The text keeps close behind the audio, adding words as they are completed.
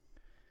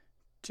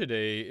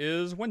Today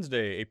is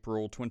Wednesday,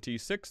 April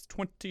 26th,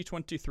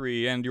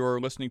 2023, and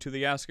you're listening to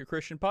the Ask a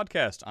Christian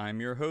podcast.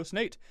 I'm your host,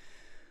 Nate.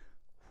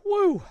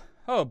 Woo!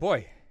 Oh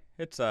boy,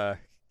 it's a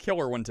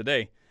killer one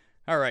today.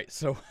 Alright,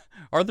 so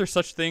are there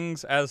such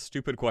things as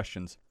stupid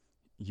questions?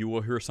 You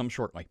will hear some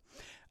shortly.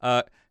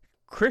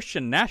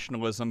 Christian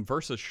nationalism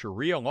versus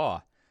Sharia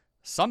law.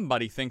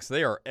 Somebody thinks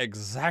they are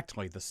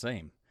exactly the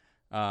same.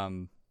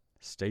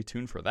 Stay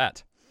tuned for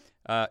that.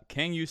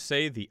 Can you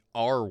say the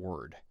R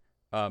word?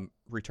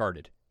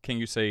 Retarded. Can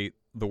you say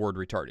the word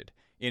retarded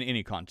in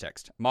any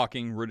context?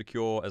 Mocking,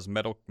 ridicule as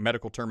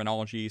medical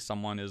terminology.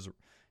 Someone is,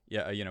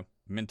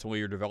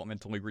 mentally or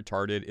developmentally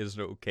retarded. Is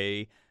it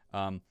okay?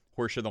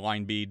 Where should the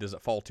line be? Does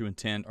it fall to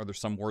intent? Are there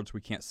some words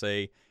we can't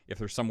say? If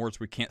there's some words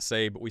we can't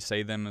say, but we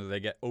say them, they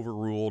get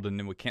overruled, and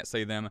then we can't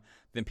say them,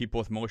 then people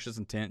with malicious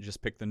intent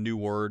just pick the new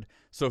word.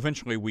 So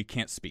eventually we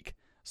can't speak.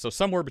 So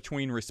somewhere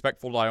between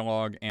respectful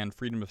dialogue and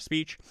freedom of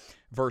speech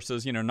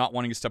versus, not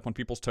wanting to step on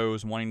people's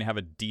toes, wanting to have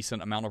a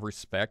decent amount of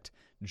respect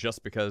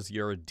just because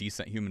you're a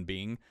decent human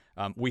being.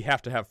 We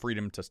have to have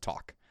freedom to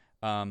talk.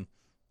 And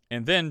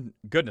then,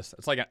 goodness,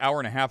 it's like an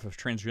hour and a half of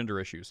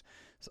transgender issues.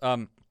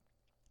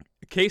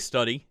 Case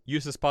study,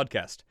 use this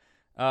podcast.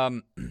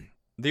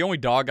 The only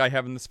dog I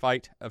have in this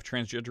fight of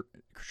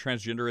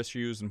transgender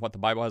issues and what the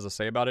Bible has to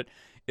say about it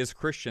is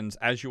Christians,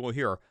 as you will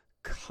hear,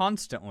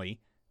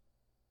 constantly,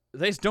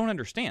 they just don't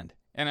understand.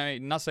 And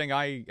I'm not saying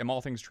I am all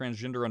things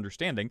transgender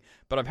understanding,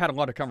 but I've had a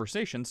lot of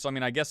conversations. So,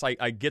 I guess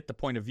I get the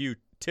point of view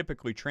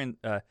typically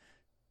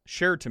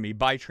shared to me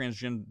by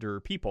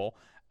transgender people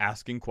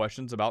asking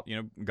questions about,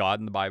 God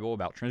and the Bible,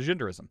 about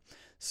transgenderism.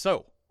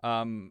 So,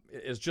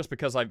 it's just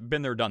because I've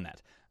been there, done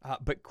that.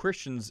 But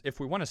Christians,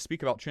 if we want to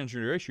speak about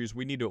transgender issues,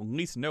 we need to at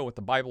least know what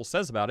the Bible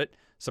says about it.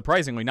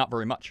 Surprisingly, not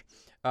very much.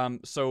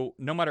 So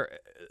no matter,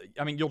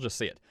 you'll just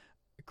see it.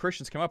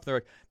 Christians come up, they're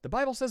like, the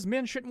Bible says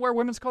men shouldn't wear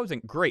women's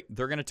clothing. Great.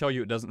 They're going to tell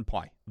you it doesn't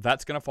apply.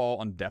 That's going to fall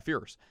on deaf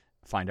ears.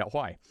 Find out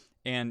why.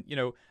 And,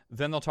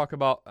 then they'll talk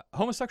about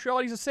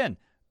homosexuality is a sin.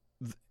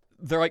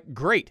 They're like,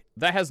 great.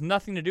 That has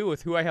nothing to do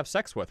with who I have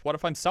sex with. What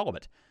if I'm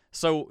celibate?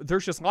 So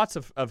there's just lots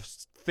of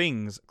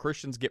things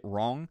Christians get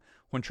wrong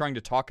when trying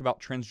to talk about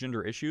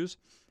transgender issues.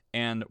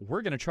 And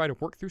we're going to try to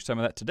work through some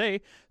of that today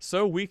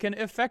so we can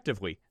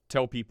effectively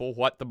tell people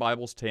what the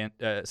Bible's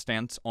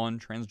stance on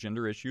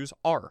transgender issues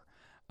are.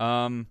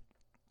 All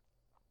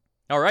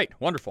right,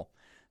 wonderful.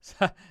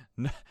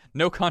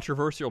 No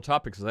controversial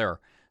topics there.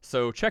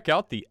 So check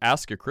out the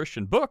Ask a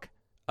Christian book,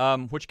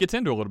 which gets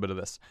into a little bit of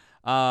this,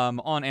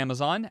 on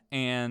Amazon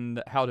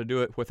and how to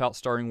do it without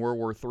starting World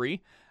War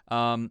III.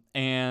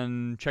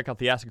 And check out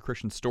the Ask a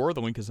Christian store.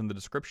 The link is in the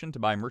description to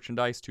buy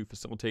merchandise to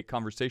facilitate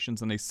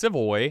conversations in a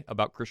civil way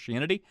about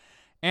Christianity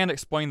and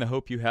explain the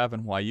hope you have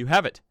and why you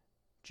have it.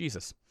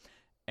 Jesus.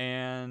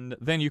 And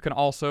then you can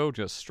also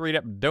just straight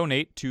up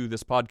donate to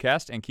this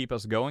podcast and keep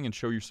us going and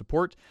show your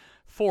support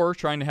for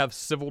trying to have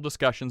civil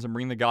discussions and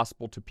bring the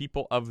gospel to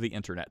people of the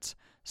internet.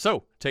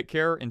 So, take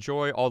care,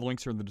 enjoy. All the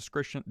links are in the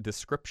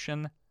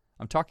description.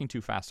 I'm talking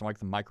too fast. I'm like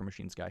the Micro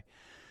Machines guy.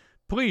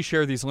 Please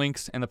share these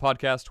links and the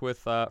podcast with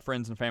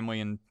friends and family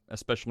and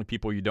especially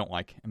people you don't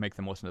like and make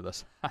them listen to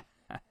this.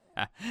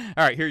 All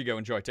right, here you go.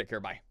 Enjoy. Take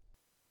care. Bye.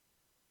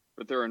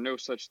 But there are no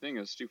such thing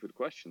as stupid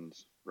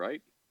questions,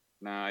 right?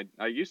 Nah,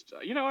 I used to,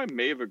 I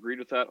may have agreed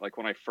with that, like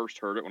when I first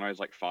heard it when I was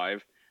like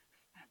 5.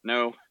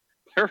 No,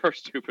 there are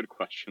stupid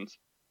questions.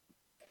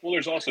 Well,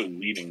 there's also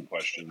leading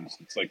questions.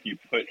 It's like you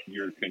put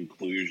your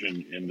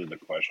conclusion into the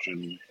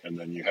question, and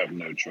then you have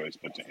no choice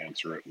but to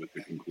answer it with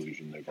the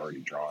conclusion they've already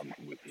drawn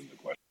within the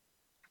question.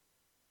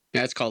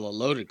 Yeah, it's called a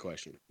loaded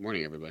question.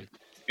 Morning, everybody.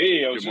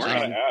 Hey, I was just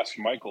going to ask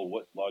Michael,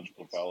 what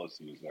logical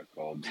fallacy is that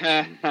called?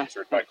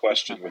 Answered my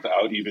question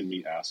without even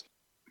me asking.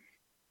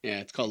 Yeah,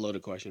 it's called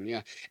loaded question.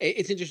 Yeah,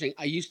 it's interesting.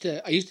 I used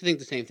to think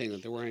the same thing,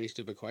 that there weren't any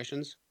stupid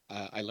questions.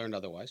 I learned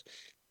otherwise,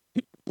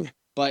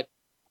 but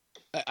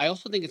I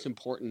also think it's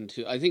important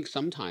to. I think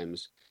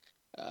sometimes,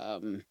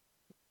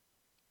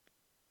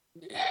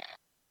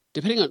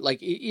 depending on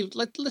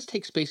let's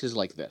take spaces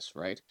like this,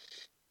 right?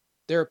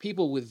 There are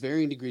people with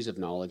varying degrees of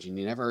knowledge, and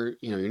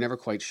you're never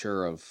quite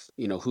sure of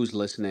who's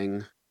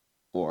listening,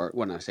 or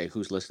when I say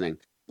who's listening,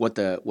 what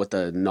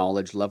the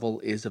knowledge level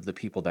is of the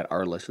people that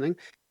are listening.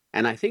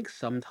 And I think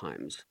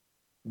sometimes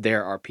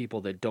there are people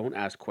that don't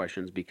ask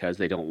questions because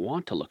they don't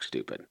want to look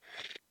stupid.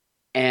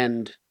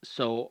 And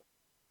so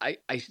I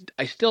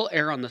still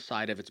err on the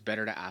side of it's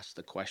better to ask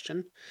the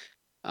question.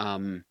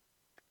 And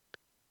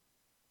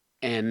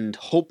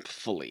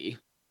hopefully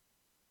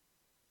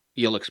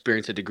you'll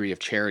experience a degree of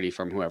charity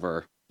from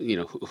whoever,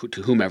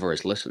 to whomever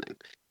is listening.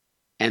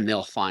 And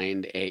they'll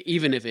find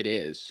even if it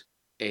is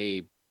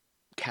a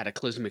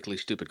cataclysmically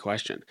stupid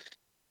question,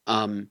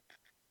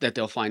 that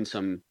they'll find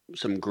some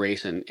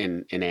grace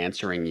in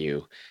answering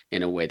you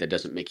in a way that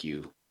doesn't make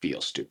you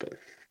feel stupid.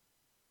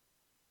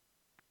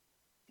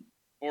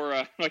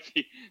 Or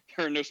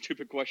there are no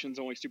stupid questions,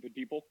 only stupid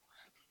people.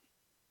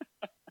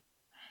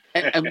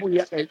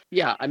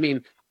 Yeah,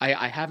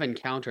 I have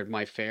encountered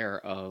my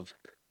fair of,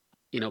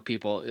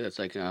 people. It's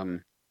like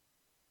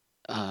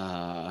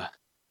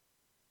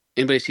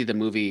Anybody see the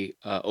movie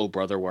Oh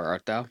Brother, Where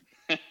Art Thou?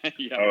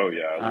 Yeah. Oh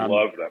yeah, I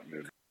love that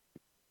movie.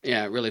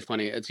 Yeah, really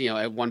funny. It's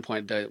at one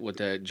point what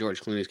the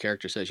George Clooney's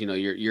character says,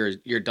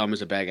 you're dumb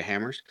as a bag of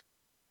hammers.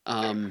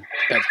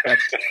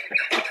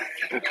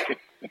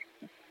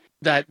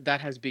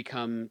 That has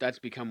become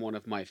one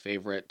of my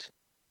favorite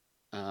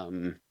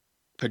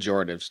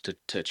pejoratives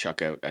to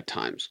chuck out at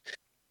times.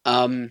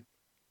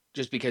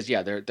 Just because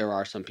there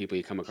are some people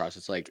you come across,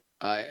 it's like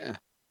and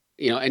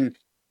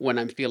when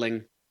I'm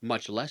feeling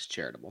much less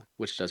charitable,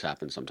 which does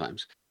happen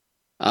sometimes,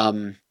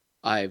 I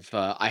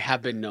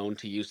have been known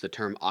to use the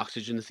term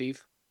oxygen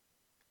thief.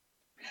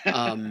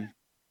 But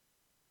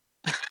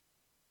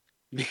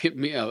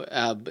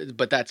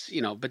that's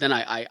but then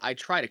I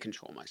try to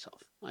control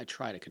myself.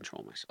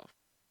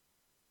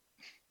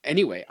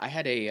 Anyway, I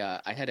had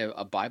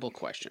a Bible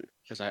question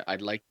because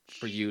I'd like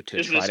for you to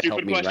Is it try a to help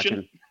stupid me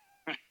question?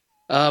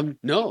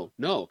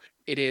 No,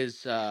 it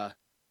is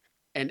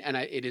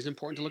it is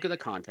important to look at the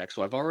context.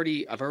 So I've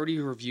already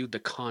reviewed the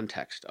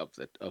context of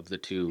the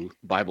two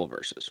Bible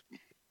verses.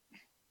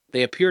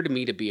 They appear to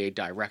me to be a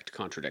direct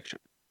contradiction.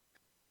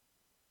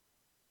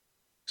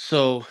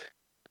 So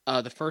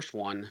the first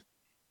one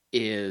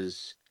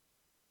is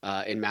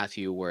in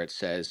Matthew, where it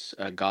says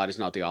God is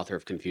not the author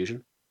of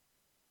confusion.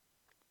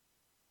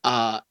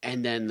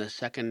 And then the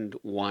second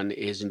one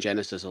is in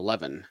Genesis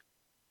 11,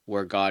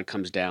 where God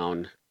comes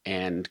down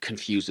and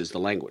confuses the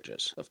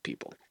languages of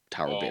people.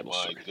 Tower of Babel.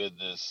 Oh my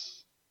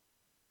goodness.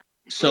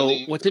 So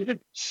Really? what's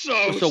interesting?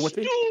 So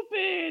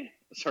stupid.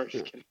 Sorry,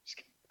 just kidding.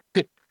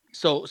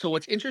 So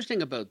what's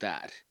interesting about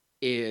that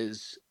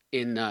is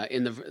in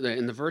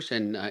the verse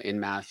in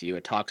Matthew,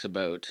 it talks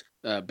about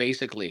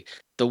basically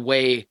the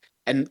way,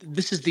 and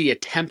this is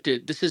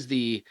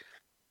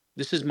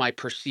my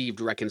perceived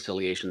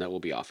reconciliation that will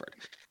be offered.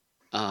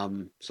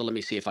 So let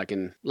me see if I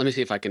can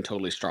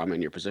totally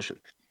strawman your position.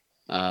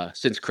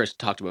 Since Chris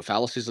talked about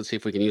fallacies, let's see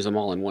if we can use them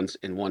all in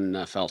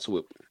one fell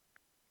swoop.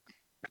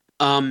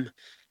 In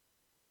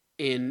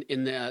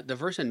the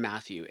verse in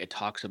Matthew, it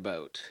talks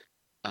about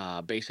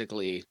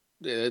basically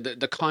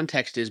the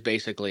context is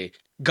basically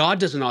God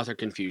doesn't author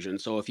confusion,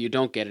 so if you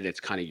don't get it, it's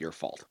kind of your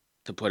fault,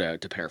 to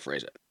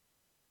paraphrase it.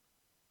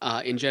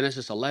 In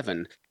Genesis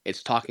 11,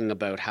 it's talking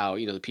about how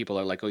the people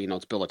are like,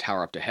 let's build a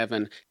tower up to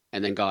heaven,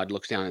 and then God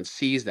looks down and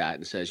sees that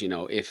and says,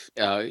 if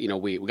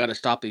we got to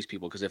stop these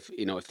people, because if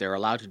they're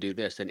allowed to do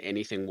this, then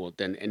anything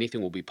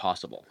will be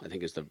possible, I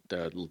think is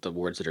the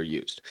words that are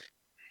used.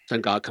 So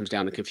then God comes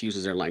down and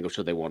confuses their language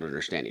so they won't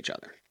understand each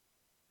other.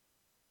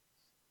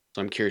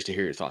 So I'm curious to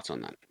hear your thoughts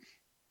on that.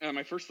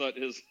 My first thought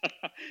is,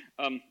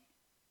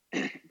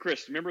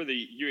 Chris, remember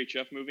the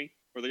UHF movie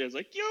where the guy's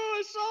like,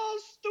 "You're so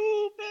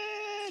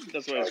stupid"?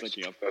 That's what I was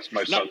thinking of. That's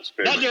my son's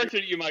favorite. Not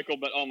directed at you, Michael,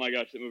 but oh my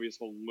gosh, that movie is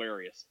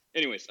hilarious.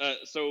 Anyways,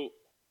 so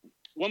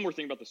one more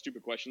thing about the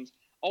stupid questions.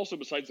 Also,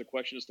 besides the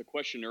question, is the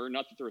questioner.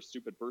 Not that they're a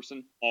stupid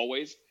person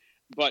always,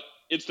 but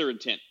it's their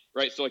intent,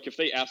 right? So, like, if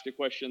they ask a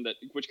question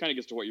which kind of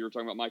gets to what you were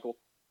talking about, Michael,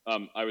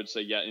 I would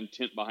say,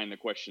 intent behind the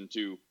question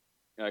too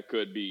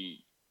could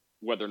be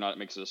whether or not it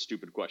makes it a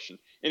stupid question.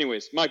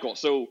 Anyways, Michael,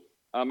 so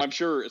I'm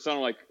sure it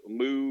sounded like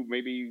Lou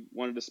maybe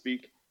wanted to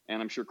speak,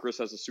 and I'm sure Chris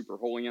has a super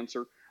holy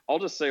answer. I'll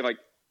just say, like,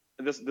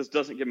 this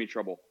doesn't give me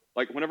trouble.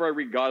 Like, whenever I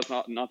read God is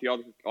not the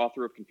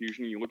author of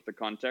confusion, and you look at the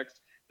context,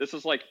 this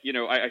is like,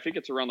 I think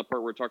it's around the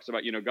part where it talks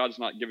about, God's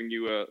not giving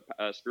you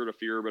a spirit of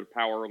fear, but of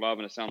power, love,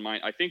 and a sound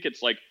mind. I think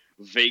it's like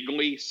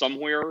vaguely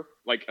somewhere,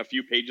 like a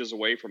few pages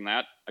away from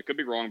that. I could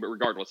be wrong, but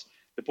regardless,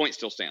 the point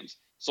still stands.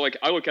 So, like,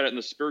 I look at it in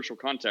the spiritual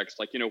context.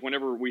 Like,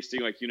 whenever we see,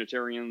 like,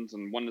 Unitarians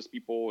and Oneness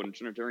people and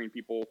Trinitarian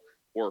people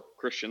or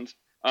Christians,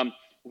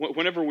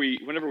 whenever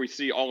we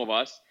see all of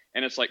us,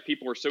 and it's like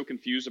people are so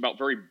confused about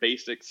very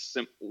basic,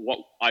 what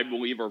I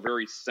believe are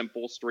very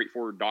simple,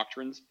 straightforward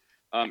doctrines,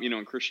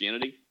 in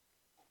Christianity.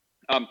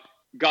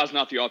 God's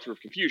not the author of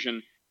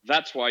confusion.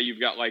 That's why you've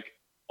got like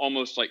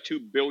almost like 2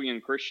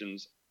 billion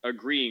Christians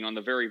agreeing on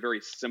the very,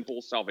 very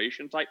simple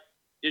salvation type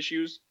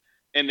issues.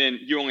 And then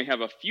you only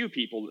have a few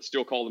people that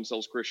still call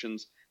themselves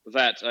Christians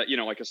that,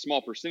 like a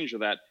small percentage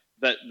of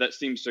that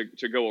seems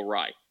to go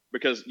awry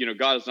because,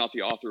 God is not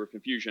the author of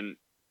confusion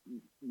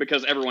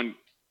because everyone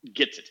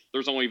gets it.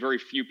 There's only very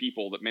few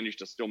people that manage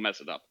to still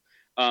mess it up.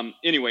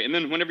 Anyway, and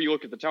then whenever you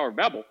look at the Tower of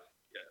Babel,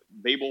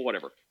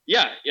 whatever.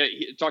 Yeah,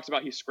 it talks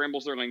about he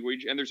scrambles their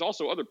language, and there's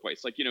also other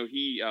places like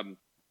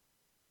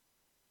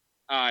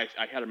I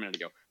had a minute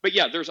ago, but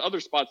yeah, there's other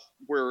spots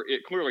where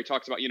it clearly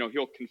talks about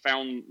he'll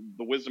confound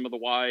the wisdom of the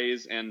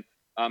wise, and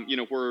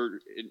where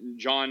in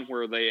John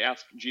where they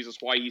ask Jesus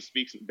why he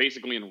speaks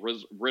basically in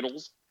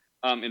riddles,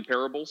 in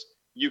parables.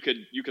 You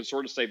could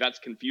sort of say that's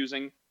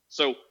confusing.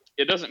 So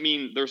it doesn't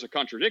mean there's a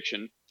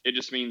contradiction. It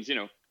just means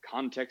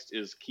context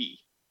is key.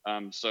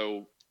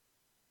 So.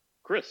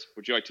 Chris,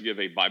 would you like to give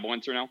a Bible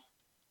answer now?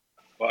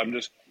 Well,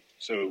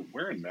 so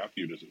where in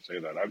Matthew does it say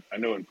that? I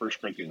know in 1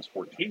 Corinthians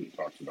 14 it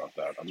talks about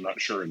that. I'm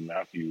not sure in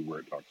Matthew where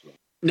it talks about it.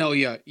 No,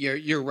 yeah,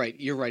 you're right.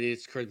 You're right.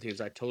 It's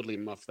Corinthians. I totally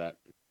muffed that.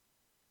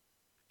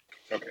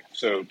 Okay,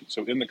 so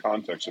in the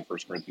context of 1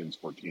 Corinthians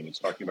 14, it's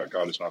talking about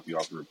God is not the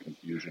author of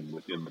confusion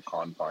within the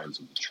confines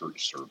of the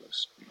church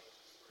service.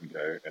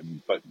 Okay,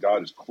 but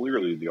God is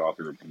clearly the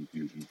author of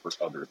confusion for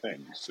other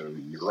things. So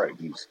you're right;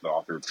 He's the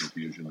author of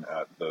confusion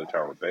at the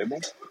Tower of Babel.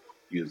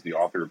 He is the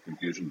author of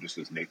confusion, just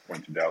as Nate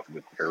pointed out,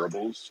 with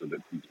parables, so that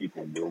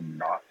people will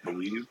not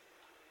believe.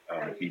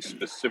 He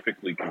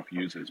specifically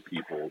confuses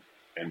people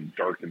and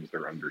darkens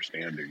their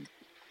understanding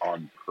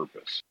on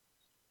purpose.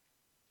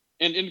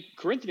 And in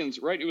Corinthians,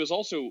 right, it was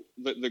also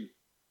the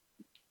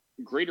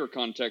greater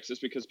context is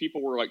because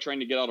people were like trying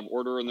to get out of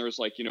order, and there's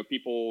like,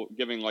 people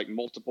giving like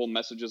multiple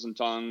messages in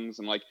tongues,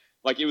 and like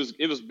it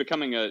was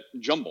becoming a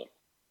jumble.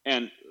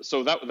 And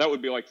so that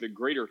would be like the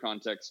greater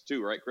context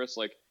too, right, Chris?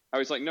 Like I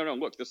was like, no,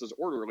 look, this is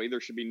orderly.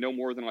 There should be no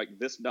more than like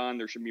this done.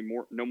 There should be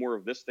no more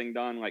of this thing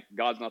done. Like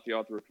God's not the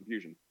author of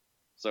confusion.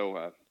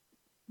 So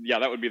yeah,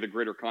 that would be the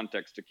greater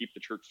context to keep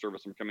the church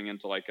service from coming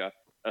into like a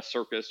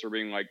circus or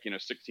being like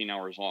 16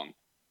 hours long,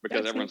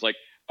 because everyone's like,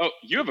 oh,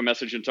 you have a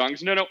message in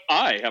tongues. No,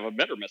 I have a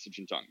better message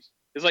in tongues.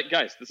 It's like,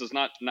 guys, this is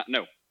not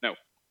no.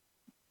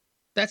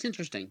 That's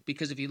interesting,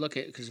 because if you want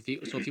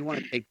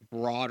to take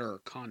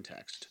broader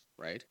context,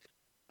 right?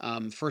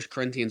 First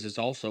Corinthians is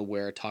also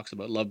where it talks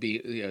about love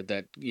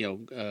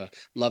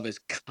love is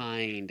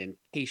kind and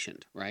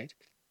patient, right?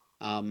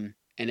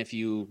 And if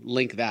you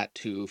link that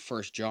to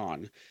First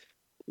John,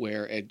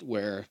 where it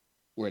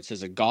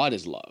says that God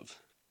is love,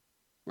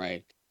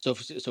 right? So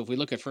if we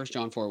look at First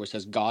John 4, where it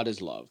says God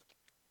is love,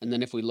 and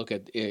then if we look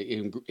at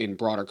in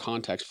broader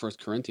context,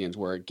 First Corinthians,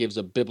 where it gives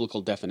a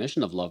biblical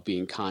definition of love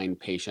being kind,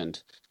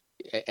 patient,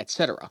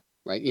 etc.,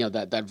 right?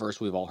 That verse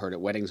we've all heard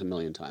at weddings a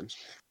million times.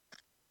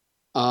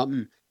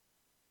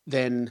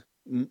 Then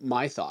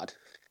my thought,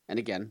 and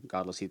again,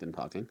 godless heathen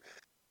talking,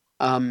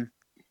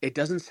 it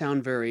doesn't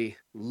sound very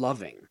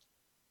loving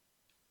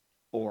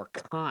or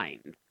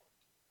kind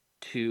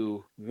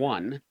to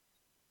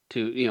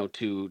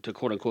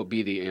quote unquote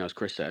be the, as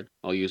Chris said,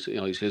 I'll use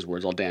his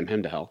words, I'll damn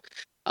him to hell,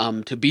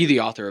 to be the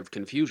author of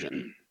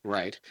confusion,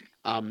 right?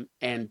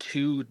 And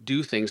to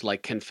do things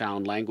like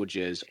confound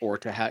languages, or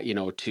to have,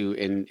 to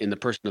in the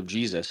person of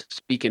Jesus,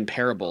 speak in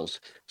parables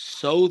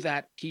so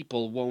that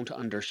people won't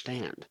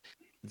understand.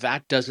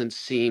 That doesn't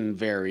seem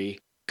very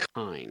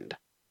kind.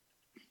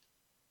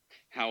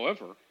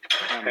 However,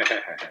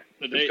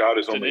 God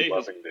is only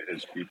loving to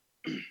his people.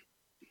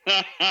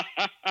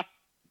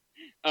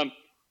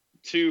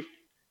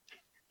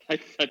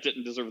 I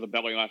didn't deserve the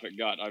belly laugh it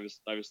got. I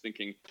was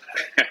thinking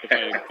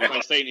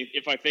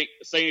if I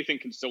say anything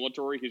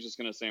conciliatory, he's just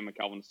going to say I'm a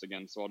Calvinist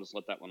again. So I'll just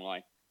let that one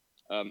lie.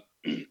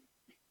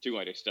 Too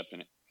late, I stepped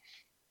in it.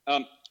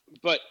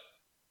 But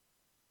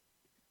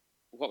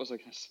what was I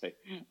going to say?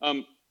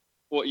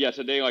 Well, yeah,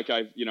 today, like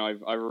I've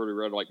already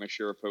read like my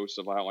share of posts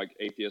of how like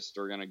atheists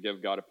are going to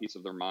give God a piece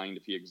of their mind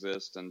if he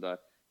exists, and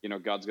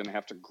God's going to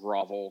have to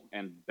grovel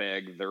and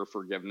beg their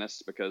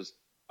forgiveness because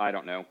I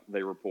don't know,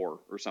 they were poor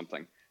or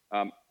something.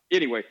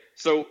 Anyway,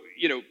 so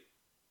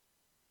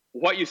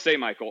what you say,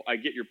 Michael, I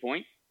get your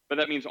point, but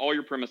that means all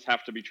your premises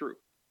have to be true.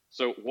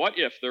 So what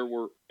if there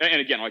were, and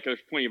again, like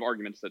there's plenty of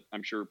arguments that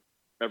I'm sure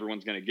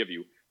everyone's going to give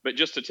you, but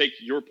just to take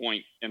your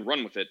point and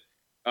run with it,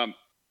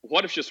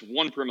 what if just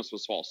one premise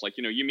was false? Like,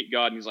 you meet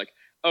God and he's like,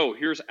 oh,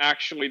 here's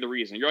actually the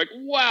reason. You're like,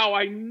 wow,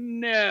 I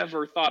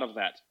never thought of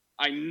that.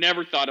 I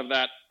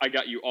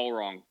got you all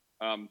wrong.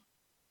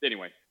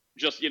 Anyway,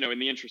 just, in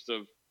the interest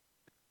of,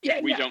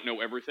 we don't know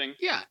everything.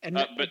 Yeah. And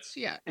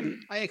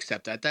and I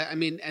accept that. I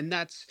mean, and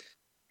that's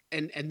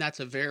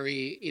a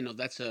very,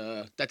 that's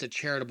a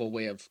charitable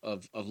way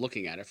of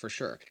looking at it, for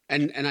sure.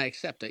 And I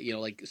accept that,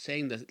 like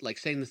saying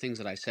the things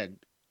that I said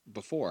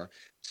before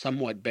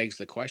somewhat begs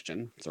the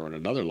question, throwing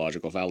another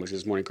logical fallacy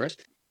this morning, Chris,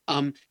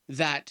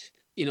 that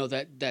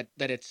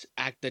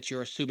that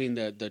you're assuming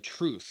the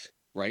truth,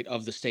 right,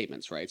 of the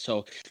statements, right?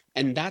 So,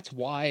 and that's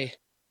why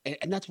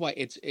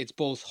it's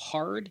both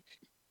hard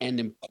and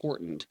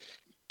important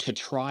to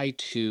try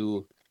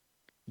to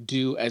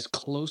do as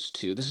close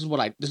to, this is what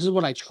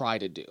I try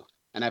to do,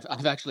 and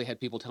I've actually had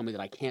people tell me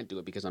that I can't do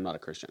it because I'm not a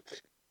Christian,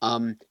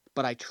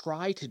 but I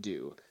try to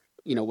do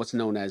what's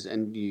known as,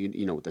 and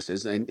you know what this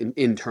is, an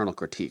internal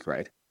critique,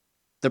 right?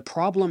 The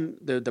problem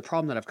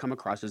that I've come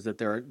across is that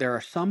there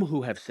are some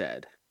who have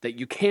said that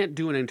you can't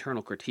do an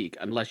internal critique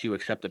unless you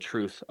accept the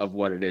truth of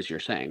what it is you're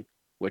saying,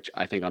 which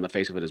I think on the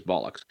face of it is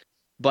bollocks.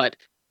 But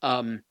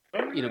because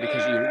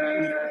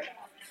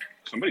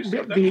somebody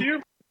said that to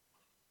you?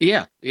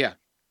 Yeah.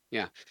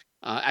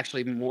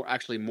 Actually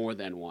more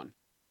than one.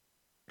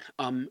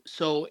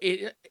 So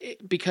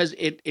because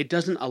it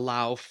doesn't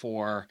allow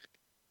for,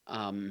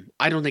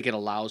 I don't think it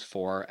allows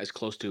for as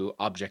close to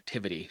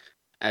objectivity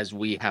as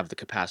we have the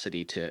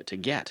capacity to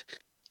get.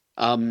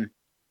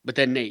 But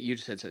then Nate, you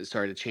just said,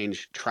 sorry to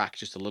change track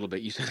just a little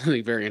bit. You said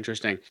something very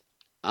interesting.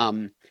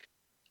 When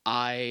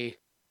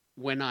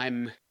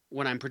I'm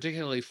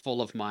particularly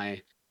full of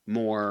my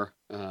more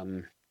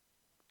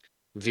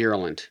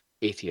virulent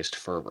atheist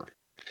fervor,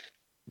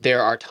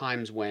 there are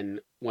times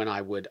when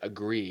I would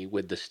agree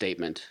with the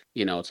statement.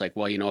 It's like,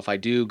 well, if I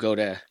do go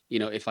to,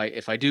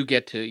 if I do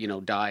get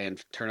to, die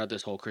and turn out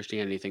this whole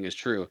Christianity thing is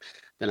true,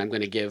 then I'm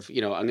going to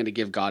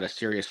give God a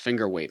serious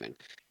finger waving.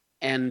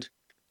 And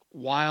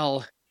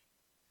while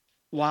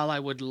I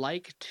would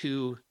like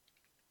to,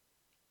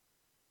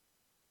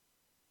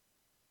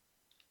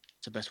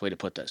 what's the best way to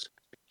put this?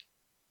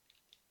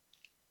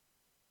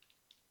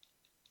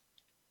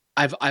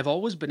 I've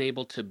always been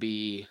able to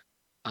be,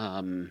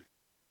 um,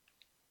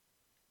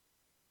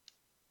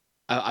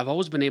 I've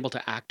always been able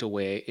to act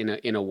away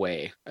in a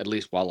way, at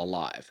least while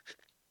alive,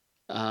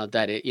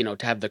 that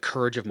to have the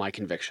courage of my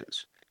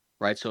convictions,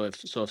 right? So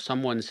if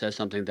someone says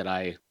something that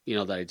I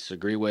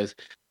disagree with,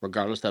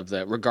 regardless of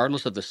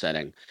the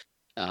setting,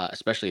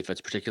 especially if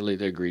it's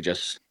particularly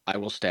egregious, I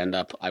will stand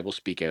up, I will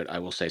speak out, I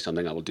will say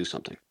something, I will do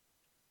something.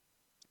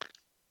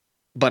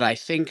 But I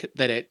think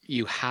that I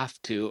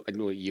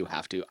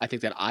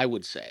think that I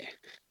would say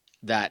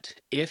that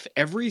if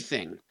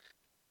everything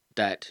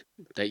that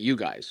you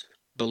guys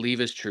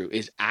believe is true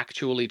is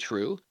actually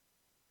true,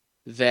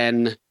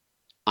 then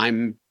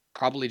I'm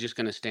probably just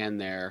going to stand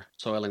there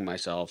soiling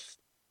myself,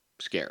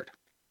 scared,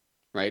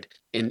 right?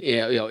 In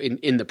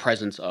the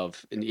presence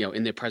of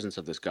in the presence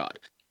of this God.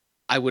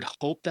 I would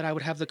hope that I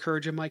would have the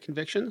courage of my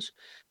convictions,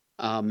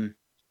 um,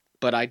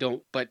 but I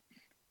don't. But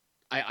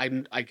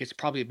I guess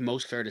probably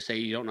most fair to say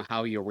you don't know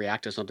how you'll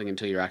react to something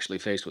until you're actually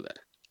faced with it.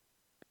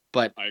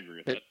 But I agree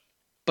with but that.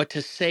 but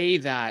to say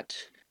that,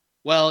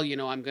 well,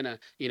 I'm gonna,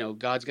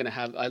 God's gonna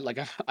have, like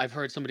I've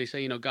heard somebody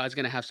say, God's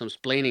gonna have some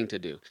splaining to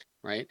do,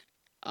 right?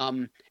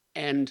 Um,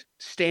 and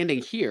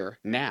standing here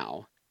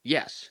now,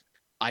 yes,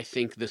 I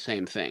think the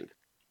same thing.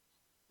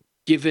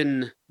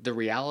 Given the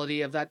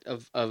reality of that,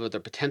 of the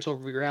potential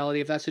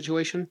reality of that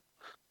situation,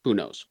 who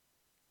knows?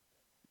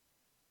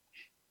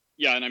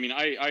 Yeah, and I mean,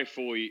 I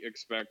fully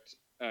expect,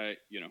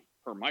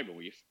 per my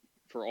belief,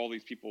 for all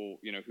these people,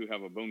 who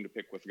have a bone to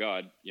pick with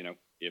God,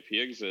 if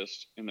He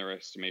exists in their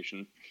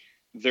estimation,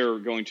 they're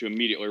going to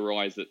immediately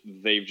realize that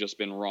they've just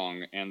been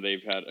wrong and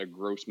they've had a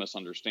gross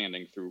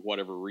misunderstanding through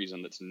whatever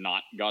reason that's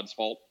not God's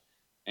fault,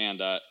 and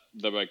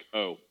they're like,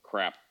 oh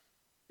crap,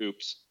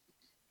 oops.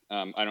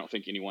 I don't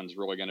think anyone's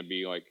really going to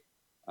be like,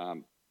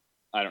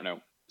 I don't know,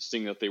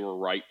 seeing that they were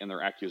right in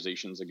their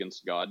accusations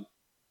against God,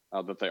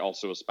 that they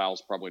also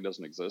espouse probably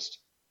doesn't exist.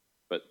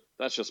 But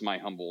that's just my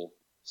humble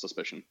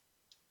suspicion.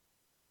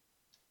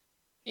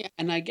 Yeah,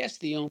 and I guess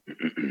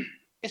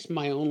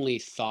my only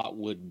thought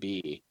would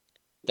be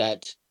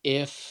that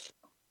if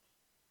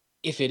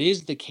it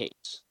is the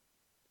case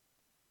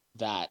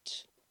that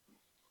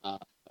uh,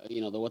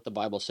 what the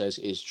Bible says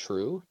is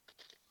true,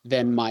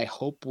 then my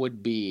hope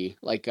would be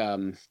like,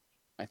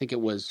 I think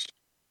it was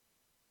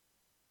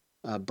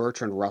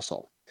Bertrand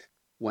Russell,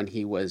 when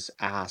he was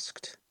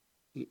asked,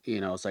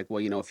 it's like,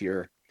 well,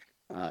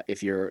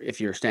 if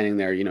you're standing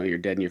there, you're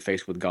dead in your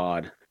face with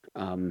God,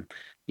 um,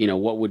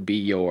 what would be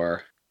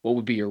your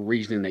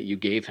reasoning that you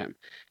gave him?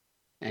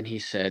 And he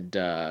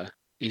said,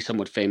 he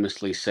somewhat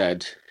famously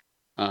said,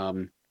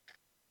 um,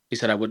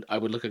 I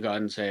would look at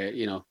God and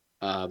say,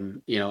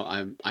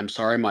 I'm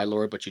sorry, my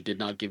Lord, but you did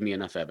not give me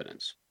enough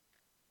evidence.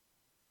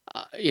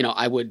 I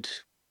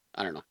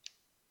don't know.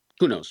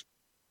 Who knows?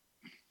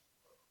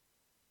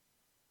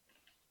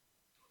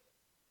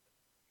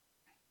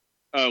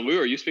 Lou,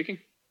 are you speaking?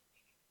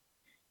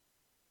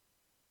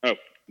 Oh,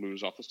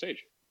 Lou's off the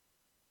stage.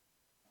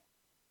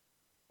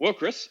 Well,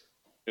 Chris,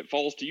 it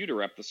falls to you to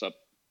wrap this up.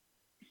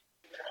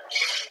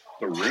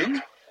 The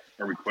room?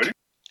 Are we quitting?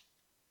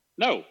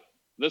 No,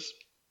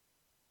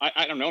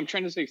 I don't know. I'm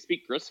trying to say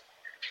speak, Chris.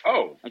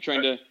 Oh. I'm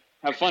trying to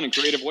have fun and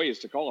creative ways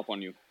to call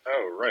upon you.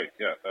 Oh, right.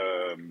 Yeah.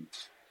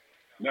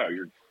 No,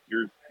 you're.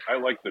 I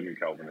like the new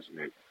Calvinism.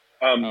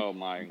 Oh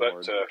my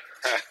lord.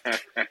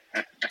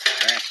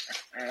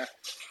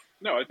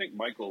 No, I think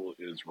Michael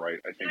is right.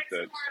 I think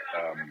that,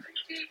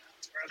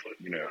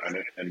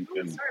 and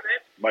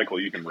Michael,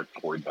 you can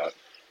record that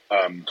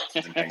and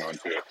hang on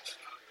to it.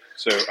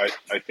 So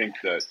I think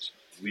that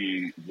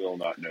we will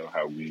not know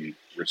how we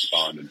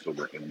respond until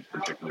we're in a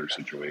particular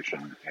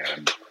situation.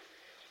 And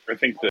I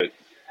think that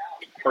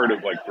part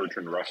of like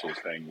Bertrand Russell's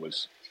thing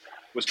was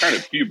kind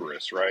of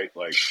hubris, right?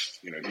 Like,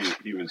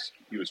 he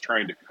was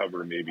trying to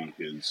cover maybe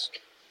his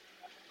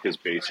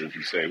bases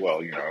and say,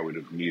 well, I would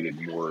have needed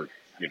more,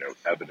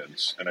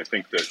 evidence. And I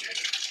think that,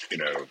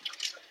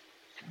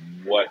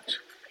 what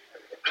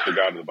the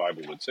God of the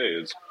Bible would say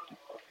is,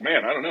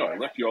 man, I don't know. I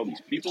left you all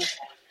these people,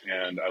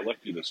 and I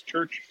left you this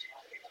church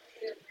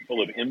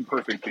full of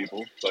imperfect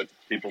people, but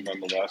people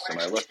nonetheless. And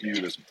I left you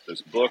this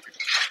book,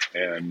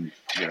 and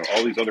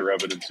all these other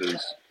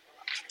evidences.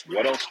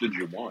 What else did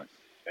you want?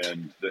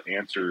 And the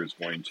answer is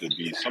going to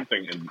be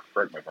something. And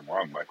correct me if I'm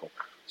wrong, Michael.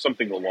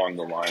 Something along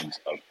the lines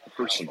of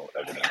personal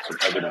evidence, or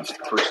evidence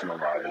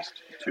personalized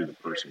to the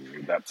person.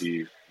 Would that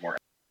be more?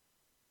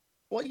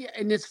 Well, yeah,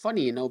 and it's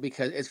funny,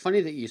 because it's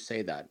funny that you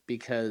say that,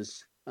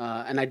 because,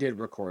 and I did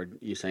record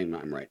you saying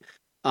that I'm right.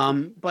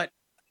 But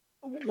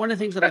one of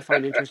the things that I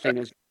find interesting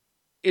is,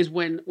 is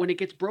when it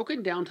gets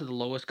broken down to the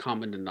lowest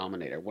common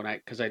denominator.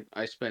 Because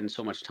I spend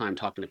so much time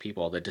talking to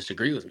people that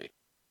disagree with me.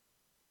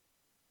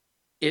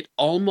 It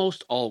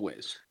almost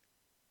always,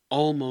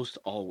 when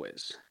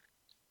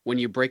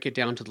you break it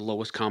down to the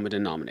lowest common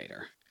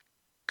denominator,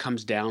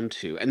 comes down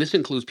to, and this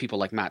includes people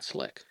like Matt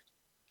Slick,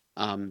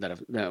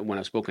 when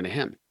I've spoken to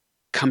him,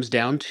 comes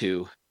down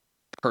to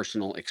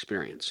personal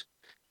experience.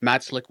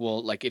 Matt Slick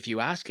will, like, if you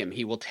ask him,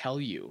 he will tell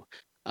you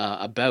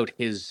about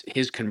his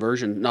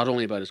conversion, not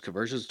only about his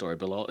conversion story,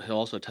 but he'll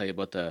also tell you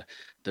about the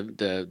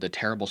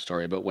terrible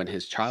story about when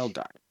his child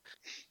died,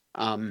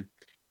 and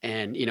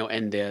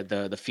and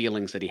the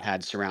feelings that he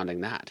had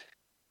surrounding that,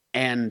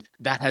 and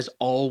that has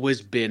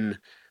always been,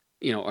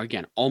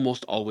 again,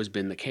 almost always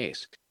been the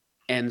case.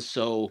 And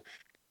so,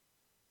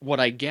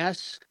 what I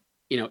guess,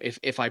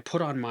 if I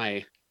put on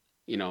my,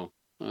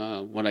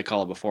 what I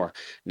call it before,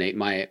 Nate,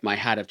 my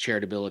hat of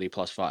charitability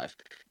 +5.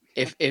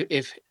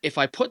 If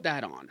I put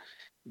that on,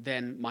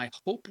 then my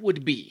hope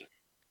would be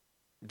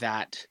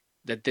that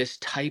this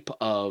type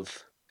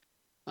of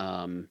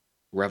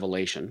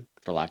revelation,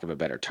 for lack of a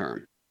better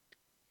term,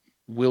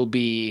 will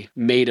be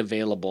made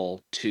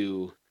available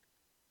to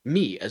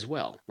me as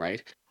well,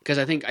 right? Because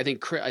I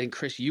think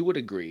Chris, you would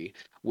agree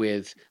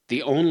with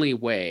the only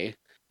way,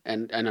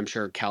 and I'm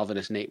sure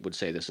Calvinist Nate would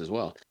say this as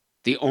well.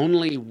 The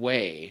only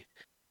way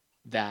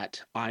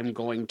that I'm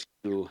going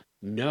to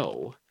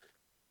know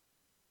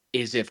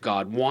is if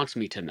God wants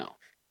me to know,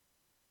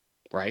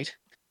 right?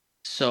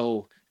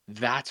 So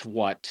that's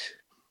what,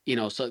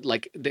 so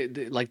like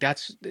like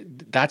that's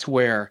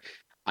where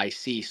I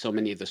see so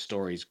many of the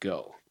stories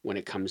go when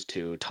it comes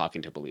to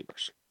talking to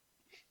believers.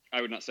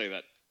 I would not say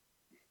that.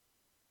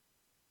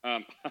 Oh,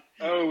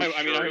 I mean,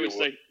 sure I you would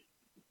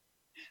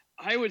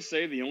would.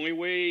 say, the only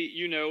way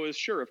you know is,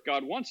 sure, if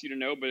God wants you to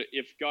know, but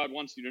if God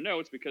wants you to know,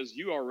 it's because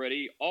you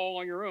already, all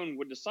on your own,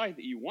 would decide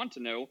that you want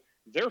to know.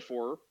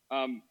 Therefore,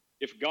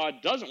 if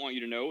God doesn't want you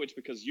to know, it's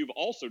because you've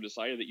also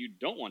decided that you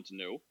don't want to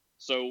know.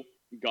 So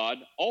God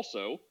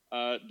also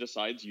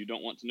decides you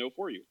don't want to know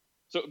for you.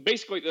 So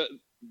basically,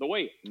 the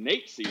way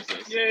Nate sees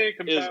this Yay, is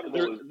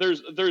compatible.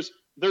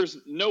 there's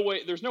no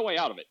way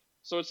out of it.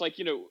 So it's like,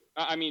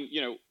 I mean,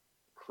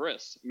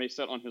 Chris may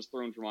sit on his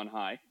throne from on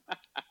high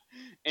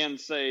and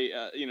say,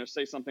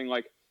 say something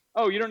like,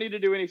 "Oh, you don't need to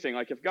do anything.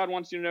 Like, if God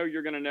wants you to know,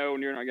 you're going to know,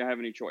 and you're not going to have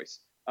any choice."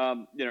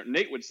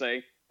 Nate would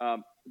say,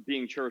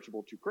 being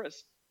charitable to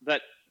Chris,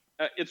 that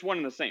it's one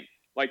and the same.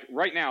 Like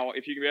right now,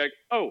 if you can be like,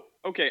 "Oh,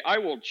 okay, I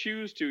will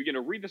choose to,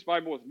 read this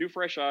Bible with new,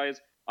 fresh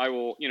eyes. I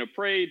will,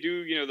 pray,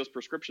 do, this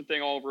prescription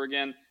thing all over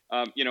again.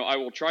 I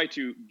will try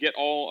to get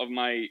all of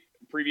my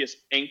previous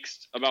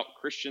angst about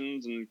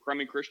Christians and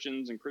crummy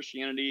Christians and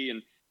Christianity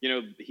and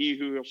he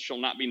who shall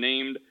not be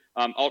named.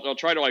 I'll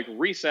try to like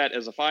reset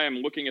as if I am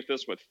looking at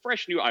this with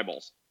fresh new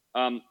eyeballs.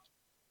 And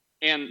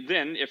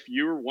then if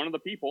you're one of the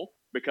people,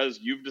 because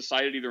you've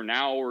decided either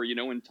now or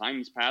in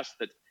times past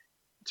that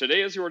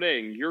today is your day,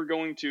 and you're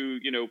going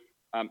to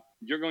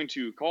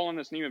call on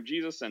this name of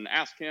Jesus and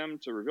ask Him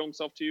to reveal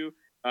Himself to you.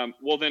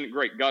 Well, then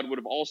great. God would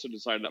have also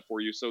decided that for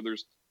you. So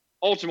there's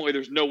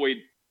no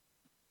way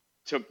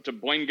to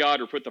blame God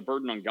or put the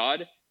burden on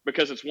God,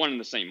 because it's one and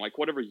the same. Like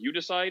whatever you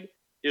decide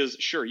is,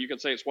 sure, you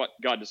could say it's what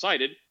God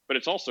decided, but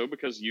it's also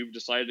because you've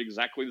decided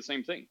exactly the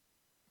same thing.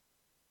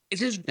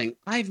 It's interesting.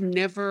 I've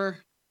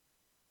never.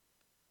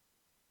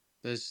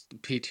 This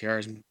PTR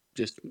is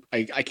just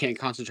I can't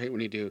concentrate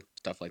when you do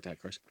stuff like that,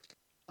 Chris.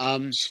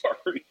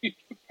 Sorry.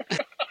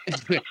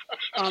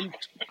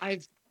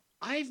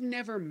 I've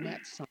never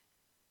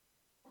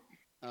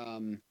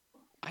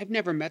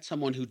met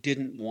someone who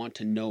didn't want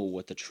to know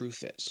what the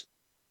truth is.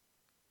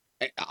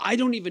 I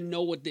don't even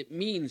know what it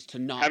means to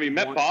not. Have you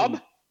met Bob?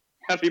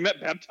 Have you met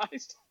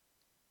baptized?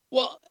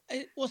 Well,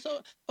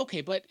 so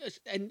okay, but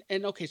and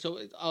okay, so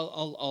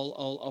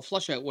I'll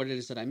flush out what it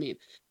is that I mean.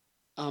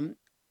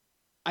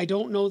 I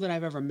don't know that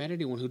I've ever met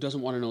anyone who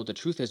doesn't want to know what the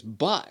truth is,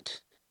 but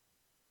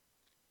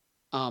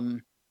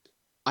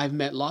I've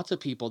met lots of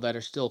people that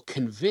are still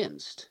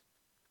convinced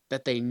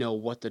that they know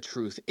what the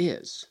truth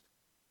is,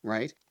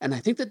 right? And I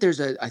think that there's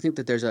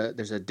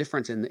a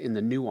difference in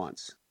the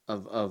nuance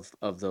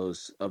of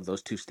those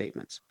two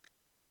statements.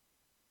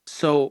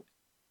 So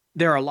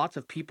there are lots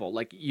of people,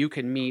 like you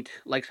can meet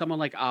like someone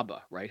like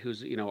Abba, right?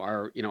 Who's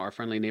our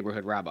friendly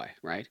neighborhood rabbi,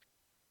 right?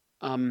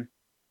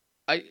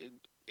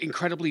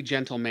 Incredibly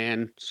gentle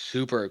man,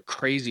 super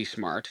crazy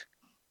smart,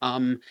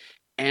 and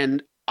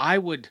I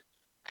would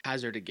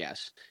hazard a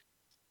guess,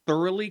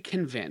 thoroughly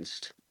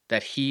convinced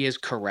that he is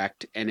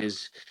correct and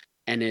is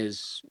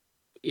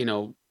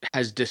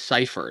has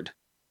deciphered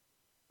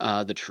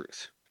the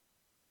truth.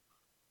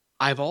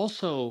 I've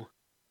also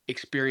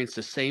experienced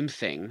the same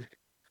thing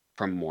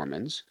from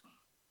Mormons,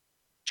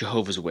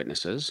 Jehovah's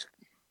Witnesses,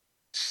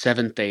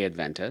 Seventh-day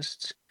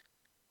Adventists,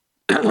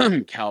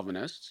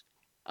 Calvinists,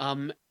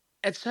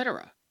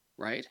 etc.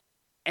 Right?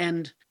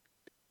 And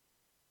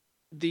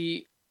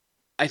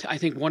I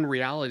think one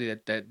reality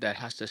that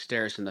has to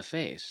stare us in the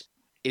face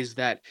is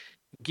that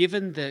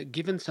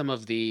given some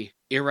of the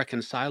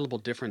irreconcilable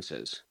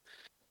differences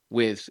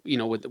with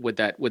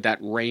that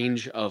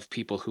range of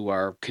people who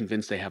are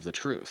convinced they have the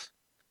truth,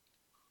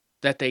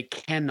 that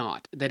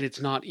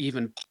it's not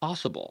even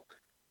possible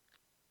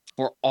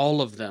for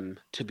all of them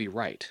to be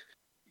right.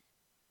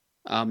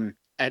 And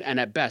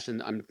at best,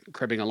 and I'm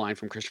cribbing a line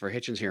from Christopher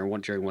Hitchens here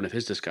during one of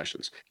his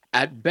discussions,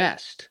 at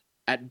best,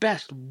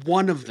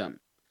 one of them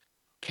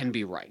can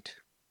be right.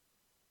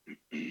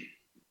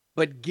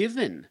 But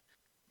given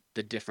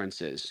the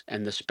differences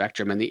and the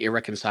spectrum and the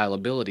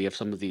irreconcilability of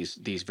some of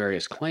these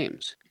various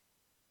claims,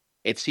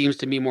 it seems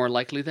to me more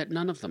likely that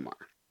none of them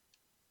are.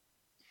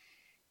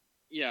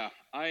 Yeah,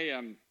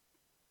 I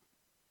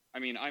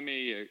mean, I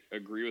may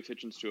agree with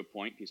Hitchens to a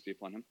point, peace be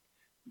upon him,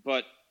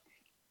 but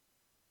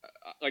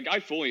like I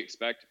fully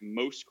expect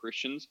most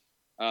Christians,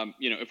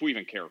 if we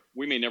even care,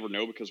 we may never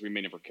know because we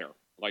may never care.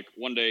 Like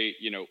one day,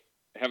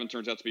 heaven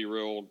turns out to be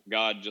real,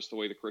 God, just the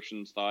way the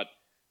Christians thought,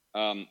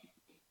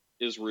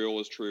 is real,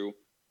 is true,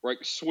 right?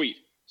 Sweet.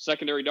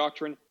 Secondary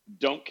doctrine,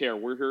 don't care.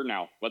 We're here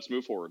now. Let's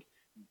move forward.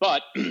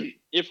 But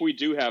if we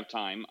do have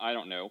time, I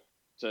don't know,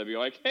 to be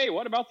like, hey,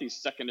 what about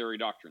these secondary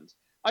doctrines?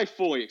 I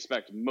fully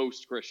expect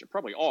most Christians,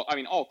 probably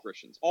all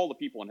Christians, all the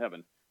people in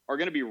heaven are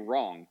going to be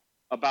wrong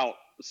about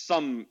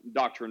some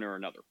doctrine or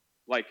another.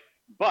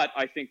 But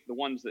I think the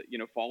ones that,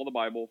 follow the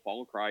Bible,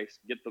 follow Christ,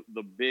 get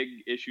the big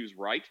issues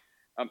right,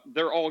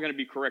 they're all going to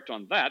be correct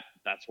on that.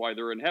 That's why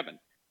they're in heaven.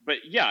 But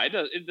yeah,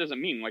 it doesn't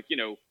mean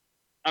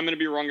I'm going to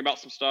be wrong about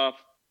some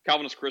stuff.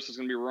 Calvinist Chris is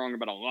going to be wrong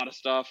about a lot of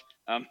stuff.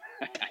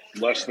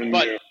 Less than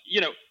but,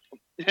 you.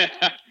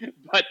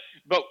 but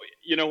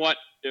you know what?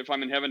 If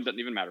I'm in heaven, it doesn't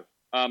even matter.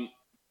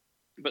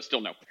 But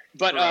still no.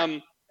 But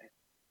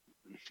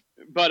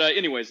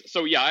anyways,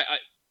 so yeah,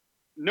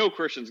 no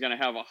Christian's going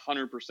to have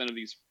 100% of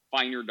these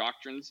finer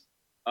doctrines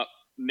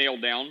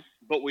nailed down,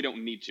 but we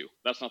don't need to.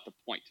 That's not the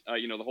point.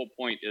 The whole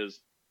point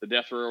is the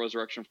death, burial,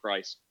 resurrection of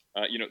Christ.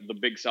 The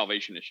big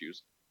salvation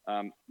issues.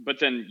 But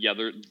then,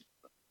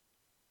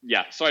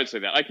 so I'd say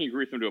that I can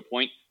agree with them to a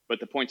point, but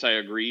the points I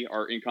agree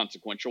are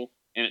inconsequential,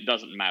 and it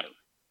doesn't matter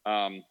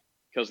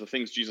because the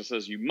things Jesus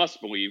says you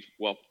must believe.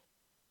 Well,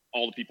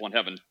 all the people in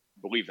heaven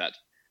believe that.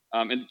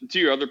 And to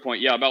your other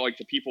point, about like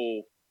the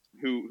people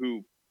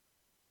who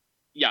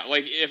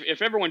like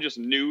if everyone just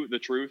knew the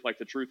truth, like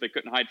the truth, they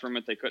couldn't hide from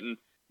it, they couldn't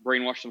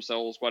brainwash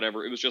themselves,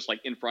 whatever. It was just like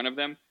in front of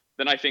them.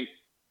 Then I think,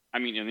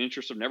 in the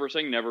interest of never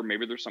saying never,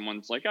 maybe there's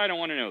someone's like, I don't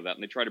want to know that,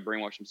 and they try to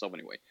brainwash themselves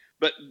anyway.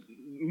 But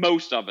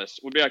most of us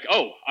would be like,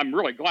 oh, I'm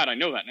really glad I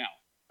know that now,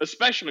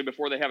 especially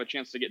before they have a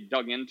chance to get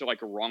dug into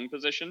like a wrong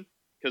position,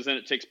 because then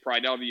it takes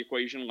pride out of the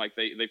equation. Like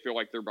they feel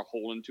like they're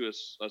beholden to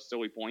a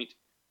silly point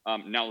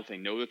now that they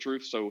know the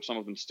truth. So some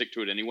of them stick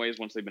to it anyways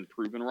once they've been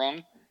proven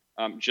wrong,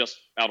 just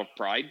out of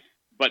pride.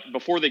 But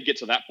before they get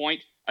to that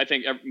point, I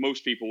think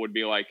most people would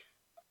be like,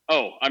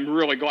 oh, I'm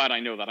really glad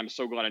I know that. I'm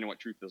so glad I know what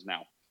truth is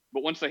now.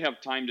 But once they have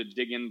time to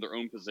dig into their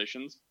own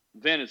positions,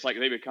 then it's like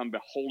they become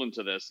beholden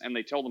to this, and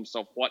they tell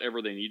themselves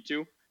whatever they need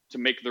to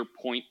make their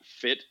point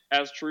fit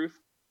as truth.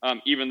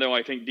 Even though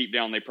I think deep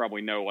down they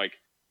probably know, like,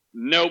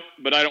 nope,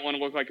 but I don't want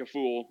to look like a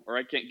fool, or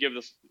I can't give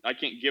this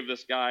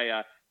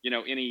guy,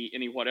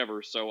 any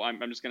whatever. So I'm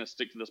just going to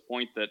stick to this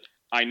point that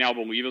I now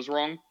believe is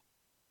wrong,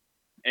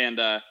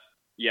 and I'm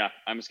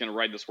just going to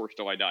ride this horse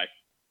till I die.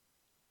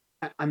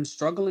 I'm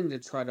struggling to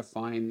try to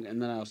find,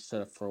 and then I'll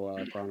shut up for a while,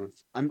 I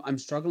promise. I'm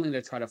struggling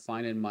to try to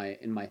find in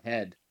my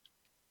head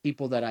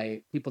people that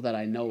I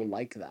know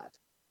like that.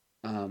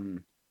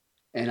 And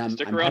I'm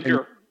around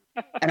here.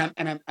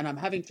 I'm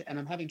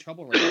having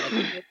trouble right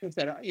now. Like,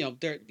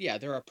 that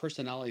there are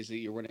personalities that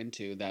you run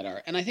into that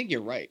are, and I think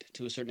you're right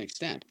to a certain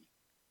extent,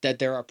 that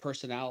there are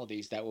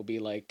personalities that will be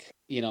like,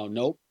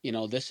 nope,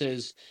 this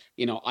is,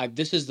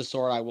 this is the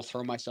sword I will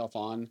throw myself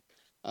on.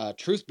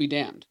 Truth be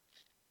damned.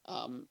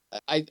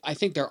 I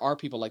think there are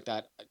people like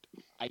that.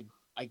 I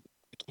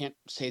can't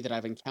say that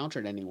I've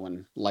encountered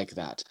anyone like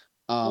that.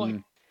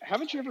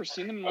 Haven't you ever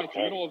seen them in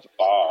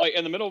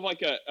the middle of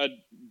a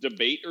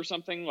debate or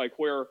something, like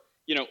where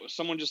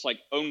someone just like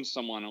owns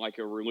someone in like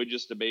a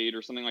religious debate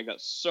or something like that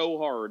so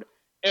hard,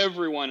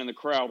 everyone in the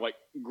crowd like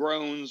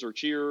groans or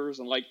cheers,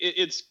 and like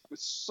it's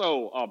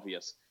so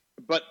obvious.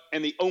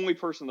 And the only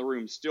person in the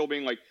room still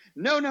being like,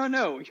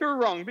 no, you're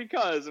wrong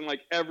because, and like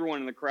everyone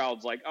in the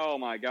crowd's like, oh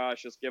my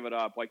gosh, just give it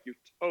up. Like you've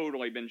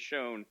totally been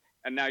shown,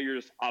 and now you're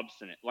just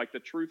obstinate. Like the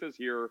truth is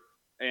here,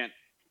 and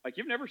like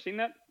you've never seen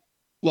that.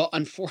 Well,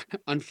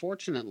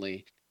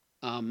 unfortunately,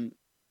 the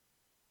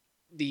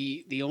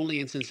only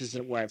instances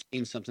where I've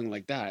seen something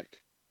like that,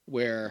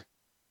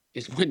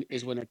 is when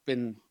it's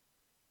been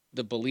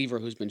the believer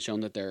who's been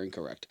shown that they're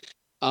incorrect.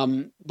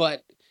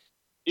 But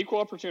equal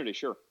opportunity,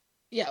 sure.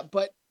 Yeah,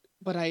 but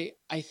I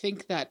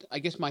think that, I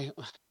guess I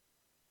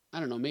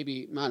don't know,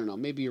 maybe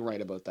you're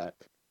right about that.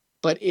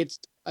 But it's,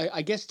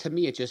 I guess to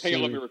me it just seems...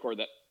 Hey, let me record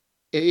that.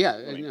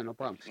 No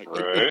problem.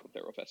 Right.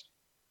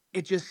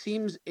 It just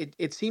seems,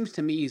 it seems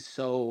to me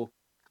so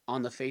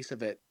on the face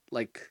of it,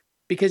 like,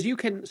 because all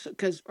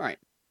right,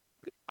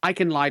 I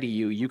can lie to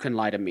you, you can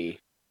lie to me,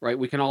 right?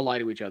 We can all lie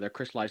to each other.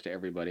 Chris lies to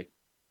everybody.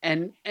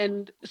 And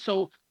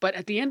so, but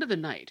at the end of the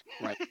night,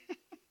 right?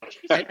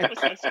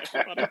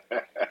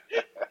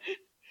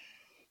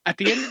 At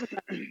the end of the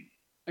night,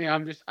 yeah,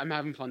 I'm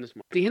having fun this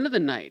morning. At the end of the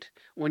night,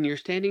 when you're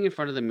standing in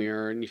front of the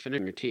mirror and you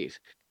finish your teeth,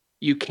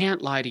 you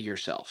can't lie to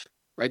yourself,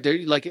 right? There,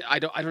 like I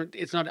don't.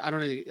 It's not. I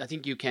don't. I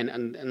think you can,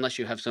 unless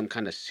you have some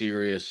kind of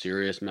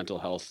serious mental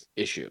health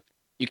issue.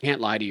 You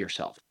can't lie to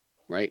yourself,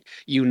 right?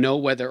 You know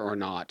whether or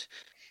not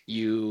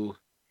you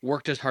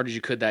worked as hard as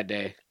you could that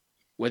day,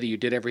 whether you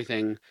did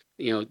everything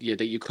that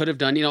you could have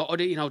done.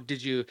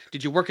 Did you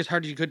work as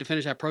hard as you could to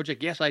finish that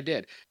project? Yes, I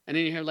did. And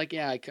then you're like,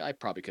 yeah, I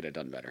probably could have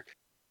done better.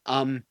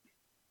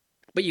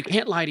 But you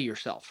can't lie to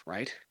yourself,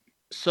 right?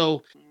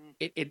 So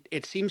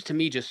it seems to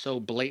me just so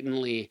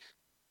blatantly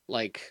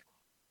like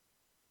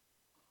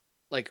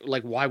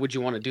why would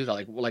you want to do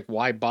that? Like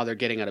why bother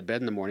getting out of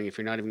bed in the morning if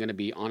you're not even going to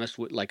be honest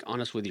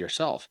with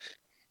yourself?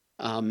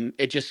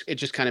 It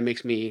just kind of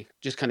makes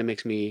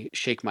me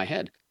shake my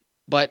head.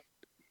 But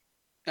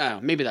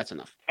maybe that's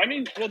enough. I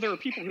mean, well, there are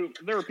people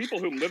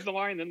who live the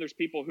lie, and then there's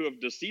people who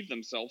have deceived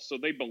themselves, so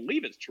they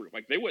believe it's true.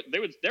 Like they would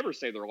never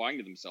say they're lying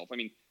to themselves. I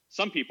mean,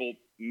 some people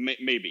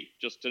maybe,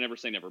 just to never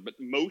say never, but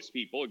most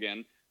people,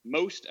 again,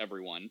 most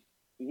everyone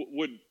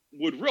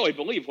would really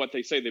believe what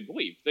they say they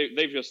believe.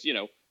 They've just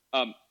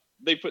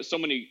they put so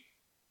many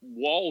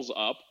walls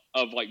up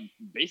of like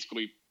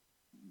basically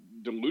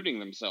deluding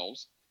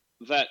themselves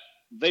that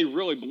they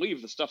really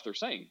believe the stuff they're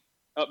saying.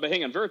 But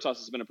hang on, Veritas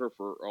has been up here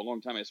for a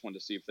long time. I just wanted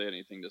to see if they had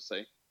anything to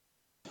say.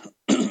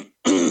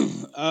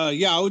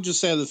 Yeah, I would just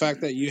say the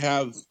fact that you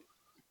have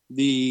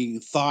the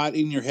thought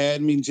in your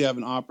head means you have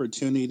an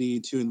opportunity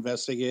to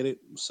investigate it.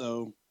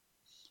 So,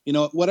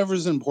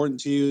 whatever's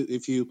important to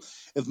you,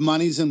 if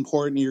money's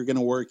important, you're going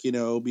to work,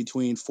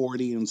 between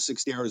 40 and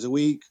 60 hours a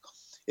week.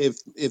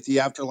 If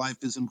the afterlife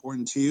is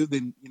important to you,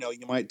 then,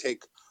 you might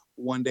take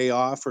one day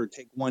off or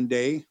take one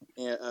day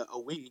a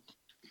week.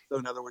 So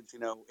in other words,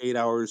 8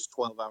 hours,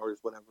 12 hours,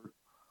 whatever,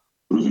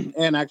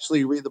 and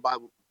actually read the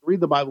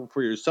Bible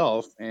for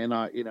yourself and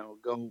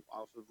go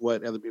off of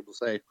what other people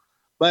say.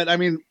 But I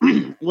mean,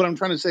 what I'm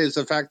trying to say is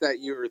the fact that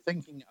you're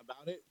thinking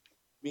about it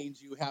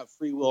means you have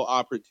free will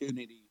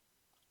opportunity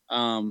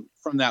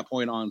from that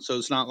point on. So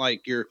it's not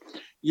like you're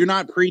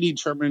not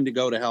predetermined to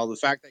go to hell. The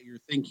fact that you're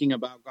thinking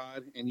about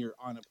God and you're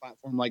on a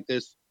platform like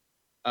this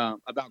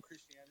about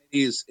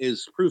Christianity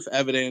is proof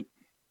evident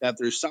that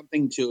there's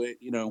something to it.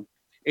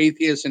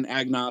 Atheists and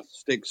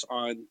agnostics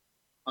on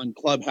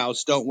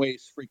Clubhouse don't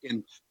waste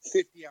freaking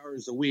 50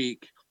 hours a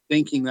week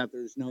thinking that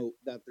there's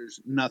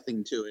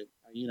nothing to it.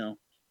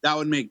 That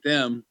would make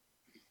them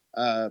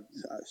fill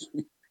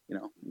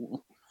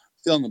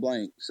in the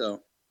blank.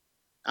 So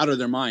out of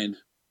their mind.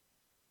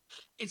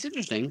 It's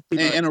interesting,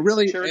 and a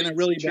really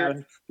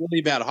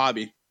bad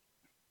hobby.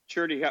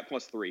 Charity hat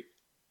 +3.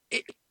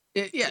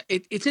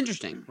 It's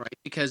interesting, right?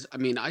 Because I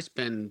mean, I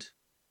spend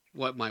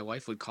what my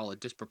wife would call a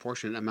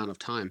disproportionate amount of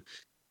time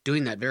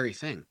doing that very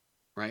thing,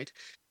 right?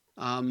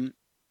 Talking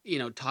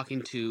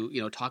to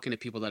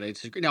people that I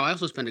disagree. Now, I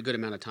also spend a good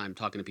amount of time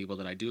talking to people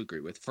that I do agree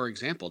with. For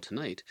example,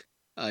 tonight,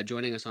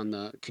 joining us on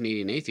the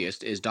Canadian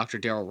Atheist is Dr.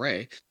 Darrell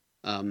Ray,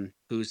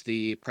 who's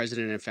the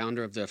president and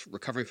founder of the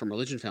Recovering from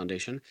Religion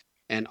Foundation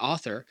and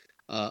author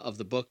of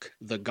the book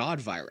The God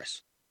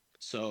Virus.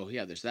 So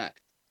yeah, there's that.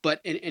 But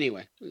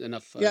anyway,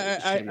 enough.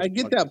 I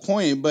get that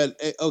point, but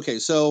okay,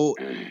 so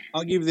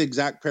I'll give you the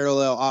exact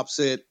parallel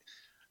opposite.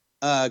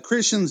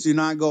 Christians do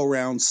not go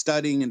around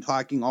studying and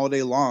talking all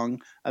day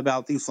long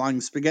about the flying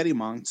spaghetti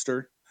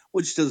monster,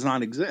 which does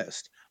not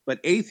exist.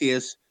 But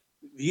atheists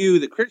view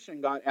the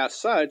Christian God as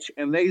such,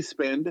 and they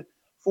spend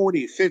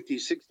 40, 50,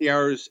 60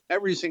 hours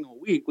every single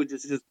week, which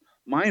is just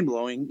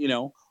mind-blowing,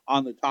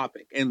 on the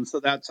topic. And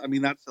so that's a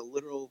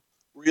literal,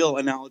 real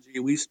analogy.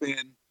 We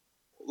spend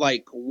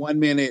like 1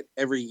 minute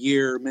every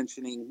year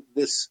mentioning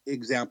this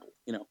example,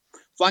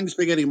 flying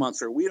spaghetti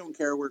monster. We don't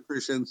care, we're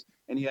Christians,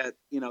 and yet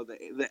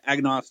the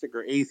agnostic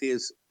or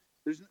atheist,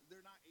 they're not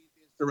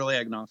atheists, they're really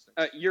agnostic.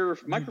 Your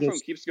microphone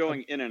keeps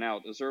going in and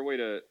out. Is there a way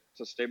to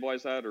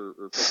stabilize that or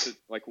fix it?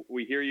 Like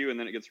we hear you and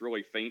then it gets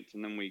really faint,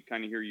 and then we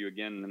kind of hear you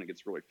again and then it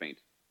gets really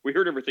faint. We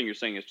heard everything you're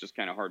saying. It's just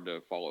kind of hard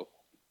to follow.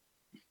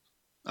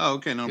 Oh,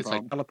 okay, no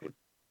problem. Like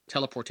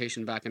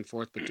teleportation back and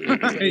forth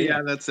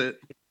yeah, that's it.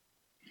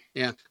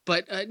 Yeah,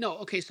 but no,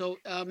 okay, so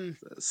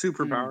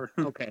superpower.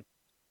 Okay,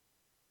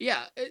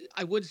 yeah,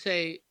 I would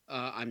say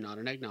I'm not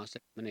an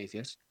agnostic; I'm an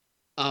atheist.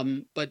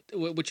 But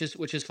which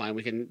is fine.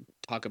 We can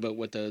talk about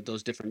what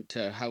those different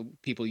how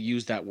people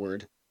use that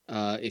word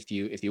if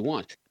you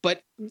want.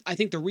 But I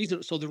think the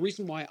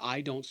reason why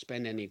I don't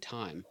spend any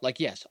time,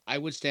 like, yes, I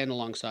would stand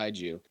alongside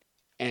you,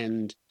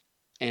 and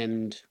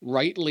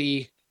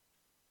rightly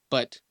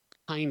but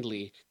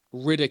kindly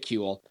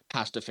ridicule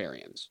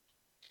pastafarians,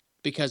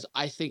 because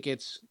I think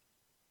it's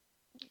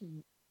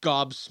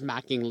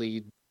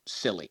gobsmackingly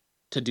silly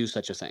to do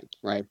such a thing,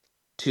 right?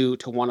 To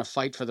want to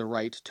fight for the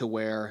right to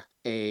wear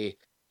a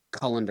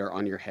colander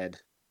on your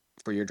head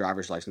for your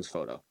driver's license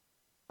photo.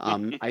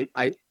 I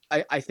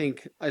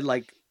think I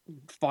like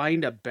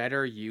find a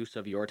better use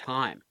of your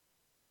time.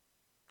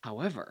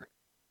 However,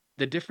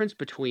 the difference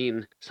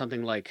between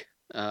something like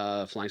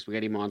Flying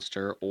Spaghetti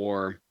Monster,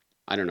 or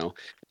I don't know,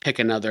 pick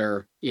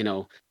another,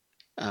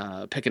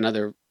 pick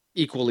another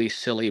equally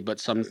silly but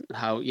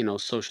somehow,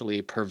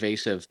 socially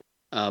pervasive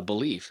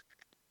belief.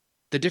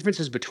 The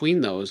differences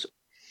between those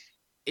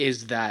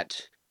is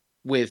that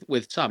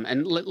with some,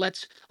 and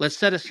let's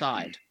set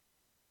aside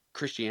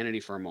Christianity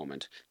for a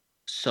moment,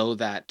 so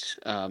that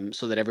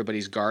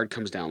everybody's guard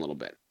comes down a little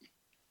bit.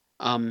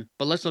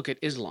 But let's look at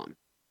Islam,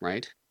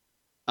 right?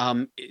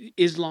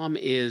 Islam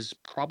is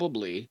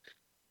probably,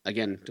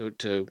 again,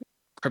 to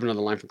crib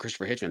another line from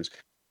Christopher Hitchens,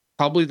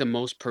 probably the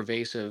most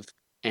pervasive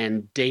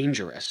and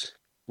dangerous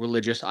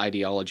religious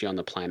ideology on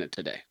the planet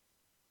today.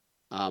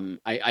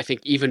 I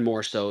think even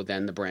more so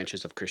than the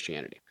branches of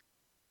Christianity,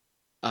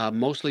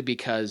 mostly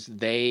because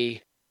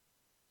they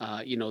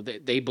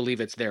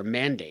believe it's their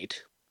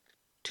mandate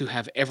to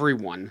have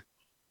everyone,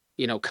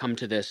 come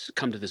to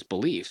this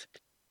belief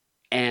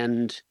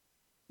and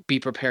be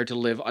prepared to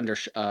live under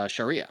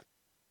Sharia.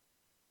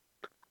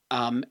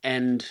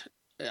 And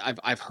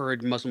I've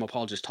heard Muslim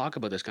apologists talk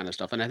about this kind of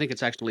stuff, and I think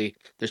it's actually,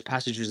 there's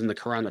passages in the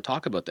Quran that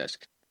talk about this,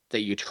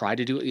 that you try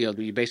to do,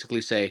 you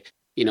basically say,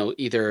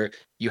 either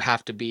you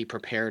have to be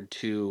prepared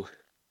to,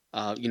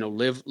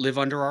 live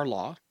under our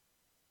law,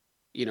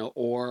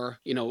 or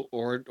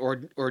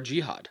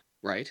jihad,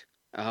 right?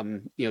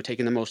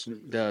 Taking the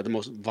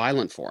most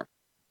violent form,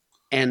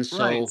 and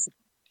Right. so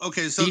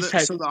Okay, so these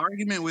type. the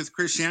argument with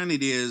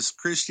Christianity is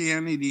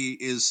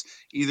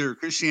either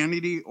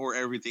Christianity or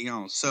everything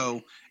else.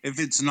 So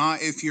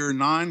if you're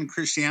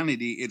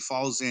non-Christianity, it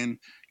falls in,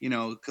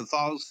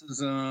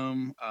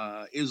 Catholicism,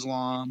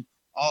 Islam,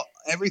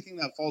 everything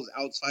that falls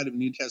outside of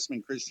New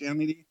Testament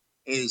Christianity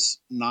is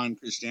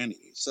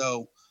non-Christianity.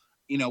 So,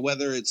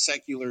 whether it's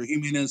secular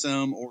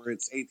humanism or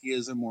it's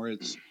atheism or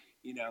it's,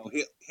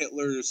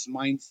 Hitler's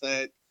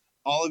mindset,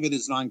 all of it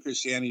is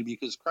non-Christianity,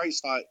 because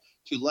Christ taught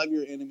to love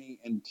your enemy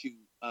and to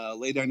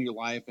lay down your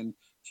life and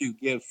to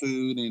give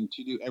food and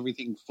to do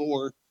everything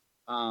for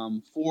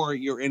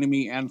your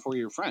enemy and for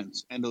your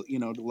friends, and to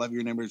love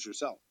your neighbors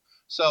yourself.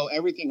 So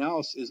everything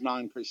else is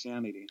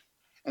non-Christianity.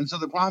 And so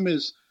the problem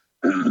is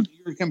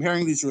you're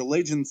comparing these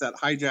religions that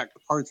hijack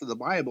parts of the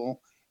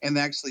Bible, and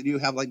they actually do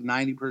have like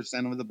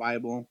 90% of the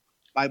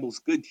Bible's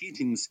good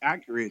teachings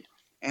accurate,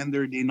 and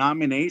their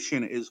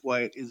denomination is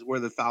where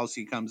the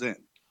fallacy comes in.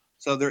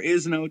 So there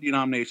is no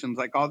denominations,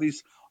 like all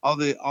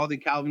the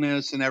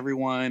Calvinists and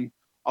everyone,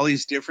 all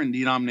these different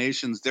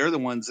denominations. They're the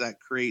ones that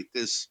create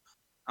this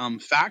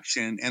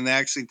faction, and they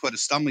actually put a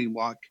stumbling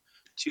block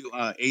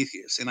to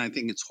atheists. And I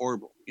think it's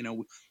horrible.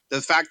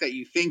 The fact that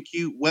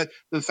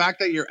the fact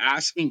that you're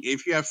asking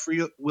if you have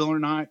free will or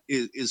not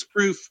is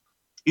proof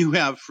you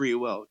have free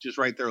will, just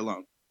right there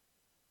alone.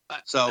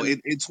 So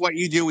it's what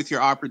you do with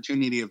your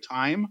opportunity of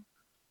time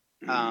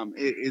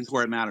is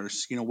where it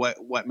matters.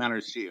 What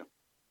matters to you.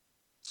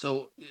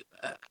 So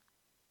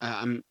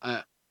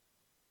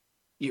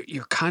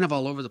you're kind of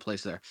all over the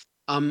place there.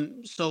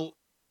 So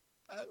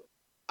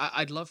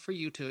I'd love for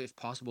you to, if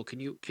possible, can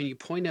you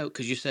point out,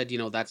 because you said,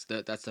 that's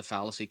the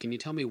fallacy. Can you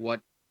tell me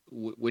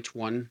which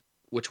one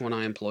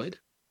I employed?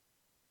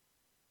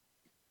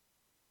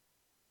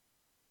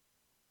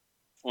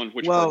 On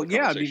which part of the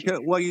Yeah,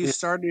 conversation? because you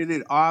started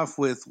it off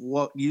with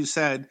what you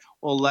said.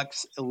 Well,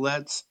 let's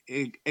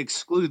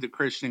exclude the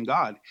Christian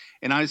God,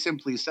 and I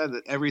simply said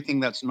that everything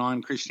that's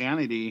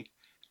non-Christianity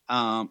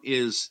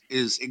is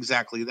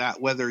exactly that.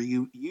 Whether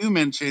you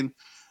mention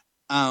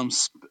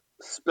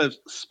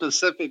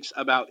specifics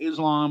about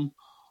Islam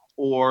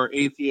or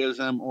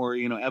atheism or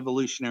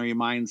evolutionary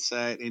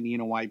mindset,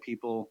 and why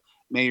people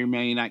may or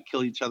may not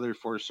kill each other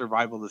for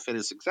survival of the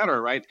fittest,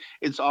 etc., right?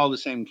 It's all the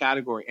same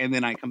category. And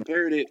then I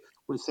compared it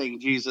with saying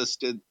Jesus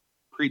did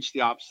preach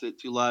the opposite,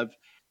 to love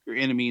your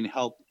enemy and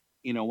help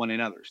one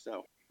another.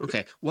 So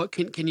Okay, what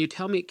can you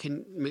tell me?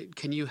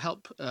 Can you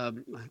help?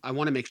 I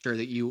want to make sure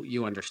that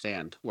you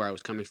understand where I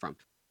was coming from.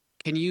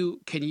 Can you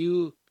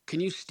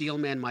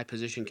steelman my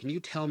position? Can you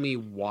tell me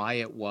why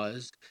it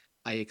was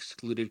I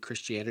excluded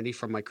Christianity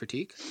from my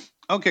critique?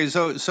 okay,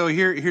 so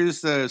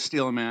here's the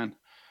steel man.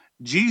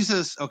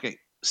 Jesus, okay,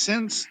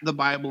 since the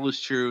Bible is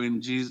true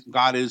and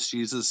God is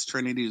Jesus,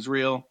 Trinity is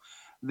real,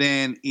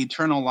 then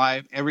eternal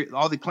life,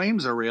 all the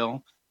claims are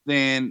real,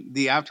 then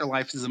the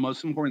afterlife is the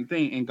most important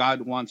thing, and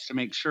God wants to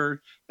make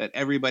sure that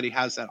everybody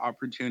has that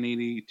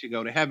opportunity to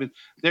go to heaven.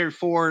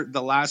 Therefore,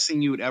 the last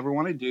thing you would ever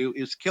want to do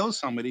is kill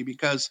somebody,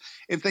 because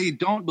if they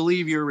don't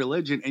believe your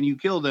religion and you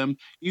kill them,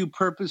 you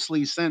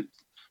purposely sent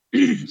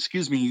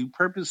you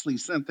purposely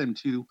sent them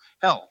to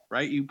hell,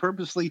 right? You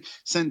purposely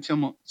sent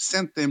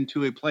them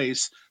to a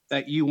place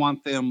that you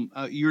want them,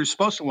 you're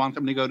supposed to want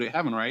them to go to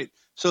heaven, right?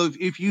 So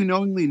if you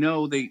knowingly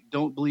know they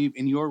don't believe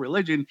in your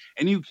religion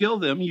and you kill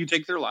them, you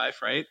take their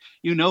life, right?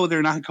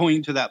 They're not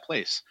going to that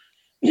place.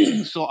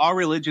 So our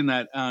religion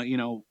that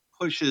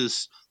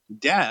pushes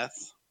death,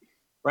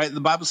 right? The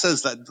Bible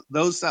says that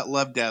those that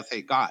love death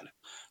hate God.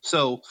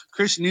 So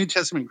New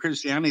Testament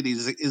Christianity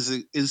is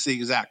the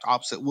exact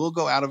opposite. We'll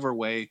go out of our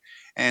way,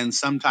 and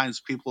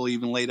sometimes people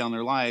even lay down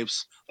their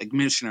lives, like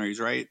missionaries,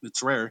 right?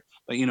 It's rare,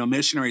 but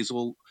missionaries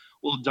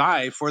will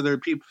die for their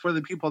people, for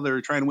the people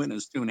they're trying to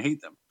witness to and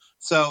hate them.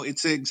 So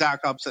it's the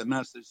exact opposite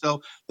message.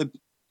 So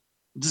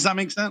does that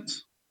make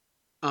sense?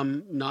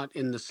 Not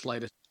in the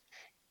slightest.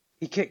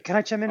 Can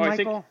I chime in, Oh, I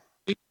think Michael?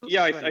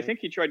 yeah, Go ahead, I Nate. think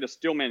he tried to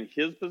steelman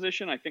his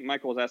position. I think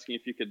Michael was asking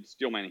if you could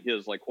steelman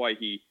his, like why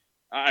he.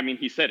 I mean,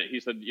 he said it. He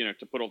said,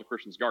 to put all the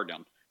Christians' guard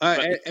down.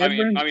 But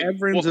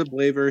Everin's a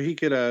believer. He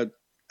could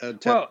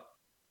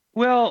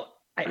Well,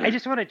 I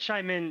just want to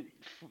chime in.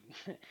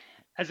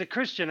 As a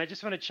Christian, I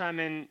just want to chime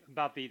in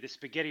about the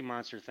spaghetti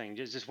monster thing.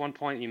 Just one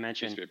point you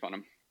mentioned. upon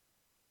him.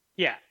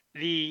 Yeah,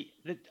 the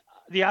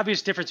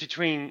obvious difference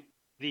between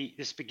the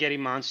spaghetti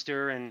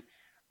monster and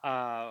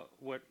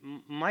what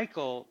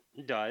Michael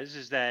does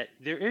is that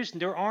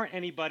there aren't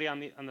anybody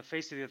on the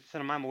face of the earth that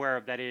I'm aware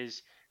of that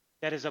is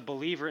a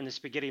believer in the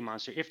spaghetti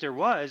monster. If there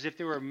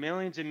were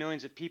millions and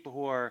millions of people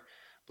who are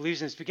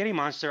believers in the spaghetti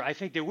monster, I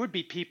think there would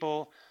be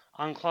people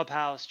on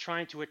Clubhouse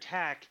trying to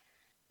attack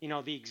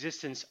the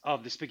existence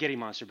of the spaghetti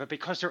monster. But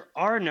because there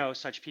are no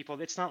such people,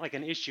 it's not like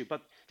an issue.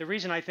 But the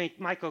reason I think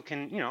Michael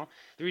can, the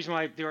reason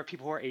why there are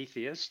people who are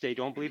atheists, they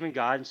don't believe in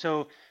God. And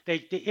so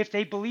if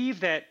they believe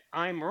that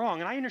I'm wrong,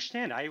 and I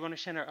understand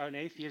an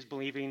atheist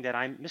believing that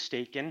I'm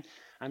mistaken,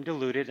 I'm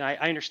deluded, I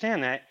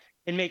understand that.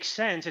 It makes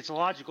sense. It's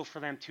logical for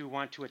them to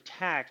want to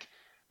attack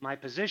my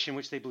position,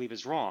 which they believe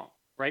is wrong.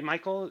 Right,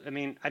 Michael? I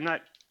mean, I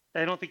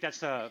don't think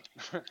that's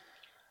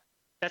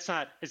that's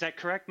not. Is that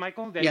correct,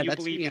 Michael? That you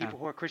believe people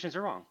who are Christians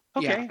are wrong?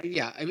 Okay.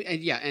 Yeah. I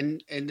mean,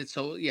 and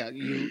so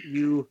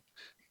you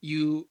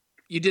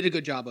did a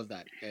good job of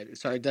that, Ed.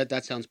 Sorry,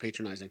 that sounds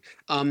patronizing.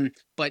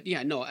 But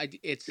yeah, no,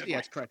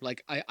 it's correct.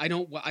 Like I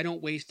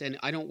don't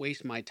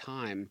waste my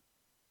time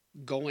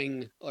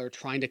going or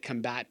trying to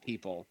combat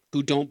people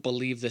who don't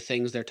believe the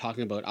things they're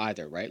talking about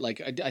either, right?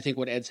 Like I think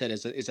what Ed said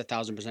is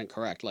 1,000%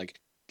 correct. Like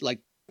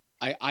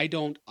I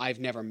don't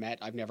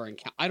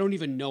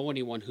even know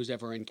anyone who's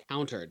ever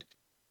encountered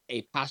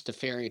a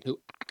pastafarian who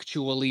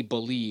actually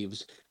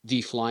believes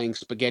the flying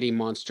spaghetti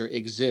monster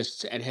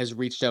exists and has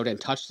reached out and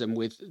touched them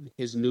with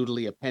his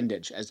noodly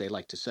appendage, as they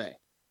like to say.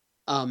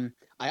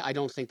 I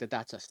don't think that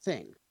that's a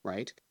thing,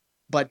 right?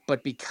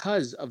 But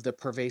because of the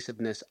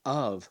pervasiveness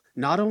of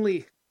not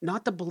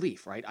the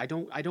belief, right? I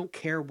don't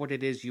care what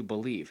it is you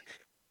believe.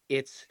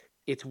 It's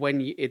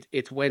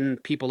when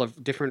people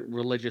of different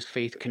religious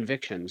faith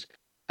convictions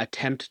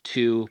attempt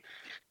to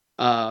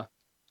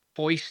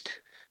foist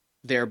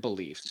their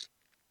beliefs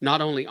not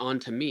only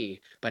onto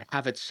me, but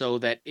have it so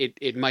that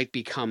it might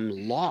become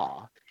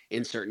law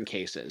in certain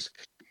cases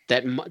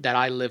that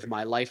I live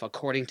my life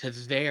according to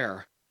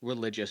their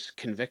religious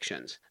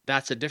convictions.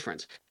 That's a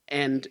difference.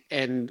 And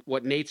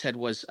what Nate said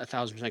was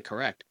 1,000%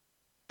 correct.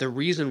 The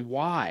reason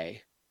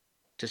why,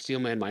 to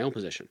steelman my own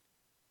position,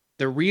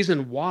 the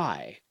reason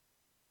why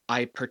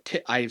I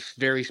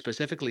very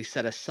specifically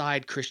set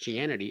aside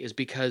Christianity is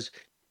because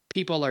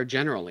people are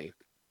generally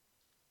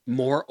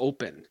more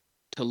open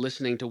to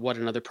listening to what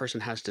another person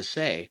has to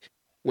say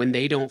when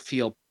they don't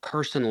feel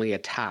personally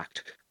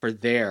attacked for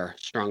their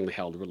strongly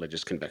held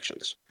religious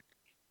convictions.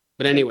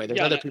 But anyway, there's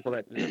other people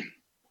that.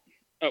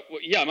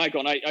 Yeah,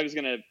 Michael, and I was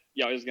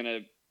gonna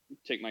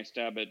take my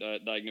stab at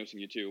diagnosing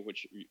you too,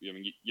 which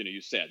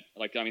you said.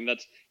 Like, I mean,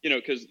 that's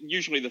because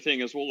usually the thing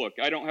is, well, look,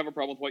 I don't have a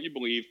problem with what you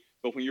believe,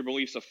 but when your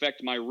beliefs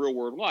affect my real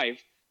world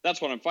life, that's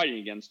what I'm fighting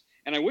against.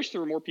 And I wish there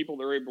were more people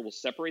that are able to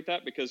separate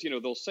that, because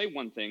they'll say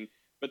one thing,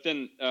 but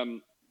then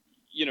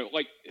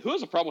like, who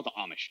has a problem with the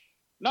Amish?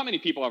 Not many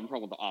people have a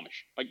problem with the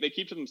Amish. Like, they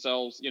keep to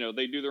themselves,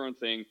 they do their own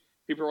thing.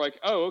 People are like,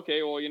 oh,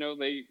 okay, well,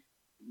 they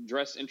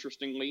dress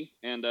interestingly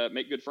and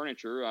make good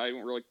furniture. I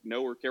don't really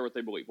know or care what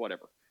they believe.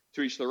 Whatever,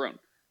 to each their own.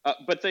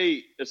 But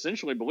they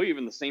essentially believe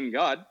in the same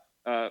God,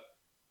 as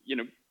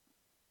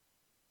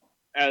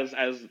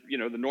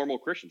the normal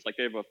Christians. Like,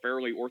 they have a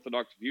fairly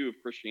orthodox view of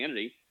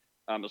Christianity,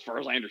 as far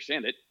as I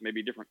understand it.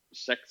 Maybe different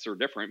sects are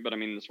different, but I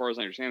mean, as far as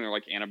I understand, they're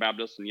like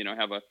Anabaptists and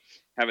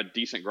have a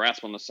decent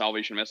grasp on the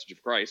salvation message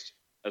of Christ,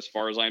 as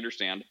far as I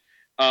understand.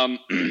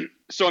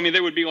 So I mean, they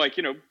would be like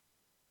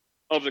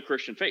of the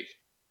Christian faith.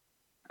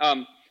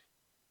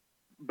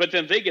 But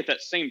then they get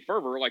that same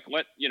fervor, like,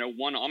 let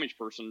one Amish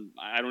person,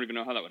 I don't even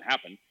know how that would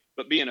happen,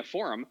 but be in a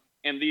forum,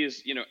 and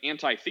these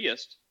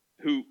anti-theists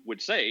who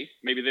would say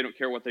maybe they don't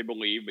care what they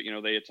believe, but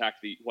they attack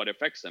what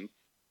affects them.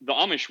 The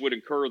Amish would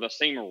incur the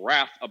same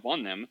wrath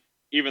upon them,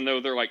 even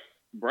though they're like,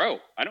 bro,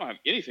 I don't have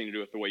anything to do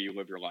with the way you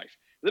live your life.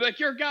 They're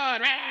like, you're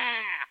God.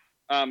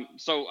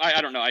 So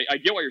I don't know. I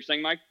get what you're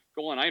saying,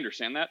 Michael, and I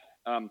understand that.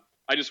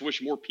 I just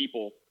wish more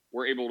people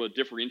were able to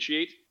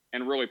differentiate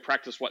and really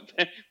practice what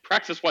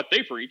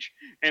they preach.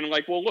 And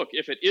like, well, look,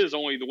 if it is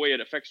only the way it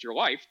affects your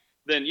life,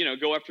 then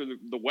go after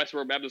the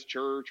Westboro Baptist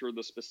Church or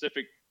the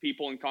specific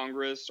people in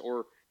Congress,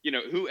 or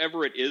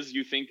whoever it is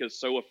you think is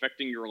so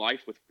affecting your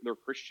life with their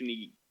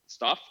Christian-y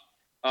stuff.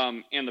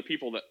 And the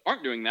people that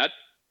aren't doing that,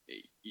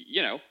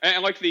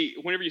 and like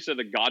whenever you said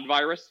the God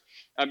virus,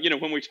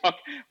 when we talk,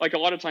 like, a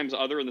lot of times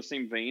other in the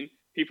same vein,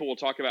 people will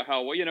talk about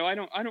how, well, I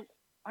don't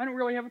I don't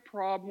really have a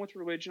problem with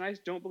religion. I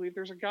just don't believe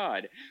there's a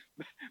God.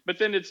 But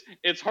then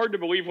it's hard to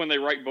believe when they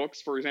write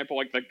books, for example,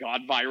 like the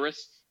God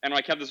virus, and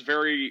like have this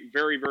very,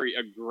 very, very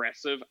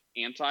aggressive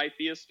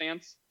anti-theist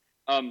stance.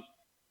 Um,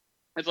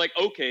 it's like,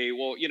 okay,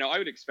 well, I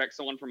would expect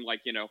someone from like,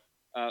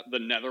 the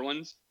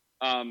Netherlands,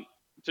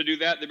 to do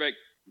that. They'd be like,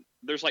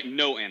 there's like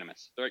no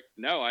animus. They're like,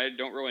 no, I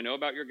don't really know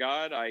about your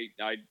God. I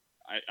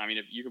mean,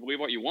 if you can believe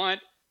what you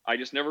want, I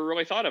just never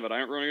really thought of it. I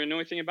don't really know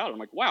anything about it. I'm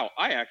like, wow,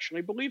 I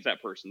actually believe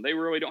that person. They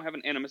really don't have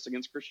an animus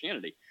against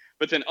Christianity.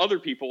 But then other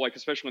people, like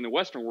especially in the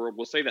Western world,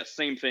 will say that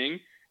same thing,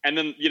 and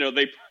then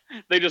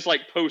they just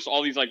like post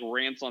all these like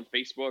rants on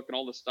Facebook and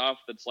all this stuff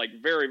that's like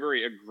very,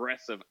 very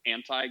aggressive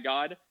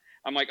anti-God.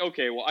 I'm like,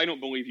 okay, well, I don't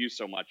believe you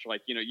so much.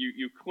 Like,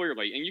 you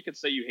clearly, and you could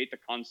say you hate the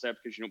concept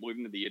because you don't believe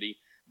in the deity,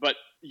 but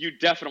you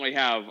definitely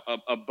have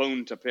a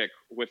bone to pick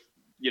with,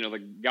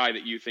 the guy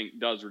that you think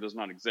does or does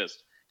not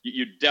exist.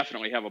 You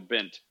definitely have a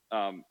bent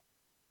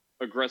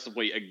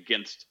aggressively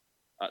against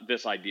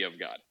this idea of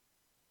God.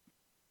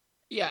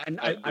 Yeah, and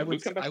Did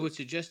Luke come back? I would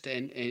suggest to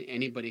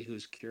anybody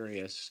who's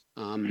curious,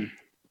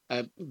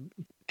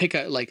 pick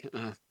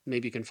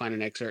maybe you can find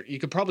an excerpt. You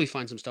could probably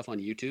find some stuff on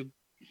YouTube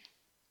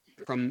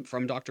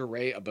from Dr.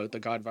 Ray about the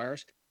God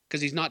virus,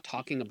 because he's not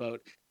talking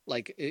about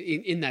like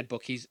in that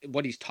book.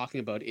 What he's talking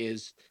about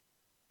is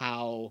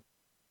how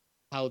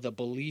the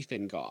belief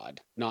in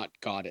God, not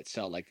God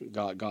itself, like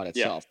God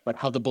itself, but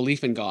how the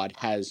belief in God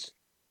has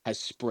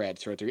spread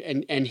throughout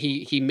and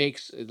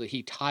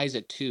he ties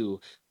it to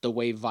the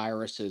way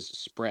viruses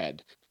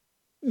spread,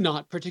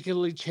 not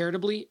particularly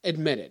charitably,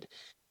 admitted,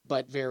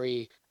 but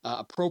very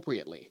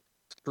appropriately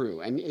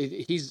through. And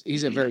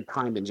he's a very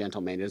kind and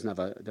gentle man. He doesn't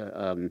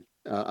have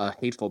a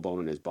hateful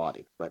bone in his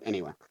body. But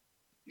anyway.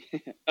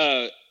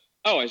 I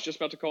was just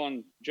about to call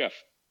on Jeff.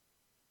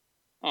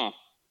 Huh.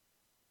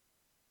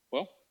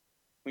 Well,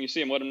 when you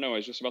see him, let him know I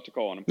was just about to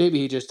call on him. Maybe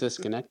he just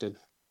disconnected.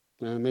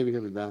 Maybe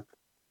he'll be back.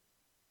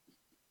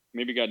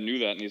 Maybe God knew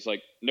that, and he's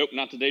like, nope,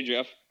 not today,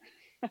 Jeff.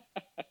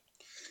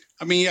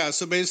 I mean, yeah,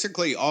 so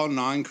basically all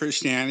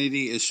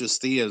non-Christianity is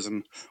just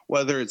theism,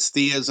 whether it's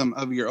theism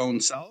of your own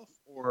self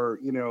or,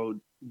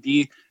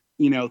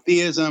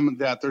 theism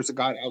that there's a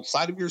God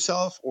outside of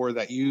yourself, or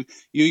that you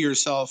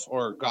yourself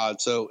are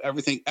God. So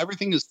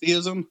everything is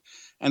theism,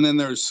 and then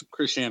there's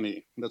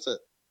Christianity. That's it.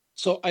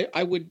 So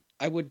I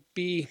would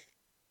be,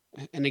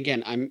 and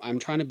again, I'm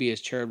trying to be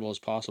as charitable as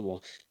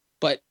possible,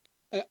 but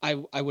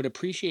I would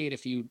appreciate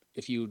if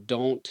you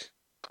don't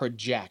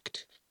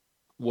project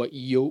what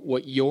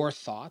your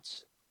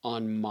thoughts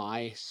on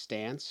my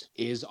stance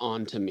is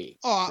onto me.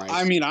 Oh, right?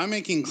 I mean, I'm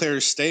making clear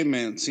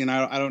statements.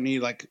 I don't need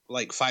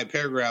like 5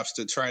 paragraphs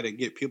to try to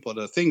get people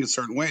to think a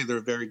certain way.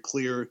 They're very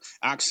clear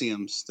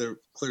axioms. They're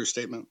clear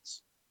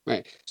statements.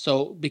 Right.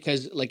 So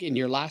because like in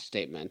your last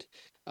statement,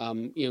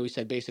 we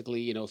said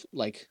basically,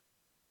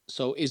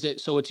 so is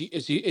it? So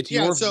it's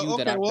Yeah. your So view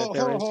okay. Well,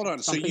 hold on.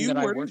 So you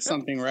worded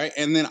something, right?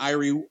 And then I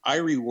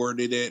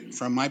reworded it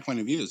from my point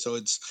of view. So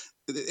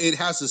it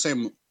has the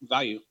same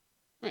value.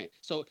 Right.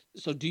 So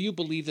do you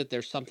believe that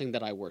there's something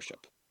that I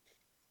worship?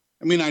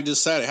 I mean, I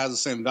just said it has the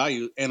same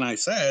value, and I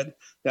said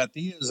that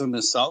theism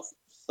is self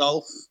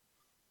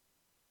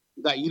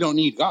that you don't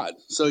need God.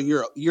 So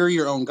you're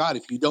your own God.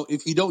 If you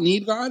don't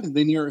need God,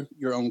 then you're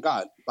your own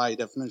God by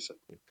definition.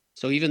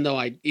 So even though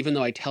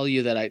I tell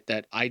you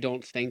that I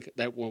don't think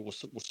that well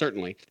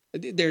certainly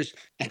there's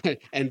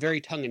and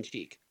very tongue in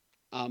cheek,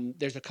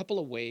 there's a couple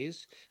of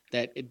ways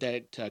that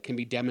can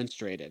be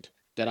demonstrated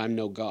that I'm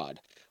no God.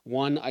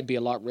 One, I'd be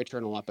a lot richer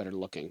and a lot better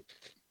looking.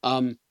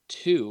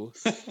 Two,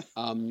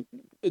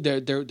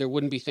 there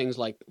wouldn't be things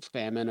like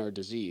famine or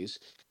disease.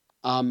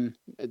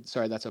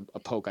 Sorry, that's a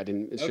poke. I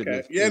didn't.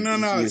 Okay. Yeah.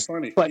 No. It's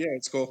funny. But, yeah,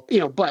 it's cool.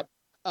 But.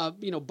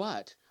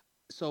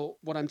 So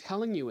what I'm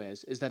telling you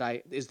is that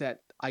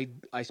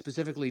I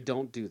specifically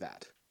don't do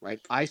that, right?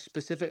 I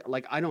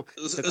don't.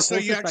 So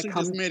you actually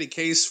just made a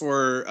case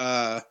for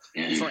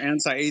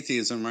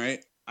anti-atheism, right?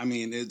 I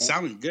mean, it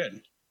sounded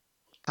good.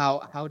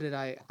 How did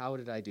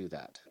I do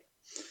that?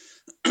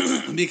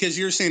 Because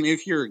you're saying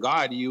if you're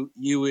God, you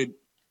would,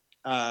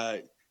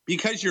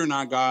 because you're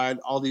not God,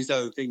 all these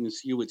other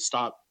things, you would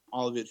stop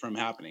all of it from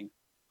happening.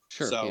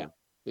 Sure. So,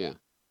 yeah.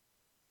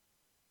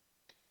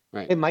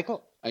 Right. Hey,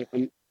 Michael.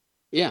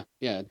 Yeah.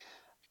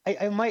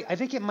 I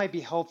think it might be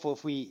helpful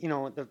if we,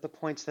 the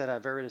points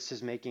that Veritas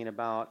is making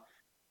about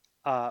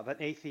an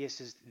atheist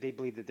is they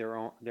believe that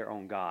their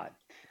own God.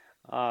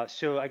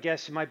 So I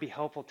guess it might be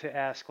helpful to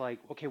ask, like,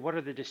 okay, what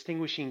are the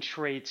distinguishing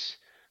traits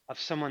of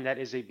someone that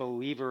is a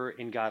believer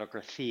in God or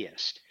a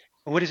theist?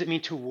 And what does it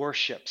mean to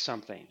worship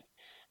something?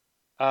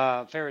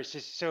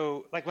 Veritas,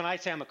 so like when I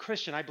say I'm a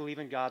Christian, I believe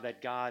in God,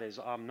 that God is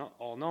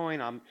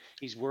all-knowing.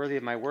 He's worthy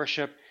of my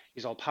worship.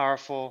 He's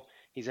all-powerful.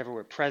 He's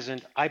everywhere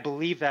present. I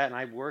believe that, and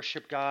I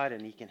worship God,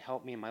 and He can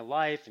help me in my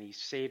life, and He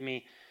saved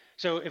me.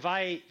 So if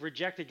I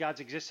rejected God's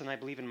existence and I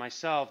believe in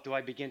myself, do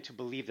I begin to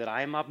believe that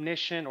I am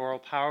omniscient or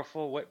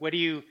all-powerful?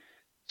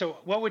 So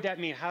what would that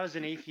mean? How does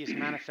an atheist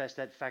manifest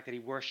that fact that he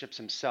worships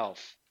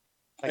himself?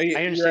 Like,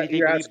 I understand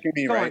you're asking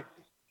me, right?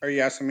 Are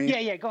you asking me?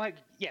 Yeah, go ahead.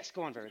 Yes,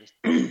 go on, Veritas.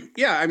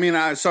 Yeah, I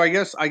mean, so I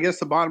guess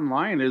the bottom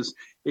line is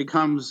it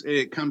comes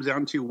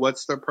down to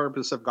what's the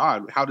purpose of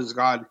God? How does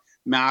God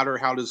matter?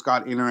 How does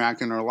God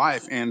interact in our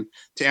life? And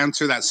to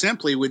answer that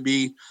simply would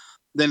be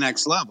the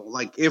next level.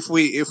 Like if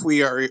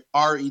we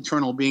are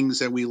eternal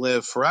beings and we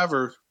live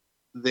forever,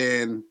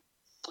 then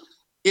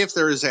if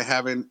there is a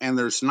heaven and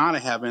there's not a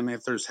heaven,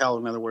 if there's hell,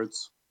 in other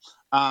words,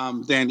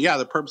 then yeah,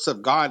 the purpose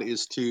of God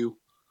is to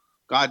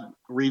God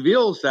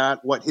reveals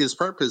that what His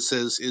purpose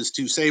is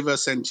to save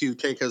us and to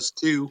take us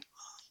to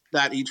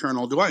that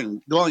eternal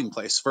dwelling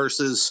place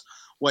versus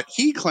what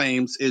he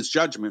claims is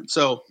judgment.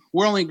 So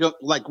we're only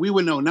we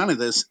would know none of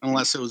this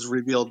unless it was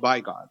revealed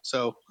by God.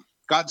 So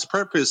God's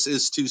purpose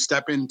is to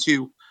step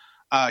into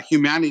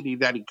humanity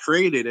that he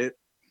created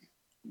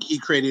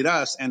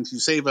us and to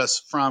save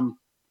us from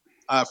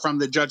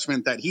the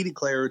judgment that he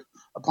declared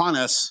upon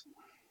us.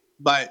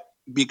 But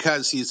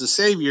because he's a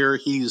savior,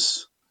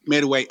 he's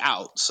made a way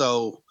out.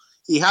 So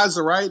he has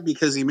the right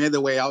because he made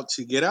the way out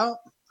to get out.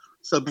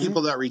 So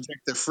people that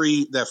reject the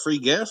free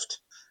gift,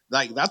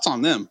 like that's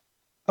on them.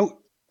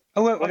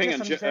 Well, hang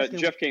on.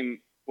 Jeff came.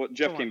 Well,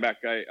 Jeff came back.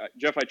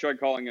 Jeff, I tried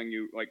calling on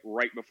you like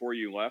right before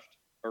you left,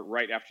 or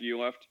right after you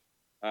left.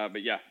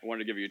 But yeah, I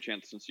wanted to give you a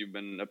chance since you've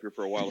been up here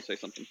for a while to say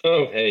something.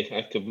 Oh,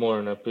 hey, good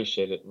morning. I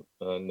appreciate it,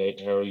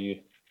 Nate. How are you?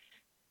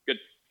 Good.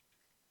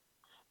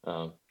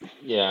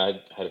 Yeah,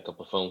 I had a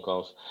couple of phone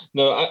calls.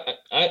 No,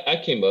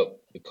 I came up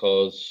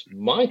because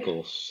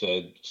Michael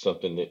said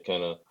something that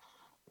kind of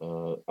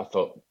I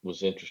thought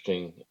was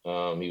interesting.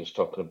 He was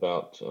talking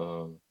about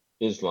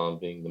Islam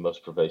being the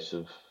most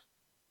pervasive,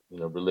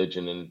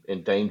 religion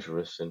and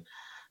dangerous,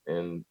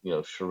 and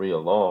Sharia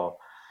law.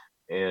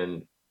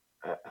 And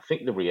I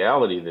think the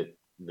reality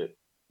that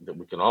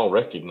we can all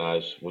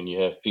recognize when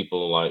you have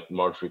people like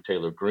Marjorie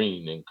Taylor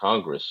Greene in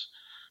Congress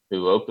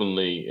who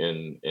openly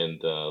and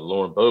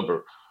Lauren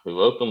Boebert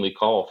who openly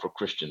call for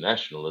Christian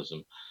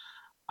nationalism.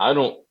 I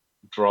don't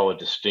draw a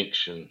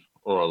distinction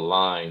or a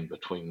line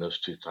between those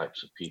two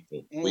types of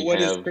people. What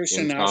is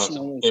Christian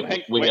nationalism?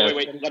 Wait,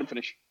 let him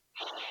finish.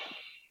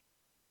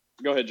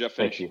 Go ahead, Jeff.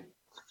 Finish.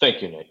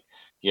 Thank you, Nate.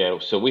 Yeah,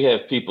 so we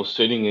have people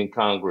sitting in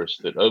Congress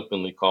that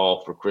openly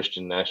call for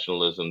Christian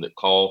nationalism, that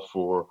call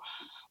for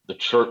the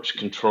church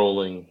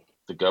controlling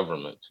the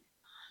government.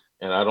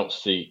 And I don't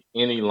see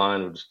any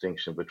line of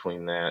distinction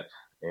between that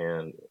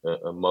and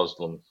a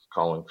Muslim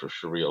calling for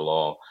Sharia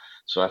law.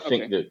 So I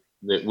think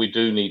that we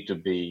do need to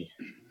be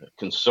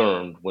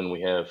concerned when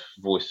we have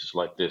voices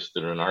like this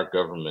that are in our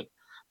government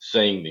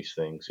saying these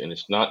things. And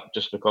it's not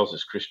just because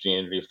it's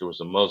Christianity. If there was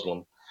a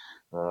Muslim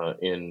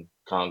in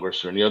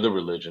Congress or any other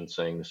religion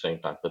saying the same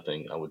type of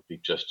thing, I would be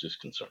just as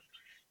concerned.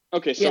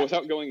 Okay, so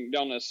without going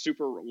down a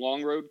super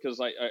long road,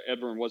 because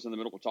Edwin was in the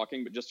middle of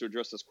talking, but just to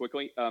address this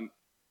quickly,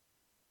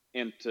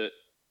 and to,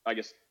 I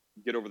guess,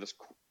 get over this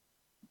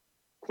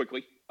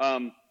quickly,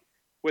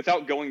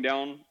 without going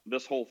down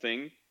this whole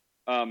thing,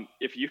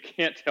 if you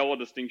can't tell a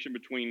distinction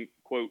between,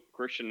 quote,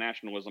 Christian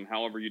nationalism,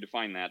 however you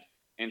define that,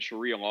 and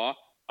Sharia law,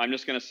 I'm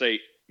just going to say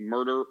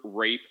murder,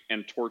 rape,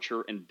 and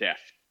torture and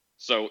death.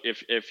 So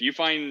if you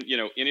find,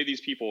 any of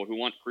these people who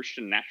want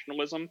Christian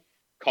nationalism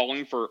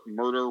calling for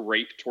murder,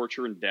 rape,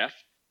 torture, and death,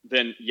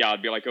 then yeah,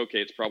 I'd be like, okay,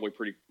 it's probably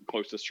pretty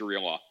close to Sharia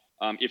law.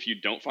 If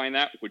you don't find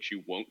that, which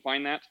you won't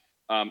find that,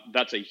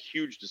 that's a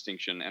huge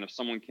distinction. And if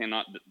someone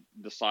cannot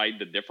decide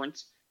the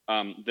difference,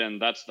 then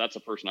that's a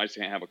person I just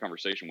can't have a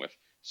conversation with.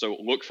 So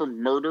look for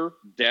murder,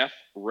 death,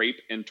 rape,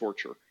 and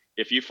torture.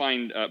 If you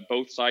find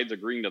both sides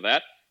agreeing to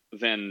that,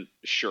 then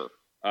sure.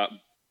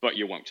 But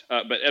you won't.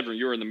 But Edwin,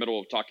 you were in the middle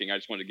of talking. I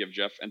just wanted to give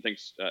Jeff, and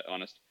thanks,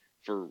 Honest,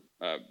 for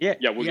we'll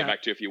get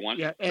back to you if you want.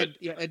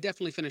 Ed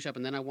definitely finish up,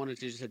 and then I wanted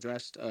to just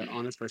address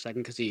Honest for a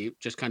second because he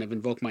just kind of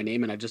invoked my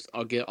name, and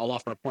I'll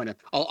offer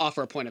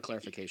a point of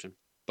clarification.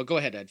 But go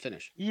ahead, Ed,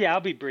 finish. Yeah, I'll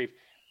be brief.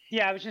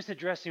 Yeah, I was just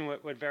addressing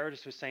what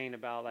Veritas was saying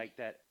about like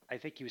that. I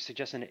think he was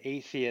suggesting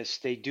atheists,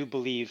 they do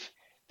believe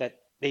that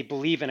they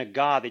believe in a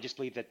God, they just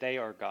believe that they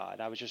are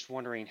God. I was just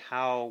wondering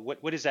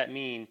what does that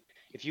mean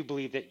if you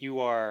believe that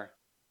you are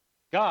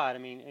God? I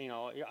mean,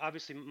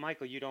 obviously,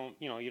 Michael, you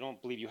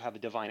don't believe you have the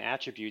divine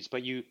attributes,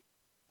 but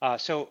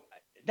so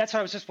that's what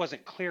I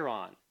wasn't clear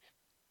on.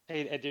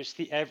 There's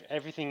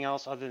everything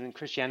else other than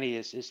Christianity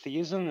is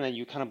theism, and then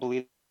you kind of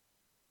believe.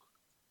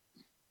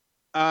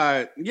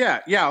 I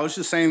was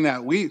just saying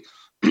that we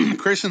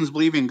Christians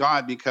believe in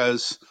God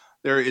because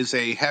there is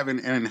a heaven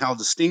and hell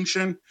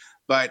distinction.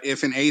 But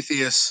if an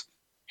atheist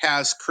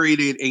has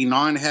created a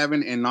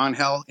non-heaven and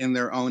non-hell in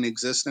their own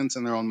existence,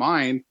 in their own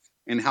mind,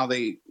 and how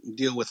they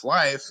deal with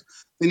life,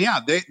 then yeah,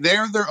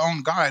 they're their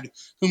own God,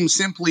 whom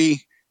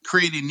simply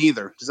created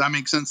neither. Does that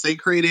make sense? They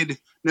created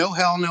no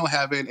hell, no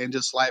heaven, and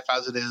just life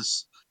as it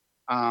is.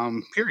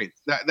 Period.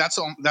 That's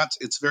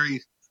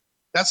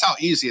how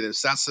easy it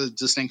is. That's the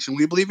distinction.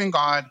 We believe in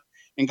God,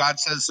 and God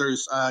says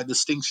there's a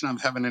distinction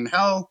of heaven and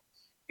hell,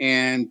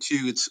 and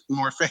it's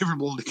more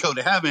favorable to go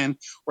to heaven,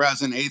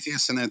 whereas an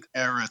atheist and a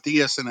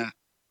theist and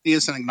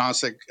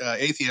agnostic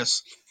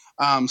atheist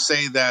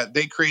say that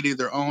they created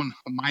their own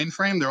mind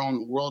frame, their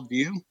own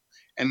worldview,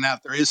 and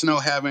that there is no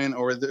heaven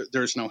or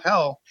there's no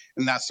hell,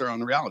 and that's their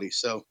own reality.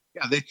 So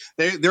yeah,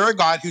 they're a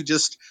God who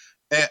just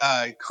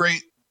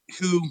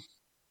who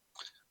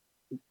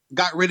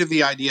got rid of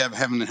the idea of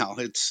heaven and hell.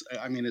 It's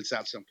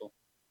that simple.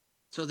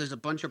 So there's a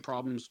bunch of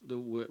problems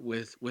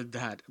with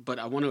that, but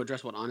I want to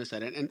address what Honest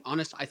said. And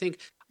Honest, I think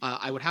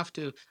I would have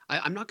to.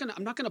 I'm not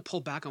gonna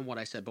pull back on what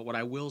I said, but what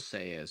I will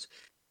say is,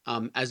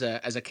 as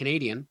a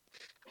Canadian,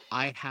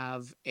 I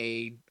have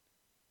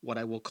what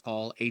I will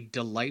call a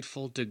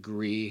delightful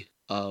degree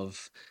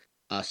of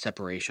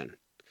separation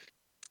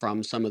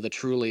from some of the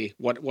truly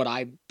what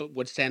I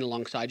would stand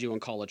alongside you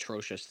and call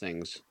atrocious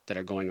things that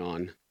are going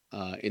on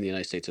in the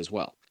United States as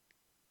well.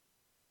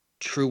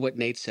 True what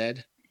Nate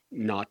said,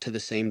 not to the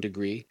same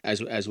degree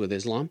as with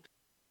Islam.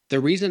 The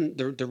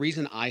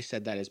reason I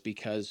said that is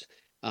because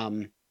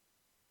from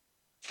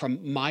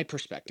my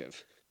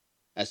perspective,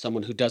 as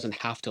someone who doesn't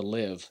have to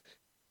live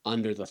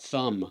under the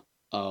thumb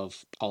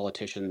of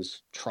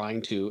politicians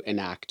trying to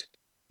enact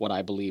what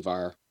I believe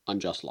are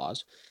unjust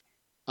laws,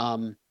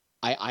 um,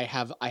 I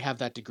have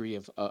that degree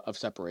of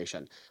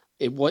separation.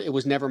 It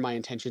was never my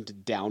intention to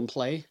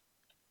downplay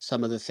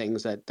some of the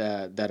things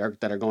that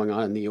are going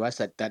on in the U.S.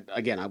 that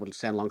again I would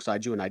stand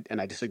alongside you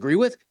and I disagree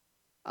with.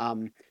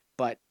 Um,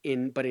 but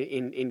in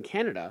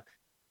Canada,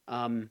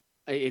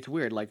 it's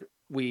weird. Like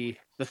the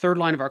third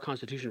line of our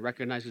Constitution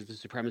recognizes the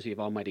supremacy of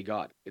Almighty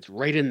God. It's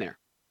right in there,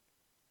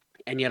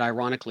 and yet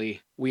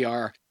ironically, we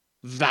are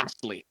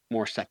vastly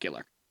more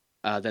secular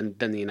than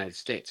the United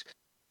States.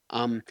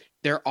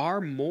 There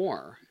are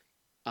more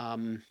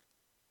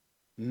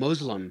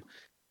Muslim,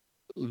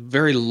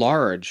 very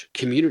large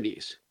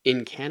communities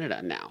in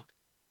Canada now.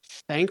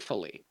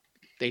 Thankfully,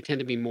 they tend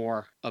to be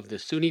more of the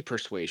Sunni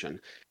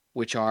persuasion,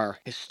 which are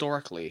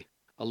historically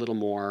a little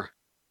more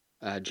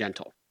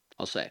gentle,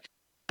 I'll say.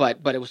 But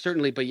it was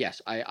certainly. But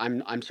yes,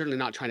 I'm certainly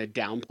not trying to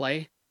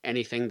downplay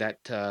anything that's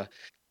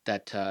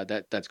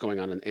going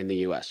on in the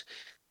U.S.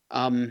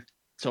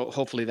 So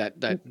hopefully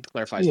that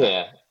clarifies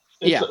that.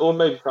 Yeah, Yeah. well,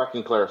 maybe if I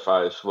can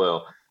clarify as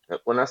well.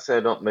 When I say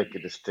I don't make a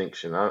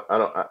distinction, I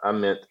don't. I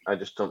meant I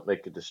just don't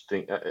make a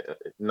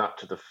not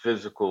to the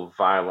physical,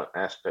 violent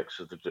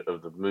aspects of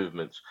the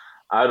movements.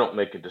 I don't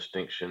make a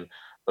distinction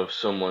of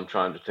someone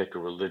trying to take a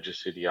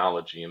religious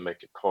ideology and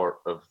make it part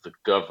of the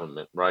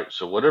government, right?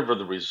 So whatever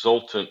the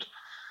resultant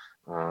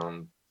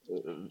um,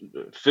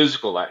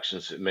 physical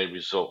actions that may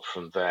result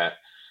from that.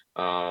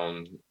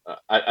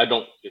 I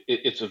don't.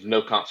 It's of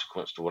no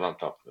consequence to what I'm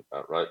talking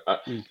about, right?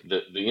 Mm.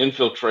 The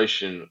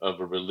infiltration of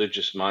a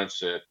religious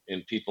mindset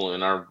in people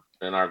in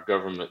our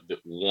government that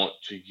want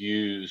to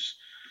use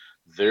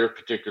their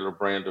particular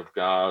brand of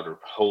God or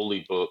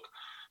holy book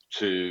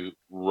to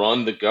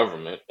run the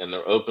government, and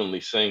they're openly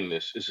saying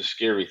this, is a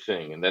scary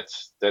thing, and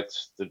that's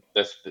the.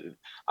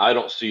 I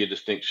don't see a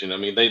distinction. I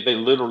mean, they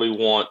literally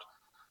want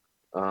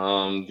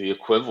the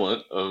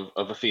equivalent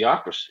of a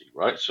theocracy,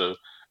 right? So,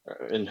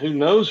 and who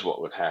knows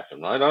what would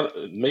happen, right?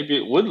 Maybe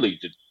it would lead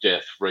to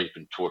death, rape,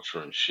 and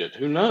torture and shit.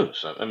 Who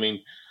knows? I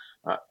mean,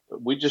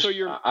 we just, So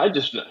you're I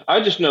just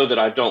know that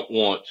I don't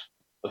want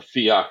a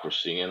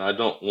theocracy, and I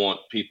don't want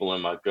people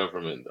in my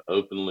government to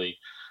openly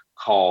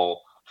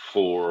call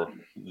for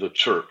the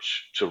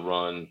church to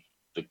run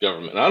the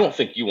government. And I don't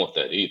think you want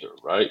that either,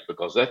 right?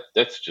 Because that's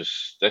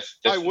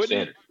I wouldn't,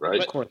 insanity, right?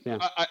 Of but course, yeah.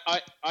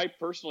 I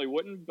personally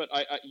wouldn't. But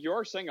you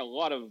are saying a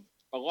lot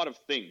of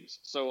things.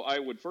 So I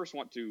would first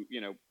want to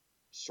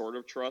sort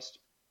of trust,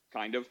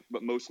 kind of,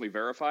 but mostly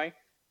verify.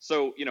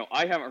 So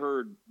I haven't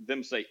heard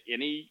them say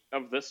any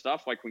of this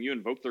stuff. Like when you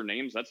invoke their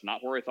names, that's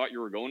not where I thought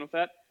you were going with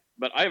that.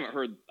 But I haven't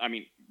heard. I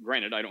mean,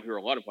 granted, I don't hear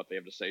a lot of what they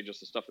have to say,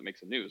 just the stuff that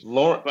makes the news.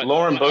 But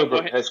Lauren go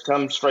Boebert ahead. has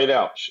come straight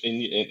out,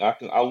 and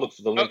I'll look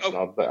for the links, and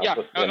I'll Yeah.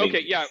 put. I mean,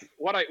 Okay. Yeah.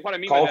 What I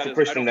mean by call that for is I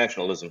Christian don't.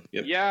 nationalism.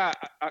 Yep. Yeah,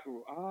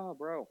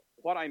 bro.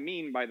 What I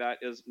mean by that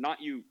is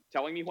not you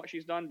telling me what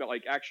she's done, but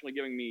like actually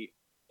giving me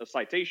a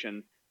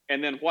citation.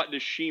 And then what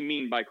does she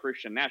mean by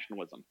Christian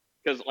nationalism?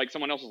 Because like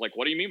someone else is like,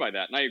 what do you mean by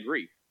that? And I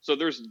agree. So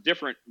there's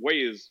different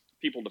ways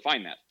people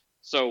define that.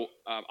 So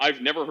I've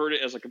never heard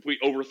it as a complete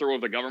overthrow of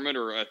the government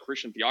or a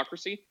Christian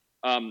theocracy.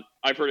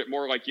 I've heard it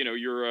more like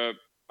you're a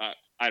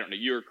I don't know,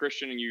 you're a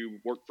Christian and you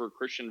work for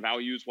Christian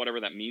values, whatever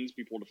that means.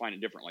 People define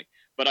it differently.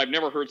 But I've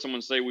never heard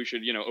someone say we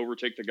should,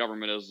 overtake the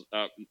government as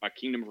a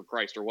kingdom for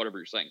Christ or whatever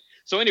you're saying.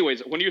 So,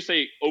 anyways, when you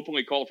say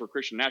openly call for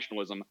Christian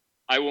nationalism,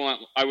 I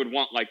would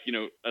want like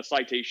a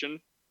citation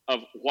of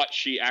what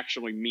she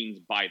actually means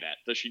by that.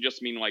 Does she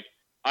just mean like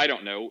I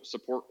don't know,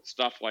 support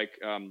stuff like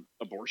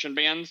abortion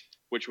bans,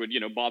 which would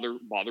bother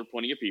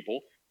plenty of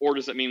people, or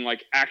does it mean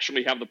like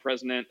actually have the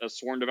president a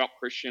sworn devout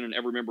Christian and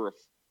every member of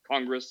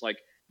Congress like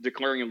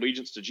declaring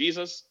allegiance to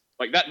Jesus?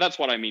 Like that's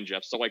what I mean,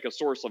 Jeff. So like a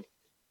source of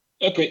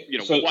Okay.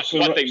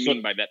 what they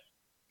mean by that.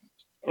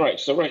 All right.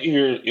 So right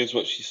here is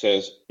what she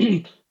says.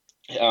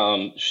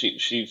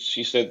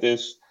 She said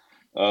this.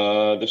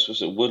 This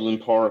was at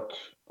Woodland Park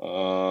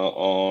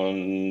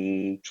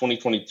on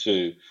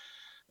 2022.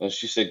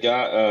 She said,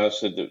 God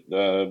said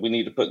that we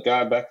need to put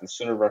God back in the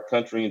center of our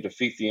country and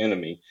defeat the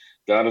enemy.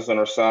 God is on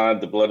our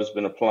side. The blood has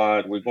been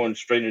applied. We're going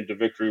straight into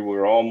victory.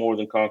 We're all more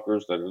than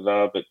conquerors. Da, da,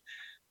 da. But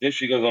then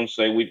she goes on to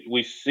say,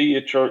 we see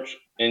a church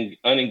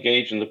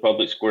unengaged in the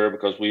public square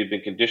because we have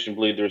been conditioned to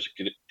believe there's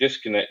a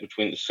disconnect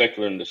between the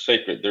secular and the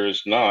sacred. There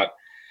is not.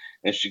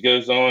 And she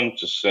goes on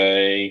to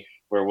say,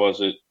 where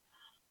was it?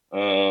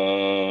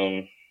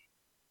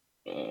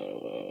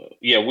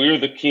 Yeah, we're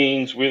the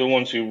kings. We're the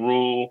ones who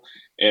rule.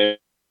 And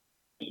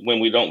when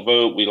we don't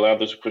vote, we allow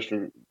those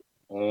Christian.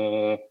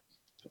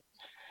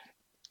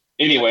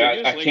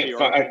 Anyway, I can't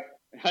find.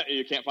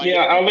 You can't find it.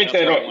 Yeah, I'll link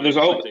that. There's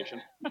a whole.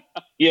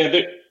 Yeah,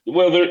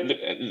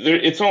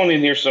 it's on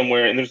in here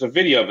somewhere, and there's a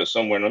video of it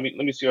somewhere. Let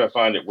me see if I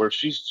find it. Where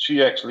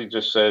she actually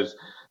just says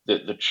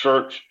that the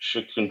church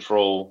should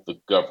control the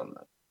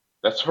government.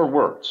 That's her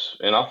words,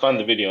 and I'll find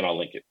the video and I'll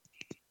link it.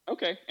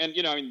 Okay, and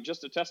I mean,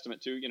 just a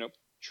testament to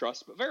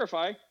trust but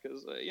verify,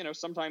 because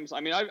sometimes,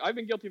 I mean, I've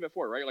been guilty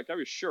before, right? Like I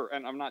was sure,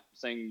 and I'm not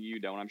saying you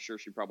don't. I'm sure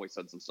she probably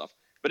said some stuff,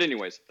 but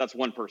anyways, that's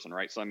one person,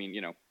 right? So I mean,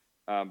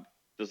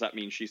 does that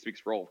mean she speaks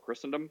for all of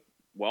Christendom?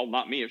 Well,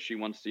 not me. If she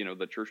wants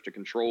the church to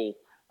control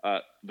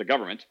the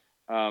government.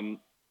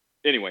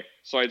 Anyway,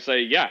 so I'd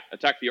say, yeah,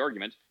 attack the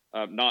argument,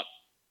 not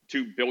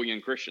 2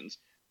 billion Christians.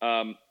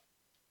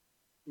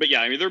 But yeah,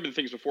 I mean, there have been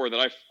things before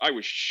that I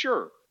was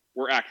sure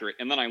were accurate,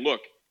 and then I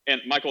look. And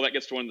Michael, that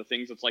gets to one of the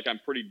things. It's like I'm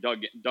pretty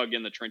dug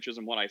in the trenches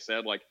in what I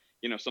said. Like,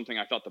 something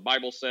I thought the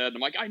Bible said. I'm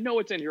like, I know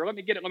it's in here. Let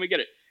me get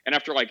it. And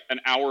after like an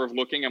hour of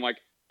looking, I'm like,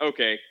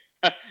 okay,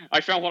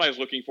 I found what I was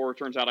looking for. It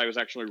turns out I was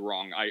actually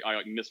wrong.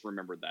 I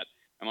misremembered that.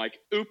 I'm like,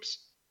 oops.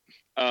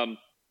 Not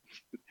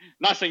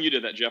saying you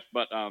did that, Jeff,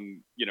 but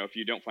if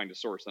you don't find a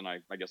source, then I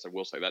guess I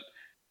will say that.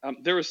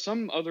 There was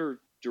some other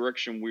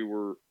direction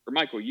or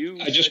Michael,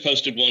 I just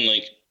posted one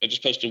link.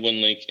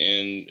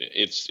 And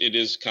it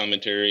is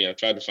commentary. I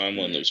tried to find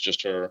one that was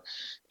just her.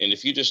 And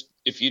if you just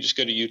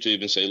go to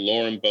YouTube and say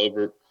Lauren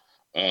Boebert,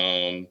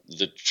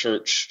 the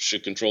church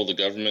should control the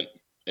government,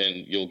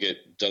 and you'll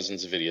get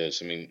dozens of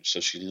videos. I mean, so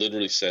she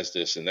literally says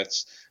this, and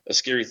that's a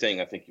scary thing.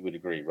 I think you would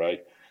agree,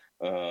 right?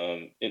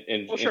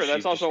 Sure.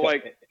 That's also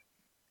like.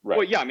 Right.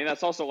 Well, yeah, I mean,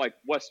 that's also like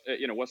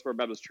Westboro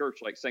Baptist Church,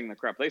 like saying the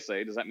crap they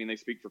say. Does that mean they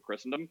speak for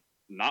Christendom?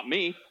 Not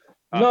me.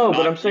 No,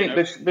 but I'm saying,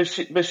 but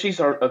she's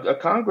a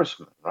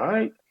congressman,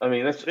 right? I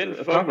mean, that's then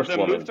a congresswoman.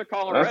 Then move to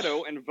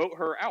Colorado and vote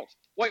her out.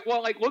 Like,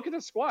 well, like look at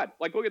the squad.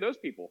 Like, look at those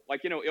people.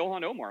 Like,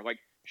 Ilhan Omar. Like,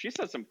 she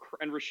said some,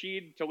 and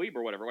Rashid Tlaib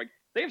or whatever. Like,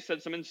 they have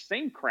said some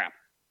insane crap.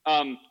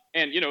 And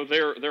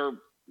they're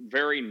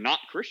very not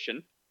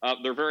Christian.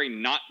 They're very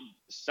not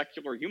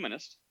secular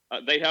humanist.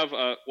 They have,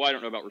 I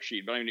don't know about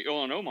Rashid, but I mean,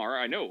 Ilhan Omar,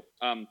 I know,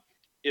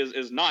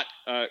 is not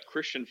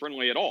Christian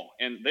friendly at all,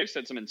 and they've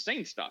said some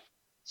insane stuff.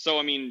 So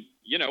I mean,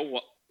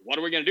 what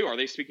are we going to do? Are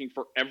they speaking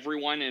for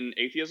everyone in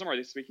atheism? Are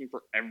they speaking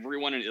for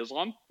everyone in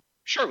Islam?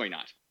 Surely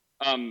not.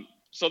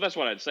 So that's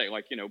what I'd say.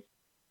 Like,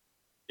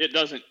 it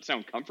doesn't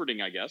sound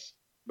comforting, I guess,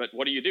 but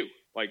what do you do?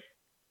 Like,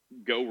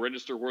 go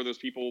register where those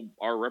people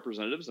are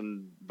representatives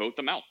and vote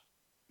them out.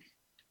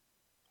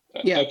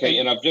 Yeah. Okay,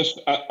 and I've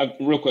just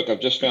real quick, I've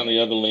just found the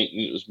other link.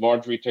 It was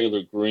Marjorie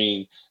Taylor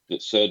Greene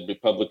that said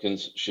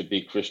Republicans should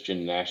be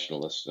Christian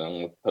nationalists. And I'm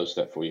going to post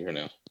that for you here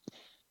now.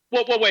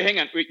 Well, wait, hang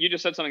on. You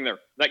just said something there.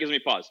 That gives me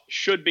pause.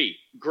 Should be.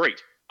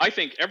 Great. I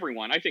think every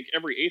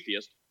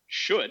atheist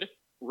should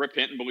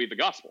repent and believe the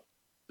gospel.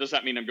 Does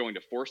that mean I'm going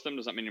to force them?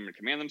 Does that mean I'm going to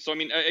command them? So, I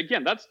mean,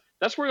 again, that's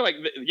where, like,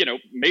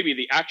 maybe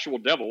the actual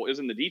devil is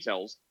in the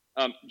details.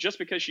 Just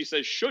because she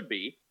says should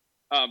be,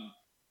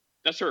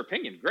 that's her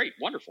opinion. Great.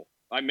 Wonderful.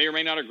 I may or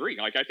may not agree.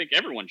 Like, I think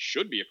everyone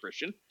should be a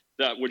Christian.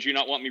 Would you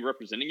not want me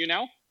representing you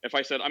now? If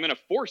I said I'm going to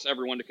force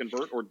everyone to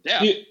convert or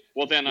death,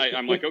 well, then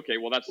I'm like, okay,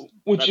 well, that's.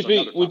 Would you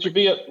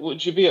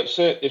be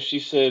upset if she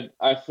said,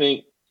 I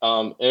think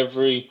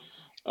every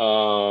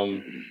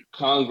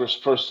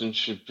congressperson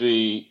should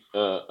be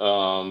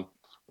a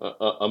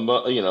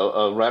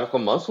radical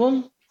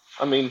Muslim?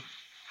 I mean,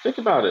 think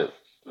about it.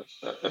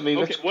 I mean,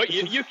 okay. Well,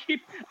 you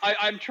keep.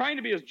 I'm trying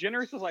to be as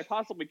generous as I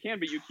possibly can,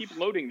 but you keep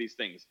loading these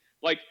things.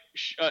 Like,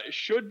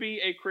 should be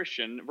a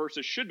Christian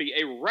versus should be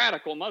a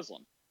radical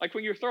Muslim. Like,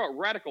 when you throw out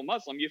radical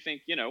Muslim, you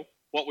think,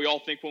 what we all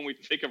think when we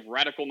think of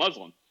radical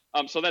Muslim.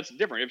 So that's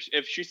different.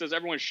 If she says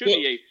everyone should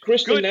be a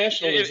Christian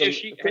nationalism,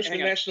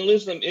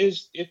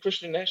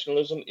 Christian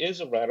nationalism is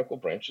a radical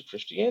branch of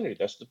Christianity.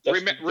 That's the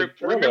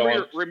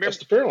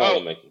parallel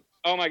I'm making.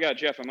 Oh my God,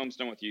 Jeff, I'm almost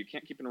done with you. You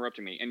can't keep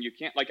interrupting me, and you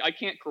can't I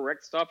can't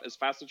correct stuff as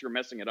fast as you're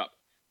messing it up.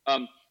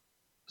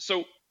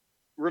 So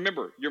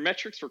remember, your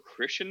metrics for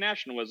Christian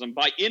nationalism,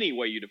 by any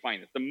way you define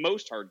it, the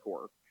most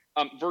hardcore,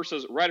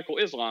 versus radical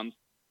Islam,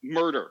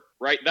 murder,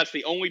 right? That's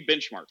the only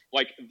benchmark.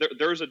 Like,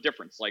 there's a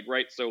difference, like,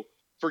 right? So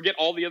forget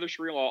all the other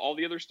Sharia law, all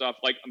the other stuff.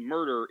 Like,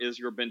 murder is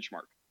your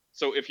benchmark.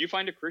 So if you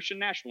find a Christian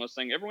nationalist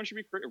saying everyone should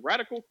be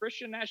radical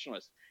Christian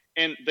nationalists,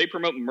 and they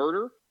promote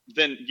murder,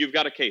 then you've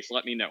got a case.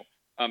 Let me know.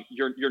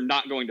 You're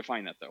not going to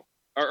find that, though.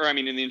 Or I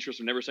mean, in the interest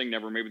of never saying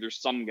never, maybe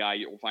there's some guy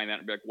you will find that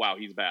and be like, wow,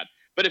 he's bad.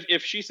 But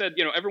if she said,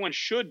 everyone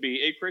should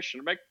be a Christian,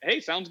 I'm like, hey,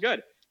 sounds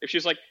good. If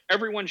she's like,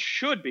 everyone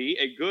should be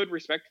a good,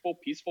 respectful,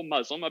 peaceful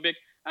Muslim, I'd be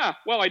like,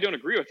 well, I don't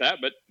agree with that,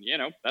 but,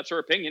 that's her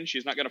opinion.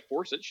 She's not going to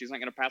force it. She's not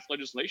going to pass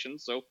legislation.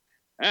 So,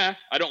 I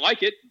don't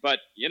like it, but,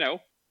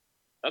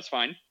 that's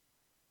fine.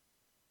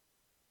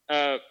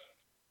 Yeah,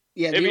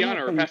 the Aviana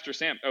only or thing, Pastor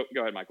Sam? Oh,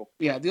 go ahead, Michael.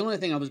 yeah, the only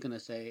thing I was going to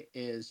say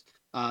is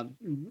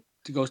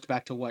to goes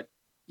back to what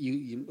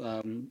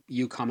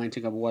you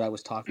commenting of what I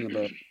was talking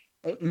about.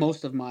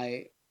 Most of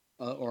my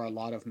or a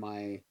lot of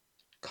my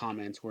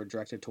comments were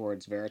directed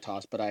towards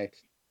Veritas, but I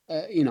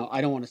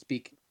don't want to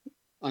speak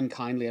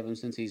unkindly of him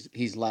since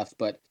he's left,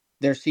 but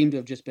there seemed to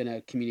have just been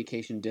a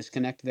communication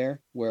disconnect there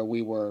where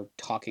we were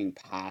talking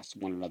past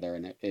one another,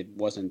 and it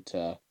wasn't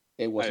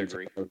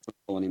agree.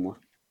 fruitful anymore.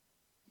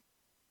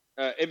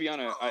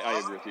 Aviana, I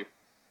agree with you.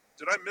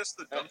 Did I miss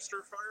the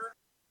dumpster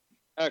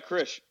fire?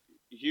 Chris,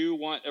 you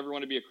want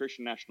everyone to be a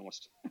Christian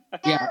nationalist.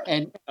 Yeah,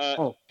 and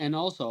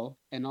also,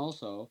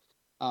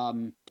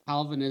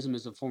 Calvinism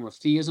is a form of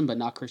theism, but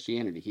not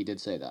Christianity. He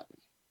did say that.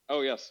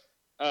 Oh yes.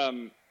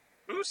 Who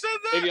said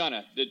that?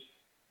 Aviana, did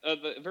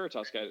the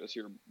Veritas guy that was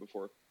here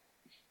before?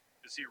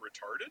 Is he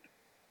retarded?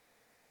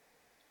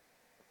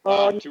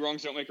 Two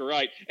wrongs don't make a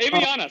right.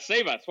 Aviana,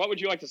 save us. What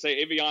would you like to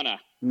say, Aviana?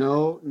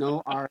 No,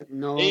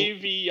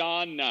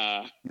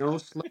 Aviana. No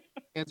slur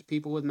against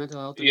people with mental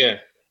health. Yeah.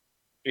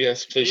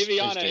 Yes, please.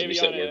 Aviana,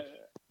 please don't use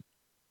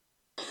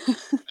that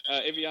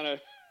word. Aviana,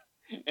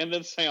 and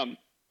then Sam.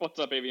 What's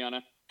up,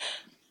 Aviana?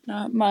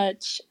 Not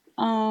much.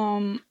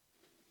 Oh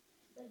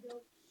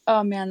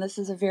man, this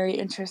is a very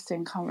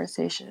interesting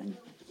conversation.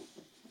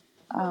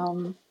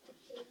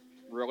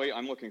 Really?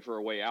 I'm looking for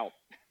a way out.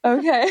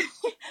 Okay.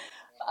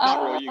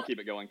 Not really. You can keep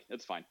it going.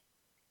 It's fine.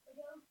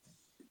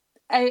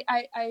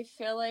 I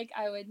feel like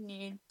I would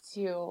need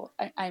to.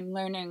 I'm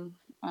learning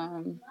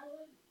a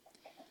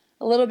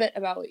little bit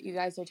about what you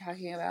guys are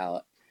talking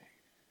about.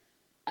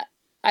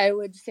 I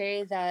would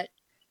say that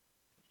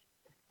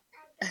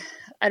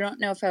I don't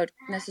know if I would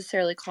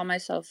necessarily call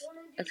myself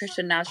a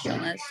Christian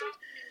nationalist,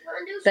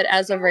 but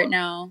as of right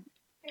now,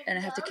 and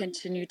I have to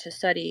continue to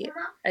study,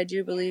 I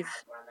do believe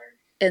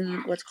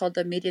in what's called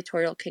the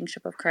mediatorial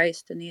kingship of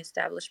Christ and the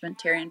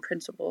establishmentarian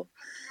principle.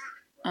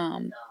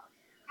 I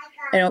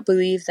don't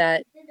believe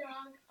that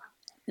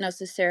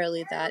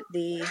necessarily that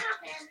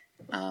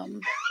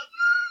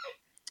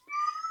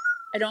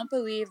I don't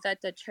believe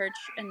that the church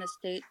and the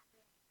state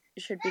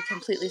should be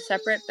completely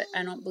separate, but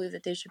I don't believe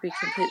that they should be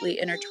completely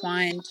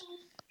intertwined.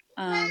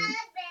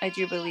 I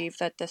do believe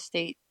that the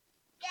state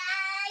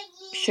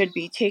should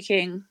be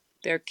taking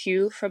their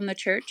cue from the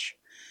church.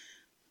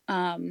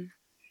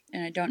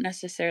 And I don't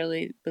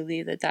necessarily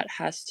believe that that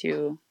has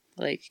to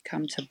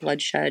come to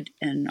bloodshed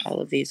and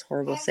all of these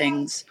horrible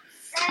things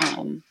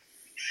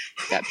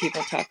that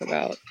people talk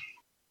about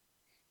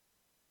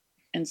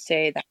and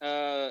say that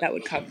that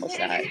would come with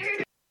that.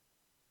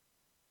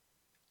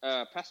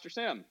 Pastor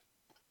Sam.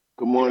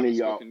 Good morning,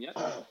 y'all. Man,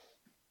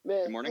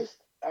 Good morning.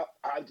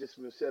 I just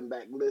been sitting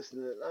back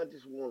listening. I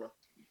just want to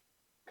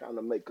kind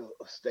of make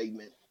a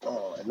statement,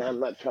 and I'm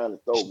not trying to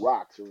throw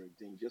rocks or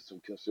anything, just some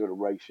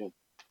consideration.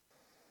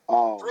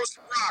 Throw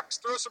some rocks.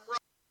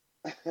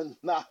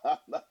 Nah, I'm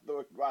not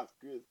throwing rocks,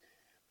 Chris.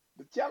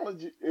 The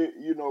challenge,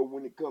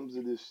 when it comes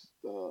to this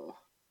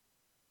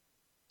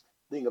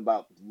thing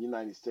about the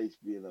United States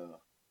being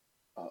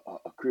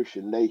a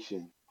Christian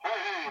nation,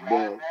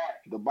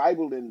 the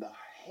Bible in the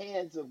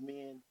hands of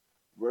men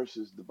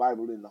versus the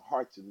Bible in the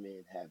hearts of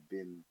men have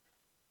been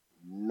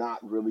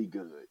not really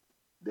good.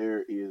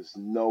 There is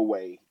no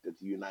way that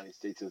the United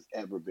States has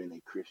ever been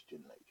a Christian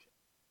nation.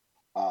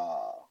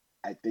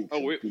 I think.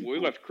 We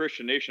left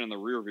Christian nation in the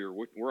rear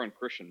view. We're on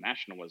Christian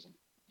nationalism.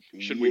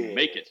 Should we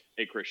make it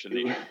a Christian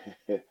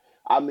nation?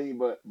 I mean,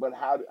 but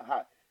how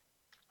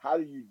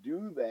do you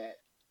do that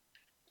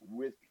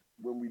when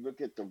we look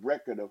at the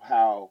record of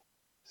how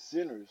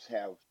sinners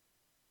have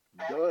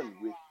done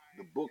with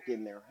the book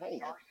in their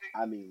hand?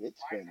 I mean,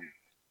 it's been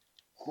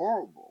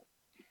horrible.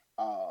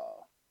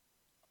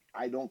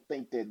 I don't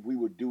think that we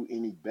would do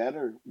any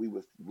better. We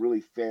would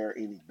really fare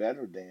any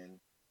better than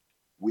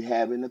we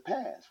have in the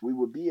past. We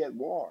would be at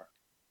war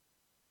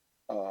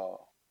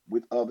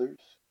with others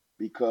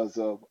because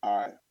of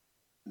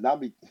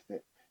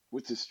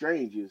which is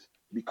strange, is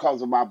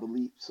because of our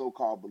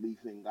so-called belief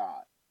in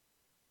God.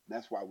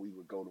 That's why we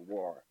would go to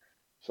war.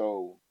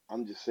 So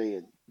I'm just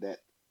saying that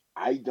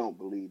I don't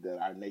believe that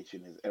our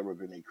nation has ever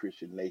been a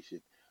Christian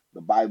nation.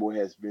 The Bible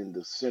has been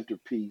the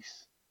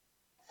centerpiece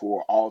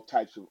for all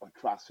types of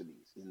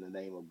atrocities in the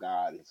name of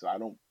God. And so I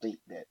don't think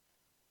that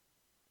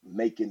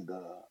making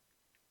the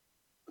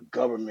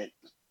government,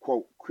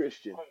 quote,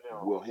 Christian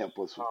will help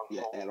us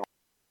at all.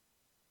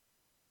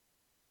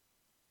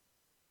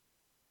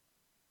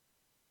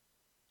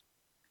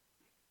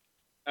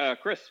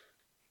 Chris.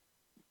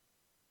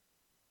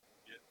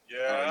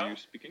 Yeah. Are you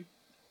speaking?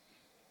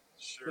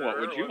 Sure. What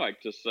would you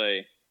like to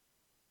say?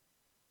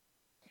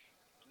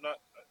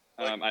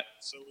 I'm not.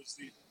 So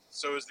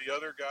is the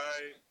other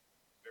guy,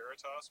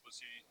 Veritas?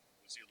 Was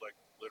Is he like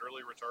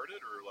literally retarded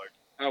or like?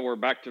 Oh, we're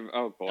back to.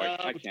 Oh boy, No,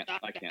 I can't.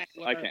 stop I can't.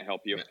 that I word. can't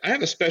help you. I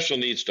have a special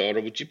needs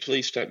daughter. Would you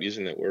please stop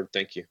using that word?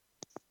 Thank you.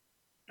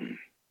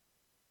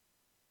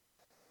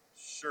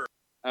 Sure.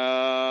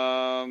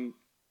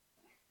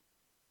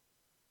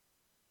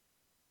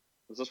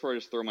 Is this where I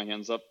just throw my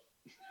hands up?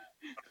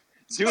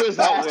 Do as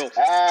thou wilt.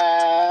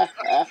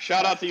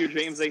 Shout out to you,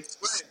 Jamesy.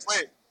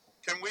 Wait.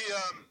 Can we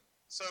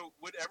So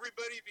would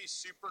everybody be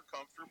super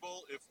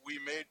comfortable if we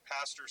made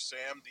Pastor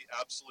Sam the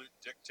absolute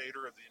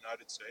dictator of the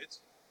United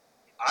States?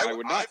 I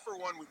would not. I for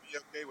one would be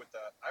okay with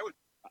that.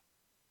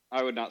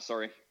 I would not.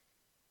 Sorry.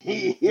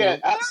 Yeah,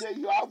 Well, I tell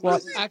you, I well,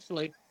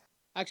 wouldn't.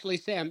 actually,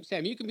 Sam,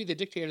 you can be the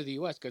dictator of the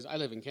U.S. because I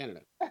live in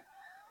Canada. Yeah.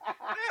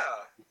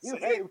 You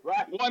See? ain't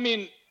right. Well, I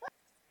mean,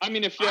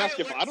 if you ask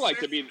if I'd like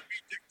to be,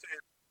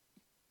 dictator.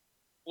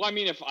 well, I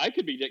mean, if I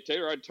could be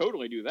dictator, I'd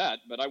totally do that.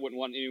 But I wouldn't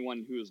want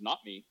anyone who is not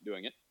me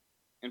doing it.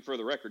 And for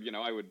the record,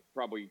 I would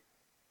probably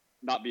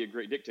not be a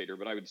great dictator,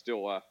 but I would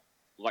still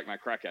like my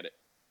crack at it.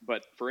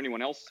 But for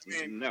anyone else,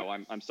 no,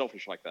 I'm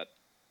selfish like that.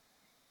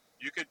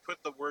 You could put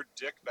the word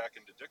dick back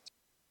into dictator.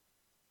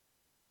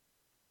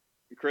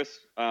 Chris,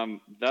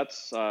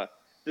 that's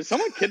did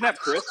someone kidnap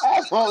Chris?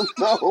 I don't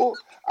know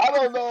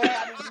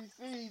how to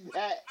receive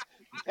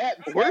that.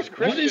 Where's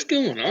Chris? What is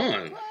going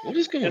on? What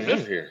is going on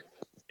here?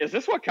 Is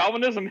this what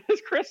Calvinism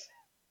is, Chris?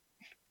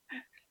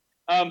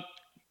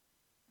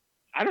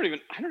 I don't even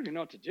know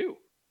what to do.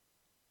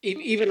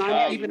 Even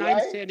I'm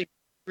standing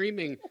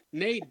screaming,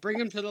 Nate, bring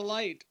him to the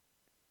light.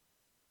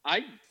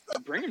 I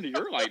bring him to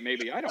your light,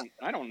 maybe. I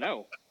don't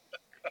know.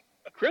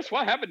 Chris,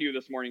 what happened to you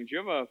this morning? Did you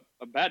have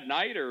a bad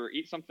night or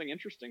eat something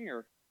interesting?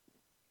 Or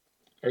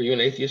Are you an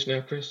atheist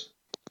now, Chris?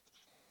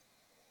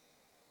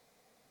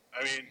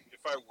 I mean, if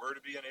I were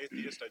to be an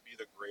atheist, I'd be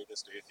the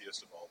greatest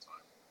atheist of all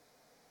time.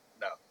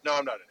 No,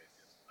 I'm not an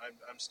atheist.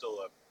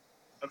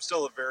 I'm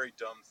still a very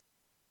dumb.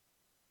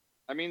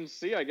 I mean,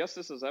 see, I guess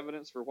this is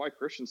evidence for why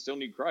Christians still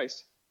need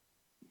Christ.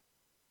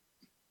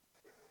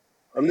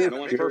 I'm just No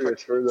one's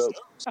curious perfect.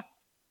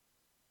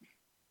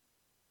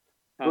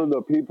 for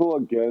the people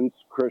against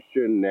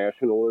Christian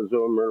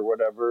nationalism or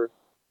whatever.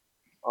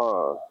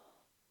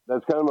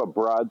 That's kind of a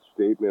broad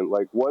statement.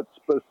 Like, what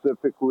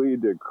specifically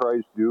did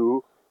Christ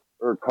do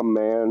or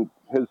command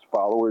his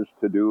followers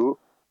to do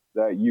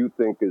that you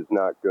think is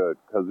not good?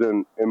 Because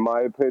in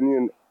my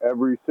opinion,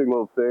 every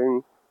single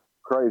thing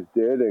Christ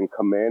did and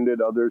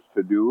commanded others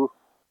to do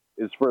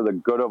is for the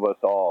good of us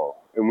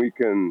all. And we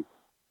can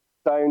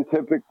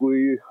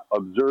scientifically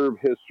observe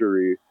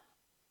history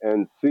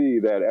and see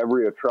that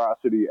every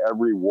atrocity,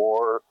 every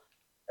war,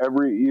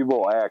 every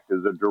evil act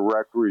is a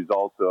direct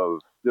result of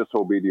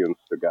disobedience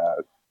to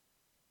God.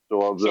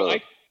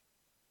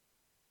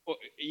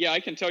 I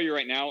can tell you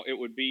right now, it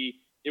would be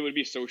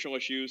social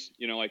issues,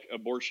 like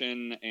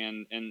abortion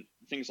and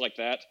things like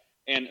that.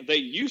 And they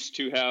used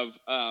to have,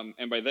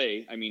 and by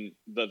they, I mean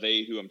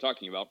they who I'm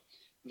talking about,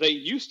 they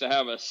used to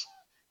have a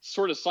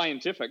sort of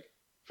scientific,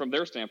 from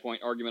their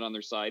standpoint, argument on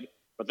their side,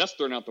 but that's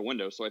thrown out the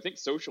window. So I think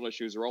social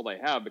issues are all they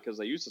have, because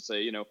they used to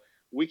say,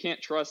 we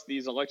can't trust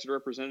these elected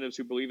representatives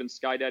who believe in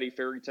Sky Daddy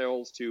fairy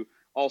tales to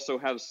also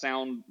have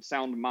sound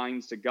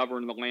minds to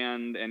govern the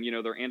land, and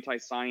they're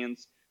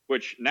anti-science.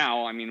 Which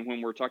now, I mean,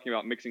 when we're talking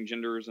about mixing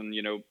genders and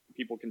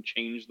people can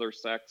change their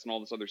sex and all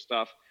this other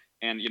stuff,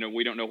 and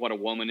we don't know what a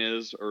woman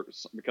is, or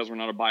because we're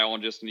not a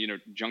biologist,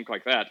 and junk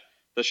like that.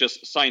 That's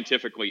just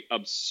scientifically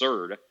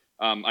absurd.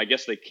 I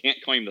guess they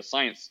can't claim the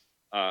science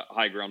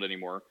high ground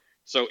anymore.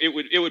 So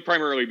it would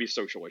primarily be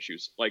social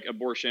issues like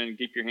abortion,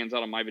 keep your hands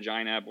out of my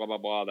vagina, blah blah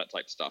blah, that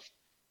type of stuff.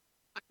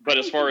 But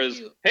as far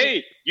as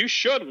hey, you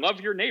should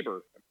love your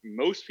neighbor,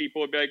 most people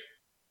would be like,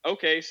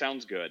 okay,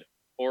 sounds good.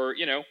 Or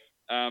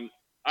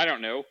I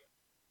don't know.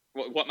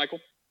 What, Michael?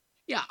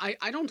 Yeah,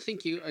 I don't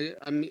think you.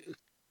 I mean,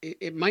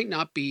 it might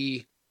not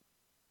be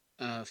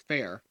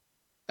fair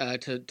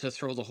to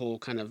throw the whole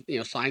kind of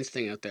science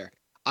thing out there.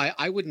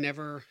 I would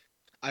never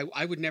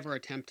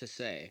attempt to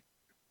say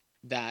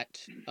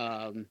that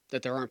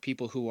that there aren't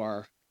people who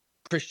are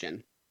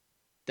Christian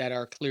that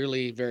are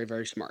clearly very,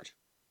 very smart,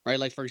 right?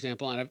 Like, for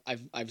example, and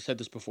I've said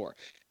this before,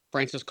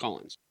 Francis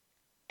Collins,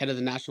 head of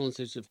the National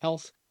Institute of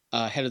Health,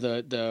 head of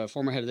the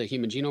former head of the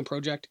Human Genome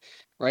Project,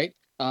 right?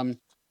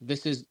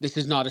 This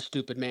is not a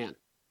stupid man,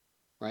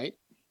 right?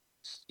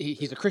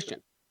 He's a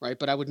Christian, right?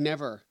 But I would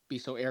never be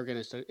so arrogant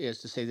as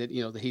to say that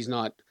that he's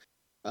not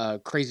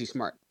crazy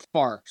smart,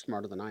 far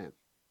smarter than I am.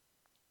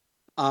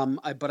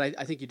 But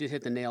I think you did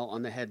hit the nail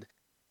on the head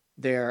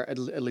there, at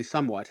least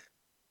somewhat,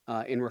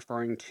 in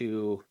referring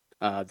to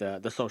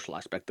the social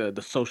aspect,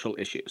 the social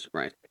issues,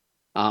 right?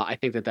 I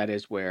think that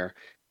is where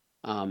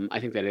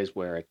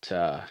it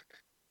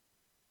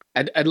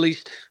at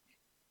least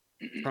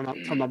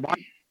from a mark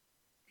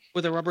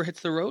where the rubber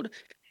hits the road.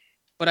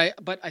 But I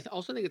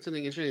also think it's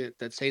something interesting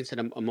that Saint said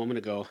a moment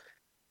ago,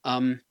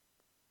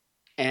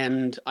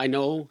 and I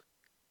know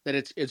that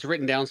it's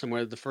written down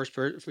somewhere. The first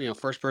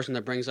person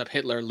that brings up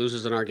Hitler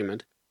loses an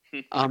argument.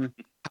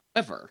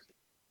 However,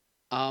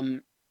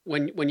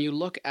 when you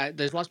look at,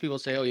 there's lots of people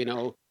say,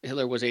 oh,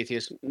 Hitler was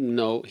atheist.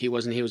 No, he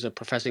wasn't. He was a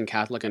professing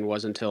Catholic and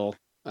was until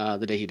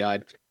the day he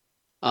died.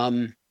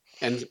 And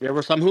there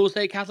were some who will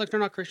say Catholics are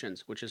not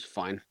Christians, which is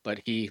fine.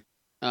 But he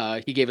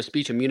gave a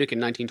speech in Munich in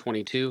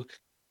 1922,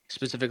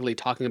 specifically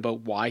talking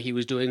about why he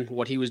was doing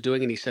what he was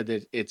doing, and he said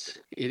that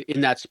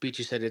in that speech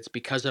he said it's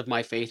because of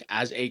my faith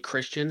as a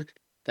Christian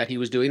that he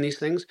was doing these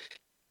things.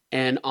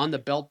 And on the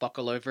belt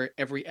buckle of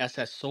every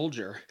SS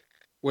soldier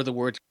were the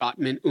words "Gott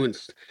mit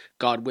uns,"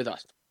 God with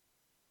us.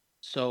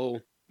 So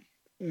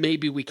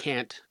maybe we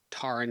can't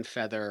tar and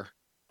feather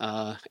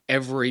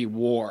every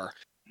war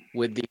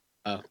with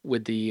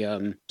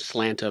the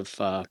slant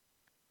of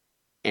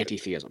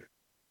anti-theism.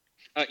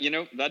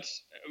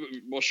 That's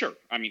well, sure.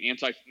 I mean,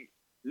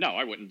 No,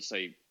 I wouldn't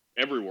say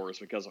every war is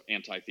because of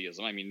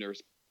anti-theism. I mean,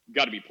 there's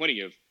got to be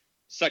plenty of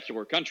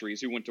secular countries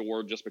who went to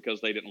war just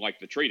because they didn't like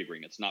the trade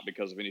agreements, not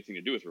because of anything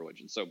to do with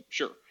religion. So,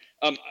 sure.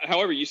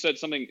 However, you said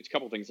something, a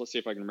couple things. Let's see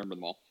if I can remember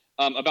them all.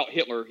 About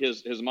Hitler,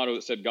 his motto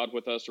that said "God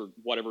with us" or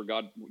whatever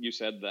God you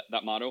said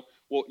that motto.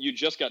 Well, you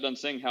just got done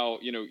saying how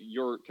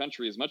your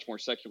country is much more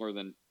secular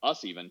than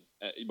us, even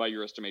by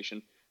your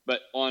estimation.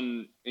 But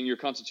in your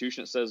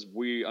Constitution it says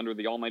 "We under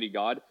the Almighty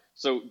God."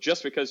 So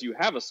just because you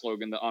have a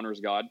slogan that honors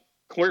God,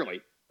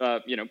 clearly,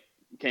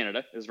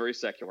 Canada is very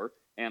secular,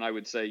 and I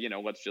would say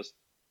let's just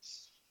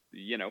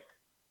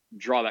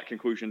draw that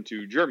conclusion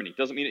to Germany.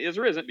 Doesn't mean it is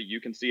or isn't, but you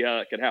can see how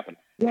that could happen.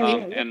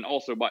 And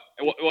also,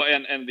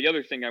 and the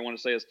other thing I want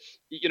to say is,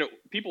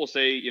 people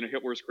say,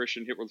 Hitler's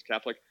Christian, Hitler's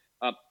Catholic,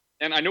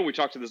 and I know we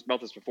talked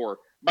about this before.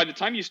 By the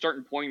time you start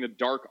employing the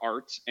dark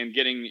arts and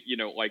getting,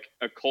 like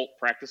occult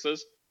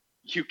practices,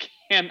 you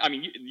can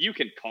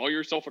call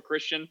yourself a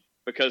Christian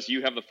because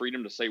you have the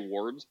freedom to say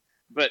words.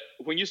 But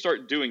when you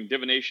start doing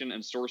divination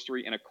and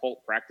sorcery and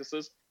occult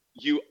practices,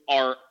 you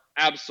are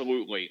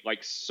absolutely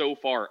so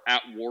far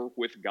at war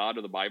with God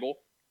or the Bible.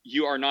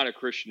 You are not a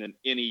Christian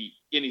in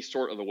any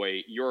sort of the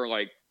way. You're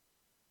I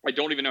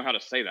don't even know how to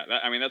say that.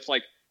 That's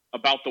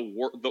about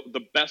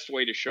the best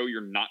way to show you're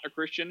not a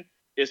Christian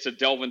is to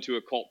delve into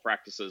occult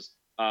practices.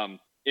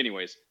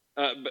 Anyways,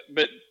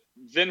 but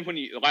then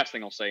the last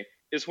thing I'll say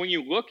is when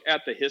you look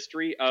at the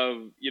history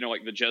of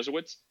the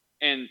Jesuits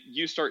and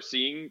you start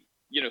seeing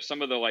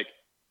some of the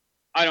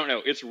I don't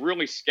know, it's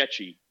really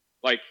sketchy.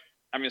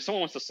 If someone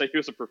wants to say he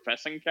was a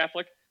professing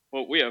Catholic,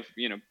 well, we have,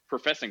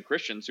 professing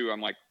Christians who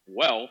I'm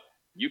well,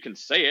 you can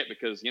say it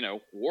because,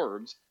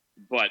 words,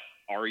 but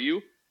are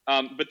you?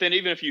 But then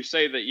even if you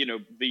say that,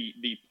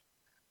 the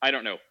I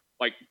don't know,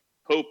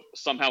 Pope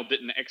somehow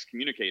didn't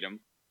excommunicate him.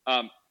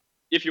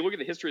 If you look at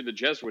the history of the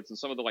Jesuits and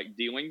some of the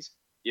dealings,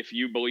 if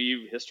you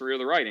believe history or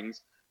the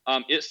writings,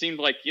 it seemed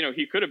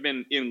he could have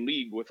been in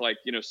league with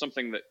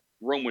something that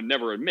Rome would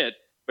never admit,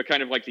 but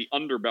kind of the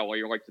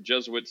underbelly or the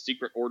Jesuits,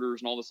 secret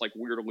orders, and all this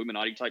weird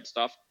Illuminati type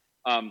stuff.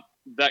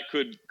 That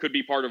could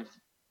be part of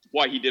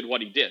why he did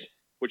what he did.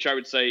 Which I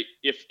would say,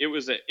 if it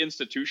was an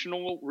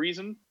institutional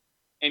reason,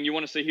 and you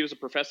want to say he was a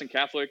professing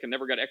Catholic and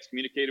never got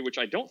excommunicated, which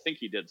I don't think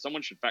he did.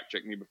 Someone should fact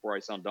check me before I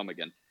sound dumb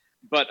again.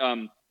 But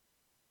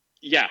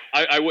yeah,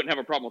 I wouldn't have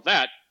a problem with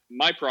that.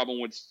 My problem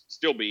would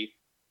still be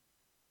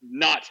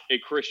not a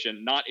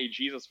Christian, not a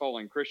Jesus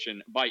following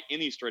Christian by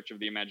any stretch of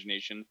the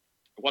imagination.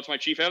 What's my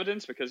chief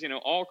evidence? Because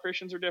all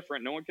Christians are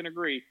different. No one can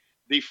agree.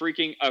 The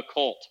freaking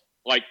occult,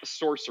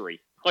 sorcery.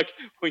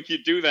 When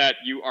you do that,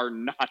 you are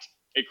not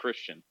a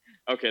Christian.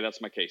 Okay,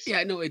 that's my case.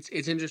 Yeah, no, it's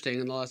interesting.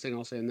 And the last thing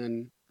I'll say,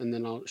 and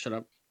then I'll shut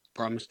up.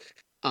 Promise.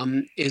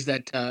 Is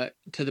that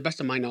to the best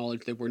of my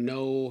knowledge, there were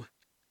no,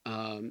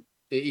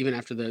 even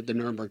after the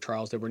Nuremberg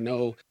trials, there were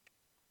no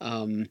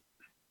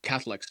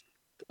Catholics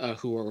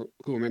who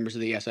were members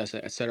of the SS,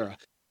 etc.,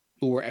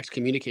 who were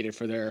excommunicated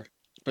for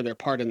their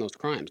part in those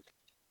crimes.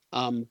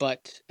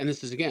 But, and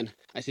this is again,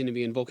 I seem to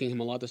be invoking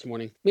him a lot this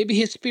morning. Maybe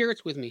his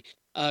spirit's with me.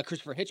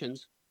 Christopher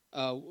Hitchens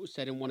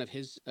said in one of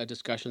his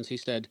discussions, he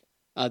said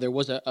there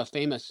was a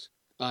famous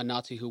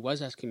Nazi who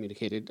was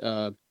excommunicated,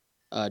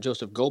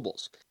 Joseph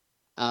Goebbels,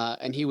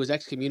 and he was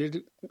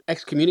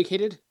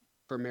excommunicated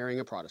for marrying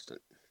a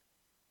Protestant.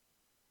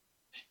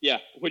 Yeah,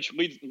 which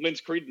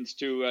lends credence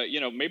to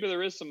maybe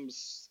there is some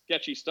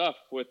sketchy stuff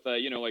with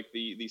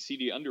the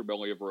seedy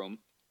underbelly of Rome.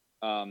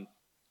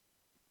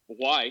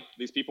 Why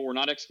these people were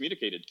not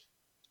excommunicated?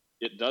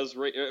 It does,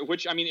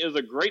 which is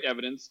a great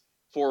evidence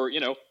for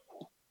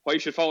why you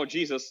should follow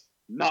Jesus,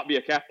 not be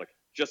a Catholic.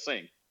 Just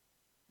saying.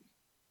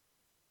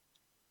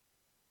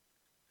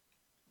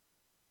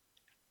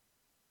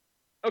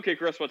 Okay,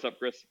 Chris, what's up,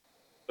 Chris?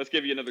 Let's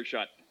give you another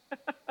shot.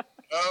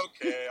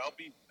 Okay, I'll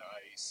be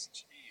nice.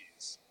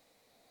 Jeez.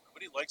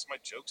 Nobody likes my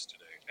jokes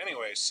today.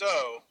 Anyway,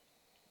 so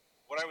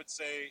what I would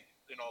say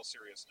in all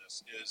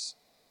seriousness is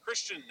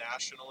Christian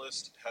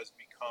nationalist has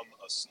become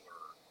a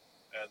slur.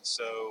 And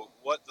so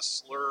what the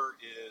slur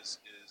is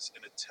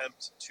an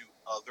attempt to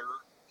other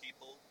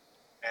people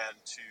and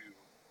to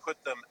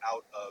put them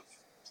out of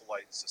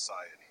polite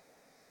society.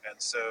 And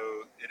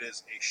so it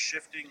is a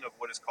shifting of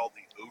what is called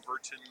the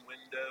Overton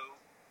window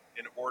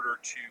in order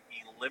to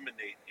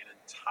eliminate an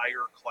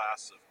entire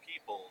class of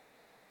people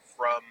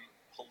from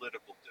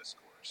political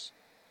discourse.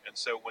 And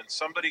so when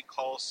somebody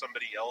calls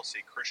somebody else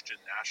a Christian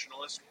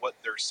nationalist, what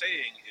they're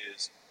saying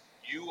is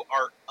you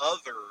are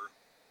other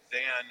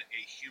than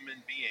a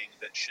human being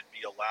that should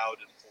be allowed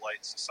in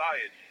polite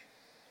society,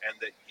 and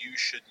that you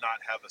should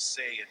not have a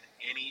say in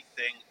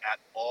anything at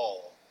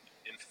all.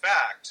 In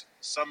fact,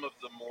 some of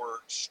the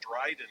more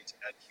strident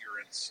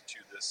adherents to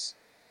this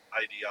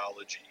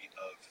ideology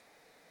of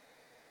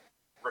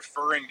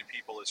referring to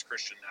people as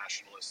Christian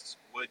nationalists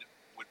would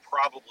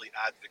probably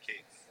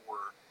advocate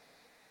for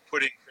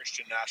putting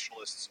Christian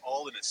nationalists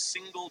all in a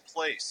single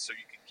place so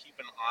you can keep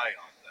an eye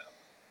on them.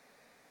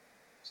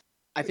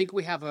 I think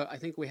we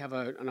have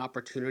an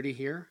opportunity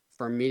here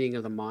for a meeting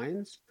of the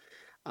minds,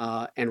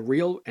 and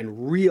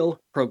real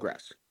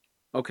progress.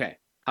 Okay,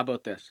 how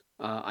about this?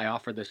 I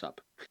offer this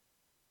up.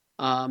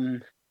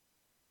 In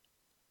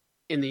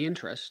the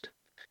interest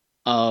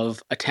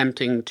of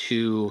attempting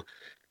to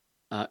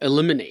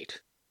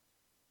eliminate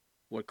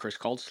what Chris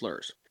called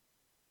slurs,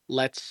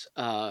 let's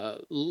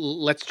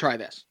try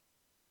this.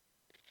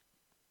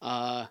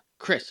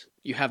 Chris,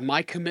 you have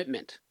my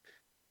commitment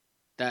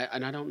that,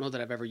 and I don't know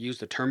that I've ever used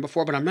the term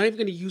before, but I'm not even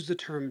going to use the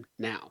term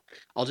now.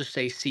 I'll just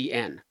say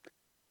CN.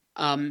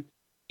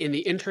 In the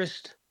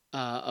interest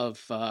of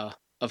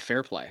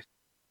fair play,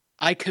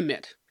 I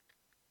commit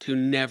to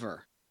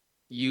never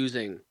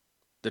using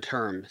the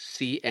term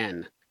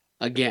CN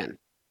again.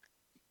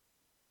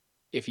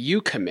 If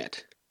you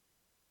commit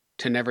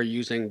to never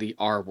using the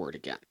R word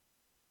again,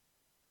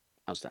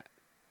 how's that?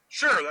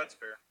 Sure, that's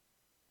fair.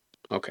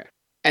 Okay.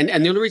 And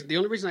the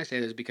only reason I say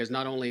this is because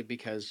not only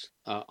because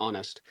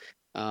Honest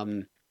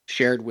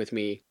shared with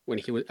me when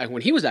he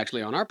was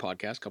actually on our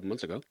podcast a couple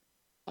months ago,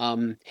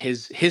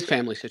 his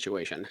family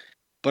situation,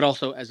 but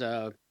also as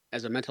a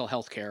mental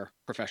health care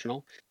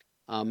professional,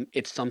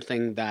 it's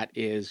something that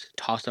is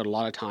tossed out a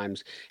lot of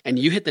times. And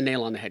you hit the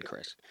nail on the head,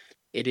 Chris.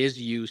 It is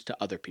used to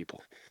other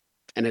people,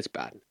 and it's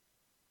bad.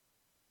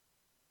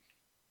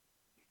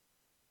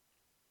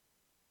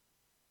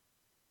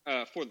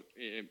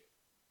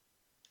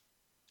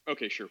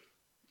 Okay, sure.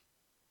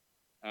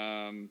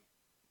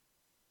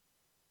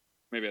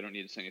 Maybe I don't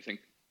need to say anything.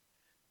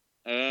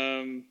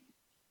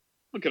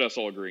 Look at us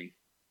all agreeing.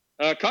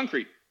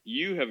 Concrete,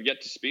 you have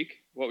yet to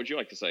speak. What would you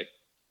like to say?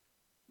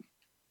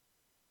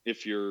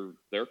 If you're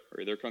there, are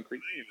you there,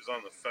 Concrete? He was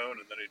on the phone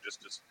and then he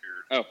just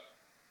disappeared. Oh.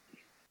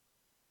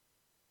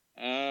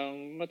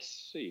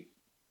 Let's see.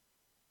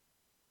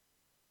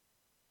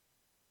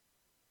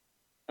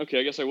 Okay,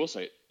 I guess I will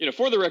say it.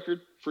 For the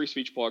record, free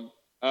speech plug.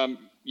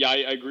 Yeah,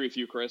 I agree with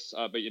you, Chris.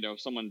 But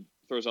if someone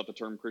throws out the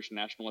term Christian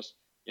nationalist,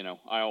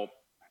 I'll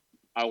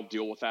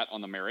deal with that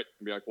on the merit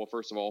and be like, well,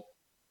 first of all,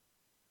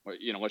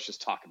 let's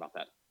just talk about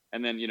that.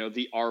 And then,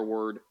 the R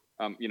word,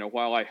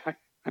 while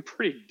I'm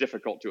pretty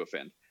difficult to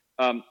offend.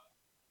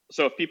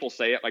 So if people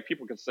say it, like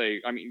people can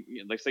say,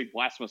 they say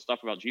blasphemous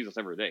stuff about Jesus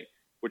every day,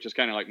 which is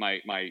kind of like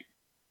my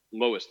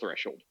lowest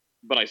threshold,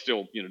 but I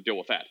still, deal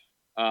with that.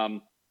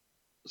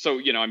 So,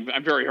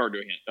 I'm very hard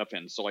to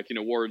offend. So like,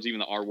 words, even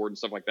the R word and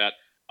stuff like that,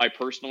 I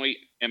personally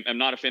am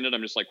not offended.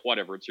 I'm just like,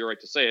 whatever, it's your right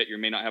to say it. You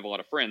may not have a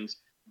lot of friends,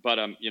 but,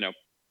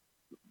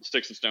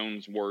 sticks and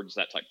stones, words,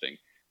 that type thing.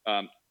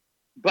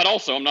 But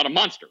also I'm not a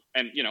monster,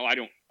 and, I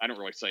don't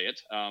really say it.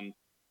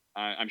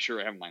 I'm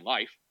sure I have in my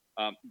life,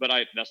 but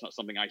that's not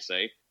something I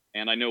say.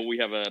 And I know we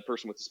have a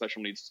person with a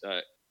special needs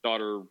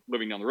daughter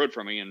living down the road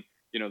from me, and,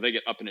 they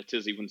get up in a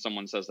tizzy when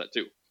someone says that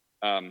too.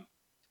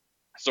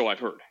 So I've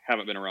heard,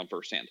 haven't been around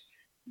firsthand.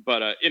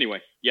 But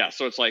anyway, yeah,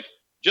 so it's like,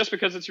 just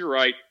because it's your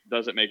right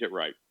doesn't make it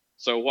right.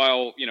 So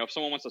while, if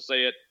someone wants to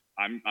say it,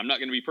 I'm not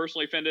going to be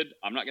personally offended.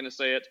 I'm not going to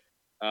say it.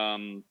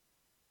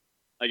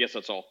 I guess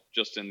that's all,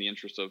 just in the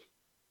interest of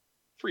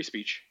free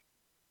speech.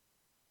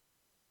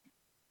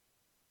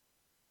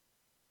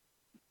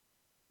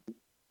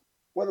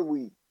 What are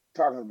we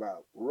talking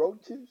about?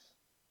 Roaches?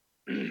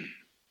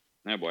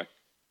 Oh boy.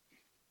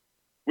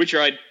 We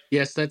tried.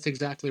 Yes, that's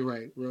exactly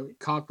right.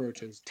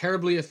 Cockroaches,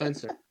 terribly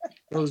offensive.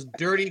 Those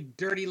dirty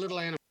little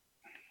animals.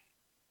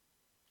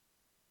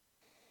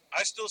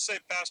 I still say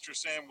Pastor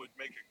Sam would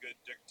make a good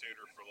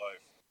dictator for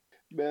life.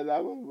 Man,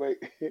 I would make.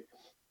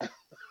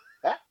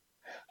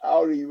 I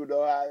don't even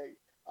know how.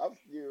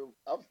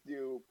 I'm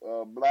still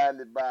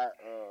blinded by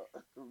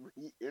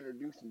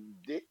introducing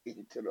Dick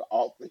into the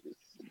office.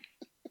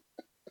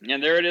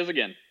 And there it is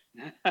again.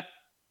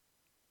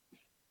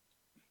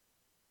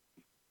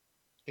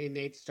 Hey,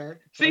 Nate,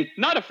 start. See,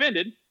 not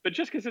offended, but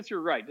just because it's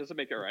your right doesn't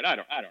make it right. I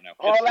don't know.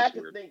 All I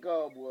could think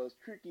of was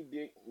Tricky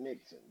Dick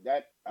Nixon.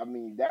 That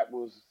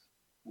was,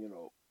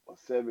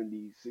 a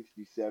 70s,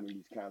 60s,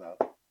 70s kind of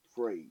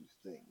phrase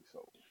thing.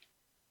 So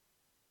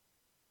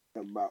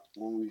about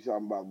when we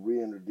talking about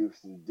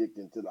reintroducing Dick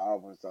into the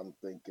office, I'm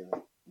thinking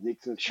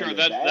Nixon. Sure,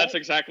 that's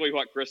exactly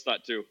what Chris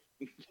thought too.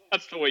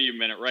 That's the way you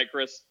meant it, right,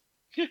 Chris?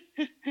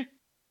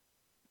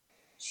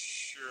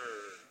 Sure.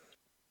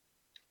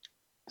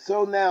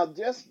 So now,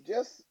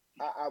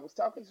 I was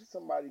talking to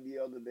somebody the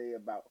other day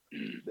about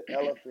the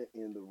elephant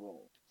in the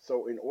room.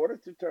 So in order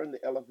to turn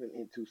the elephant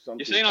into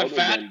something, you're saying I'm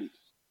fat?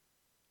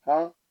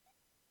 Huh?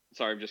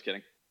 Sorry, I'm just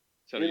kidding.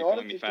 So are In you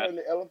order calling me to fat? turn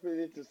the elephant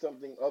into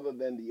something other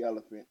than the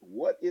elephant,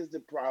 what is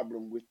the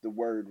problem with the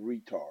word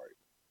retard?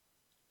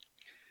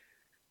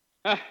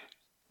 Ah,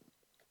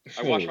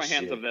 I wash Oh my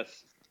hands of shit.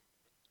 this.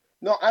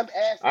 No, I'm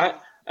I, asking,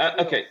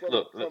 okay.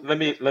 Look, from let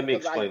me just let me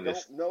because explain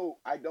this.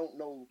 I don't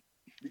know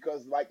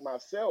because like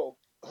myself,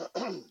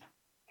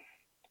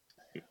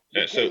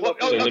 you came So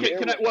up with an Okay.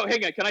 era.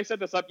 Hang on. Can I set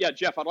this up? Yeah,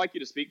 Jeff, I'd like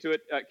you to speak to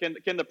it.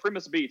 Can the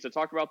premise be to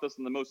talk about this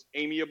in the most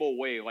amiable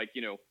way? Like,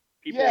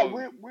 people Yeah,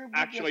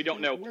 actually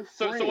don't know. we're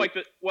So friends. like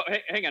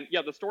hang on.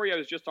 Yeah, the story I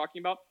was just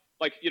talking about.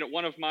 Like,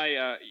 one of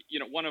my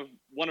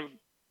one of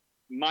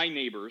my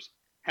neighbors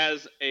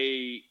has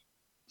a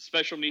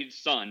special needs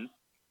son,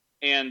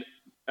 and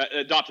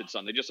adopted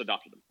son. They just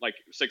adopted him like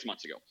 6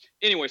 months ago.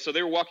 Anyway, so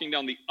they were walking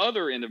down the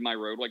other end of my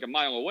road, like a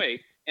mile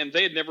away, and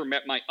they had never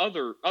met my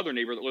other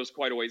neighbor that lives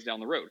quite a ways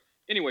down the road.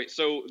 Anyway,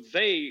 so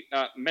they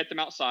met them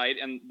outside,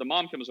 and the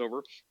mom comes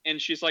over,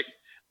 and she's like,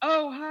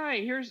 "Oh, hi.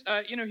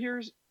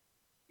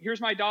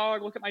 Here's my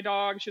dog. Look at my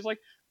dog." She's like,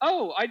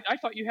 "Oh, I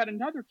thought you had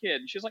another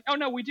kid." And she's like, "Oh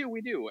no, we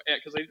do,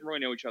 because they didn't really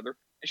know each other."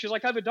 And she's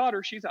like, "I have a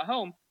daughter. She's at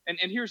home,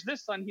 and here's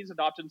this son. He's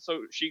adopted." And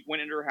so she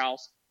went into her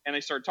house, and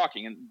they started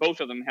talking, and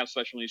both of them have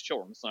special needs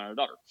children, a son and a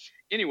daughter.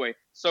 Anyway,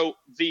 so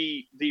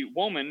the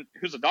woman,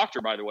 who's a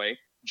doctor, by the way,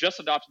 just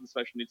adopted the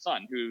special needs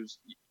son,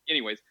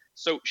 anyways.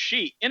 So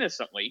she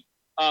innocently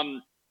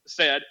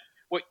said,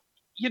 "Well,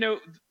 you know,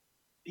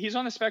 he's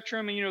on the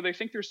spectrum, and they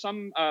think there's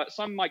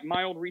some like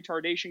mild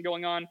retardation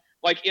going on,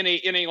 like in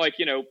a like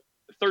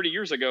 30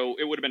 years ago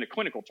it would have been a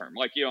clinical term,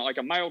 like like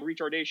a mild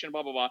retardation,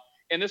 blah blah blah."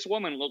 And this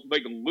woman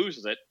like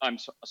loses it,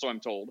 so I'm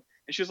told,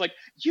 and she's like,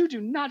 "You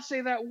do not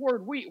say that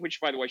word, which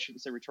by the way, she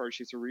didn't say retarded,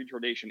 she said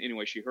retardation.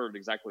 Anyway, she heard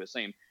exactly the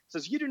same.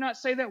 Says, "You do not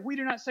say that, we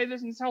do not say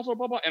this in this household,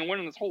 blah blah," and went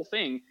on this whole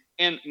thing.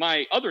 And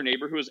my other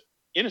neighbor, who was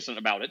innocent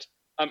about it,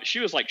 she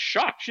was like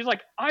shocked. She's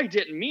like, "I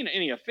didn't mean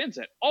any offense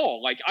at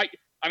all. Like,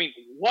 I mean,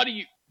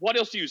 what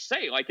else do you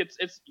say? Like, it's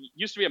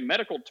used to be a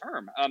medical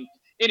term."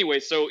 Anyway,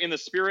 so in the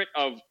spirit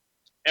of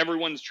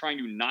everyone's trying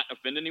to not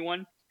offend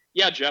anyone,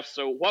 yeah, Jeff.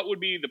 So what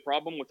would be the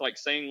problem with like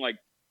saying like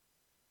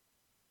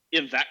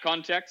in that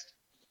context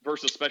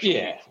versus special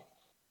Yeah, needs?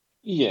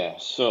 yeah.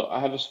 So I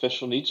have a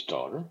special needs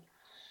daughter,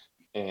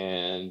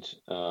 and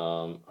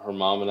her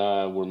mom and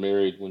I were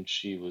married when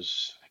she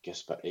was, I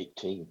guess, about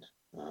 18.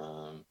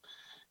 Um,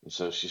 and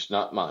so she's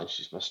not mine;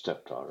 she's my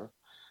stepdaughter.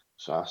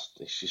 So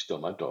she's still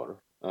my daughter.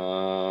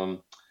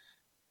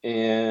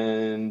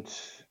 And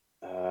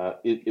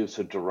it was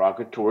a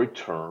derogatory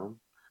term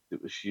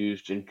that was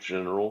used in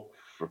general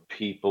for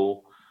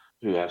people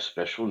who have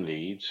special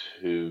needs,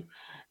 who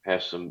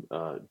have some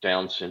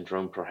Down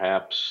syndrome,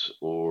 perhaps,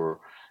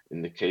 or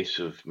in the case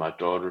of my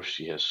daughter,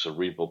 she has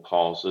cerebral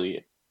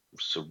palsy,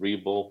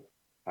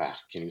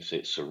 can you say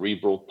it?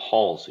 Cerebral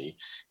palsy,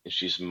 and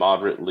she's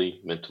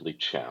moderately mentally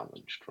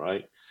challenged,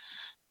 right?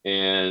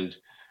 And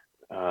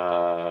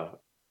uh,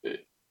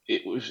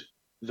 it was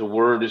the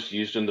word is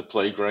used in the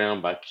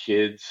playground by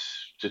kids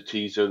to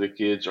tease other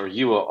kids. Are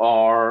you a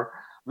R?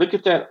 Look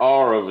at that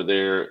R over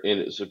there, and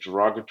it's a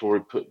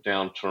derogatory put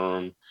down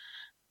term,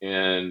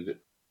 and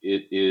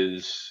it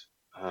is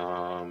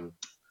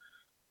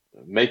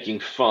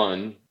making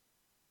fun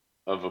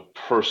of a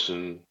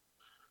person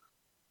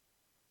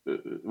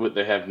what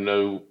they have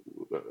no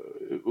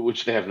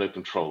which they have no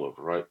control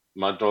over, right?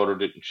 My daughter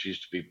didn't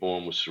choose to be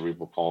born with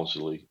cerebral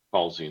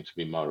palsy and to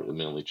be moderately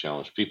mentally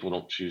challenged. People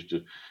don't choose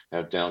to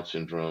have Down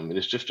syndrome, and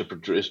it's just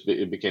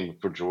it became a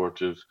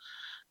pejorative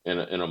and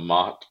a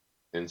mock,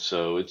 and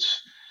so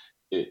it's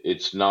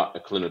not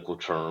a clinical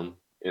term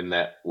in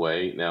that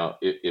way. Now,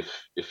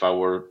 if I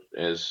were,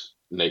 as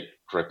Nate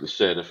correctly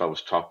said, if I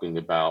was talking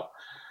about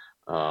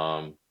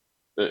um,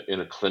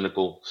 in a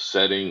clinical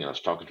setting. I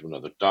was talking to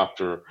another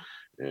doctor,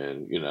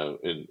 and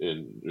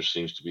and there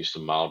seems to be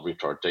some mild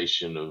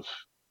retardation of,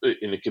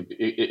 and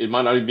it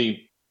might not even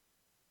be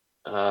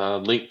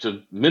linked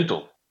to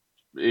mental.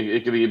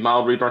 It could be a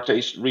mild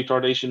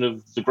retardation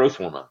of the growth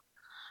hormone,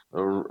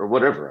 or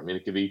whatever. I mean,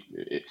 it could be.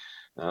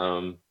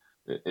 Um,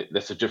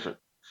 that's a different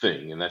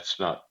thing, and that's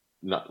not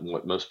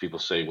what most people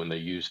say when they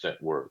use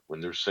that word.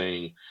 When they're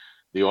saying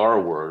the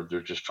R word,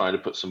 they're just trying to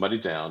put somebody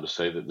down to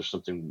say that there's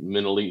something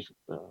mentally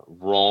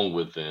wrong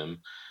with them,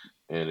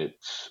 and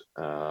it's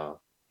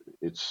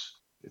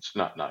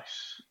not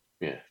nice.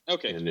 Yeah,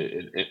 Okay,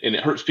 and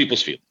it hurts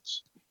people's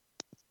feelings.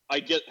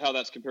 I get how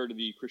that's compared to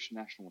the Christian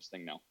nationalist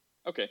thing now.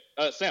 Okay,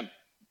 Sam,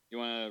 you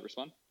want to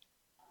respond?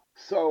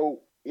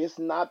 So it's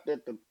not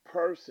that the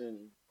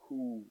person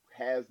who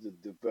has the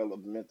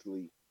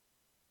developmentally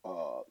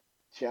uh,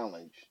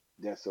 challenge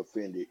that's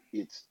offended;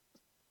 it's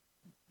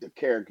the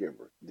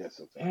caregiver that's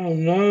offended. Oh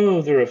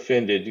no, they're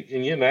offended.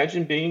 Can you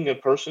imagine being a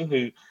person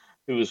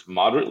who is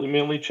moderately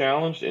mentally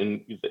challenged?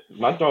 And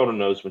my daughter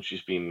knows when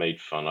she's being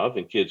made fun of,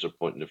 and kids are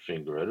pointing a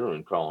finger at her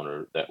and calling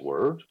her that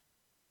word.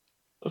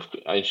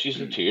 And she's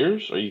in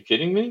tears. Are you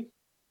kidding me?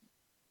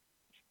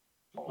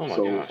 Oh my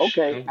So gosh.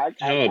 okay,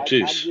 Oh,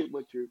 I jeez. get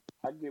what you're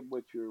I get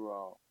what you're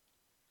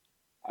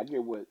I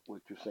get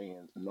what you're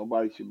saying.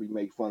 Nobody should be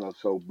made fun of.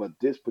 So, but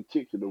this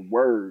particular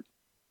word,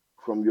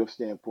 from your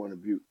standpoint of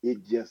view,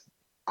 it just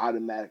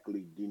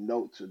automatically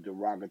denotes a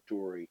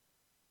derogatory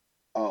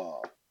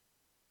uh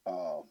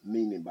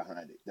meaning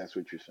behind it. That's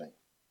what you're saying.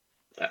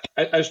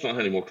 I just don't know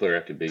how any more clear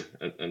I could be.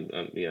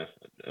 Yeah,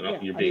 Yeah,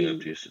 you're I being mean,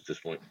 obtuse at this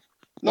point.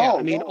 yeah,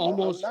 I No, mean, no, I'm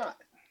almost. not.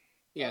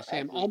 Yeah,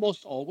 Sam, Actually,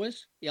 almost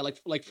always. Yeah,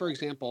 like for yeah,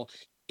 example,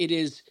 it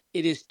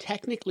is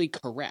technically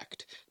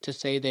correct to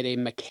say that a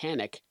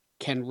mechanic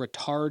can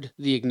retard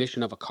the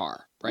ignition of a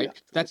car, yeah,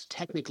 right? That's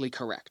technically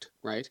correct,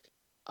 right?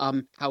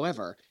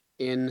 However,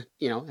 in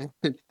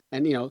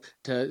and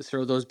to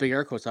throw those big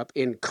air quotes up,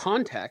 in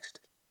context,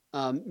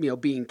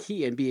 being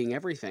key and being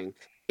everything,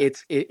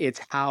 it's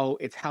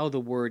how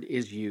the word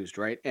is used,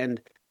 right?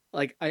 And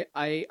like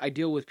I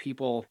deal with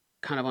people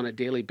kind of on a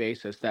daily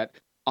basis that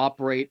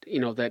operate,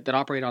 that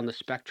operate on the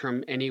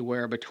spectrum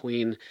anywhere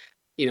between,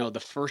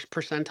 the first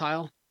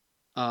percentile,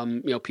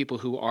 people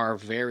who are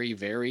very,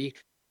 very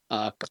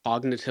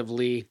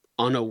cognitively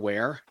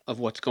unaware of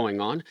what's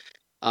going on,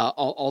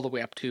 all the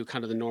way up to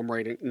kind of the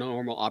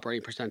normal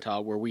operating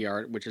percentile where we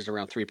are, which is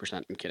around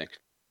 3%. I'm kidding.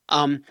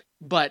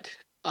 But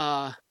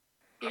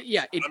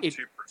yeah, I'm 2%.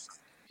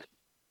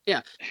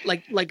 yeah,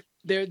 like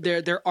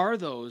there are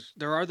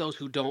those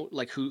who don't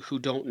like who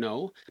don't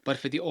know, but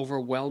for the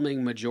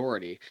overwhelming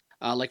majority,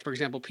 like for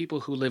example, people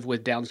who live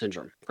with Down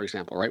syndrome, for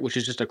example, right, which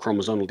is just a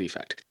chromosomal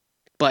defect,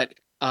 but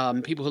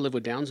people who live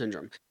with Down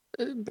syndrome,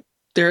 uh,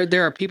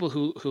 there are people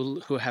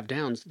who have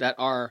Downs that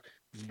are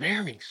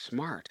very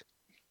smart,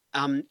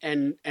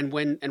 and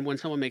when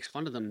someone makes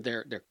fun of them,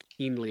 they're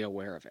keenly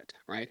aware of it,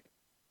 right,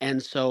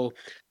 and so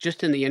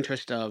just in the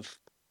interest of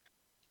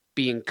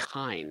being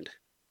kind,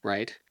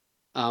 right?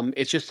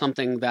 It's just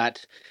something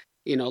that,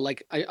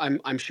 like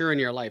I'm sure in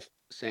your life,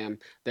 Sam,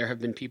 there have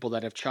been people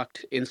that have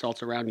chucked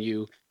insults around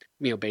you,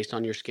 based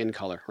on your skin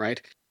color,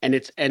 right? And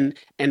it's and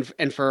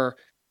for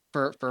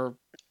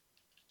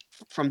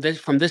from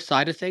this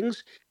side of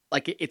things,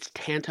 like it's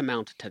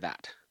tantamount to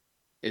that.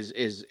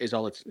 Is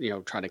all it's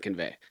trying to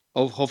convey.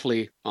 Oh,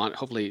 hopefully,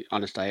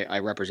 honest, I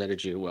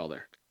represented you well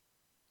there.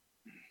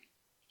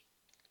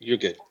 You're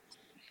good.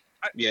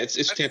 I, Yeah, it's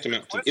I think the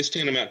question,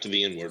 tantamount to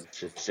the N word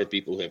for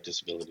people who have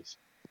disabilities.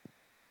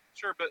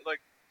 sure, but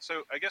like,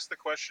 so I guess the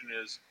question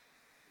is,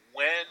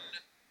 when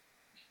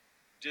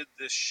did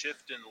this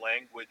shift in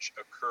language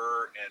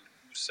occur, and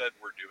who said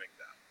we're doing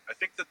that? I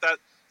think that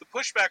the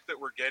pushback that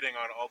we're getting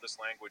on all this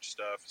language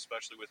stuff,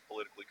 especially with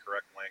politically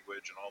correct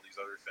language and all these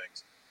other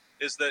things,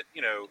 is that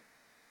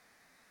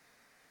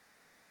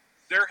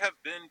there have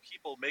been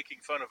people making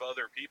fun of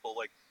other people.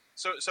 Like,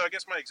 so I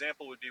guess my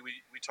example would be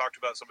we talked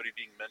about somebody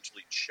being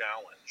mentally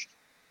challenged.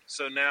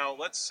 So now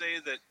let's say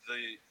that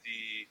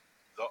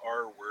the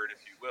R word,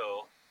 if you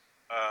will,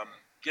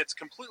 gets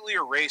completely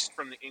erased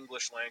from the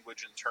English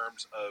language in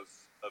terms of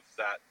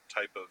that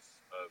type of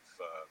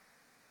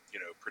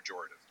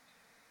pejorative.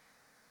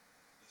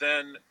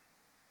 Then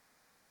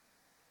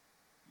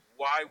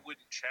why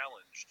wouldn't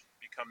challenged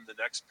become the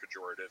next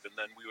pejorative, and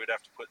then we would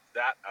have to put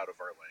that out of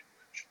our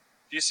language?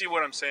 Do you see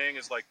what I'm saying?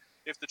 Is like,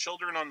 if the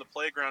children on the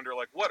playground are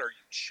like, "What, are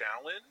you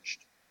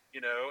challenged?"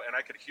 And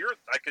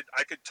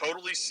I could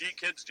totally see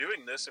kids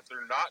doing this. If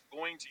they're not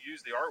going to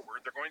use the R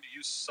word, they're going to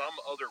use some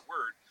other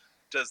word.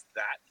 Does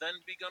that then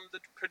become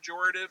the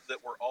pejorative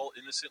that we're all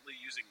innocently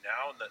using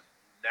now, and that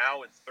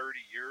now in 30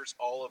 years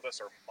all of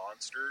us are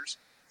monsters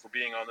for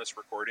being on this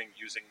recording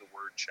using the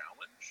word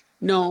challenge?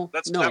 No,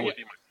 That no, would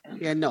be my.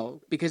 yeah,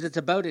 no, because it's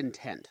about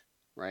intent,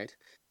 right?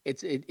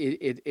 It's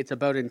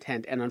about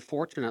intent, and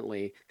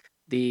unfortunately,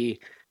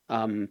 the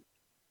um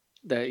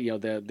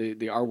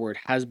the R word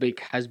has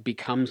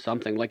become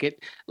something like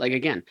it, like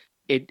again,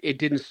 it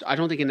didn't. I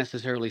don't think it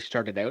necessarily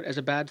started out as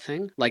a bad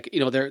thing. Like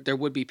there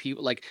would be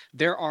people, like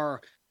there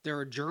are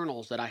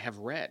journals that I have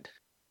read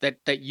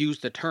that use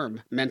the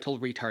term mental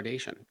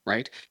retardation,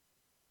 right?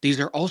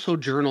 These are also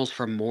journals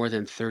from more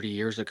than 30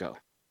 years ago,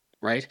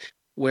 right?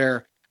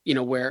 Where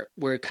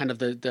where kind of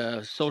the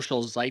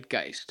social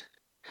zeitgeist,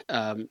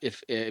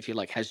 if you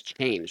like, has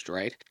changed,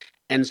 right?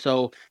 And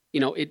so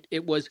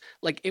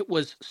it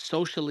was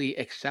socially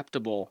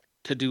acceptable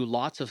to do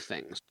lots of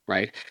things,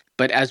 right?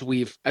 But as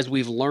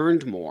we've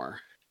learned more,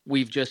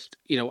 we've just,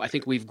 I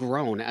think we've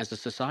grown as a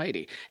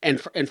society.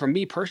 And for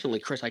me personally,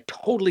 Chris, I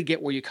totally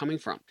get where you're coming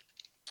from.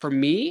 For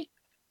me,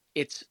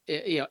 it's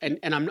and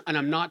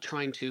I'm not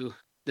trying to.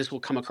 This will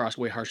come across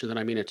way harsher than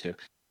I mean it to.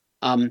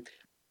 Um,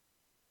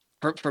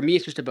 for me,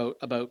 it's just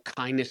about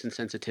kindness and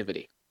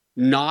sensitivity.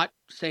 Not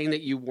saying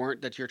that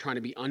you're trying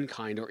to be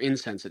unkind or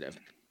insensitive,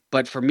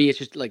 but for me, it's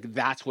just like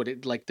that's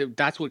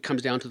what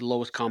comes down to the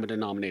lowest common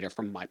denominator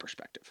from my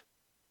perspective.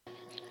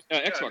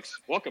 Yeah, Xbox,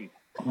 welcome.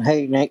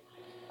 Hey, Nate.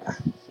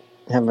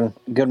 Having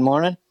good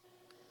morning.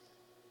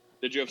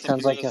 Did you have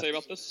Sounds something like to say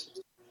about this?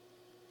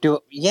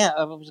 Yeah,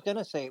 I was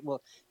gonna say.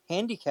 Well,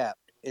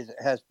 handicapped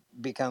has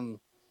become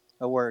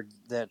a word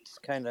that's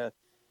kind of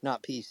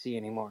not PC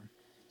anymore.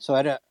 So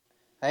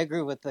I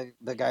agree with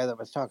the guy that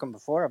was talking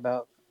before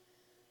about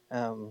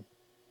um,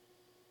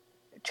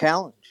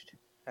 challenged.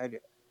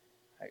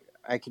 I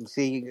I can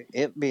see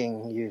it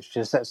being used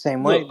just that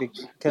same way Look,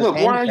 because look,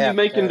 why are you handicapped.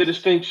 making the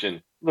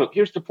distinction? Look,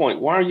 here's the point.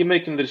 Why are you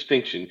making the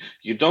distinction?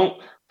 You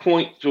don't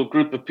point to a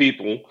group of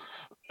people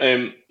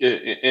and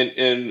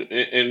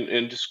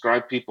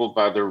describe people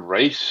by their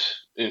race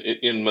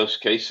in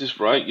most cases,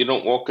 right? You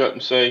don't walk up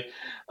and say,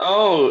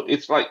 "Oh,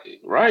 it's like,"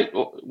 right?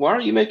 Well, why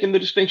are you making the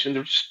distinction?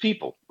 They're just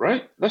people,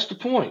 right? That's the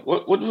point.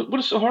 What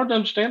is so hard to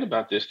understand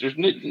about this? There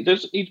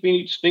doesn't need to be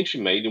any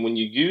distinction made, and when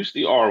you use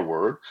the R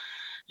word,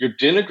 you're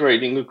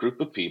denigrating a group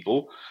of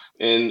people,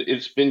 and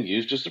it's been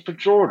used as a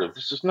pejorative.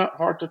 This is not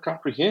hard to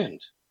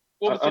comprehend.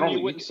 Well, but I then don't.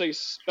 you wouldn't say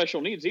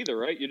special needs either,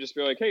 right? You'd just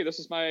be like, "Hey, this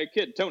is my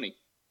kid, Tony," and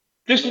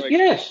This they're is like,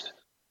 yes.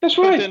 That's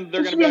but right. then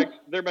they're This gonna is be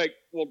not, like,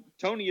 "Well,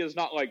 Tony is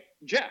not like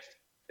Jeff."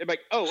 They're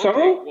like, "Oh, okay.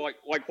 so. Well,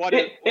 like what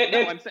is?" Well,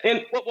 no, I'm saying.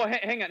 And Well,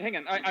 hang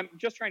on. I'm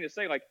just trying to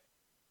say, like,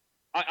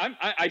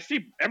 I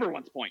see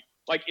everyone's point.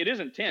 Like, it is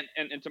intent,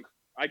 and to,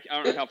 I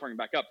don't know how far I can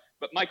back up,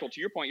 but Michael,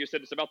 to your point, you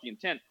said it's about the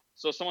intent.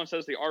 So if someone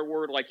says the R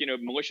word, like,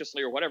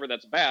 maliciously or whatever,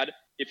 that's bad.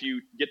 If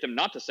you get them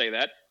not to say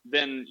that,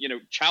 then,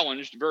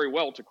 challenged very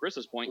well, to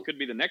Chris's point, could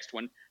be the next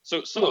one.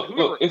 So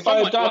look. If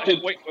I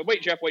adopted,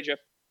 wait, Jeff.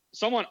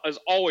 Someone is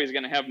always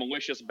going to have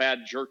malicious,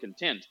 bad, jerk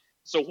intent.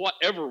 So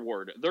whatever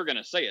word, they're going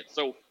to say it.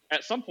 So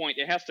at some point,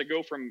 it has to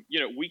go from,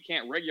 we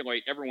can't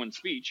regulate everyone's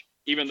speech,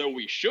 even though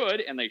we should,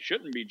 and they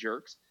shouldn't be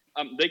jerks.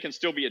 They can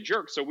still be a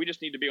jerk. So we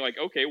just need to be like,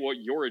 okay, well,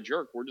 you're a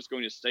jerk. We're just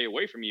going to stay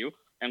away from you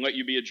and let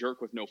you be a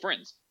jerk with no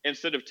friends,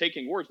 instead of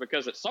taking words.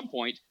 Because at some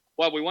point,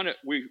 while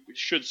we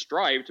should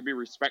strive to be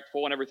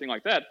respectful and everything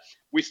like that,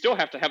 we still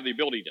have to have the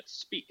ability to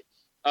speak.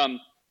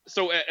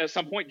 So at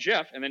some point,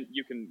 Jeff, and then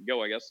you can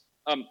go, I guess.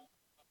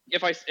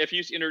 If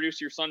you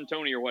introduce your son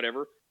Tony or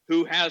whatever,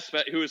 who has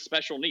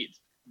special needs,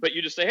 but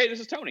you just say, hey, this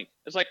is Tony.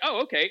 It's like,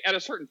 oh, okay. At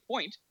a certain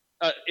point,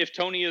 if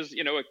Tony is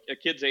a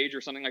kid's age or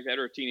something like that,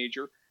 or a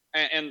teenager,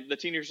 and the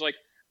teenager's like,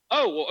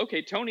 oh, well,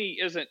 okay, Tony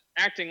isn't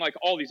acting like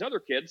all these other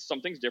kids.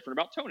 Something's different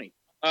about Tony.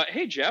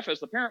 Hey, Jeff, as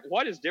the parent,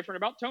 what is different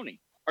about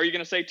Tony? Are you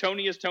going to say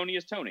Tony is Tony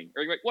is Tony?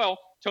 Or are you like, well,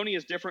 Tony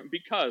is different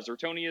because, or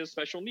Tony is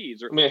special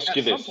needs, or let me ask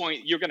you at some this.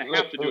 point you're going to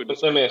have to do a Let me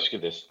description. ask you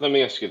this. Let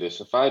me ask you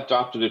this. If I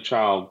adopted a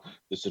child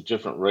that's a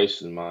different race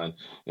than mine,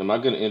 am I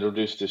going to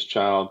introduce this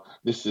child?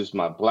 This is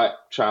my black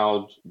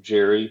child,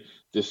 Jerry.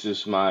 This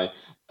is my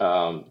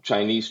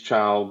Chinese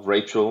child,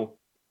 Rachel.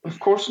 Of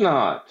course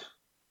not.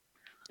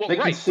 Well, They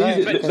can right, see Right,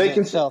 that. but because They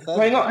can it's see. Hang on.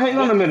 self-evident, Hang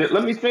on right? a minute.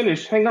 Let me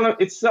finish. Hang on.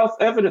 It's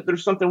self-evident.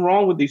 There's something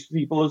wrong with these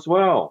people as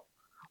well.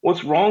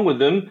 What's wrong with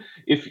them?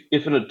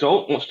 If an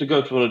adult wants to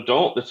go to an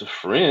adult that's a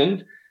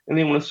friend, and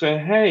they want to say,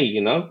 hey,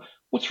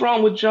 what's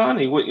wrong with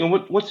Johnny?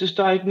 What's his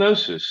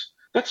diagnosis?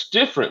 That's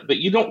different. But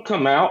you don't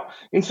come out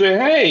and say,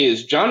 hey,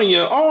 is Johnny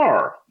a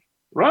R?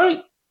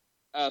 Right?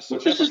 So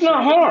This Jeff, I'm is sure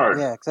not you didn't. hard.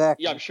 Yeah, Yeah, I'm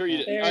exactly. sure you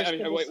Yeah. didn't.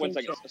 There's the Wait 1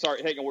 second. distinction.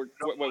 Sorry, hang on.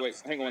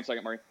 Wait. Hang on 1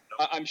 second, Murray.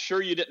 I'm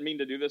sure you didn't mean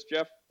to do this,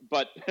 Jeff,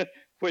 but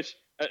which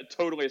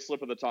totally a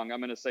slip of the tongue. I'm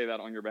going to say that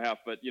on your behalf,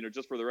 but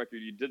just for the record,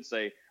 you did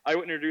say I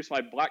would introduce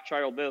my black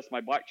child this,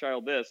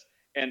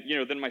 and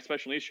then my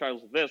special needs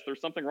child this.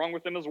 There's something wrong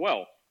with them as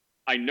well.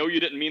 I know you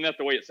didn't mean that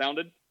the way it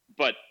sounded,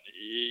 but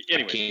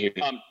anyways,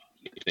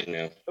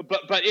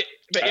 but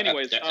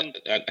anyways,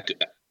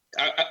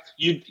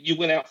 You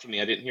went out for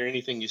me. I didn't hear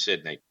anything you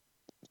said, Nate.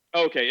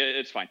 okay,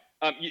 it's fine.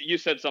 You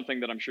said something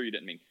that I'm sure you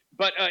didn't mean,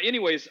 but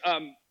anyways,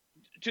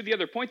 to the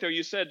other point though,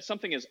 you said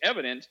something is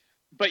evident,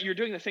 but you're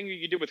doing the thing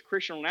you did with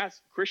Christian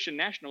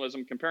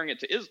nationalism, comparing it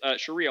to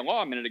Sharia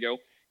law a minute ago.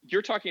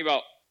 You're talking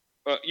about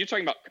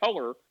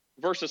color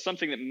versus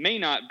something that may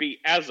not be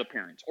as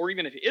apparent, or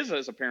even if it is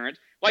as apparent.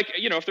 Like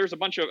if there's a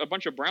bunch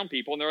of brown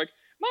people and they're like,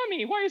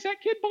 "Mommy, why is that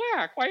kid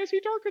black? Why is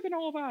he darker than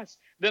all of us?"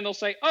 Then they'll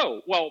say,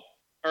 "Oh, well."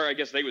 Or I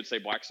guess they would say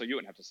black, so you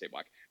wouldn't have to say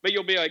black. But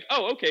you'll be like,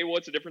 "Oh, okay, well,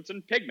 it's a difference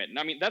in pigment." And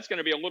I mean, that's going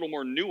to be a little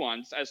more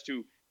nuanced as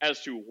to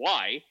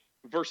why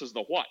versus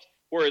the what.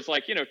 Whereas,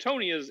 like,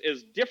 Tony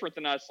is different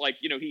than us. Like,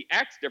 he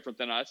acts different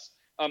than us.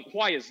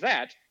 Why is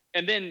that?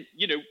 And then,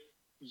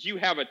 you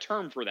have a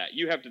term for that.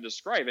 You have to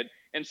describe it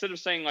instead of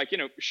saying, like,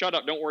 shut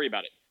up, don't worry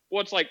about it.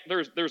 Well, it's like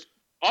there's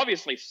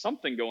obviously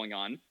something going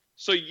on,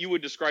 so you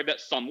would describe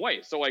that some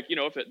way. So, like,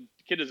 if a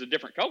kid is a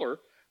different color,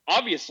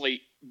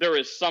 obviously there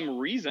is some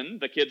reason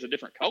the kid's a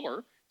different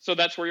color. So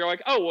that's where you're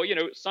like, oh, well,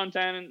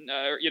 suntan,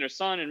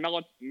 sun and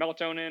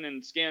melatonin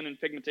and skin and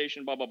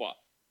pigmentation, blah, blah, blah.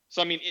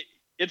 So, I mean,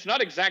 it's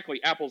not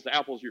exactly apples to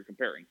apples you're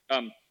comparing.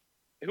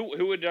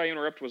 Who did I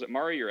interrupt? Was it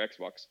Mari or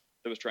Xbox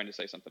that was trying to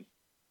say something?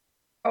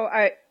 Oh,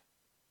 I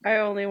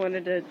only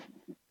wanted to.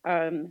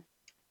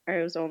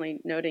 I was only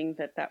noting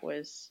that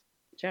was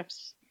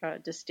Jeff's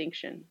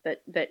distinction.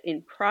 That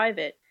in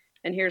private,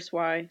 and here's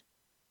why.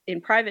 In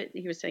private,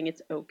 he was saying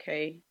it's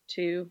okay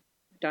to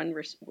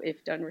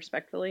if done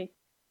respectfully.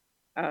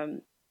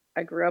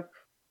 I grew up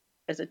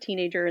as a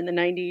teenager in the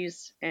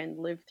 90s and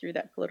lived through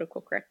that political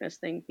correctness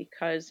thing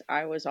because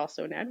I was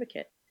also an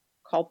advocate.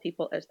 Call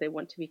people as they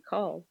want to be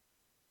called.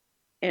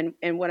 And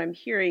what I'm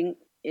hearing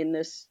in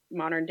this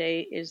modern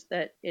day is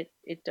that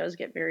it does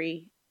get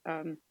very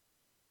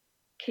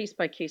case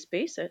by case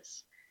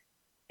basis.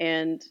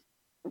 And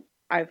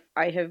I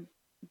have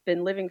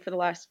been living for the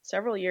last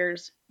several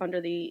years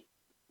under the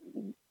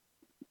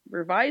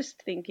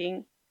revised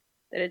thinking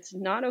that it's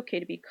not okay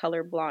to be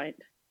colorblind,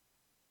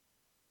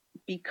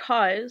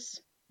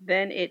 because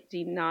then it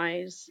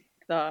denies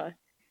the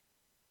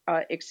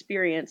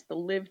experience, the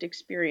lived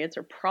experience,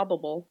 or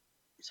probable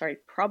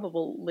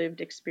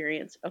lived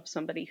experience of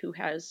somebody who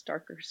has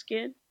darker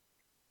skin.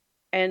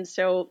 And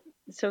so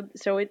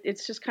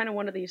it's just kind of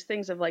one of these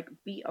things of like,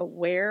 be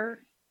aware,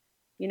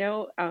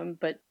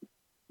 but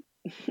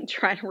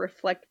try to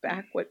reflect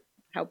back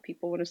how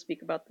people want to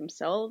speak about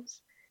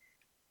themselves.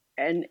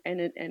 And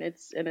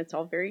it's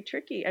all very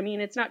tricky. I mean,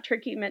 it's not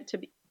tricky meant to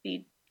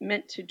be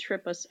meant to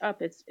trip us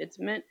up. It's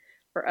meant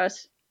for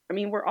us. I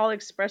mean, we're all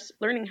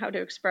learning how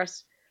to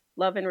express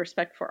love and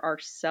respect for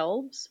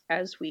ourselves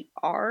as we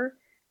are,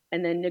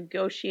 and then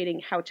negotiating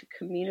how to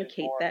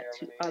communicate that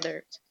to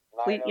others.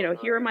 Please,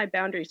 here are my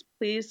boundaries.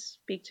 Please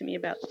speak to me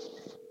about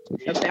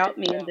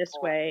me in this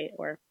way,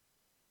 or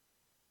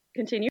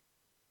continue.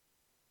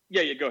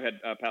 Yeah, go ahead.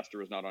 Pastor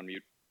was not on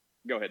mute.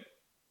 Go ahead.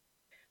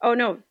 Oh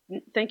no,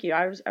 thank you.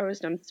 I was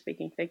done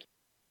speaking. Thank you.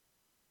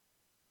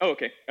 Oh,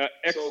 okay.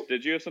 X,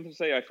 did you have something to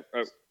say?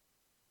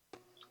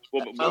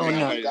 No.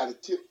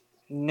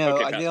 No,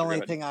 okay, Pastor, the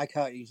only thing I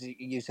caught,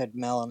 you said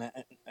melanin,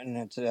 and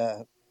it's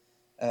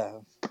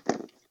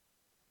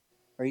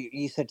or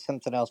you said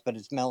something else, but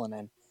it's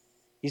melanin.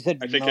 You said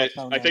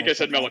melatonin. I think I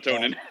said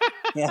melatonin.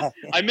 Like yeah.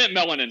 I meant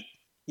melanin.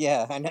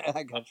 Yeah, I know.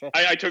 I gotcha.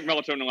 I took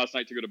melatonin last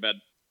night to go to bed.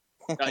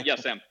 Yeah,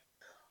 Sam.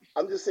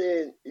 I'm just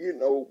saying,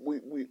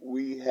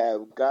 we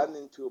have gotten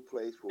into a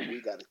place where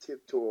we got to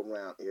tiptoe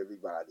around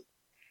everybody.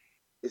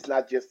 It's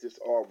not just this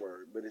R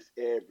word, but it's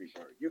every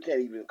word. You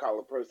can't even call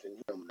a person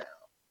him now.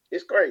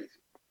 It's crazy.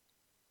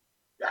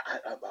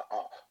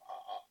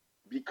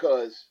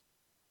 Because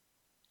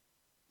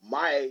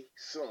my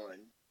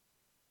son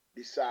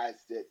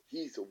decides that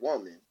he's a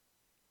woman,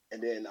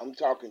 and then I'm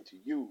talking to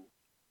you,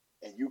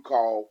 and you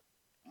call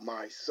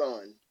my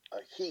son a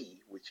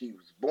he, which he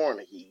was born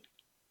a he,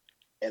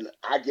 and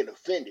I get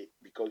offended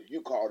because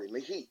you called him a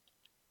he.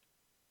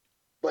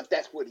 But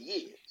that's what he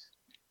is.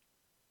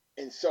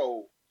 And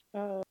so,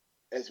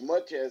 as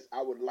much as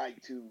I would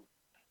like to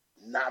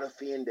not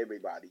offend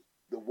everybody,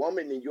 the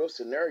woman in your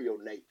scenario,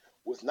 Nate,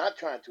 was not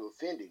trying to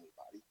offend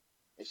anybody,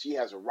 and she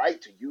has a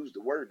right to use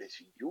the word that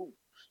she used.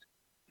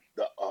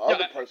 The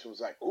other person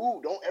was like,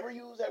 "Ooh, don't ever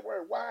use that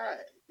word. Why?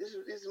 This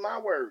is my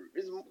word.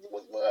 This is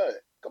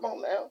what? Come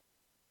on now."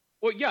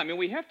 Well, yeah, I mean,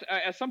 we have to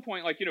at some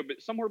point, like,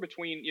 somewhere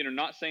between,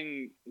 not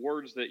saying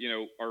words that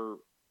are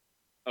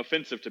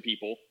offensive to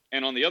people,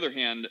 and on the other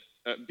hand,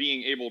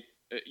 being able,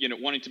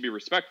 wanting to be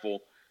respectful.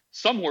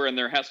 Somewhere in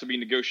there has to be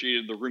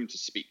negotiated the room to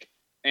speak.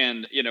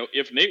 And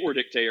if Nate were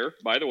dictator,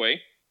 by the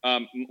way,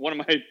 one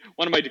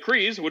of my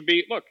decrees would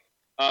be, look,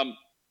 the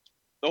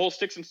whole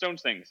sticks and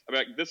stones things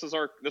about this is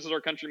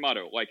our country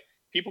motto. Like,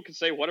 people can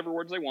say whatever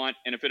words they want,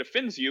 and if it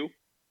offends you,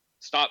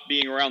 stop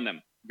being around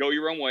them. Go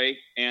your own way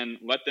and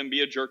let them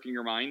be a jerk in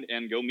your mind,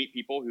 and go meet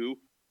people who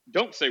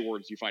don't say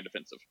words you find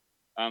offensive.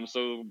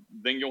 So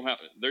then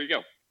there you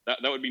go.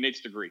 That would be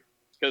Nate's degree,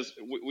 because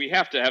we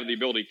have to have the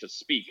ability to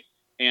speak,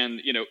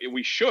 and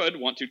we should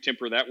want to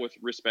temper that with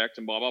respect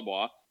and blah blah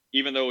blah.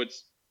 Even though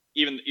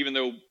even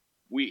though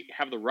we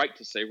have the right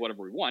to say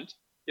whatever we want,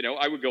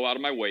 I would go out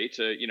of my way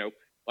to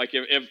like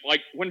if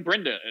like when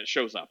Brenda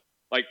shows up,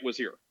 like was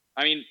here.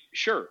 I mean,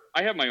 sure,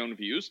 I have my own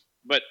views,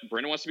 but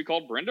Brenda wants to be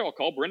called Brenda, I'll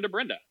call Brenda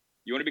Brenda.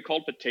 You want to be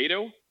called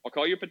Potato, I'll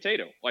call you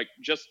Potato. Like,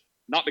 just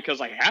not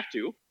because I have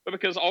to, but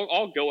because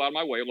I'll go out of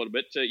my way a little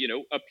bit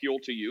to appeal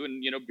to you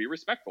and be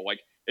respectful. Like,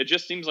 it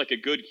just seems like a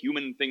good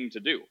human thing to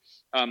do.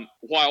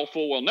 While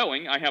full well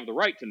knowing I have the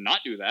right to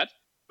not do that,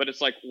 but it's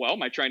like, well,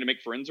 am I trying to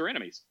make friends or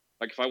enemies?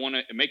 Like, if I want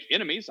to make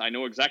enemies, I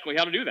know exactly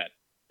how to do that.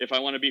 If I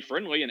want to be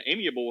friendly and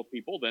amiable with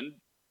people, then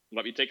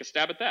let me take a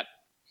stab at that.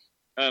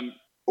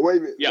 Wait a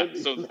minute. Yeah.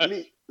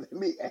 Let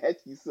me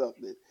ask you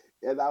something,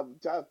 and I'm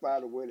trying to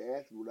find a way to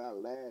ask you without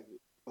laughing.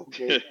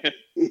 Okay.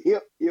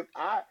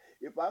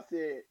 if I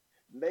said,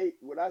 Nate,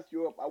 when I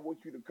show up, I want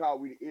you to call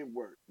me the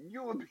N-word,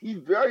 you would be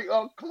very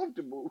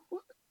uncomfortable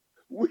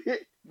with,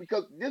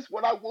 because this is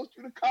what I want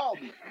you to call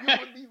me. You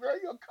would be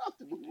very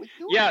uncomfortable with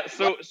doing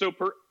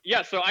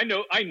it. So I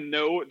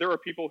know there are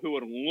people who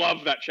would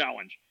love that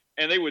challenge,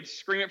 and they would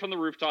scream it from the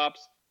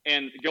rooftops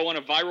and go on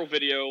a viral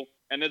video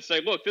and then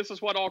say, look, this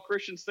is what all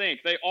Christians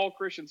think. All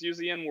Christians use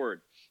the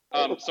N-word.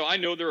 So I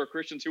know there are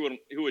Christians who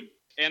would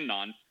and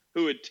non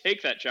who would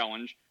take that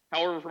challenge.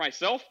 However, for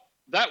myself,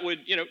 that would,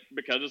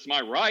 because it's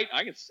my right,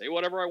 I can say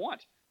whatever I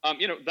want.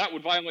 That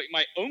would violate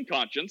my own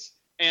conscience.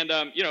 And,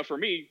 for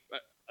me,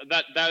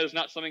 that is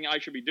not something I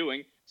should be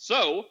doing.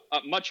 So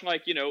much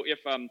like,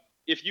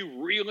 if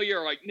you really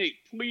are like, Nate,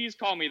 please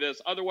call me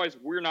this, otherwise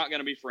we're not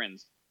going to be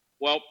friends.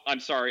 Well, I'm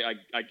sorry.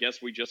 I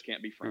guess we just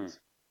can't be friends.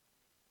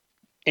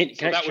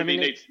 So that would be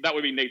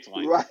Nate's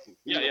line. Right.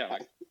 Yeah.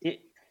 Can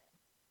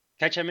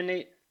I chime in,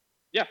 Nate?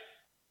 Yeah.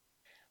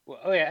 Well,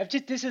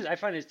 I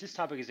find this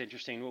topic is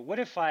interesting. Well, what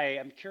if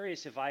I'm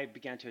curious if I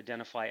began to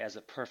identify as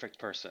a perfect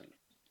person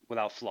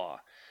without flaw?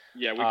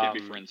 Yeah, we can't be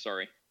friends.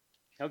 Sorry.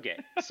 Okay,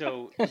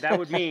 so that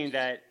would mean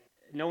that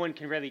no one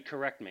can really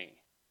correct me,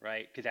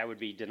 right? Because that would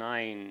be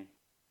denying,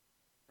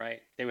 right?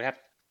 They would have.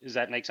 Does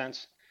that make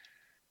sense?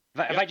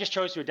 If I just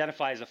chose to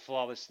identify as a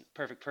flawless,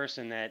 perfect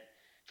person, that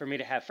for me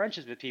to have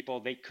friendships with people,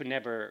 they could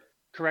never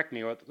correct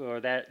me, or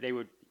that they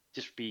would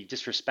just be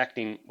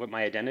disrespecting what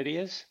my identity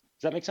is.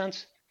 Does that make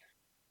sense?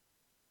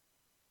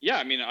 Yeah,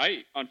 I mean,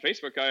 on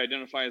Facebook I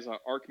identify as an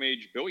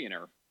archmage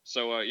billionaire.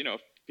 So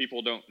if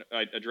people don't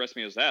address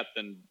me as that,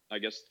 then I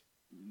guess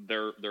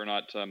they're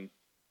not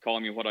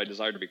calling me what I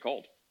desire to be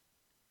called.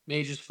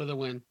 Mages for the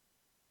win.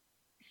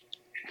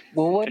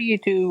 Well, what do you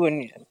do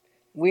when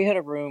we had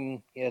a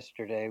room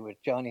yesterday with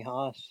Johnny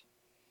Haas,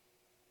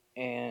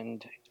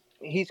 and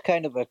he's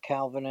kind of a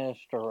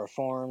Calvinist or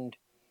Reformed,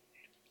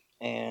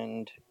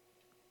 and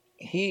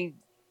he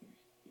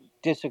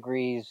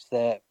disagrees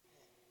that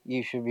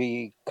you should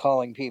be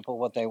calling people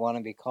what they want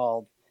to be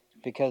called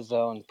because,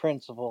 on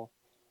principle,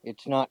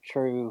 it's not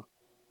true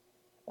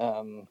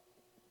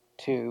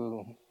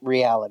to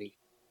reality,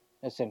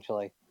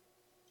 essentially.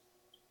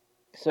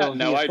 So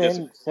No, I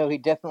disagree. So he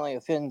definitely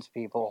offends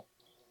people.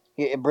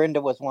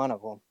 Brenda was one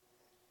of them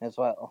as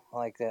well.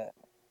 Like that,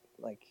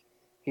 like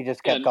he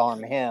just kept And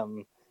calling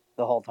him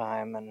the whole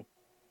time,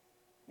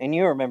 and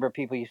you remember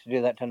people used to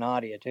do that to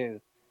Nadia too.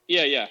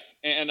 yeah,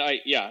 and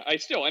I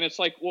still, and it's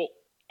like, well,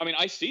 I mean,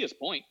 I see his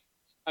point.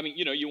 I mean,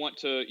 you want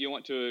to,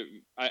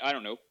 I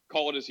don't know,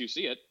 call it as you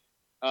see it.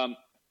 And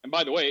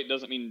by the way, it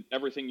doesn't mean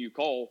everything you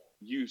call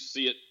you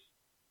see it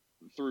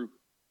through.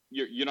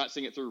 You're not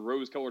seeing it through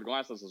rose-colored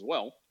glasses as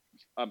well.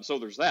 So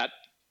there's that.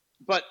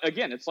 But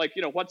again, it's like,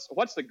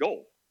 what's the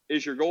goal?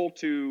 Is your goal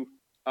to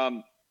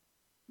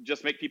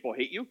just make people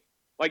hate you?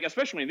 Like,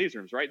 especially in these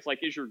rooms, right? It's like,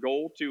 is your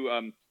goal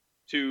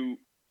to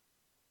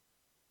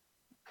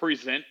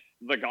present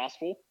the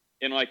gospel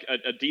in like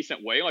a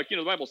decent way? Like,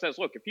 the Bible says,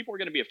 look, if people are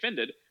going to be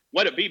offended,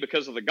 let it be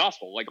because of the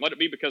gospel. Like, let it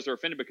be because they're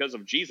offended because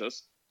of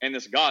Jesus and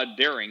this God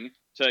daring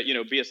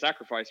to, be a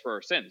sacrifice for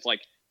our sins.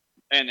 Like,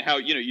 and how,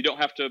 you don't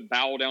have to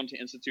bow down to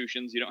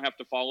institutions. You don't have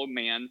to follow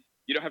man.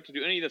 You don't have to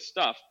do any of this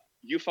stuff.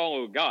 You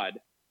follow God.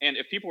 And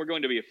if people are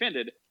going to be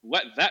offended,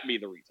 let that be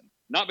the reason,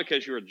 not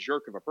because you're a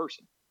jerk of a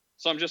person.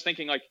 So I'm just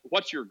thinking, like,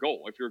 what's your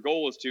goal? If your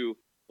goal is to,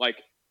 like,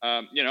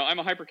 I'm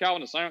a hyper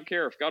Calvinist. I don't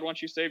care. If God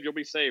wants you saved, you'll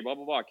be saved. Blah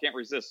blah blah. I can't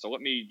resist. So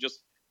let me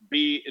just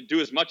do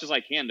as much as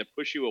I can to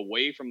push you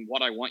away from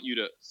what I want you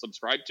to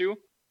subscribe to.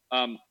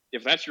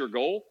 If that's your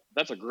goal,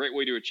 that's a great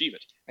way to achieve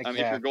it.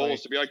 Exactly. If your goal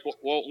is to be like,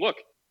 well, look,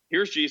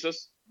 here's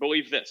Jesus.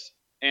 Believe this.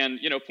 And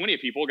plenty of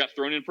people got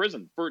thrown in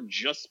prison for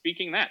just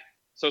speaking that.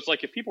 So it's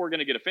like, if people are going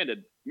to get offended,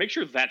 make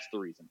sure that's the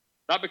reason,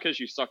 not because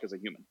you suck as a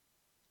human.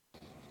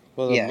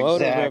 Well, Yeah, exactly.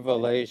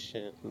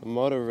 the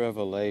mode of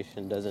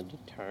revelation doesn't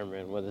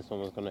determine whether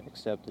someone's going to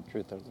accept the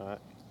truth or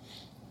not.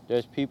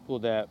 There's people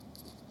that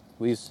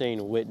we've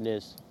seen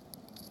witness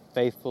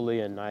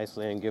faithfully and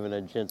nicely and given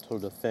a gentle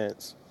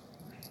defense.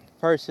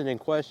 Person in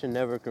question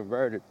never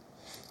converted.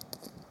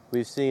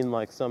 We've seen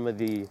like some of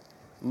the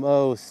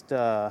most,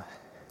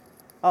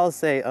 I'll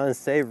say,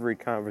 unsavory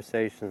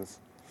conversations,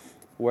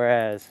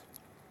 whereas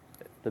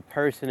the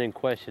person in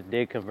question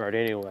did convert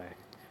anyway,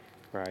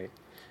 right?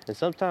 And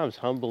sometimes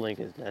humbling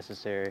is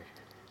necessary.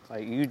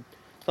 Like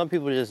some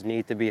people just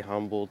need to be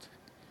humbled.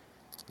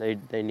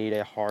 They need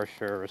a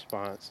harsher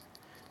response.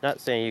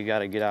 Not saying you got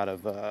to get out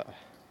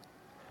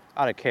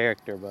of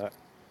character, but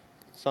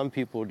some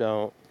people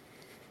don't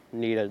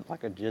need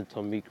a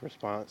gentle, meek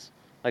response.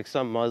 Like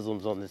some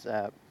Muslims on this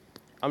app,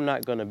 I'm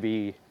not gonna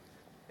be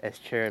as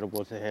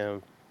charitable to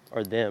him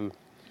or them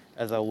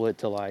as I would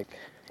to like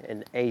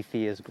an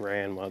atheist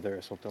grandmother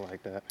or something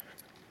like that.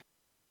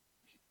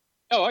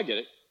 Oh, I get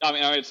it. I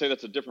mean, I would say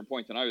that's a different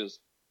point than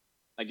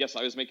I guess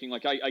I was making.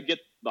 Like, I get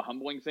the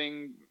humbling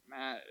thing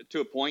to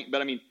a point,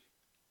 but I mean,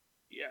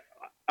 yeah,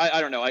 I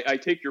don't know. I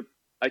take your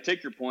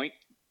point,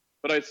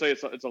 but I'd say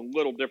it's a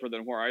little different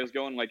than where I was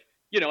going. Like,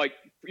 like,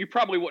 you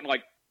probably wouldn't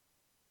like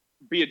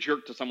be a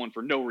jerk to someone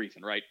for no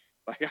reason, right?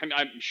 Like,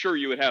 I'm sure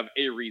you would have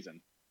a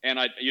reason, and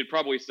you'd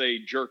probably say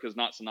jerk is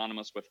not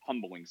synonymous with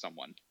humbling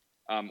someone,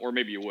 or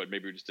maybe you would,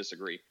 maybe we just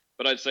disagree.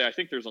 But I'd say I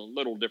think there's a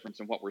little difference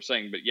in what we're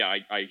saying. But yeah,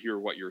 I hear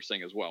what you're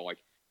saying as well. Like,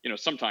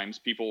 sometimes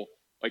people,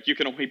 like, you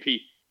can only be,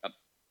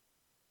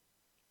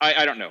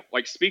 I don't know,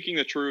 like, speaking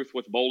the truth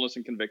with boldness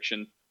and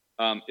conviction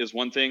is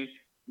one thing,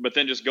 but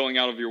then just going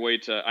out of your way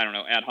to, I don't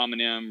know, ad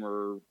hominem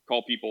or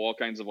call people all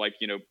kinds of, like,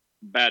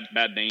 bad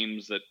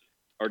names that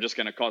are just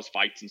going to cause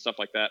fights and stuff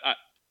like that.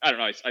 I don't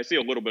know. I see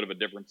a little bit of a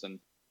difference in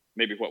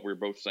maybe what we're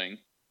both saying.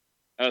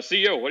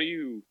 CEO, what do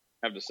you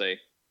have to say?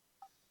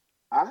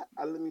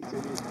 Let me say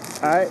this.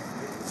 I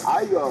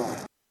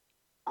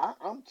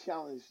I'm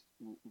challenged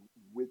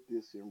with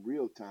this in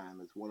real time.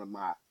 As one of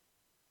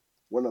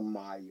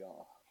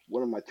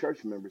my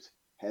church members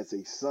has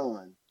a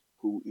son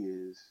who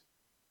is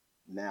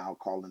now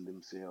calling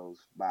themselves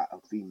by a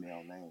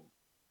female name,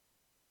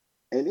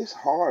 and it's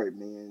hard,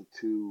 man.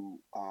 To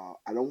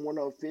I don't want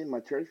to offend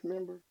my church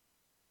member,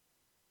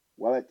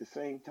 while at the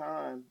same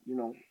time,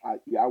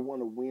 I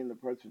want to win the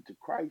person to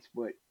Christ,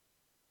 but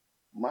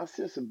my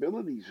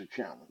sensibilities are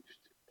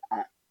challenged.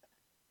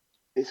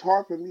 It's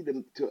hard for me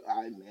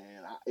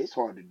it's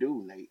hard to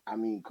do, Nate. I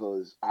mean,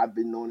 because I've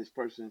been knowing this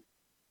person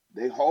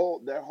their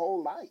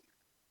whole life,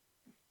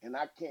 and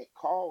I can't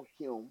call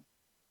him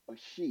or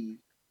she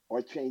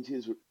or change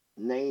his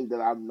name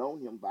that I've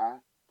known him by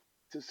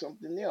to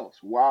something else.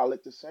 While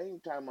at the same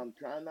time, I'm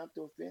trying not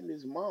to offend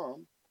his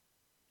mom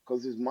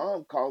because his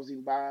mom calls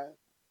him by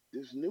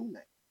this new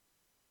name.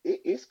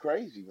 It's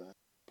crazy, man.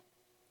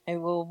 Hey,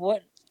 well,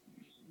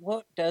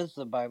 what does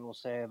the Bible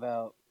say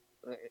about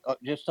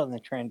just on the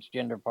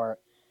transgender part?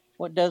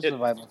 What does It the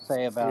Bible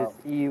say It's about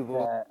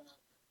evil. that?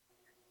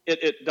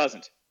 it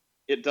doesn't.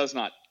 It does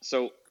not.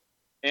 So,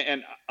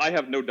 and I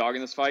have no dog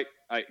in this fight.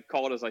 I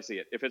call it as I see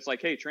it. If it's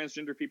like, hey,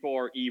 transgender people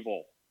are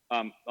evil,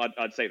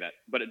 I'd say that,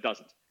 but it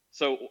doesn't.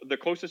 So the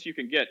closest you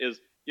can get is,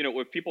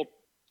 if people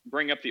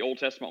bring up the Old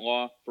Testament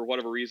law for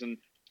whatever reason,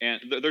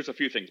 and there's a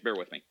few things. Bear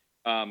with me.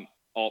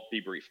 I'll be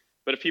brief.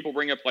 But if people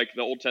bring up like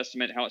the Old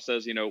Testament, how it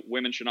says,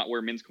 women should not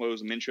wear men's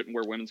clothes and men shouldn't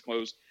wear women's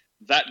clothes,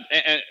 that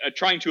and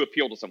trying to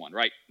appeal to someone,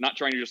 right? Not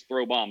trying to just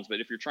throw bombs,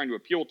 but if you're trying to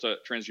appeal to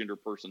transgender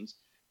persons,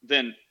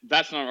 then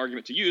that's not an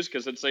argument to use,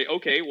 because it'd say,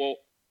 okay, well,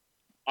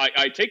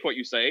 I take what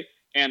you say,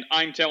 and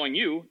I'm telling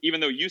you,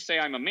 even though you say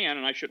I'm a man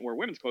and I shouldn't wear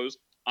women's clothes,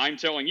 I'm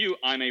telling you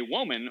I'm a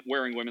woman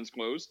wearing women's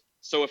clothes.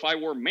 So if I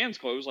wore men's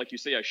clothes like you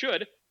say I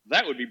should,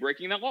 that would be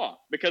breaking that law,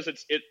 because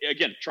it's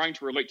again trying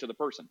to relate to the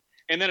person.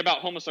 And then about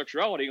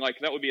homosexuality, like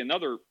that would be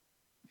another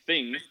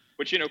thing,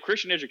 which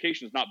Christian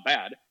education is not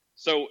bad.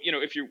 So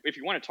if you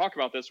want to talk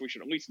about this, we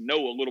should at least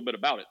know a little bit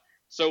about it.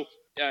 So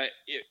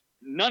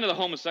none of the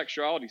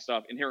homosexuality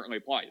stuff inherently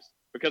applies,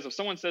 because if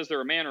someone says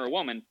they're a man or a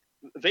woman,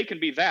 they can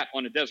be that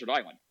on a desert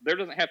island. There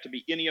doesn't have to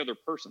be any other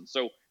person.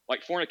 So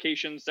like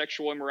fornication,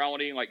 sexual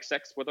immorality, like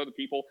sex with other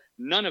people,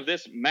 none of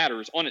this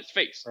matters on its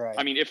face. Right.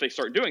 I mean, if they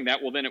start doing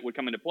that, well, then it would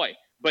come into play.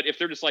 But if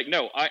they're just like,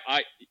 no,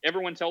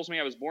 everyone tells me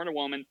I was born a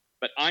woman,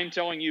 but I'm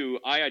telling you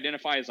I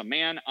identify as a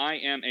man, I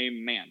am a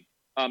man.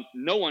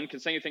 No one can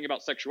say anything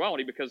about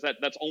sexuality, because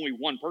that's only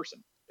one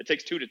person. It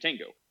takes two to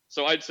tango.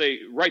 So I'd say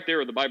right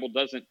there, the Bible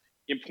doesn't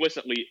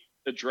implicitly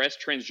address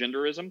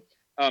transgenderism.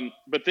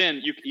 But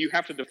then you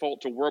have to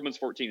default to Romans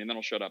 14, and then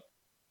I'll shut up.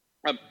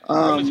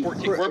 Romans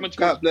 14. Romans 14.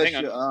 God bless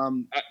Hang you.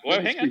 on. Let Well,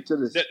 me hang on. speak to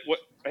this.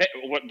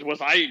 What was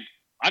I?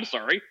 I'm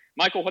sorry,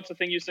 Michael. What's the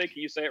thing you say?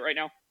 Can you say it right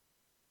now?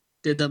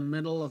 Did the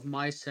middle of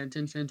my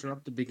sentence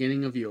interrupt the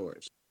beginning of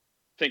yours?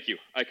 Thank you.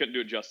 I couldn't do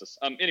it justice.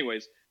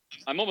 Anyways,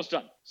 I'm almost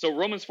done. So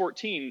Romans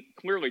 14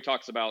 clearly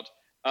talks about,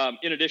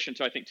 in addition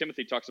to, I think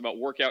Timothy talks about,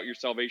 work out your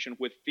salvation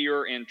with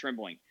fear and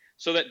trembling.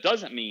 So that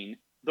doesn't mean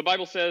the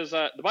Bible says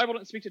the Bible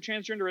didn't speak to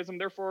transgenderism.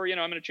 Therefore, I'm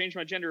going to change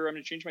my gender. I'm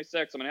going to change my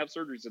sex. I'm going to have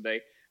surgeries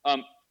today.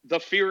 The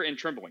fear and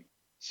trembling.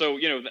 So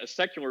the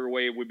secular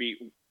way would be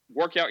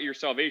work out your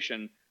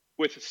salvation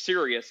with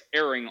serious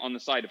erring on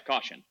the side of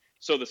caution.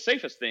 So the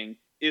safest thing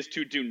is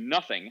to do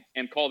nothing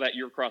and call that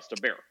your cross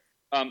to bear.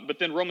 But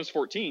then Romans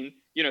 14,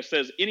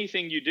 says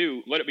anything you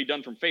do, let it be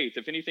done from faith.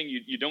 If anything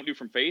you don't do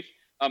from faith,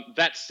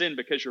 that's sin,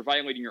 because you're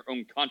violating your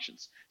own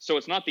conscience. So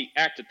it's not the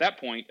act at that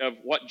point of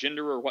what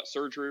gender or what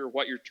surgery or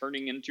what you're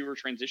turning into or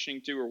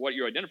transitioning to or what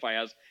you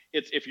identify as.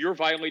 It's if you're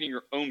violating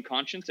your own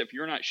conscience, if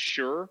you're not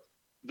sure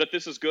that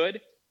this is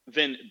good,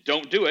 then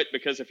don't do it,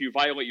 because if you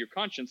violate your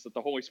conscience that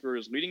the Holy Spirit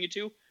is leading you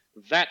to,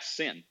 that's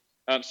sin.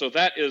 So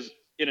that is,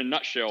 in a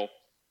nutshell,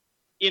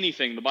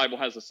 anything the Bible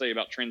has to say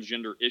about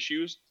transgender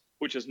issues,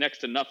 which is next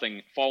to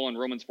nothing, fall in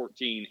Romans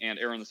 14 and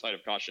err on the side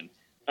of caution.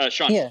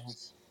 Sean.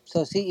 Yes.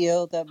 So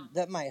CEO,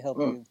 that might help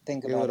Oh, you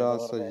think It about would it a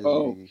little also bit.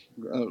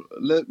 just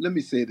be let me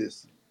say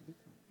this.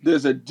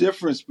 There's a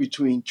difference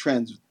between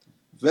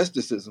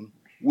transvesticism,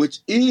 which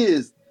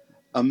is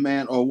a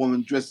man or a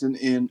woman dressing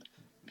in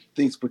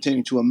things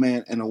pertaining to a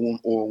man and a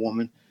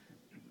woman,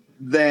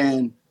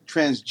 than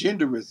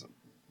transgenderism.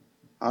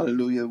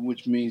 Hallelujah,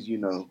 which means you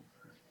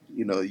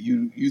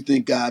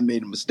think God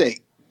made a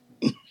mistake,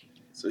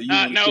 so you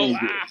want to No, change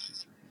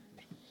it.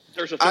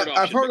 there's a third option.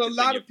 I've heard a continue.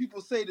 lot of people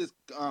say this,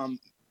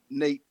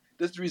 Nate.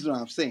 That's the reason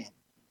I'm saying.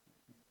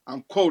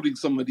 I'm quoting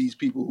some of these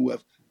people who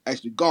have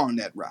actually gone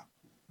that route.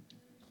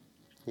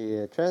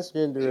 Yeah,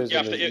 transgenderism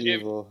Yeah, is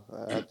evil.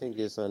 I think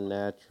it's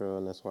unnatural,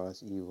 and that's why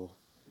it's evil.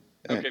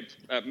 Okay,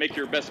 make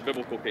your best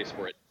biblical case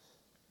for it.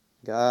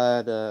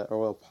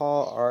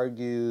 Paul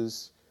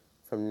argues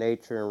from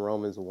nature in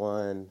Romans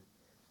 1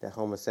 that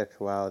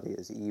homosexuality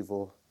is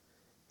evil.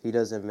 He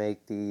doesn't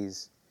make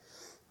these,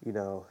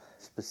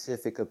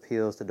 specific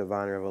appeals to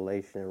divine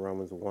revelation in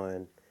Romans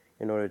 1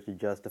 in order to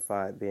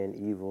justify it being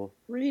evil.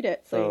 Read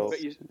it, So,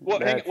 please.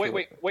 Hang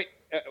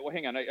on.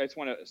 Hang on. I just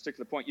want to stick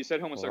to the point. You said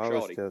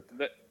homosexuality.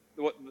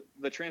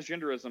 The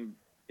transgenderism,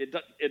 it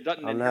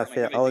doesn't inherently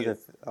have anything.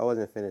 I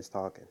wasn't finished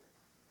talking.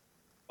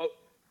 Oh,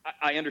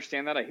 I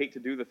understand that. I hate to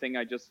do the thing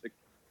I just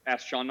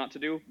asked Sean not to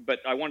do, but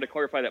I wanted to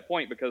clarify that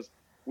point, because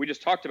we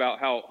just talked about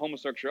how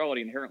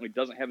homosexuality inherently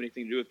doesn't have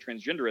anything to do with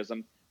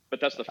transgenderism,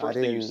 but that's the first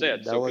thing you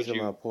said. That wasn't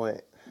my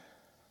point.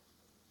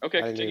 Okay,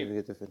 I didn't continue. even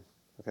get to finish.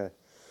 Okay.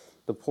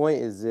 The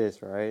point is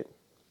this, right?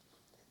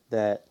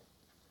 That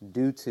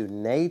due to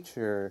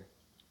nature,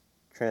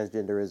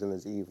 transgenderism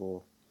is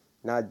evil,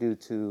 not due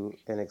to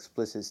an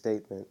explicit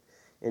statement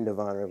in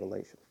divine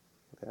revelation.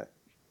 Okay,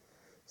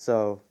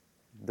 so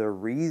the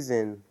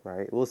reason,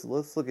 right? Let's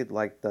look at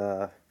like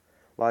the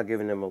law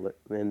given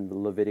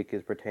in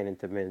Leviticus pertaining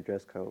to men's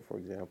dress code, for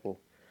example.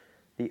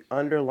 The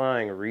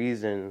underlying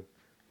reason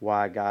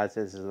why God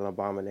says it's an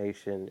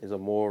abomination is a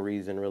moral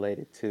reason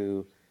related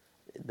to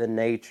the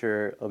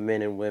nature of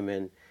men and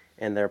women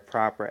and their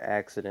proper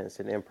accidents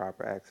and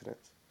improper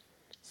accidents.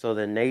 So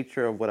the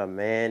nature of what a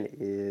man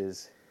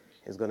is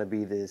going to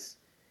be this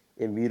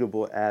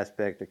immutable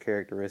aspect or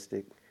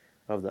characteristic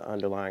of the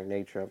underlying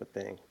nature of a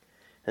thing.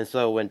 And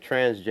so when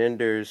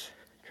transgenders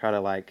try to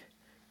like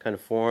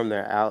conform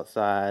their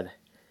outside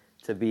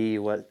to be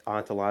what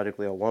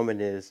ontologically a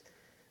woman is,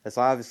 it's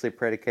obviously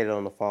predicated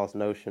on the false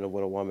notion of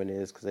what a woman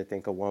is, because they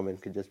think a woman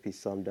could just be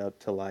summed up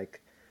to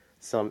like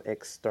some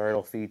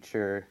external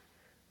feature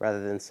rather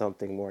than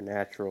something more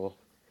natural.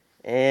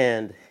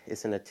 And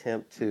it's an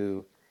attempt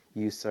to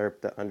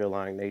usurp the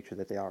underlying nature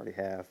that they already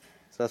have.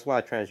 So that's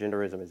why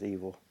transgenderism is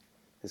evil.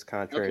 It's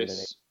contrary Okay, to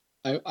nature.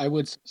 I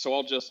would so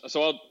I'll just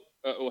hang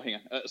on.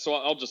 So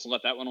I'll just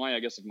let that one lie. I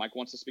guess if Mike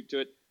wants to speak to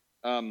it,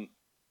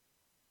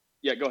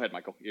 yeah, go ahead,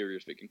 Michael.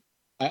 You're speaking.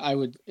 I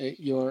would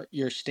your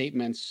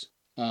statements,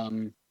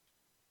 and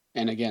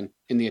again,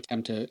 in the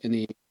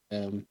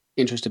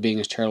interest of being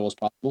as charitable as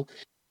possible,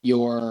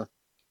 the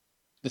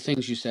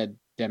things you said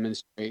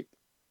demonstrate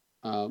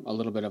a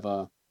little bit of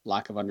a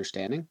lack of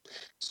understanding.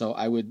 So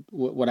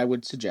what I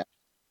would suggest,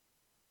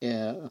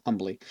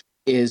 humbly,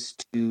 is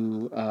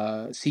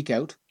to seek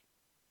out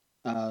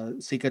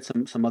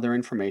some other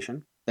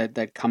information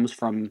that comes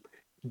from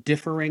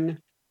differing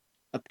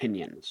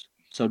opinions.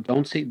 So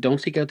don't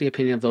seek out the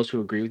opinion of those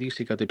who agree with you.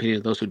 Seek out the opinion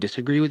of those who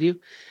disagree with you.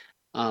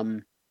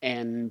 And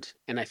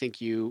I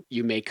think you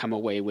may come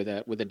away with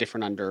a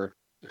different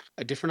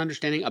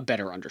understanding, a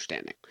better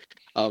understanding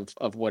of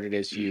what it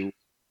is you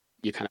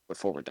kind of put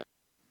forward there.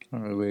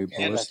 Oh, wait,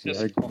 And bless you.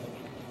 just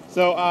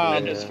So,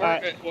 as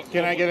far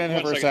can I get in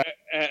here one for a second,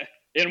 second?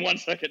 in 1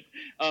 second,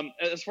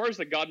 as far as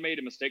the God made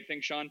a mistake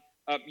thing, Sean,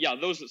 yeah,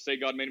 those that say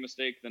God made a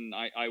mistake, then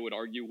I would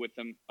argue with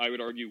them. I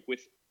would argue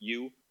with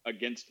you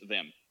against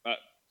them.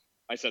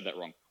 I said that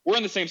wrong. We're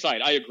on the same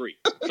side. I agree.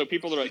 So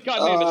people that are like,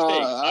 God made a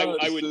mistake,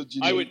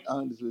 I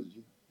understood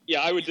you.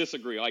 Yeah, I would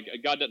disagree. Like,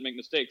 God doesn't make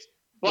mistakes,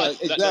 but Right,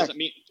 that exactly. doesn't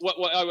mean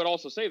what I would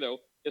also say though.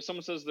 If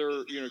someone says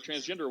they're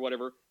transgender or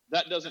whatever,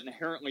 that doesn't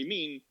inherently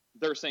mean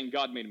they're saying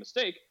God made a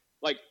mistake.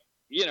 Like,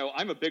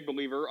 I'm a big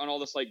believer on all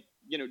this like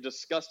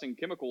disgusting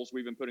chemicals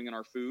we've been putting in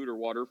our food or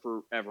water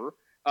forever.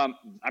 I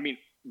mean,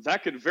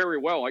 that could very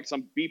well, like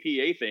some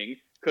BPA thing,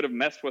 could have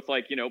messed with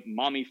like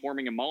mommy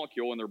forming a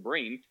molecule in their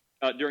brain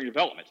during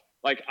development.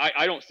 Like,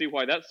 I don't see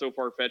why that's so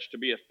far fetched to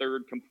be a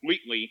third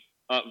completely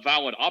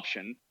valid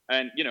option.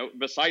 And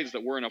besides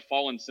that, we're in a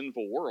fallen,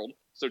 sinful world.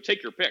 So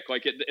take your pick.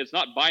 Like, it's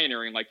not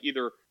binary. And like,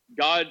 either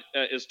God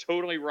is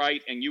totally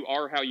right and you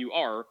are how you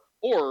are,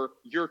 or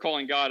you're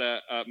calling God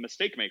a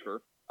mistake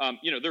maker.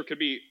 There could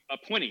be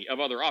plenty of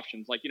other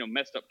options, like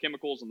messed up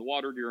chemicals in the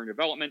water during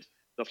development,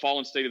 the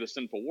fallen state of the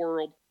sinful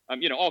world.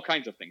 All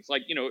kinds of things.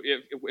 Like,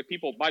 if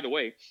people, by the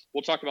way,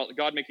 we'll talk about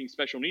God making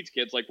special needs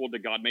kids. Like, well,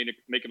 did God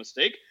make a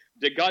mistake?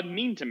 Did God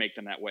mean to make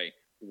them that way?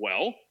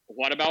 Well,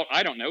 what about,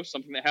 I don't know,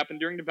 something that happened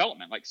during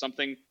development, like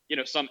something,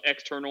 some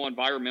external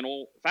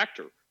environmental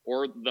factor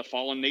or the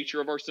fallen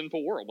nature of our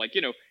sinful world. Like,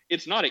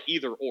 it's not an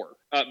either or.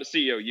 The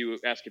CEO, you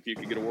asked if you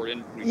could get a word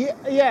in.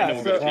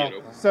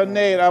 So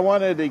Nate, I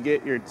wanted to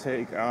get your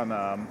take on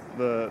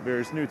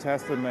there's New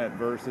Testament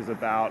verses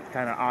about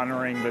kind of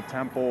honoring the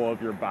temple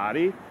of your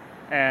body.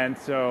 And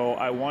so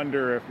I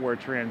wonder if where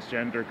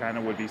transgender kind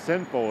of would be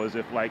sinful is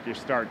if like you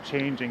start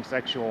changing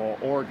sexual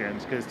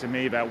organs, because to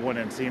me that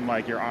wouldn't seem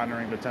like you're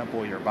honoring the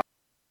temple of your body.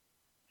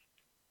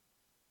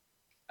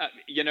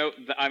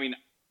 I mean,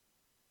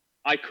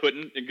 I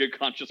couldn't in good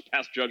conscience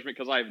pass judgment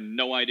because I have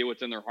no idea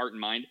what's in their heart and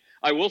mind.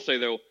 I will say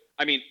though,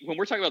 I mean, when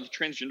we're talking about the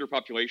transgender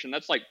population,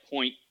 that's like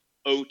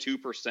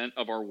 0.02%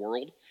 of our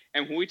world.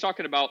 And when we're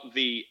talking about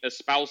the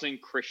espousing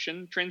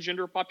Christian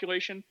transgender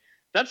population,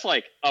 that's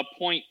like a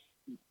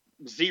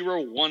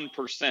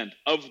 0.01%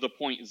 of the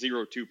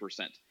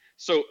 0.02%.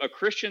 So a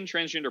Christian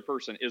transgender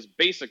person is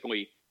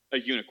basically a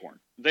unicorn.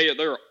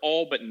 They're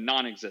all but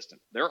non-existent.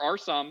 There are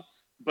some,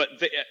 but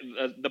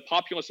the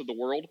populace of the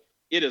world,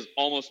 it is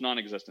almost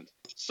non-existent.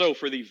 So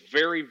for the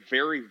very,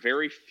 very,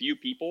 very few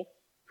people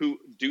who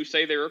do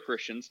say they are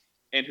Christians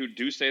and who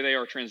do say they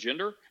are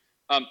transgender,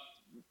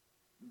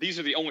 these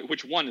are the only,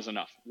 which one is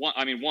enough?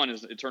 One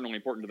is eternally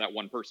important to that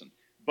one person,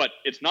 but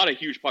it's not a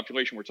huge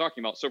population we're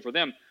talking about. So for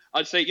them,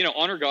 I'd say,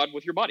 honor God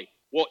with your body.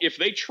 Well, if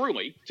they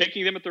truly,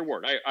 taking them at their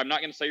word, I'm not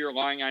going to say you're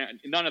lying,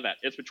 none of that.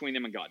 It's between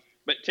them and God.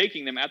 But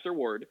taking them at their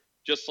word,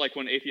 just like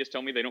when atheists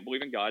tell me they don't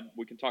believe in God,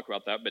 we can talk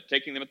about that, but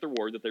taking them at their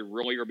word that they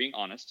really are being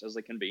honest, as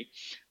they can be.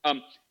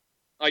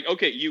 Like,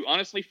 okay, you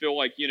honestly feel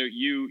like,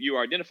 you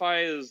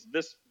identify as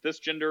this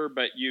gender,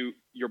 but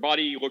your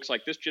body looks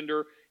like this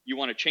gender, you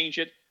want to change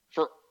it.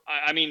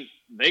 I mean,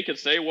 they could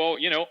say, well,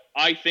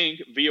 I think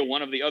via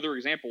one of the other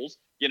examples,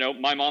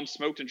 my mom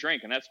smoked and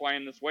drank, and that's why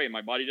I'm this way.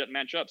 My body doesn't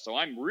match up. So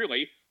I'm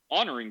really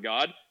honoring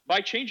God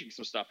by changing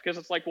some stuff, because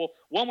it's like, well,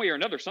 one way or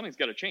another, something's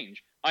got to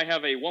change. I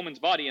have a woman's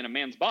body and a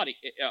man's body,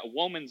 a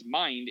woman's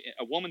mind,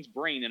 a woman's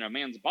brain and a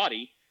man's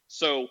body.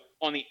 So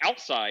on the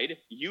outside,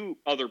 you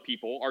other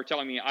people are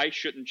telling me I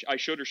should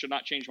or should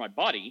not change my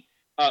body.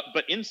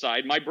 But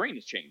inside, my brain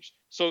has changed.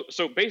 So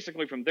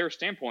basically, from their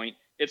standpoint,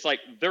 it's like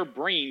their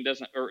brain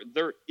doesn't, or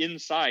their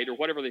inside, or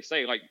whatever they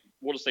say. Like,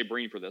 we'll just say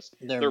brain for this.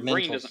 Their Brain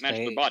mental doesn't match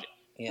their state. body,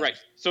 Yeah. right?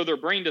 So their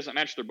brain doesn't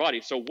match their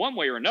body. So one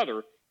way or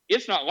another,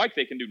 it's not like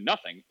they can do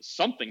nothing.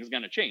 Something's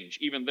going to change.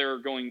 Either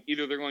they're going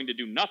to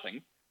do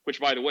nothing, which,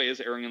 by the way, is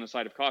erring on the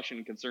side of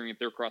caution, considering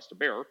their cross to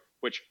bear,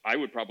 which I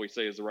would probably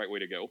say is the right way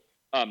to go.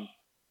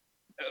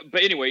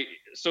 But anyway,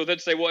 so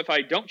they'd say, well, if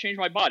I don't change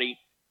my body,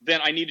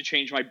 then I need to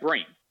change my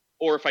brain.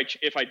 Or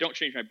if I don't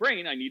change my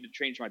brain, I need to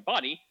change my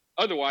body.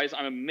 Otherwise,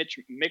 I'm a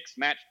mixed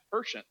match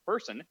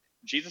person.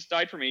 Jesus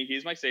died for me.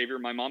 He's my savior.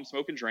 My mom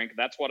smoked and drank.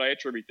 That's what I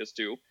attribute this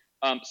to.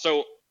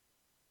 So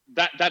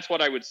that's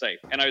what I would say.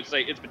 And I would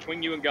say it's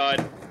between you and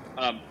God.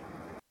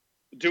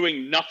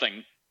 Doing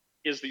nothing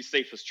is the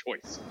safest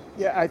choice.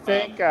 Yeah, I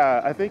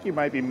think you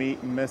might be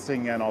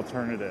missing an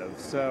alternative.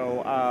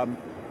 So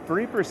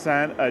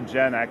 3% of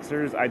Gen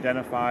Xers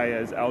identify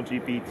as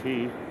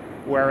LGBT,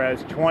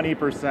 whereas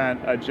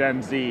 20% of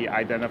Gen Z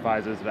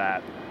identifies as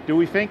that. Do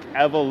we think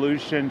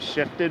evolution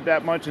shifted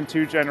that much in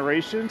 2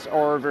 generations,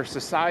 or are there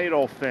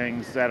societal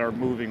things that are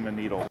moving the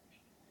needle?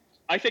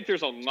 I think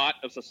there's a lot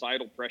of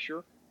societal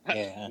pressure.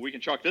 Yeah. We can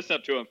chalk this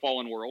up to a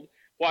fallen world.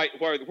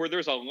 Where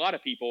there's a lot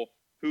of people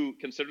who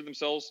consider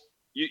themselves,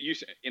 you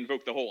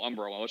invoke the whole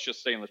umbrella. Let's just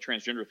stay on the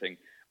transgender thing.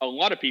 A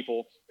lot of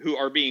people who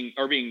are being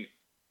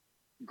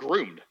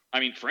groomed, I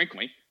mean,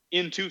 frankly,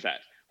 into that.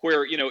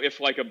 Where, if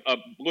like a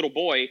little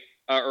boy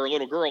or a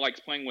little girl likes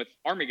playing with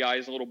army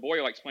guys, a little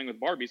boy likes playing with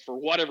Barbies for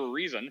whatever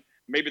reason,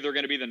 maybe they're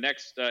going to be the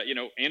next,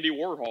 Andy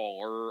Warhol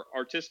or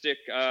artistic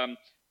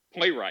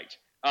playwright.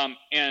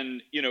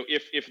 And,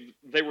 if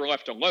they were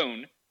left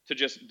alone to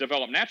just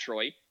develop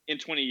naturally in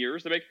 20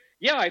 years, they're like,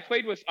 yeah,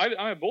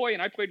 I'm a boy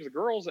and I played with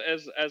girls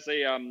as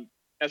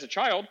a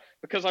child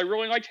because I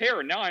really liked hair.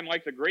 And now I'm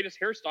like the greatest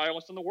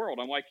hairstylist in the world.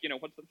 I'm like,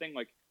 what's the thing?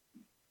 Like,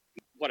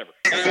 whatever.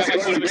 I'm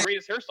like one of the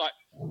greatest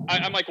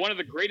I'm like one of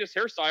the greatest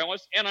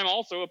hairstylists, and I'm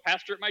also a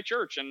pastor at my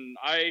church, and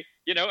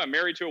I'm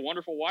married to a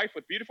wonderful wife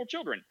with beautiful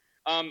children.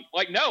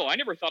 No, I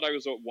never thought I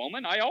was a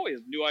woman. I always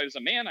knew I was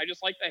a man. I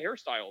just liked the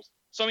hairstyles.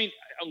 So I mean,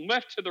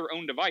 left to their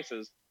own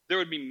devices, there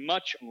would be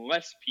much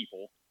less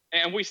people.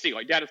 And we see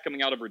like data's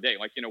coming out every day,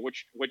 like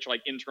which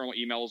like internal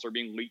emails are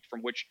being leaked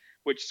from which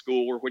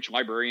school or which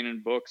librarian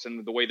and books,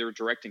 and the way they're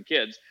directing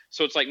kids.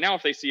 So it's like now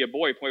if they see a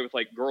boy play with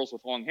like girls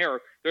with long hair,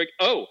 they're like,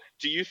 oh,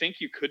 do you think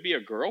you could be a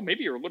girl?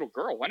 Maybe you're a little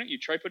girl. Why don't you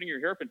try putting your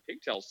hair up in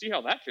pigtails? See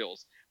how that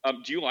feels.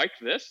 Do you like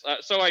this?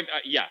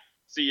 Yeah,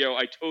 CEO,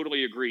 I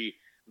totally agree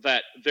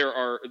that there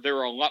are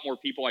a lot more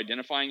people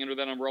identifying under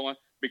that umbrella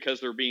because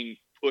they're being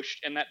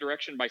pushed in that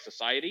direction by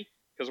society,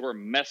 because we're a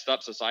messed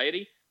up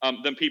society,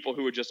 than people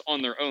who would just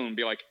on their own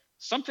be like,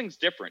 something's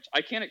different.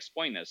 I can't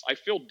explain this. I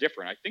feel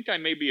different. I think I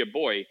may be a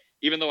boy,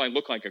 even though I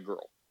look like a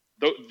girl.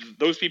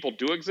 Those people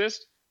do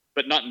exist,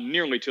 but not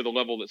nearly to the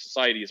level that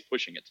society is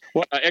pushing it.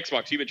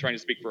 Xbox, you've been trying to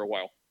speak for a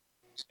while.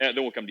 Then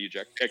we'll come to you,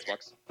 Jack.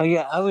 Xbox. Oh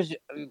yeah, I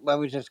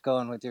was just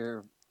going with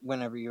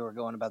whenever you were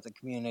going about the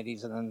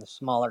communities and then the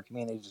smaller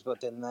communities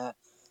within that.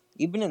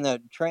 Even in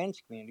the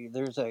trans community,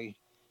 there's a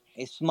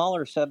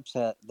smaller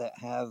subset that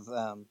have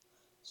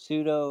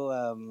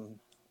pseudo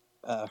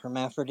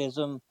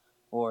hermaphrodism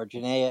or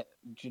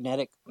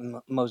genetic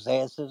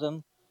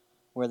mosaicism,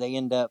 where they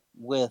end up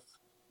with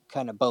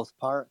kind of both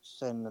parts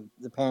and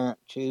the parent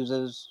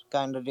chooses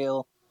kind of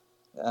deal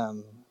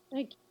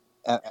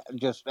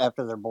just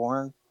after they're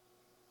born.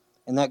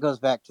 And that goes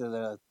back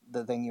to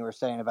the thing you were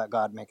saying about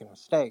God making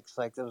mistakes.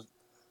 Like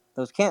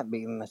those can't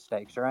be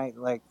mistakes, right?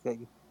 Like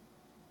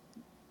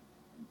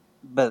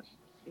but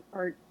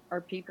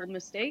are people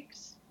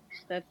mistakes?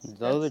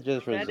 Those are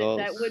just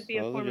results. That would be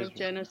a form of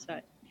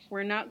genocide.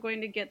 We're not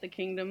going to get the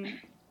kingdom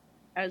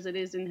as it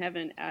is in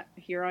heaven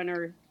here on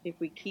earth if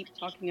we keep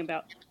talking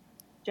about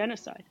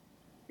genocide.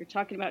 You're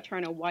talking about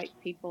trying to wipe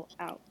people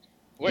out.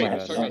 Wait,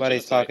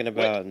 nobody's talking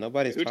about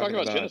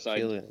genocide.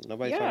 Killing.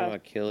 Nobody's talking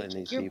about killing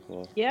these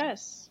people.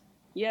 Yes,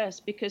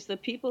 because the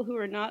people who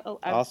are not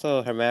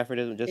also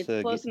hermaphrodism. Just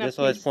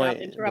so his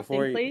point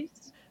before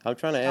please. I'm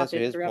trying to answer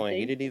his point.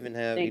 He didn't even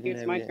have. Thank you.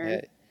 It's my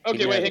turn.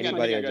 Okay, wait, hang on,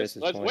 guys.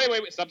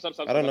 Wait, stop.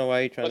 I don't know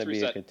why you're trying to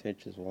be a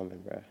contentious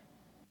woman, bro.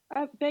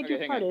 I beg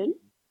your pardon.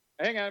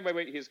 Hang on,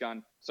 wait, he's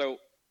gone. So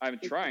I'm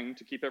trying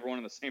to keep everyone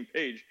on the same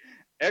page.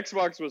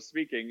 Xbox was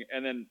speaking,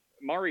 and then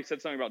Mari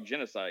said something about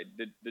genocide.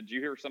 Did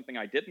you hear something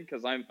I didn't?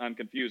 Because I'm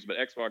confused. But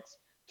Xbox,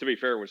 to be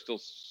fair, was still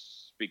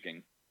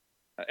speaking.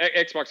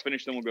 Xbox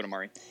finished, then we'll go to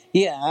Mari.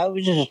 Yeah, I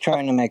was just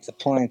trying to make the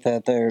point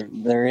that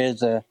there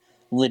is a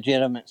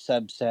legitimate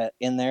subset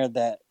in there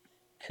that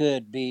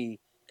could be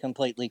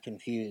completely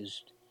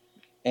confused,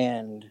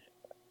 and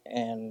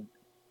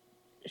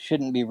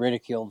shouldn't be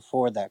ridiculed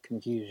for that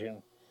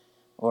confusion,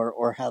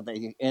 or how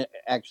they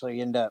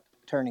actually end up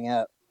turning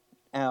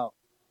out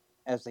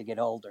as they get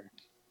older.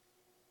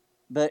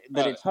 But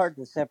it's hard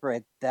to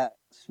separate that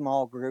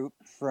small group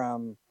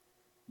from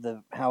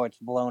how it's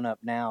blown up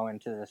now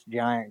into this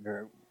giant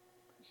group.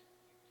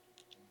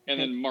 And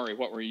then Mari,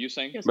 what were you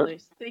saying? Yes,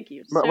 please. Thank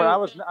you. But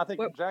So I think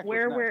Jack was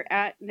where next. we're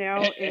at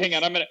now Hang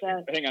is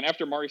on, hang on.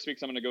 After Mari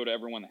speaks, I'm gonna go to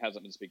everyone that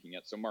hasn't been speaking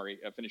yet. So Mari,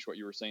 finish what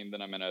you were saying,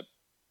 then I'm gonna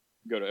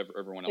go to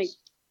everyone else.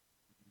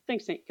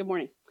 Thanks, Nate. Good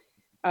morning.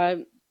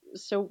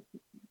 So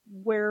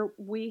where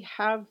we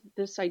have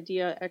this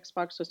idea,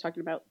 Xbox was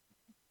talking about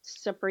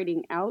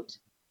separating out.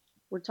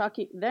 We're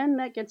talking, then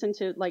that gets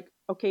into like,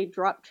 okay,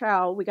 drop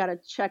trowel. We got to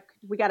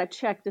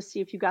check to see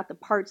if you got the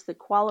parts that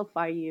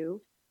qualify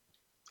you.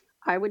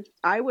 I would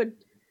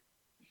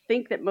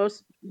think that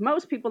most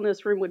people in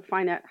this room would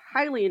find that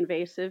highly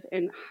invasive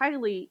and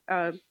highly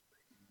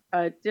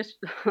just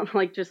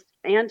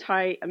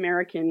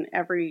anti-American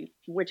every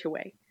which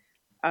way.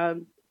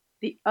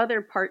 The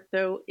other part,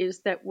 though,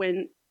 is that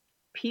when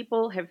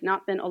people have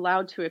not been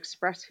allowed to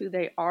express who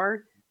they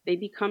are, they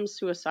become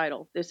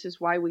suicidal. This is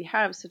why we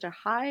have such a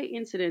high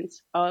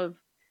incidence of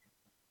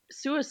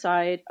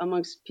suicide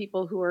amongst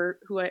people who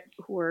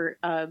are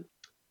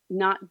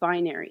not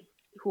binary,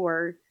 who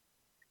are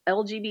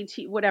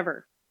LGBT,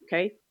 whatever.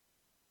 Okay,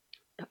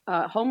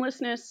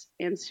 homelessness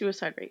and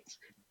suicide rates.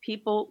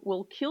 People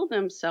will kill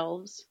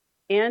themselves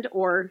and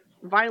or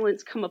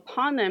violence come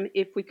upon them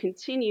if we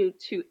continue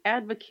to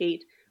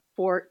advocate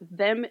for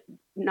them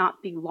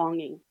not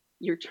belonging.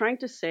 You're trying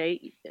to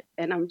say,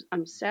 and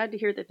I'm sad to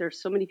hear that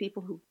there's so many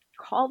people who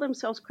call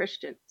themselves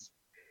Christians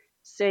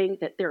saying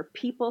that there are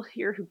people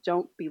here who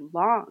don't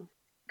belong.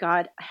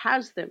 God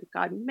has them.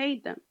 God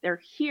made them.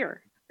 They're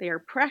here. They are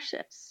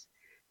precious.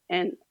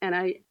 And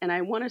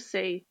I want to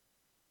say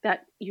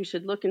that you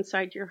should look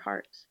inside your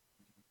heart.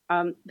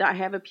 I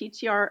have a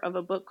PTR of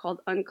a book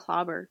called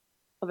Unclobber,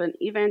 of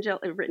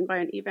written by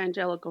an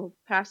evangelical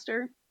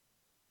pastor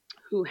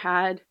who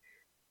had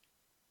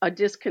a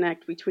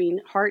disconnect between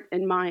heart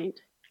and mind,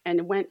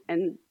 and went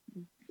and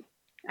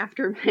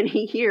after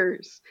many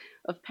years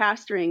of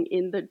pastoring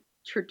in the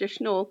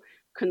traditional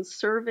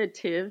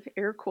conservative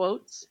air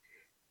quotes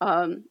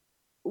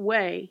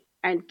way,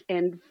 and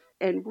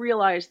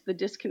realized the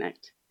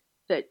disconnect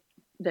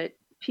that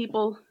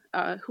people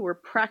who are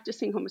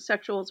practicing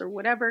homosexuals or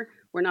whatever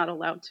were not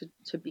allowed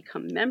to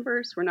become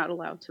members. We're not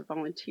allowed to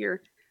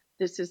volunteer.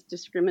 This is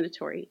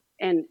discriminatory,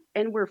 and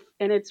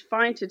it's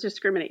fine to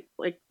discriminate.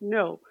 Like,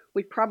 no,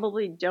 we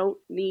probably don't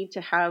need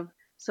to have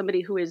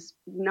somebody who is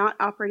not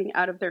operating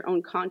out of their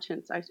own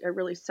conscience. I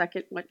really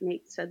second what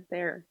Nate said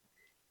there.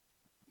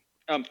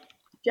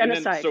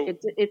 Genocide.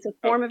 It's a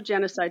form of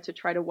genocide to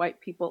try to wipe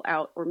people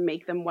out or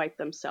make them wipe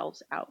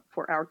themselves out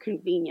for our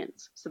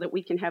convenience so that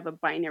we can have a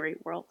binary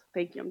world.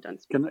 Thank you. I'm done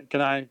speaking.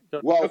 Can I?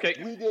 Well, okay.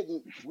 We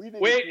didn't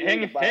Wait,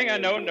 hang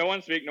on. No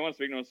one speak.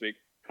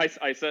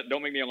 I said,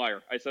 don't make me a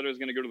liar. I said I was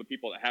going to go to the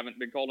people that haven't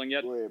been called in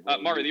yet.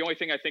 Mari, the only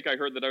thing I think I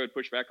heard that I would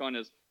push back on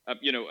is,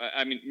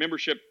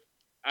 membership,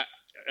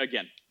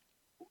 again,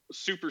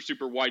 super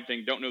wide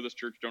thing. Don't know this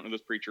church, don't know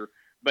this preacher.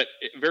 But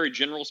very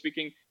general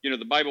speaking,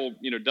 the Bible,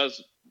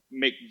 does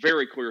make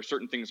very clear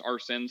certain things are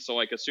sins. So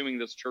like assuming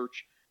this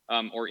church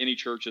or any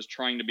church is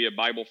trying to be a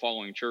Bible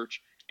following church.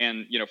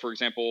 And, for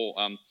example,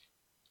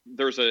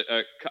 there's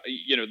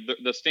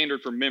the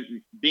standard for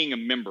being a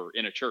member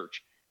in a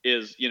church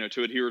is,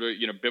 to adhere to,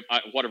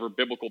 whatever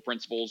biblical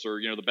principles or,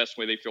 the best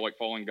way they feel like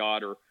following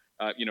God or,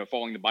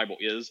 following the Bible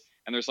is.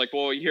 And there's like,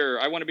 well, here,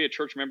 I want to be a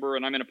church member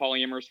and I'm in a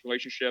polyamorous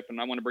relationship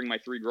and I want to bring my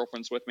 3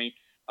 girlfriends with me.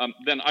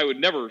 Then I would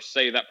never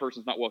say that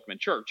person's not welcome in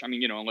church. I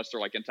mean, unless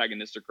they're like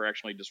antagonistic or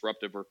actually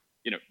disruptive or,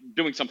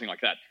 doing something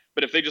like that.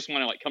 But if they just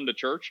want to like come to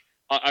church,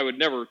 I would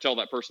never tell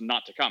that person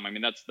not to come. I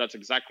mean, that's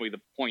exactly the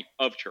point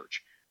of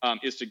church,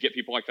 is to get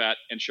people like that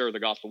and share the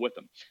gospel with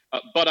them.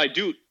 But I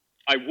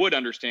would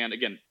understand,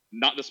 again,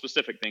 not the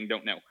specific thing,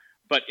 don't know.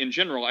 But in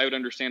general, I would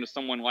understand if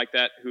someone like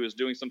that who is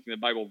doing something the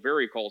Bible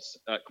very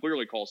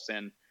clearly calls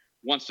sin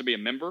wants to be a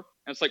member.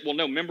 And it's like, well,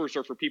 no, members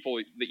are for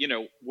people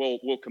that,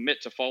 will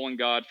commit to following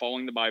God,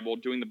 following the Bible,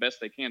 doing the best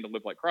they can to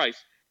live like Christ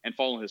and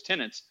follow his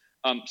tenets.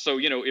 So,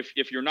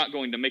 if you're not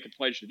going to make a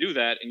pledge to do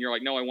that and you're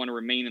like, no, I want to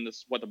remain in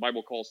this, what the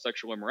Bible calls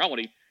sexual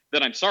immorality,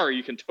 then I'm sorry,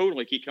 you can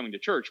totally keep coming to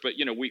church. But,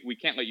 we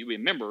can't let you be a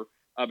member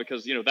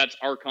because, that's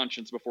our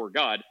conscience before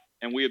God.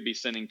 And we would be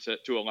sinning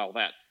to allow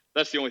that.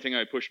 That's the only thing I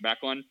would push back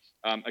on.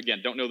 Again,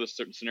 don't know this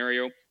certain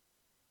scenario.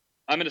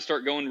 I'm going to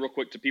start going real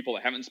quick to people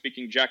that haven't been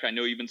speaking. Jack, I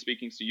know you've been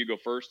speaking, so you go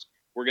first.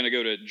 We're going to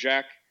go to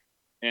Jack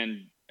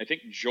and I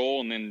think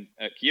Joel and then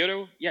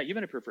Kyoto. Yeah, you've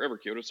been up here forever,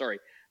 Kyoto. Sorry.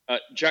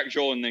 Jack,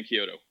 Joel, and then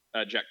Kyoto.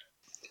 Jack.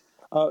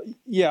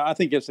 Yeah, I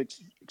think it's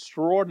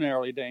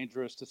extraordinarily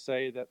dangerous to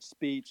say that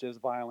speech is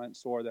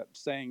violence or that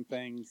saying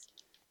things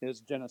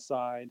is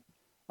genocide.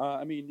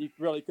 I mean, you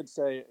really could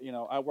say,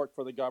 I work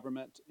for the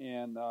government,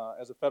 and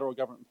as a federal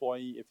government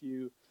employee, if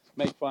you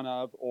make fun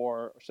of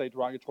or say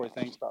derogatory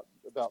things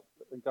about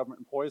government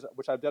employees,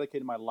 which I've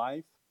dedicated my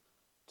life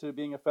to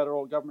being a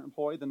federal government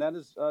employee, then that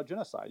is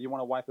genocide. You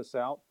want to wipe us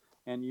out,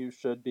 and you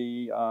should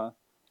be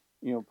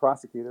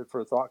prosecuted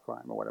for a thought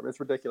crime or whatever. It's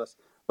ridiculous.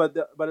 But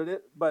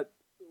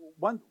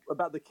one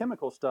about the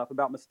chemical stuff,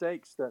 about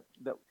mistakes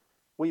that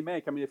we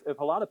make. I mean, if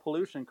a lot of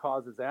pollution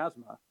causes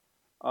asthma,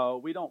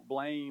 we don't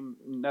blame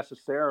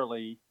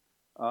necessarily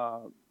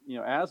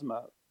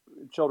asthma,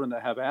 children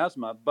that have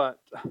asthma, but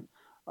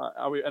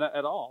are we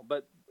at all?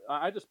 But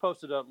I just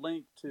posted a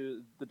link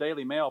to the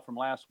Daily Mail from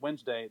last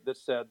Wednesday that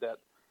said that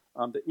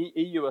the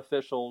EU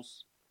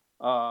officials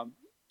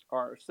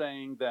are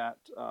saying that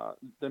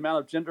the amount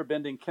of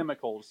gender-bending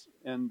chemicals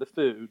in the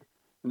food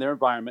in their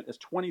environment is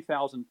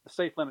 20,000. The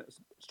safe limit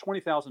is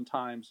 20,000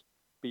 times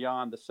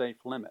beyond the safe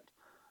limit.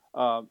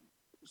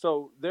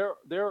 So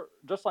they're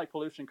just like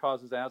pollution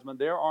causes asthma.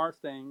 There are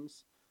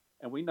things,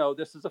 and we know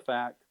this is a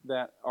fact,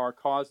 that are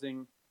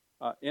causing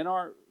in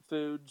our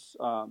foods,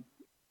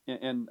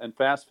 in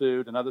fast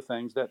food and other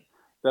things that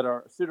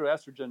are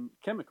pseudoestrogen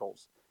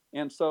chemicals.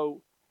 And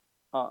so,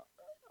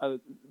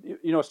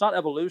 it's not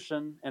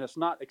evolution and it's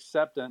not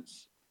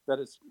acceptance that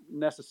is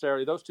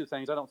necessary. Those two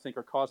things I don't think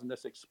are causing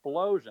this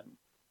explosion,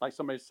 like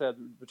somebody said,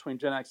 between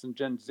Gen X and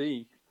Gen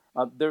Z.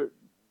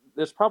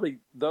 There's probably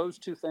those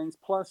two things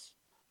plus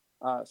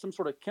some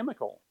sort of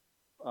chemical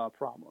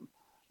problem.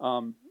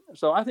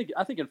 So I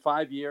think in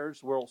 5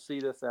 years we'll see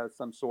this as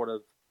some sort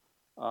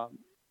of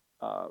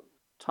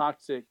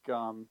toxic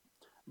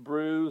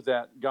brew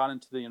that got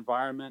into the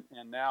environment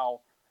and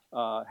now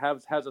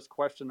has us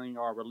questioning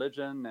our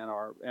religion and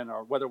our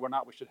whether or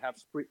not we should have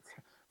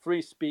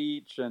free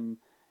speech and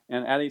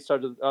at each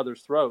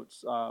other's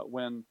throats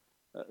when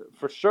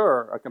for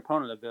sure a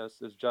component of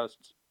this is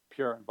just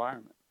pure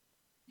environment.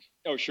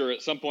 Oh, sure.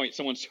 At some point,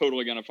 someone's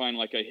totally going to find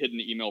like a hidden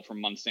email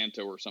from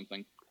Monsanto or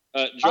something.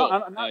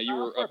 Joel,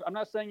 I'm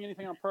not saying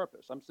anything on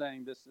purpose. I'm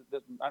saying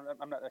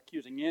I'm not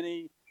accusing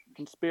any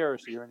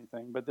conspiracy or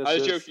anything. But I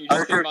was joking.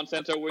 Just kidding,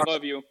 Monsanto. We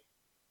love you.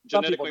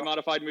 Genetically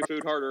modified me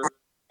food harder.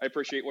 I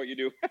appreciate what you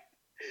do.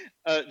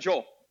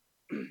 Joel.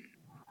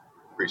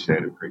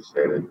 Appreciate it.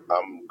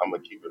 I'm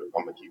gonna keep it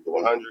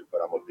 100,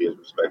 but I'm gonna be as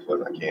respectful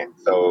as I can.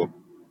 So,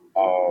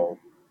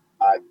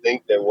 I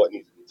think that what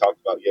needs to be talked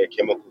about,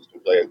 chemicals can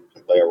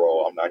play a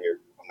role. I'm not here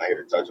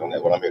to touch on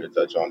that. What I'm here to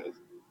touch on is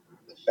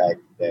the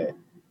fact that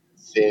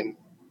sin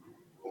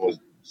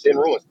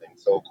ruins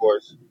things. So, of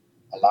course,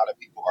 a lot of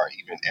people are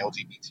even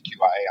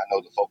LGBTQIA. I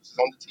know the focus is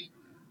on the T,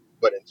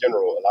 but in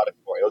general, a lot of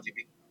people are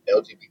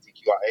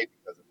LGBTQIA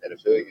because of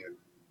pedophilia,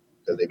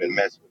 because they've been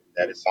messed with.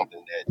 That is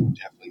something that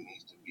definitely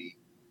needs to be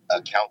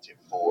accounted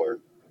for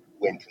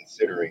when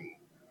considering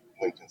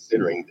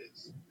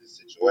this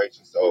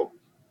situation. So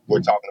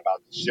we're talking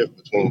about the shift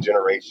between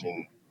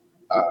generation,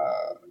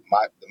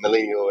 the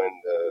millennial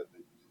and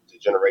the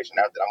generation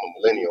after. I'm a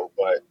millennial,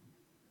 but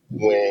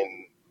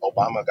when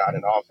Obama got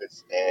in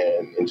office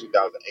and in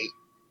 2008,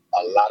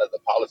 a lot of the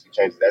policy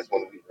changes, that's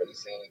when we really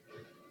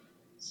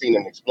seen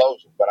an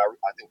explosion. But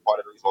I think part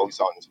of the reason why we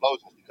saw an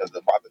explosion is because of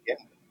the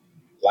propaganda.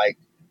 Like,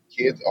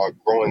 kids are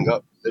growing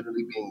up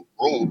literally being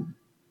groomed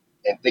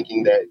and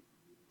thinking that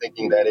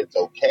it's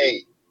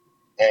okay,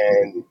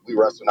 and we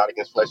wrestle not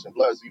against flesh and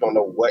blood. So you don't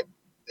know what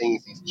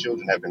things these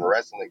children have been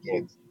wrestling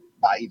against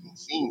by even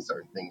seeing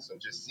certain things. So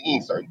just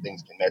seeing certain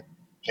things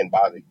can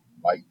bother you.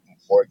 Like,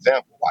 for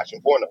example,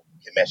 watching porno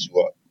can mess you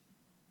up.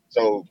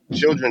 So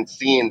children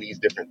seeing these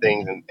different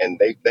things and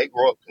they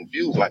grow up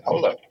confused. Like,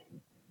 hold up,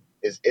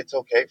 it's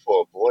okay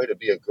for a boy to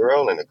be a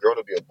girl and a girl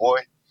to be a boy,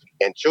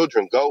 and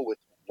children go with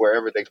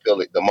wherever they feel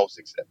it the most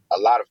accepted. A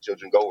lot of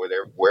children go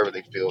wherever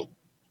they feel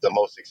the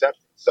most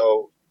accepted.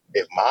 So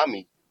if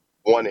mommy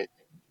wanted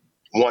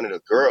a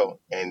girl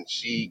and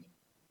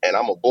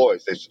I'm a boy,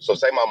 so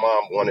say my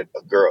mom wanted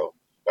a girl,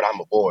 but I'm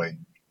a boy,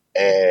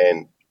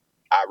 and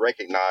I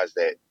recognize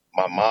that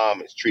my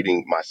mom is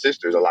treating my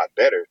sisters a lot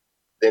better,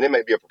 then it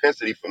may be a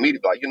propensity for me to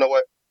be like, you know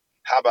what?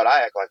 How about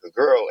I act like a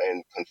girl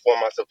and conform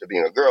myself to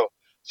being a girl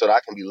so that I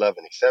can be loved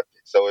and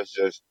accepted? So it's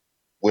just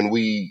when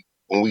we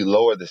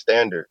lower the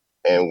standard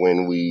and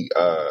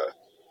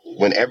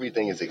when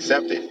everything is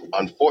accepted,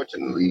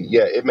 unfortunately,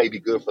 it may be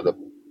good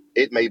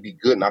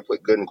and I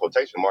put good in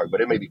quotation mark,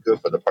 but it may be good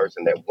for the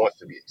person that wants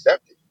to be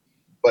accepted.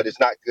 But it's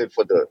not good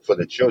for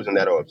the children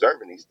that are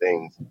observing these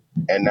things.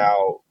 And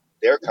now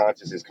their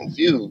conscience is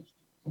confused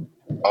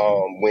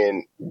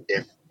when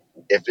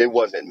if it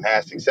wasn't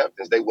mass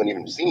acceptance, they wouldn't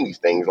even have seen these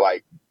things.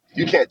 Like,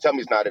 you can't tell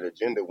me it's not an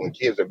agenda when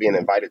kids are being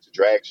invited to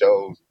drag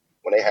shows,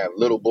 when they have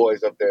little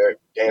boys up there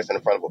dancing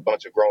in front of a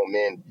bunch of grown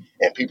men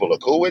and people are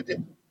cool with it.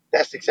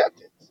 That's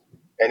acceptance.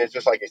 And it's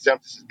just like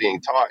acceptance is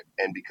being taught.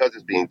 And because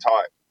it's being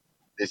taught,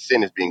 this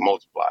sin is being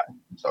multiplied.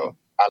 So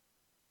I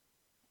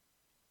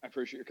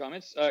appreciate your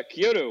comments.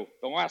 Kyoto,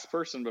 the last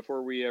person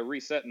before we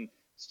reset. And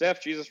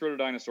Steph, Jesus wrote a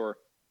dinosaur.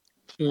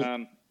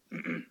 I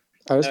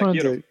just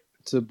wanted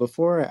to,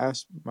 before I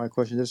ask my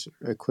question, just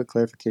a quick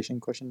clarification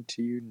question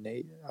to you,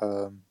 Nate.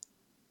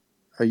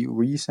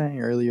 Were you saying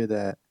earlier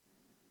that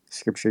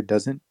Scripture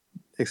doesn't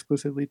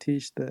explicitly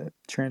teach that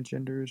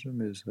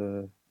transgenderism is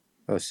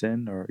a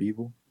sin or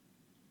evil?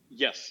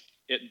 Yes,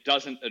 it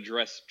doesn't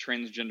address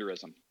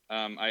transgenderism.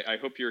 I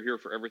hope you're here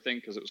for everything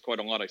because it was quite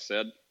a lot I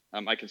said.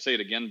 I can say it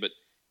again, but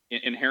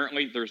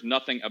inherently, there's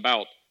nothing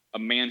about a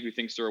man who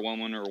thinks they're a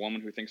woman or a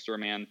woman who thinks they're a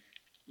man.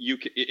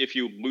 If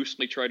you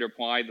loosely try to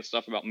apply the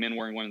stuff about men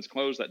wearing women's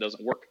clothes, that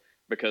doesn't work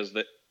because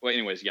the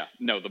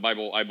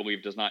Bible, I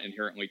believe, does not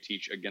inherently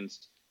teach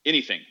against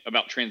anything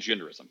about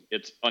transgenderism.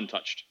 It's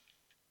untouched.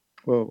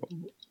 Well,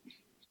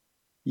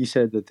 you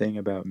said the thing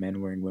about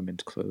men wearing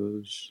women's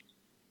clothes.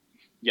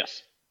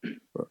 Yes.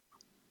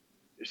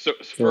 So,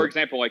 for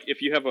example, like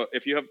if you have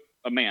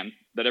a man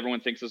that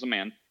everyone thinks is a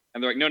man,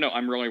 and they're like, no,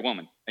 I'm really a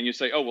woman, and you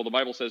say, oh, well, the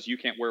Bible says you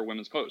can't wear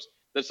women's clothes.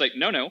 That's like,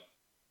 no,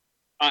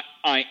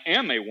 I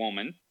am a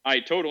woman. I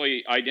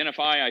totally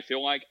identify. I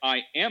feel like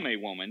I am a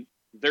woman.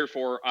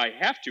 Therefore, I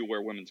have to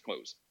wear women's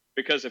clothes.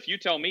 Because if you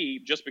tell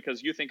me just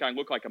because you think I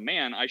look like a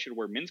man, I should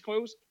wear men's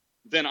clothes,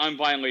 then I'm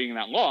violating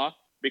that law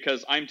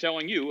because I'm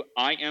telling you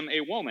I am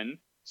a woman.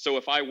 So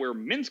if I wear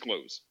men's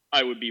clothes,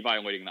 I would be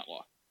violating that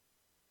law,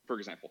 for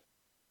example.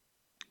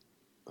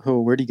 Oh,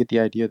 where do you get the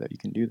idea that you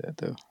can do that,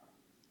 though?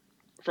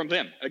 From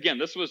them. Again,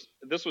 this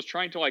was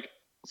trying to like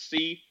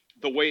see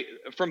the way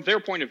from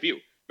their point of view,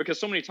 because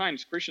so many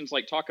times Christians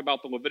like talk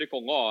about the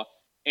Levitical law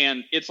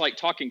and it's like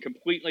talking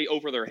completely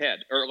over their head,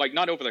 or like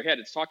not over their head.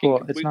 It's talking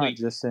completely. Well,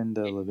 it's not just in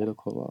the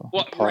Levitical law.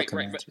 Well,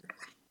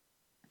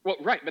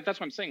 right, but that's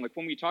what I'm saying. Like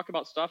when we talk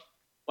about stuff,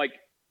 like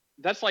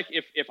that's like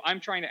if I'm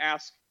trying to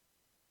ask,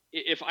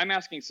 if I'm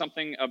asking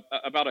something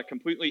about a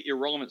completely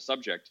irrelevant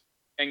subject,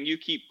 and you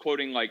keep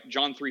quoting like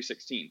John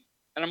 3:16,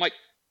 and I'm like,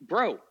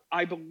 bro,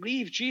 I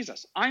believe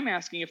Jesus. I'm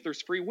asking if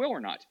there's free will or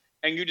not.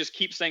 And you just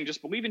keep saying,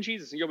 just believe in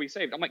Jesus and you'll be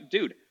saved. I'm like,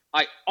 dude,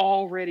 I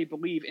already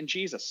believe in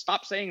Jesus.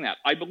 Stop saying that.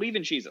 I believe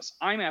in Jesus.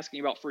 I'm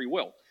asking about free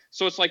will.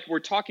 So it's like we're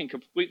talking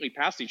completely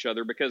past each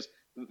other because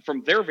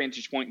from their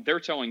vantage point, they're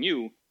telling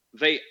you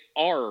they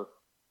are,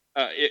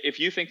 if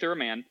you think they're a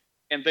man,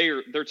 and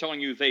they're telling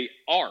you they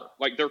are,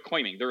 like they're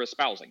claiming, they're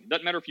espousing. It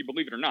doesn't matter if you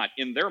believe it or not.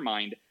 In their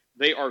mind,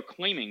 they are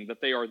claiming that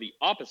they are the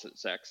opposite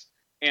sex.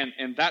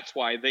 And that's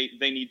why they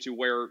need to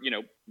wear,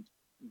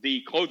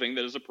 the clothing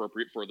that is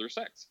appropriate for their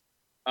sex.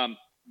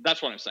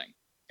 That's what I'm saying.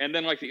 And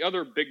then like the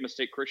other big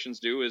mistake Christians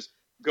do is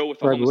go with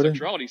the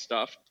homosexuality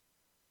stuff.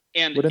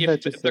 And wouldn't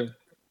that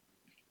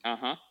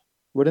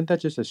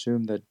just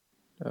assume that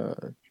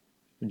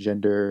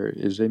gender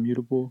is a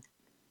mutable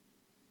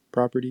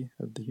property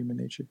of the human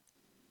nature?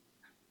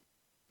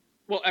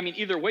 Well, I mean,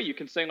 either way, you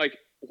can say like,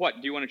 what,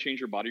 do you want to change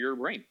your body or your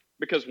brain?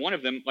 Because one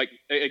of them, like,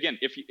 again,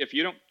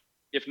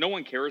 if no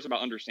one cares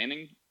about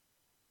understanding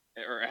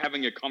or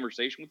having a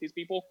conversation with these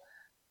people,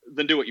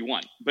 then do what you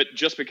want. But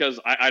just because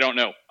I don't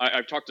know,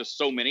 I've talked to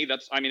so many.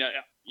 This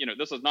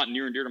is not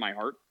near and dear to my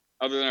heart.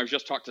 Other than I've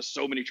just talked to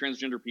so many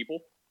transgender people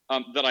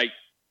that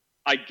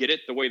I get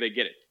it the way they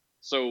get it.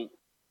 So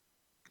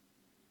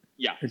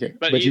yeah. Okay,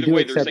 but you either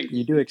way,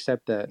 you do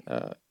accept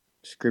that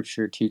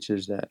Scripture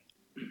teaches that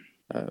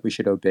we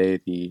should obey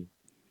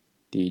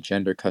the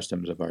gender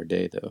customs of our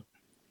day, though.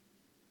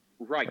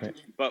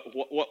 Right. But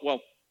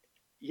well,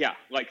 yeah,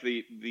 like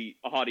the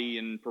haughty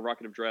and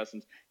provocative dress,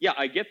 and yeah,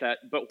 I get that.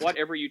 But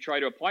whatever you try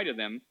to apply to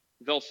them,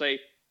 they'll say,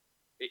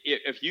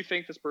 if you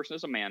think this person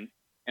is a man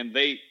and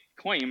they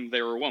claim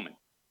they're a woman,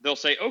 they'll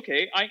say,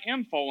 okay, I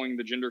am following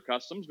the gender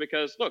customs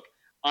because look,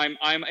 I'm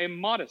a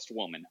modest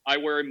woman. I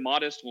wear a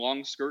modest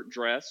long skirt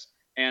dress,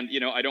 and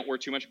I don't wear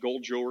too much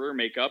gold jewelry or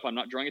makeup. I'm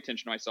not drawing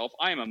attention to myself.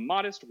 I am a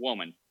modest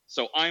woman,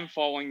 so I'm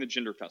following the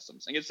gender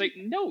customs. And you say,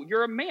 no,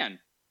 you're a man.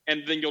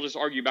 And then you'll just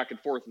argue back and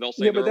forth. They'll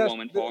say they're a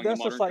woman following the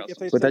modern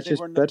customs. But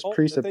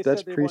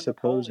that's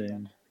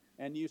presupposing.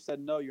 And you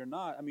said, no, you're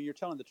not. I mean, you're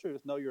telling the truth.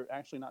 No, you're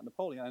actually not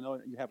Napoleon. I know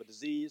you have a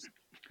disease.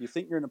 You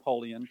think you're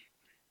Napoleon,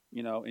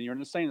 and you're in an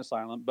insane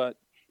asylum. But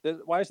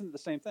why isn't it the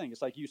same thing?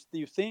 It's like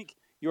you think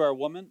you are a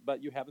woman,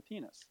 but you have a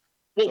penis.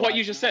 Well, what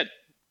you just said.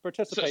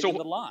 Participate in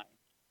the lie.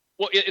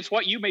 Well, it's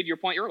what you made your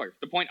point earlier.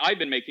 The point I've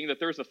been making that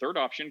there's a third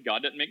option.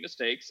 God doesn't make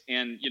mistakes.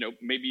 And,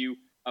 maybe you,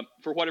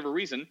 for whatever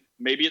reason,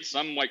 maybe it's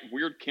some like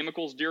weird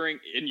chemicals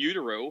in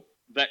utero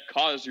that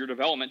cause your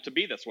development to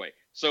be this way.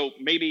 So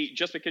maybe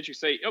just because you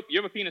say, oh,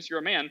 you have a penis, you're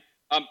a man.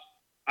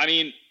 I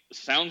mean,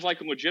 sounds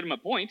like a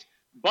legitimate point.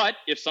 But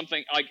if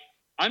something like,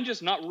 I'm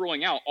just not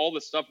ruling out all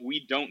the stuff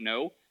we don't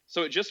know.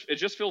 So it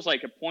just feels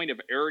like a point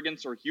of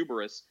arrogance or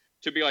hubris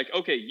to be like,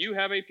 okay, you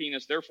have a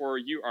penis, therefore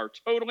you are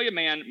totally a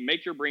man,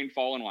 make your brain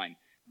fall in line.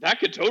 That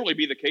could totally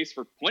be the case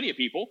for plenty of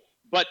people,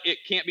 but it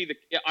can't be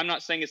I'm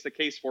not saying it's the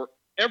case for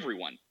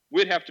everyone.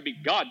 We'd have to be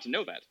God to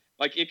know that.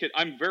 Like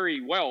I'm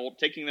very well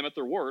taking them at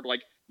their word. Like,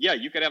 yeah,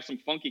 you could have some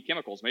funky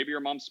chemicals. Maybe your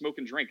mom smoked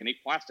and drank and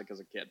ate plastic as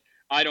a kid.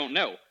 I don't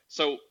know.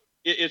 So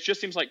it just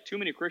seems like too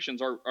many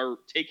Christians are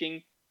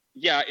taking,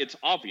 yeah, it's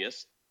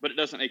obvious, but it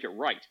doesn't make it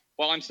right.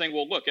 While I'm saying,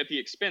 well, look, at the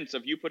expense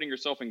of you putting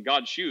yourself in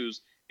God's shoes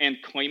and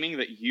claiming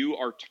that you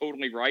are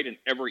totally right in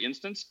every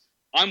instance,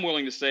 I'm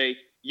willing to say,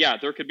 yeah,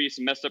 there could be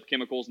some messed up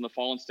chemicals in the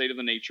fallen state of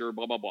the nature,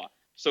 blah, blah, blah.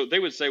 So they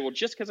would say, well,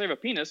 just because I have a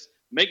penis,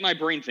 make my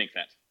brain think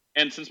that.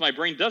 And since my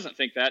brain doesn't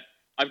think that,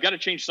 I've got to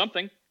change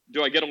something.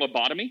 Do I get a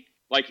lobotomy?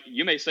 Like,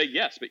 you may say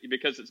yes, but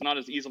because it's not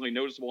as easily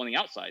noticeable on the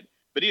outside.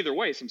 But either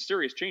way, some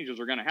serious changes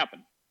are going to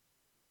happen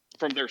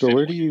from their But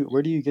standpoint.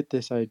 where do you get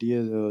this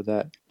idea though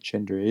that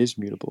gender is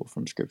mutable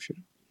from Scripture?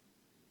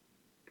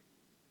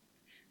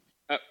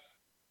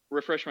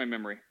 Refresh my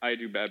memory. I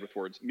do bad with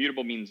words.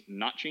 Mutable means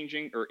not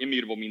changing, or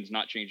immutable means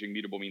not changing.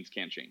 Mutable means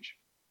can change.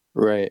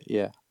 Right.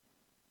 Yeah.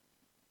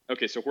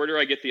 Okay, so where do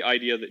I get the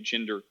idea that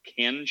gender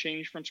can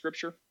change from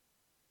Scripture?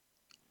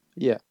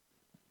 Yeah.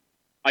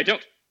 I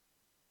don't.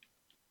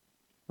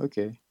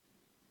 Okay.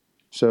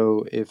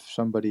 So if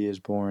somebody is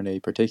born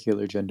a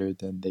particular gender,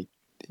 then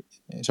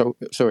so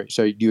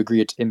you agree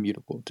it's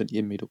immutable to the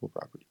immutable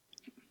property?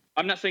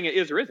 I'm not saying it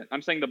is or isn't.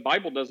 I'm saying the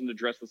Bible doesn't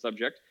address the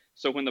subject.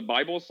 So when the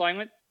Bible is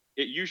silent,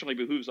 it usually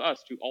behooves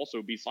us to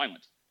also be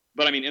silent.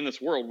 But I mean, in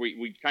this world,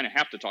 we kind of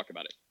have to talk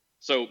about it.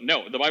 So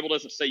no, the Bible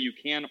doesn't say you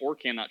can or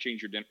cannot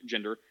change your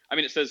gender. I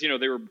mean, it says,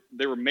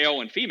 they were male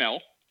and female,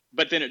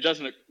 but then it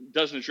doesn't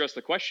address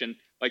the question,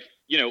 like,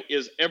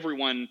 is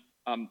everyone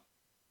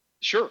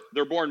sure,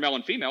 they're born male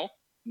and female.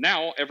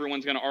 Now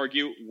everyone's going to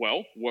argue,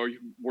 well,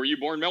 were you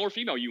born male or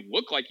female? You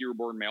look like you were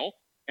born male.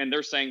 And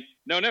they're saying,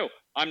 no,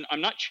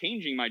 I'm not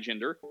changing my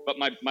gender, but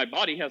my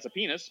body has a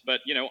penis,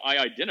 but, I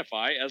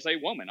identify as a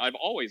woman. I've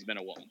always been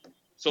a woman.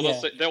 So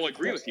they'll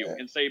agree with you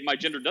and say my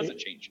gender doesn't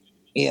change.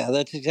 Yeah,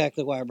 that's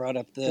exactly why I brought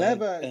up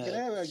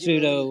the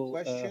pseudo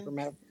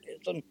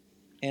hermaphroditism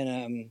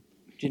and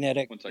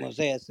genetic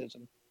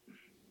mosaicism,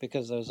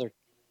 because those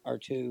are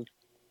two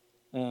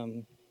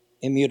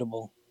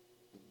immutable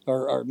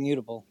or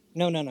mutable.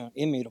 No,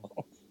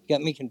 immutable. You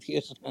got me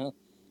confused now,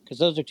 because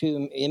those are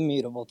two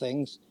immutable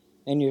things,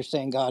 and you're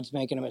saying God's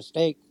making a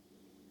mistake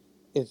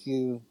if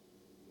you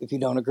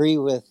don't agree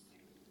with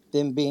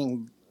them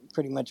being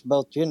pretty much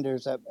both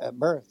genders at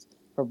birth,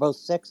 or both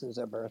sexes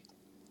at birth.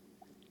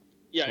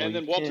 Yeah, and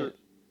then Walter.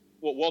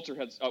 Well, Walter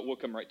had. We'll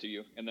come right to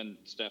you, and then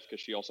Steph,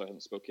 because she also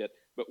hasn't spoke yet.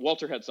 But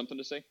Walter had something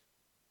to say.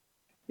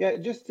 Yeah,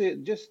 just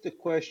the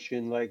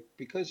question, like,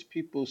 because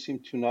people seem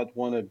to not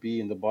want to be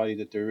in the body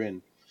that they're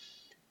in,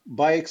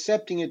 by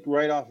accepting it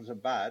right off of the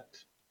bat,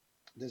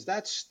 does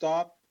that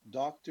stop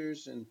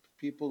doctors and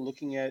people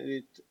looking at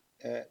it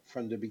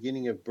from the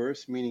beginning of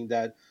birth? Meaning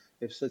that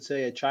if, let's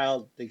say, a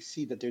child, they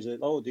see that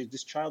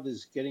this child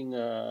is getting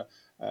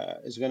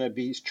is going to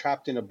be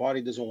trapped in a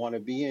body doesn't want to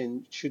be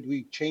in, should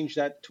we change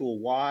that to a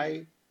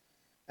Y?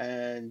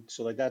 And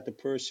so like that, the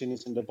person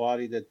is in the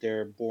body that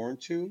they're born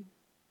to.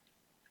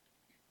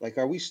 Like,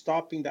 are we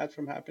stopping that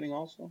from happening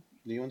also?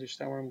 Do you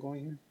understand where I'm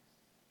going here?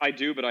 I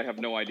do, but I have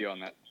no idea on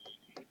that.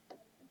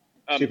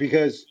 See,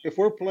 because if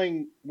we're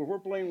playing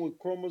with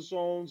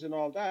chromosomes and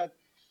all that,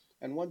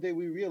 and one day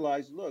we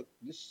realize, look,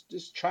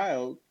 this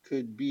child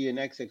could be an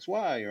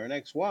XXY or an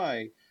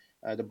XY,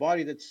 the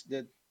body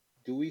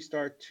do we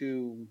start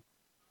to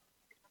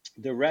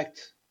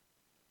direct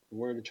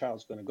where the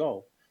child's going to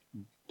go?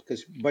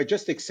 Because by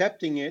just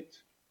accepting it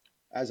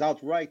as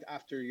outright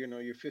after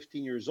you're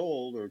 15 years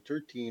old or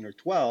 13 or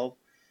 12,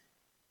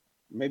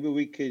 maybe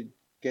we could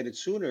get it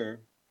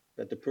sooner,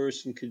 that the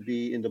person could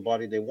be in the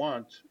body they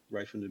want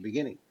right from the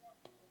beginning.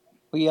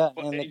 Well, yeah,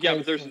 in the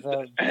cases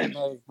of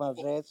genetic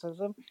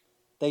mosaicism,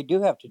 they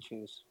do have to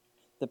choose.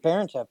 The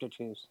parents have to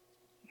choose.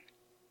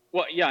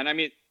 Well, yeah, and I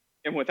mean,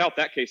 and without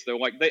that case, though,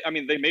 like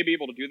they may be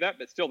able to do that,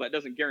 but still, that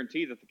doesn't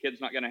guarantee that the kid's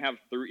not going to have,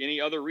 through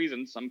any other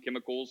reason, some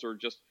chemicals or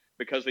just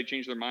because they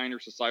change their mind or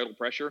societal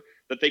pressure,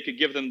 that they could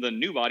give them the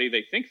new body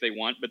they think they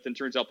want, but then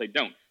turns out they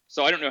don't.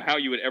 So I don't know how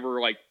you would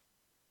ever like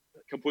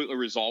completely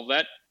resolve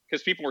that,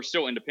 because people are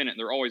still independent.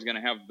 They're always going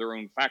to have their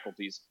own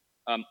faculties.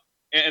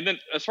 And then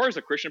as far as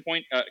the Christian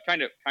point,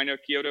 kind of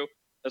Kyoto,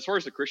 as far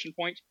as the Christian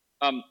point,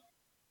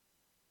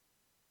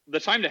 the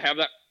time to have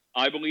that,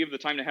 I believe the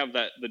time to have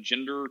that, the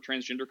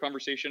transgender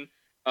conversation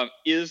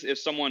is if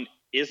someone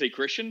is a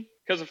Christian,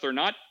 because if they're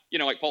not,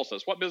 like Paul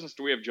says, what business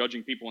do we have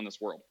judging people in this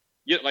world?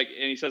 And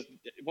he says,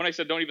 when I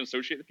said don't even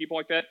associate with people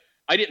like that,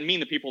 I didn't mean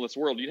the people in this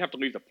world. You'd have to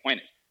leave the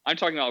planet. I'm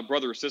talking about a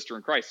brother or sister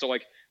in Christ. So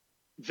like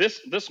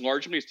this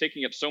largely is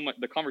taking up so much,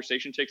 the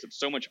conversation takes up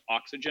so much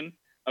oxygen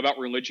about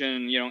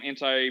religion,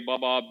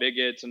 anti-blah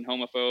bigots and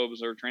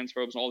homophobes or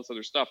transphobes and all this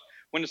other stuff,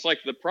 when it's like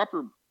the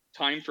proper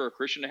time for a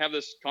Christian to have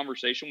this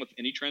conversation with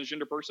any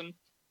transgender person,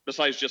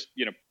 besides just,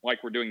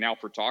 like we're doing now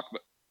for talk,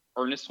 but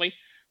earnestly,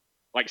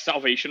 like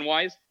salvation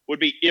wise, would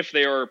be if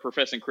they are a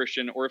professing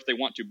Christian or if they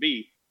want to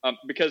be.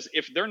 Because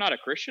if they're not a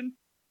Christian,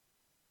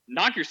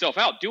 knock yourself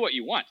out, do what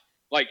you want.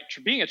 Like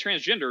being a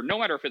transgender, no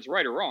matter if it's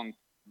right or wrong,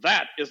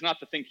 that is not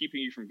the thing keeping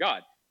you from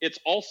God. It's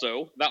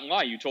also that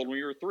lie you told when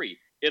you were 3.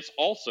 It's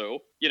also,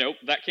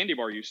 that candy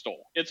bar you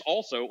stole. It's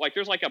also like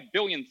there's like a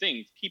billion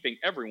things keeping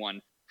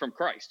everyone from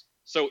Christ.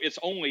 So it's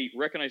only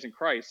recognizing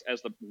Christ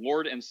as the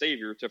Lord and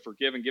Savior to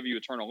forgive and give you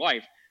eternal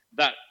life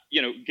that,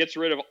 gets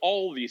rid of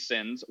all these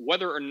sins,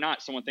 whether or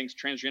not someone thinks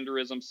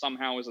transgenderism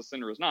somehow is a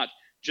sin or is not.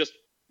 Just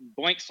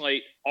blank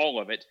slate,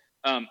 all of it.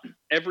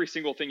 Every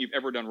single thing you've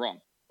ever done wrong.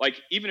 Like,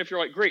 even if you're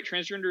like, great,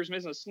 transgenderism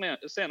isn't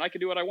a sin, I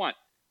can do what I want.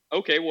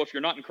 Okay, well, if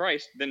you're not in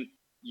Christ, then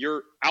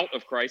you're out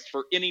of Christ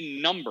for any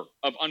number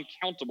of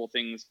uncountable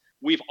things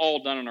we've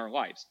all done in our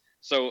lives.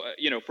 So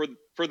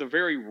for the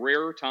very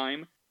rare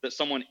time that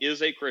someone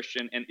is a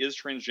Christian and is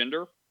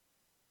transgender,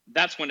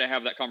 that's when to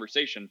have that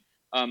conversation.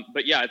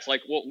 But yeah, it's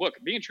like, well, look,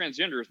 being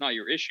transgender is not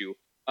your issue.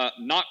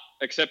 Not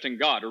accepting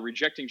God or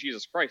rejecting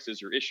Jesus Christ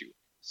is your issue.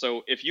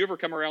 So if you ever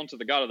come around to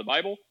the God of the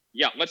Bible,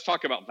 yeah, let's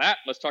talk about that.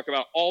 Let's talk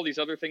about all these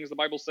other things the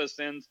Bible says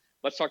sins.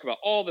 Let's talk about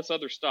all this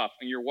other stuff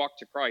in your walk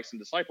to Christ and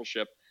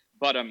discipleship.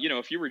 But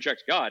if you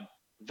reject God,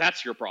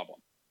 that's your problem.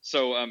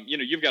 So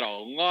you've got a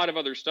lot of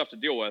other stuff to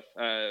deal with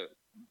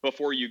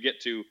before you get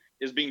to,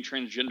 is being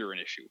transgender an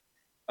issue.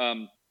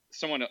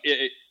 Someone, how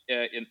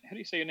do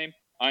you say your name?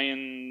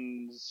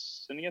 Ian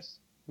Sinius?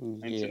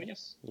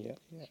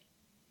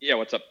 Yeah,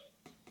 what's up?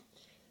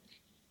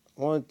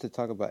 I wanted to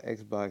talk about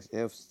Xbox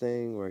F's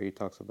thing where he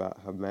talks about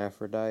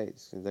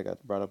hermaphrodites, because that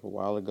got brought up a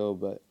while ago,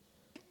 but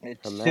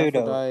It's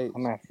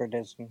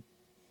hermaphrodites,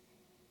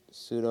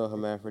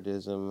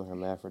 pseudo-hermaphrodism.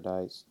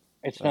 hermaphrodites,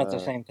 It's not the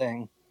same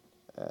thing.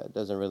 it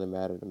doesn't really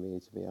matter to me,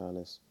 to be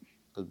honest,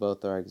 because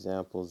both are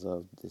examples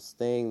of this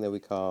thing that we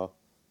call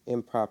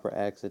improper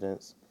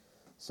accidents.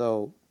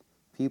 So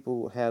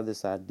people have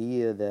this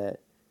idea that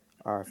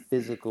our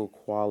physical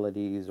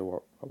qualities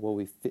or what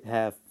we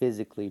have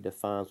physically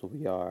defines what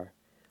we are,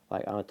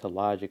 like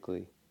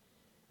ontologically.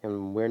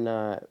 And we're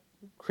not,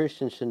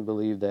 Christians shouldn't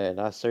believe that,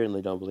 and I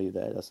certainly don't believe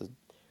that. That's a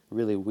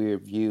really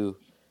weird view.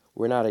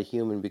 We're not a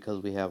human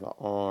because we have an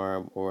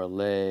arm or a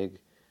leg.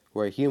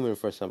 We're a human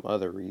for some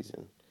other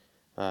reason,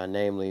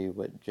 namely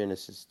what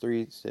Genesis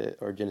 3 said,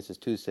 or Genesis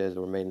 2 says,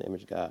 that we're made in the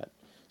image of God.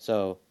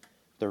 So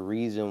the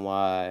reason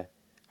why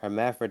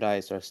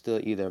hermaphrodites are still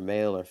either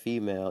male or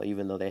female,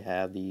 even though they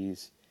have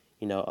these,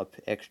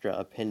 extra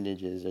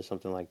appendages or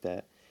something like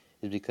that,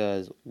 is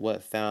because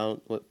what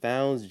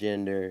founds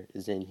gender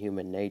is in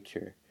human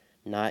nature,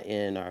 not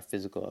in our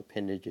physical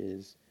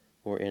appendages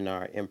or in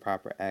our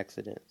improper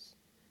accidents.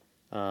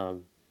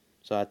 So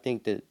I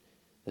think that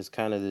there's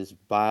kind of this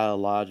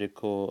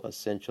biological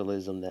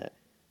essentialism that,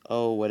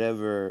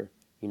 whatever,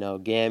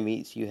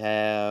 gametes you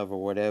have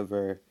or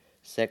whatever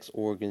sex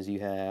organs you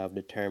have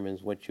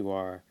determines what you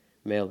are,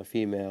 male or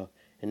female.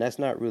 And that's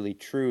not really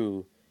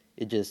true.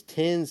 It just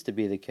tends to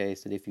be the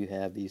case that if you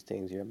have these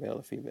things, you're male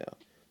or female.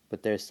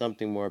 But there's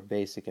something more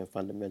basic and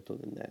fundamental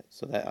than that.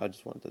 So that I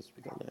just wanted to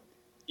speak on that.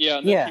 Yeah,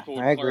 and then people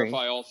would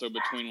clarify also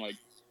between like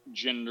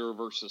gender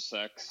versus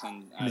sex,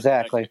 and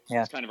exactly.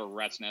 It's kind of a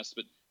rat's nest.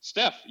 But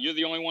Steph, you're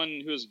the only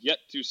one who has yet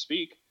to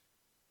speak.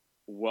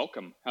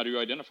 Welcome. How do you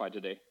identify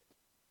today?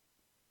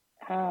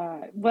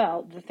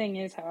 Well, the thing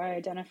is, how I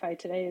identify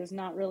today is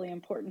not really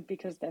important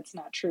because that's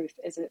not truth,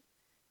 is it?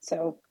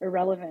 So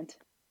irrelevant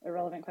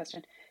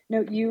question.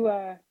 No, you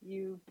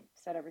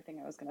said everything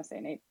I was going to say,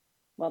 Nate.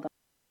 Well done.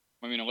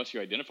 I mean, unless you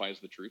identify as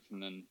the truth,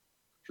 and then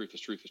truth is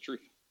truth is truth.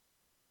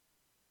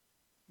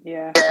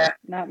 Yeah,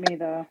 not me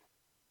though.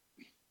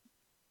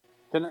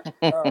 Can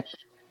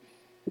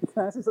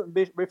I say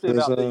something briefly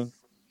about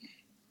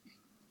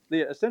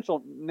the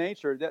essential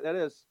nature? That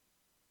is.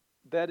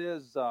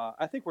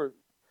 I think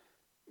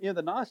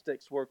the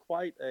Gnostics were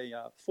quite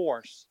a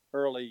force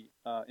early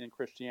in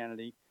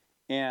Christianity,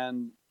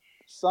 and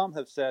some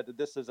have said that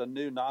this is a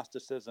new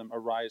Gnosticism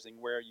arising,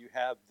 where you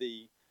have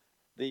the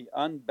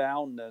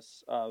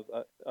unboundness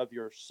of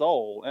your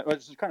soul.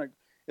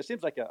 It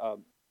seems like a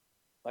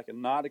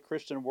not a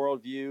Christian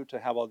worldview to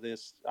have all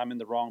this "I'm in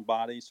the wrong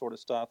body" sort of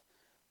stuff,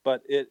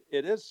 but it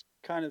is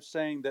kind of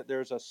saying that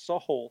there's a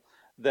soul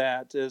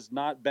that is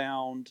not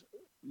bound.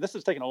 This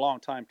has taken a long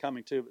time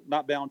coming to,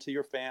 not bound to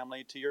your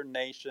family, to your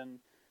nation.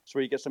 It's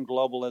where you get some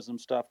globalism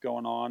stuff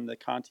going on, the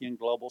Kantian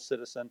global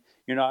citizen.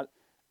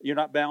 You're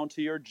not bound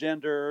to your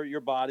gender, your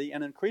body,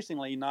 and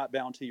increasingly not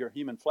bound to your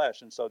human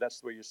flesh. And so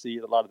that's where you see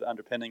a lot of the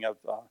underpinning of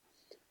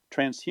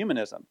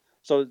transhumanism.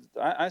 So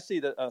I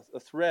see a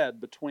thread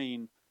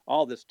between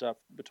all this stuff,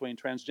 between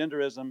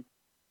transgenderism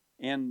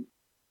and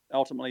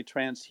ultimately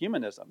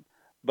transhumanism.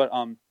 But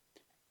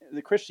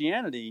the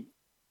Christianity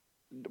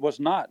was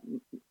not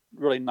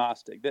really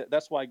Gnostic.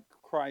 That's why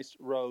Christ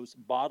rose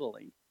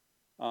bodily.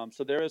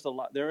 So there is a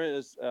lot. There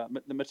is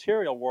the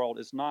material world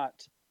is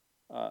not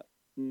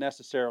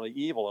necessarily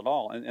evil at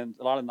all. And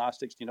a lot of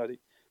Gnostics,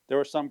 there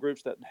were some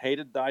groups that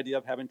hated the idea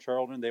of having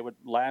children. They would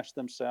lash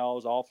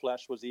themselves. All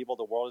flesh was evil.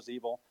 The world is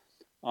evil.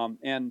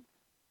 And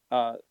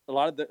a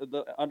lot of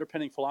the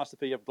underpinning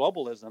philosophy of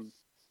globalism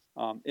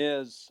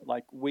is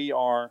like, we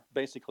are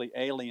basically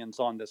aliens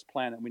on this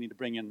planet. We need to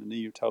bring in the new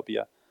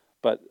utopia.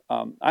 But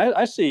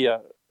I see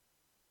it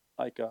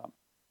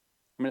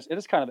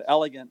is kind of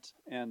elegant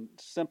and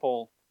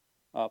simple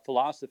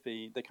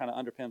philosophy that kind of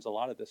underpins a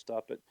lot of this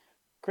stuff. But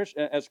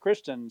as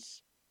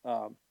Christians,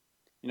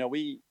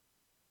 we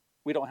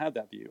don't have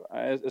that view.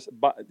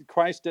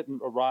 Christ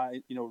didn't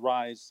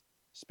rise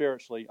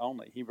spiritually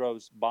only; he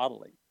rose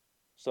bodily.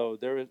 So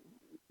there is,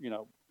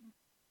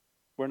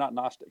 we're not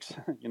Gnostics.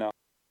 Yeah,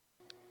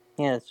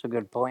 that's a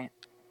good point.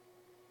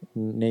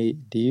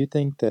 Nate, do you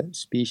think that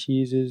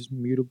species is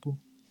mutable?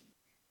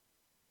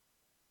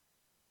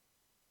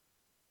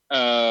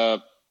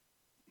 Let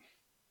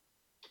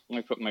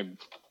me put my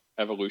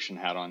evolution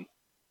hat on.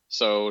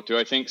 So, do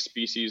I think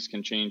species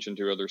can change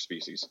into other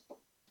species?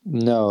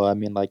 No, I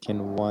mean, like,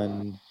 can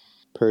one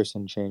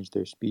person change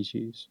their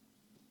species?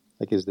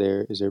 Like, is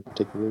there a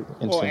particular Well,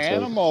 instance of?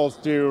 animals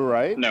do,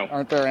 right? No.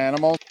 Aren't there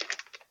animals?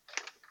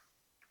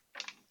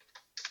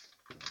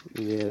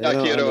 Yeah, they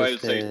don't Kyoto, I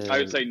would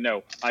understand. say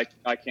no.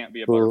 I can't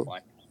be a Well, butterfly.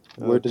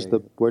 where does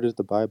Okay.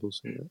 the Bible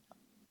say that?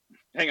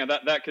 Hang on,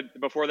 that could,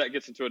 before that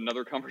gets into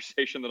another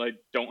conversation that I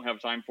don't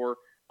have time for.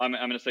 I'm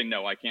going to say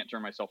no. I can't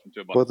turn myself into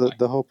a Well, butterfly.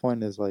 the whole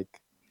point is, like,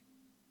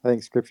 I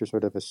think Scripture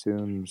sort of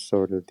assumes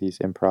sort of these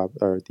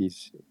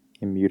these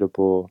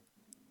immutable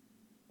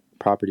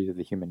properties of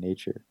the human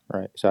nature,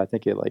 right? So I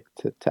think it, like,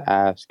 to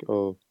ask,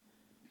 oh,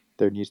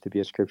 there needs to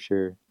be a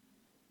Scripture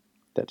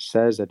that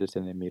says that it's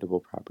an immutable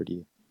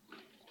property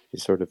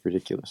is sort of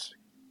ridiculous.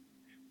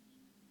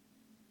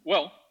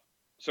 Well,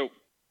 so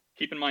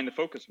keep in mind the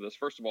focus of this.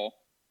 First of all,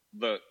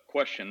 the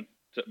question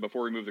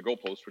before we move the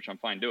goalpost, which I'm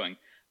fine doing,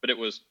 but it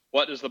was,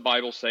 what does the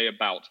Bible say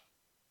about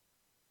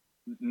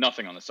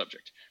nothing on the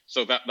subject?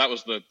 So that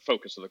was the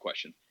focus of the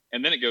question.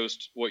 And then it goes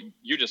to what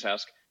you just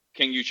asked,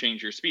 can you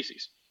change your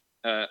species?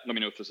 Let me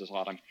know if this is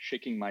hot. I'm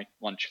shaking my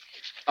lunch.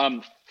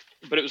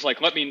 But it was like,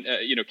 can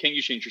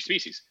you change your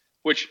species?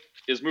 Which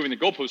is moving the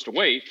goalpost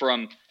away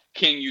from,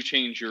 can you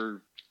change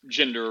your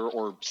gender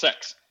or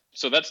sex?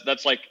 So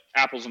that's like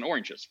apples and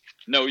oranges.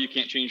 No, you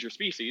can't change your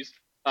species.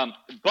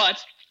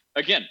 But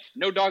again,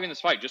 no dog in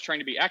this fight, just trying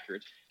to be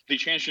accurate. The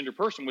transgender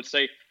person would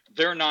say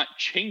they're not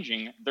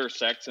changing their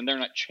sex and they're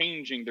not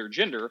changing their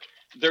gender.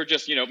 They're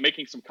just,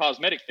 making some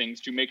cosmetic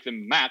things to make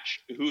them match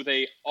who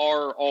they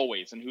are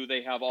always and who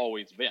they have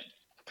always been.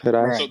 Could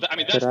I? So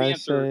that's the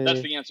answer.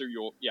 That's the answer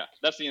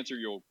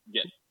you'll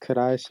get. Could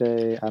I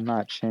say I'm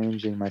not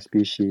changing my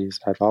species?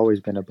 I've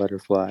always been a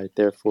butterfly.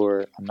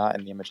 Therefore, I'm not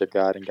in the image of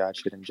God, and God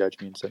shouldn't judge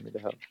me and send me to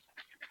hell.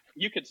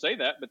 You could say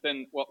that, but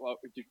then,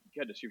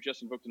 goodness, you've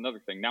just invoked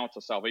another thing. Now it's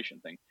a salvation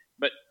thing.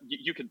 But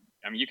you could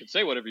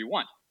say whatever you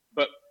want.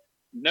 But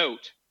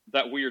note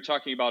that we are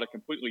talking about a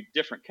completely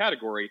different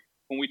category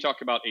when we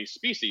talk about a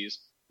species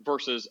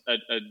versus a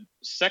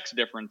sex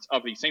difference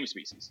of the same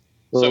species.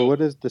 Well, So,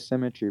 what is the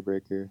symmetry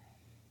breaker?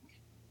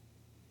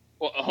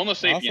 well, a Homo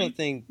sapien, I also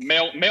think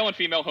male and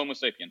female Homo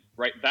sapien,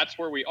 right? That's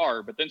where we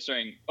are. But then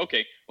saying,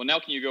 okay, well, now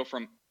can you go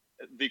from?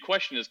 The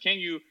question is, can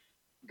you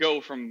go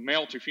from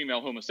male to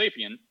female Homo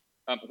sapien?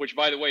 Which,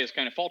 by the way, is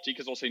kind of faulty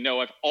because I'll say,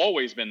 no, I've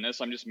always been this.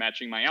 I'm just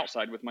matching my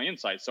outside with my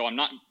inside. So I'm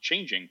not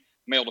changing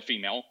male to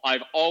female.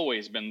 I've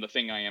always been the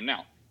thing I am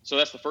now. So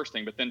that's the first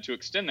thing. But then to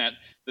extend that,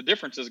 the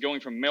difference is going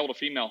from male to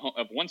female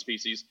of one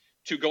species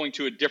to going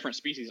to a different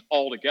species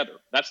altogether.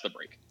 That's the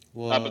break.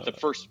 But the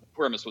first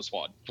premise was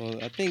flawed.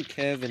 Well, I think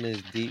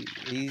Kevin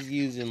he's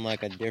using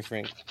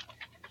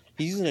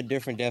a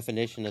different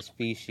definition of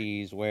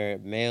species where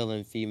male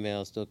and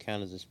female still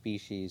count as a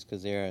species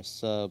because they're a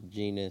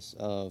subgenus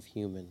of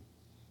human,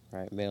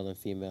 right? Male and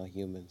female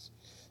humans.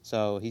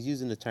 So he's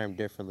using the term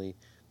differently,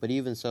 but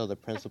even so, the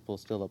principle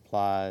still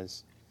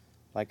applies.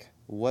 Like,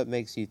 what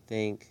makes you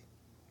think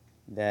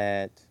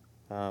that,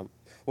 well,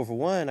 for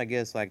one, I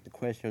guess, the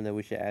question that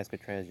we should ask a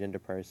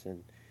transgender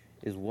person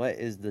is, what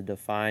is the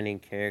defining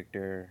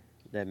character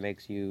that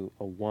makes you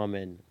a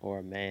woman or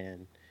a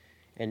man?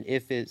 And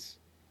if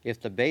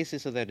the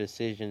basis of their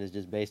decision is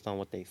just based on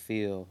what they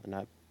feel, and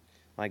not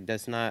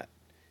that's not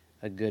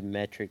a good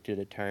metric to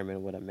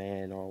determine what a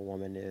man or a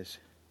woman is.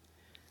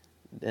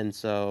 And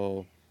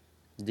so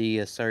the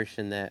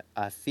assertion that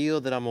I feel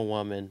that I'm a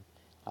woman,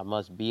 I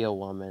must be a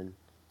woman,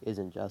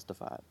 isn't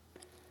justified.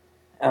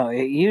 Oh,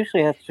 it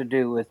usually has to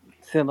do with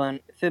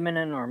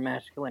feminine or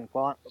masculine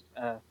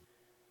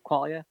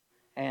qualia,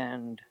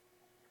 and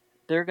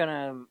they're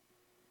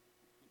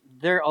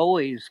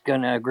always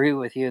gonna agree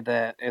with you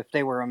that if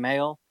they were a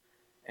male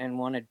and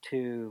wanted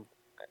to,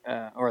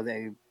 or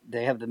they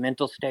have the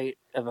mental state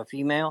of a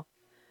female,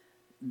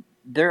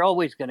 they're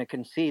always going to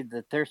concede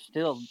that they're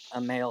still a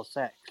male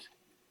sex.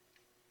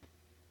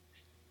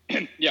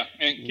 Yeah,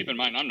 and keep in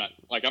mind, I'm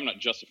not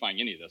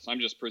justifying any of this. I'm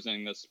just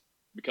presenting this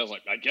because,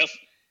 I guess,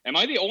 am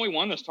I the only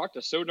one that's talked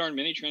to so darn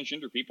many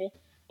transgender people?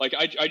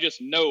 I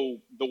just know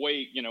the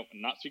way, I'm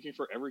not speaking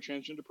for every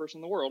transgender person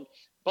in the world,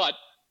 but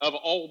of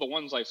all the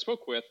ones I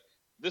spoke with,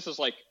 this is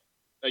a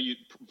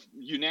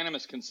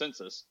unanimous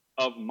consensus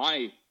of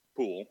my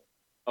pool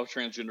of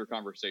transgender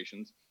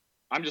conversations.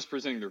 I'm just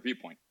presenting their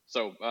viewpoint.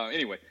 So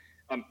anyway,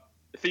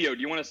 Theo,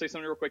 do you want to say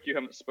something real quick? You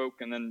haven't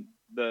spoke, and then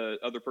the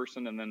other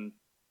person, and then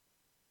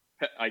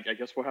I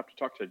guess we'll have to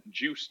talk to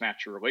Jew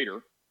Snatcher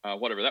later,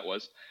 whatever that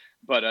was.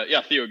 But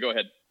yeah, Theo, go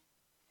ahead.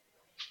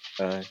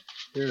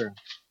 Sure.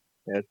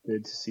 Yeah, it's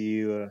good to see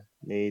you,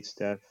 Nate,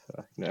 Steph,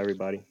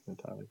 everybody, and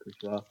Tyler as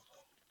well.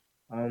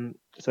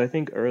 So I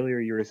think earlier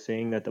you were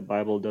saying that the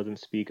Bible doesn't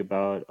speak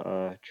about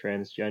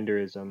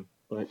transgenderism,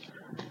 but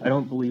I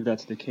don't believe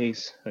that's the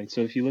case. Right?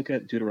 So if you look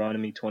at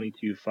Deuteronomy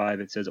 22:5,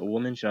 it says, "A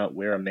woman shall not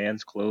wear a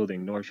man's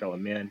clothing, nor shall a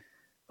man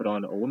put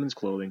on a woman's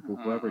clothing, for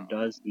whoever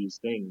does these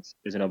things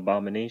is an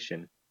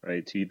abomination,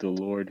 right, to the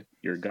Lord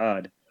your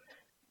God."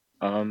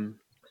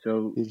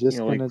 So, You're just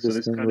like, gonna so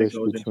this kind of distinguish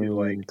goes into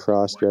like between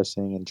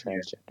cross-dressing and yeah,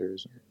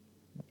 transgenderism.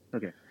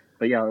 okay,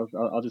 but yeah,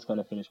 I'll just kind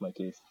of finish my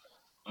case.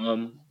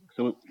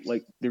 So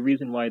like the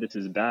reason why this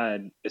is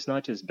bad, it's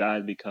not just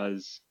bad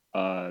because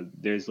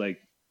there's like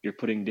you're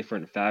putting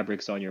different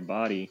fabrics on your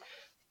body,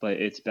 but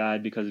it's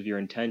bad because of your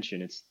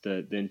intention. It's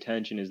the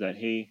intention is that,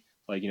 hey,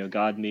 like,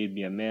 God made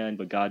me a man,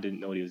 but God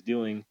didn't know what he was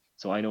doing,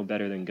 so I know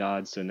better than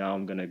God, so now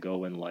I'm gonna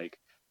go and like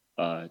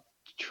uh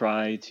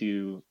try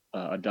to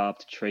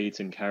adopt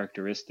traits and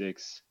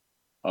characteristics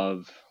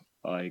of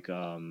like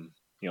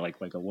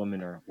like a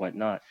woman or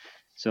whatnot.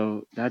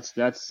 So that's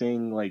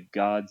saying like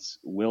God's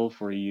will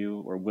for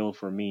you or will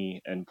for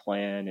me and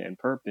plan and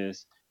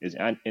purpose is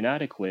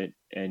inadequate,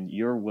 and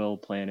your will,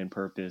 plan, and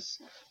purpose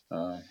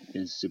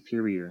is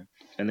superior.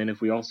 And then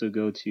if we also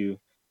go to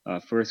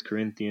 1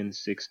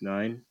 Corinthians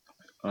 6:9,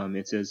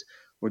 it says,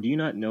 "Or do you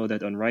not know that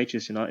the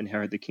unrighteous shall not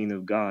inherit the kingdom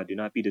of God? Do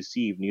not be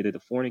deceived, neither the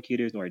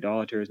fornicators, nor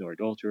idolaters, nor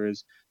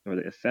adulterers, nor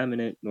the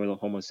effeminate, nor the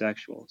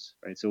homosexuals."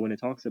 Right. So when it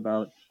talks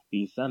about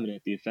the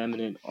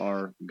effeminate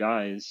are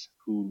guys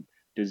who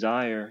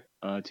desire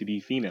to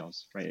be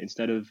females, right?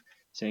 Instead of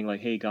saying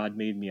like, hey, God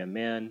made me a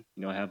man,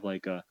 I have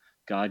like a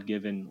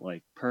God-given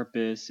like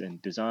purpose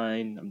and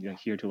design. I'm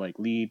here to like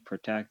lead,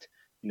 protect,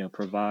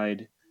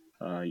 provide,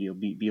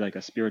 be like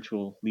a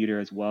spiritual leader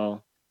as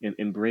well, and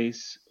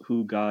embrace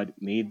who God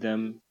made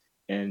them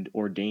and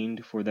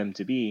ordained for them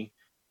to be.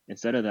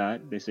 Instead of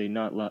that, they say,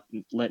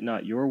 let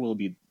not your will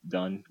be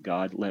done,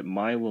 God, let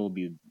my will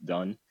be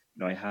done.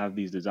 I have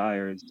these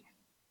desires.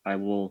 I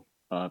will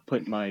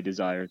put my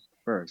desires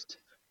first.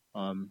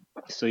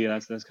 So yeah,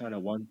 that's kind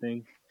of one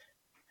thing.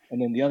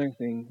 And then the other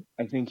thing,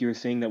 I think you're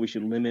saying that we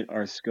should limit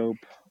our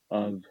scope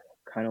of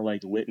kind of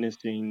like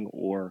witnessing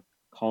or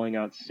calling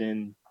out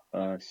sin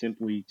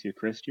simply to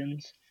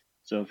Christians.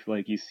 So if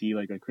like you see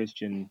like a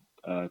Christian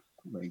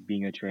like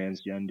being a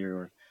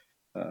transgender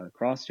or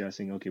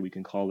cross-dressing, okay, we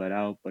can call that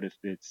out. But if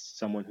it's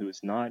someone who is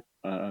not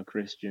a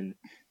Christian,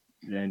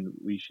 then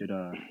we should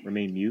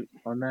remain mute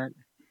on that.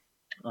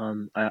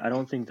 I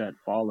don't think that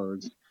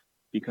follows,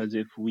 because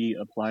if we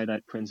apply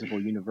that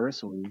principle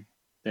universally,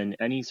 then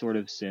any sort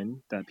of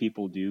sin that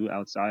people do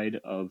outside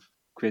of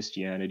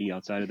Christianity,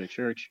 outside of the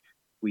church,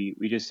 we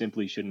just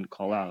simply shouldn't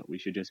call out. We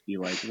should just be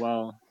like,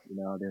 well,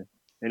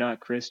 they're not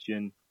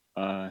Christian.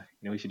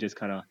 We should just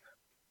kind of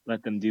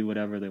let them do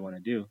whatever they want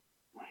to do.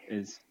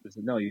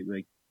 No, you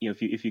like,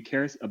 if you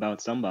care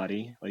about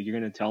somebody, like, you're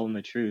going to tell them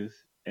the truth,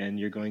 and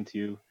you're going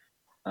to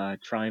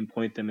try and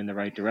point them in the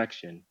right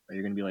direction. Or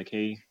you're going to be like,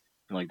 hey,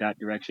 like, that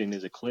direction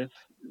is a cliff.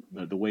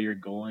 The way you're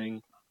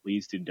going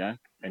leads to death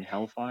and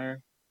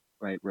hellfire,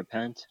 right?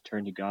 Repent,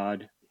 turn to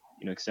God,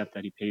 accept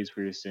that he pays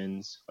for your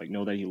sins, like,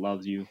 know that he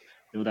loves you,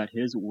 know that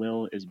his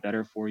will is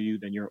better for you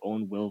than your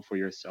own will for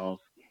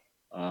yourself.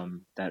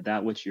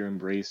 That which you're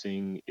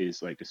embracing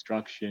is like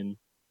destruction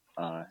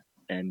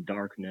and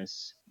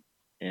darkness,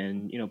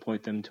 and,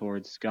 point them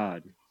towards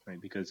God, right?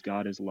 Because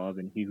God is love,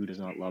 and he who does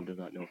not love does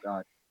not know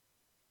God.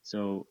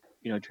 So,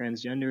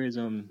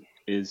 transgenderism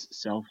is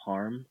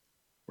self-harm,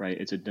 right?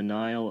 It's a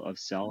denial of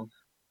self.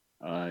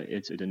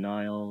 It's a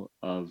denial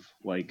of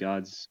like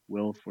God's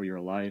will for your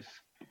life.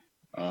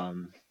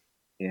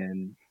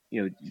 And,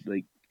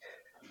 like,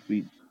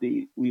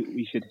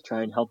 we should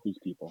try and help these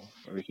people,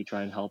 or we should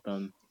try and help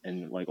them,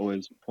 and like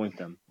always point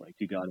them like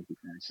to God and to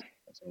Christ.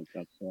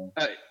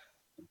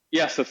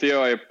 Yeah, so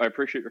Theo, I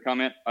appreciate your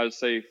comment. I would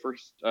say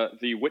first,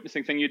 the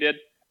witnessing thing you did,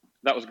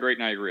 that was great,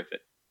 and I agree with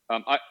it.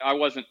 I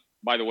wasn't,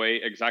 by the way,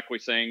 exactly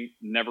saying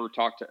never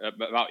talk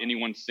about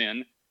anyone's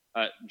sin,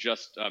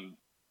 just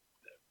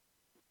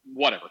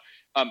whatever.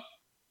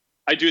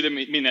 I do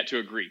mean that to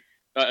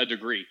a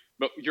degree.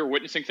 But your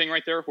witnessing thing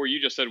right there, where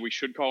you just said we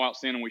should call out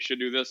sin and we should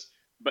do this,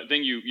 but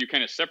then you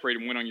kind of separated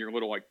and went on your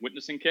little like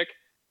witnessing kick.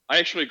 I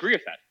actually agree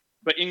with that.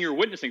 But in your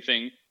witnessing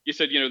thing, you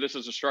said, this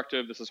is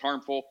destructive, this is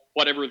harmful,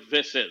 whatever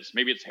this is.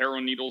 Maybe it's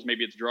heroin needles,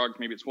 maybe it's drugs,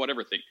 maybe it's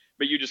whatever thing.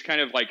 But you just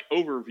kind of like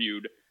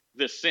overviewed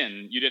this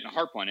sin. You didn't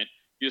harp on it.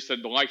 You just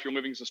said the life you're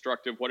living is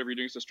destructive. Whatever you're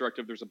doing is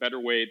destructive. There's a better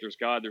way. There's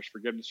God. There's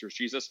forgiveness. There's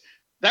Jesus.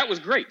 That was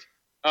great.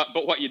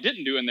 But what you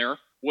didn't do in there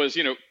was,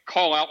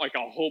 call out like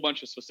a whole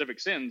bunch of specific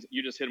sins.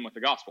 You just hit them with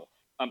the gospel.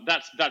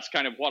 That's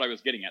kind of what I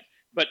was getting at.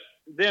 But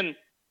then,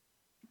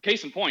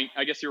 case in point,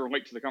 I guess you were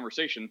late to the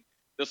conversation.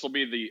 This will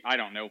be the, I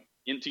don't know,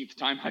 th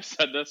time I've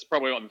said this,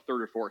 probably on the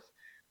third or fourth.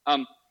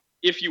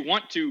 If you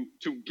want to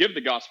give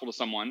the gospel to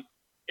someone,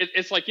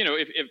 it's like,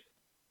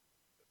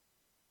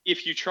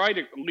 if you try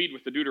to lead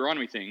with the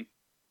Deuteronomy thing,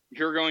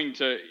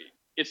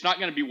 it's not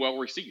going to be well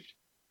received.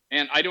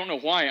 And I don't know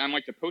why I'm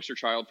like the poster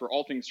child for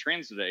all things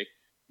trans today,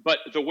 but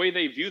the way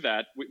they view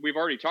that, we've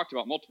already talked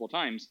about multiple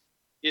times.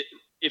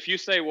 If you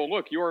say, well,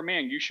 look, you're a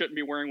man, you shouldn't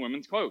be wearing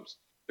women's clothes.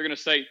 They're going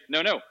to say,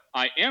 no,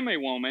 I am a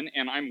woman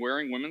and I'm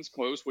wearing women's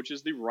clothes, which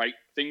is the right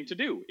thing to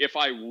do. If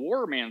I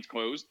wore man's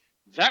clothes,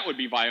 that would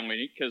be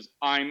violating because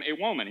I'm a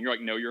woman. And you're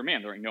like, no, you're a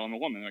man. They're like, no, I'm a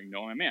woman. They're like,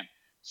 no, I'm a man.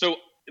 So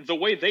the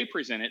way they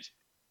present it,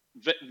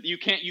 that you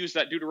can't use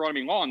that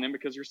Deuteronomy law on them,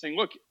 because you're saying,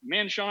 look,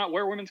 man shall not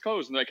wear women's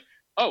clothes. And they're like,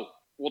 oh,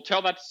 well,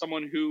 tell that to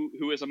someone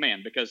who is a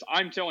man, because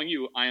I'm telling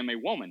you, I am a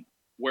woman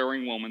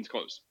wearing woman's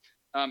clothes.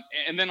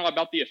 And then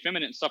about the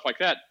effeminate and stuff like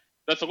that,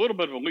 that's a little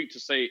bit of a leap to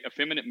say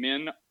effeminate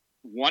men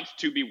want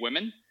to be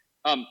women.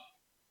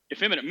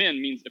 Effeminate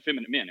men means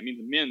effeminate men. It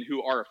means men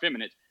who are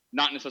effeminate,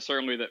 not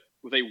necessarily that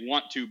they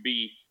want to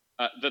be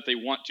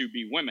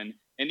women.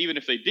 And even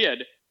if they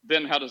did,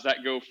 then how does that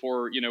go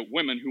for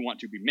women who want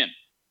to be men?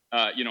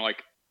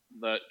 Like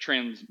the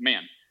trans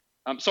man.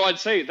 So I'd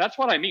say that's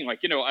what I mean. Like,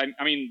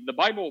 I mean, the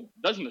Bible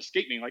doesn't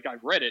escape me. Like,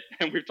 I've read it,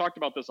 and we've talked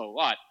about this a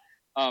lot.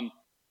 And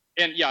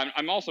yeah,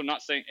 I'm also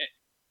not saying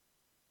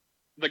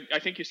I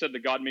think you said the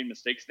God made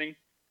mistakes thing.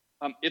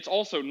 It's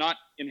also not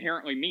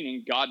inherently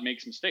meaning God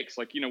makes mistakes.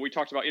 Like, we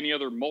talked about any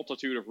other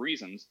multitude of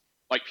reasons.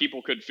 Like,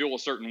 people could feel a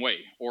certain way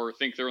or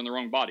think they're in the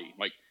wrong body.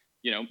 Like,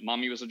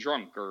 mommy was a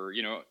drunk, or,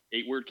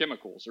 ate weird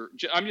chemicals. Or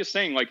I'm just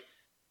saying, like,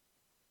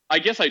 I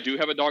guess I do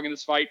have a dog in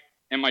this fight.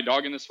 And my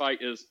dog in this fight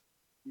is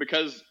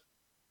because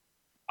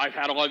I've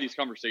had a lot of these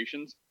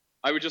conversations.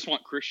 I would just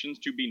want Christians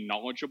to be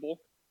knowledgeable,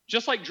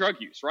 just like drug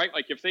use, right?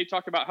 Like, if they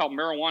talk about how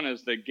marijuana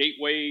is the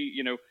gateway,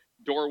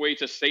 doorway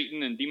to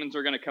Satan and demons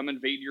are going to come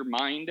invade your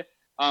mind,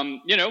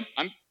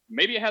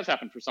 maybe it has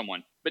happened for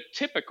someone, but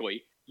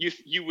typically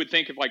you would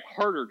think of like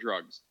harder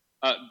drugs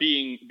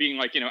being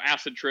like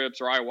acid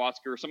trips or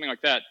ayahuasca or something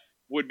like that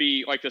would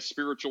be like the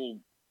spiritual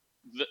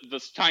the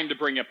time to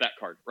bring up that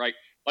card, right?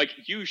 Like,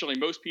 usually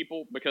most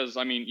people, because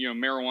I mean,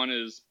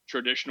 marijuana is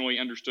traditionally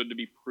understood to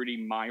be pretty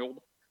mild,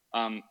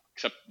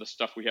 except the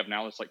stuff we have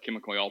now that's like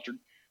chemically altered.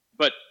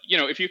 But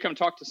if you come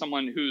talk to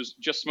someone who's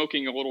just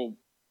smoking a little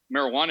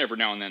marijuana every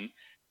now and then,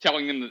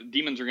 telling them that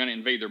demons are going to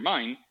invade their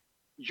mind,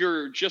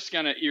 you're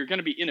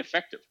gonna be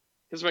ineffective.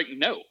 Because like,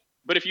 no.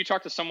 But if you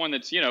talk to someone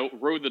that's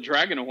rode the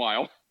dragon a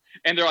while,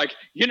 and they're like,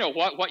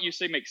 what you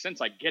say makes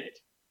sense, I get it.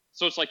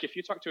 So it's like, if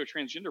you talk to a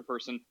transgender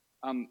person,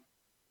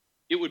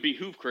 it would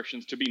behoove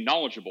Christians to be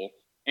knowledgeable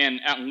and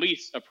at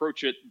least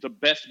approach it the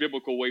best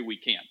biblical way we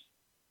can.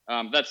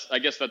 I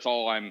guess that's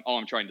all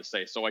I'm trying to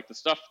say. So like the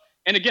stuff,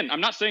 and again,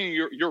 I'm not saying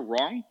you're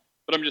wrong,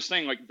 but I'm just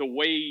saying like the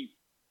way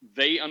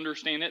they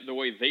understand it, the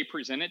way they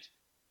present it,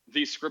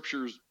 these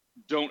scriptures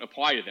don't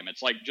apply to them.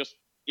 It's like just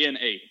in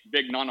a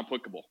big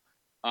non-applicable.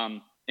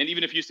 And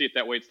even if you see it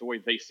that way, it's the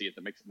way they see it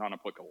that makes it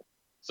non-applicable.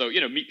 So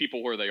meet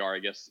people where they are, I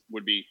guess,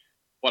 would be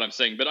what I'm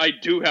saying. But I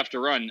do have to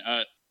run.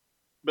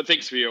 But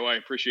thanks, Vio. I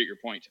appreciate your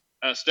point.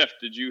 Steph,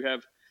 did you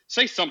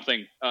say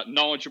something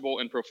knowledgeable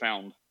and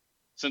profound?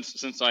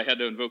 Since I had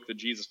to invoke the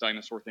Jesus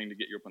dinosaur thing to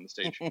get you up on the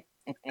stage.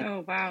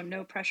 Oh, wow.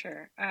 No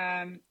pressure.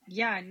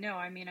 Yeah, no,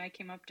 I mean, I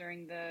came up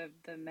during the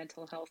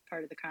mental health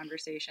part of the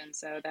conversation,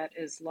 so that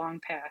is long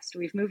past.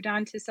 We've moved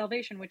on to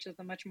salvation, which is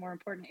the much more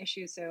important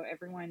issue. So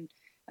everyone,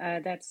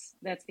 that's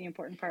the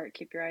important part.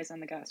 Keep your eyes on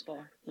the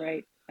gospel,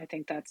 right? I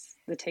think that's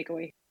the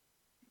takeaway.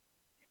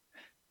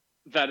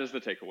 That is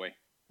the takeaway.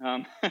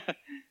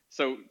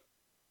 So,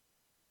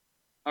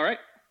 all right.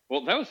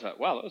 Well, that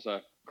was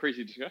a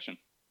crazy discussion.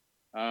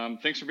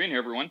 Thanks for being here,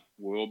 everyone.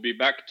 We'll be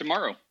back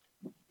tomorrow.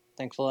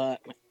 Thanks a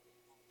lot.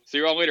 See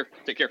you all later.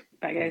 Take care.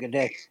 Bye, Have a guys. good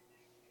day.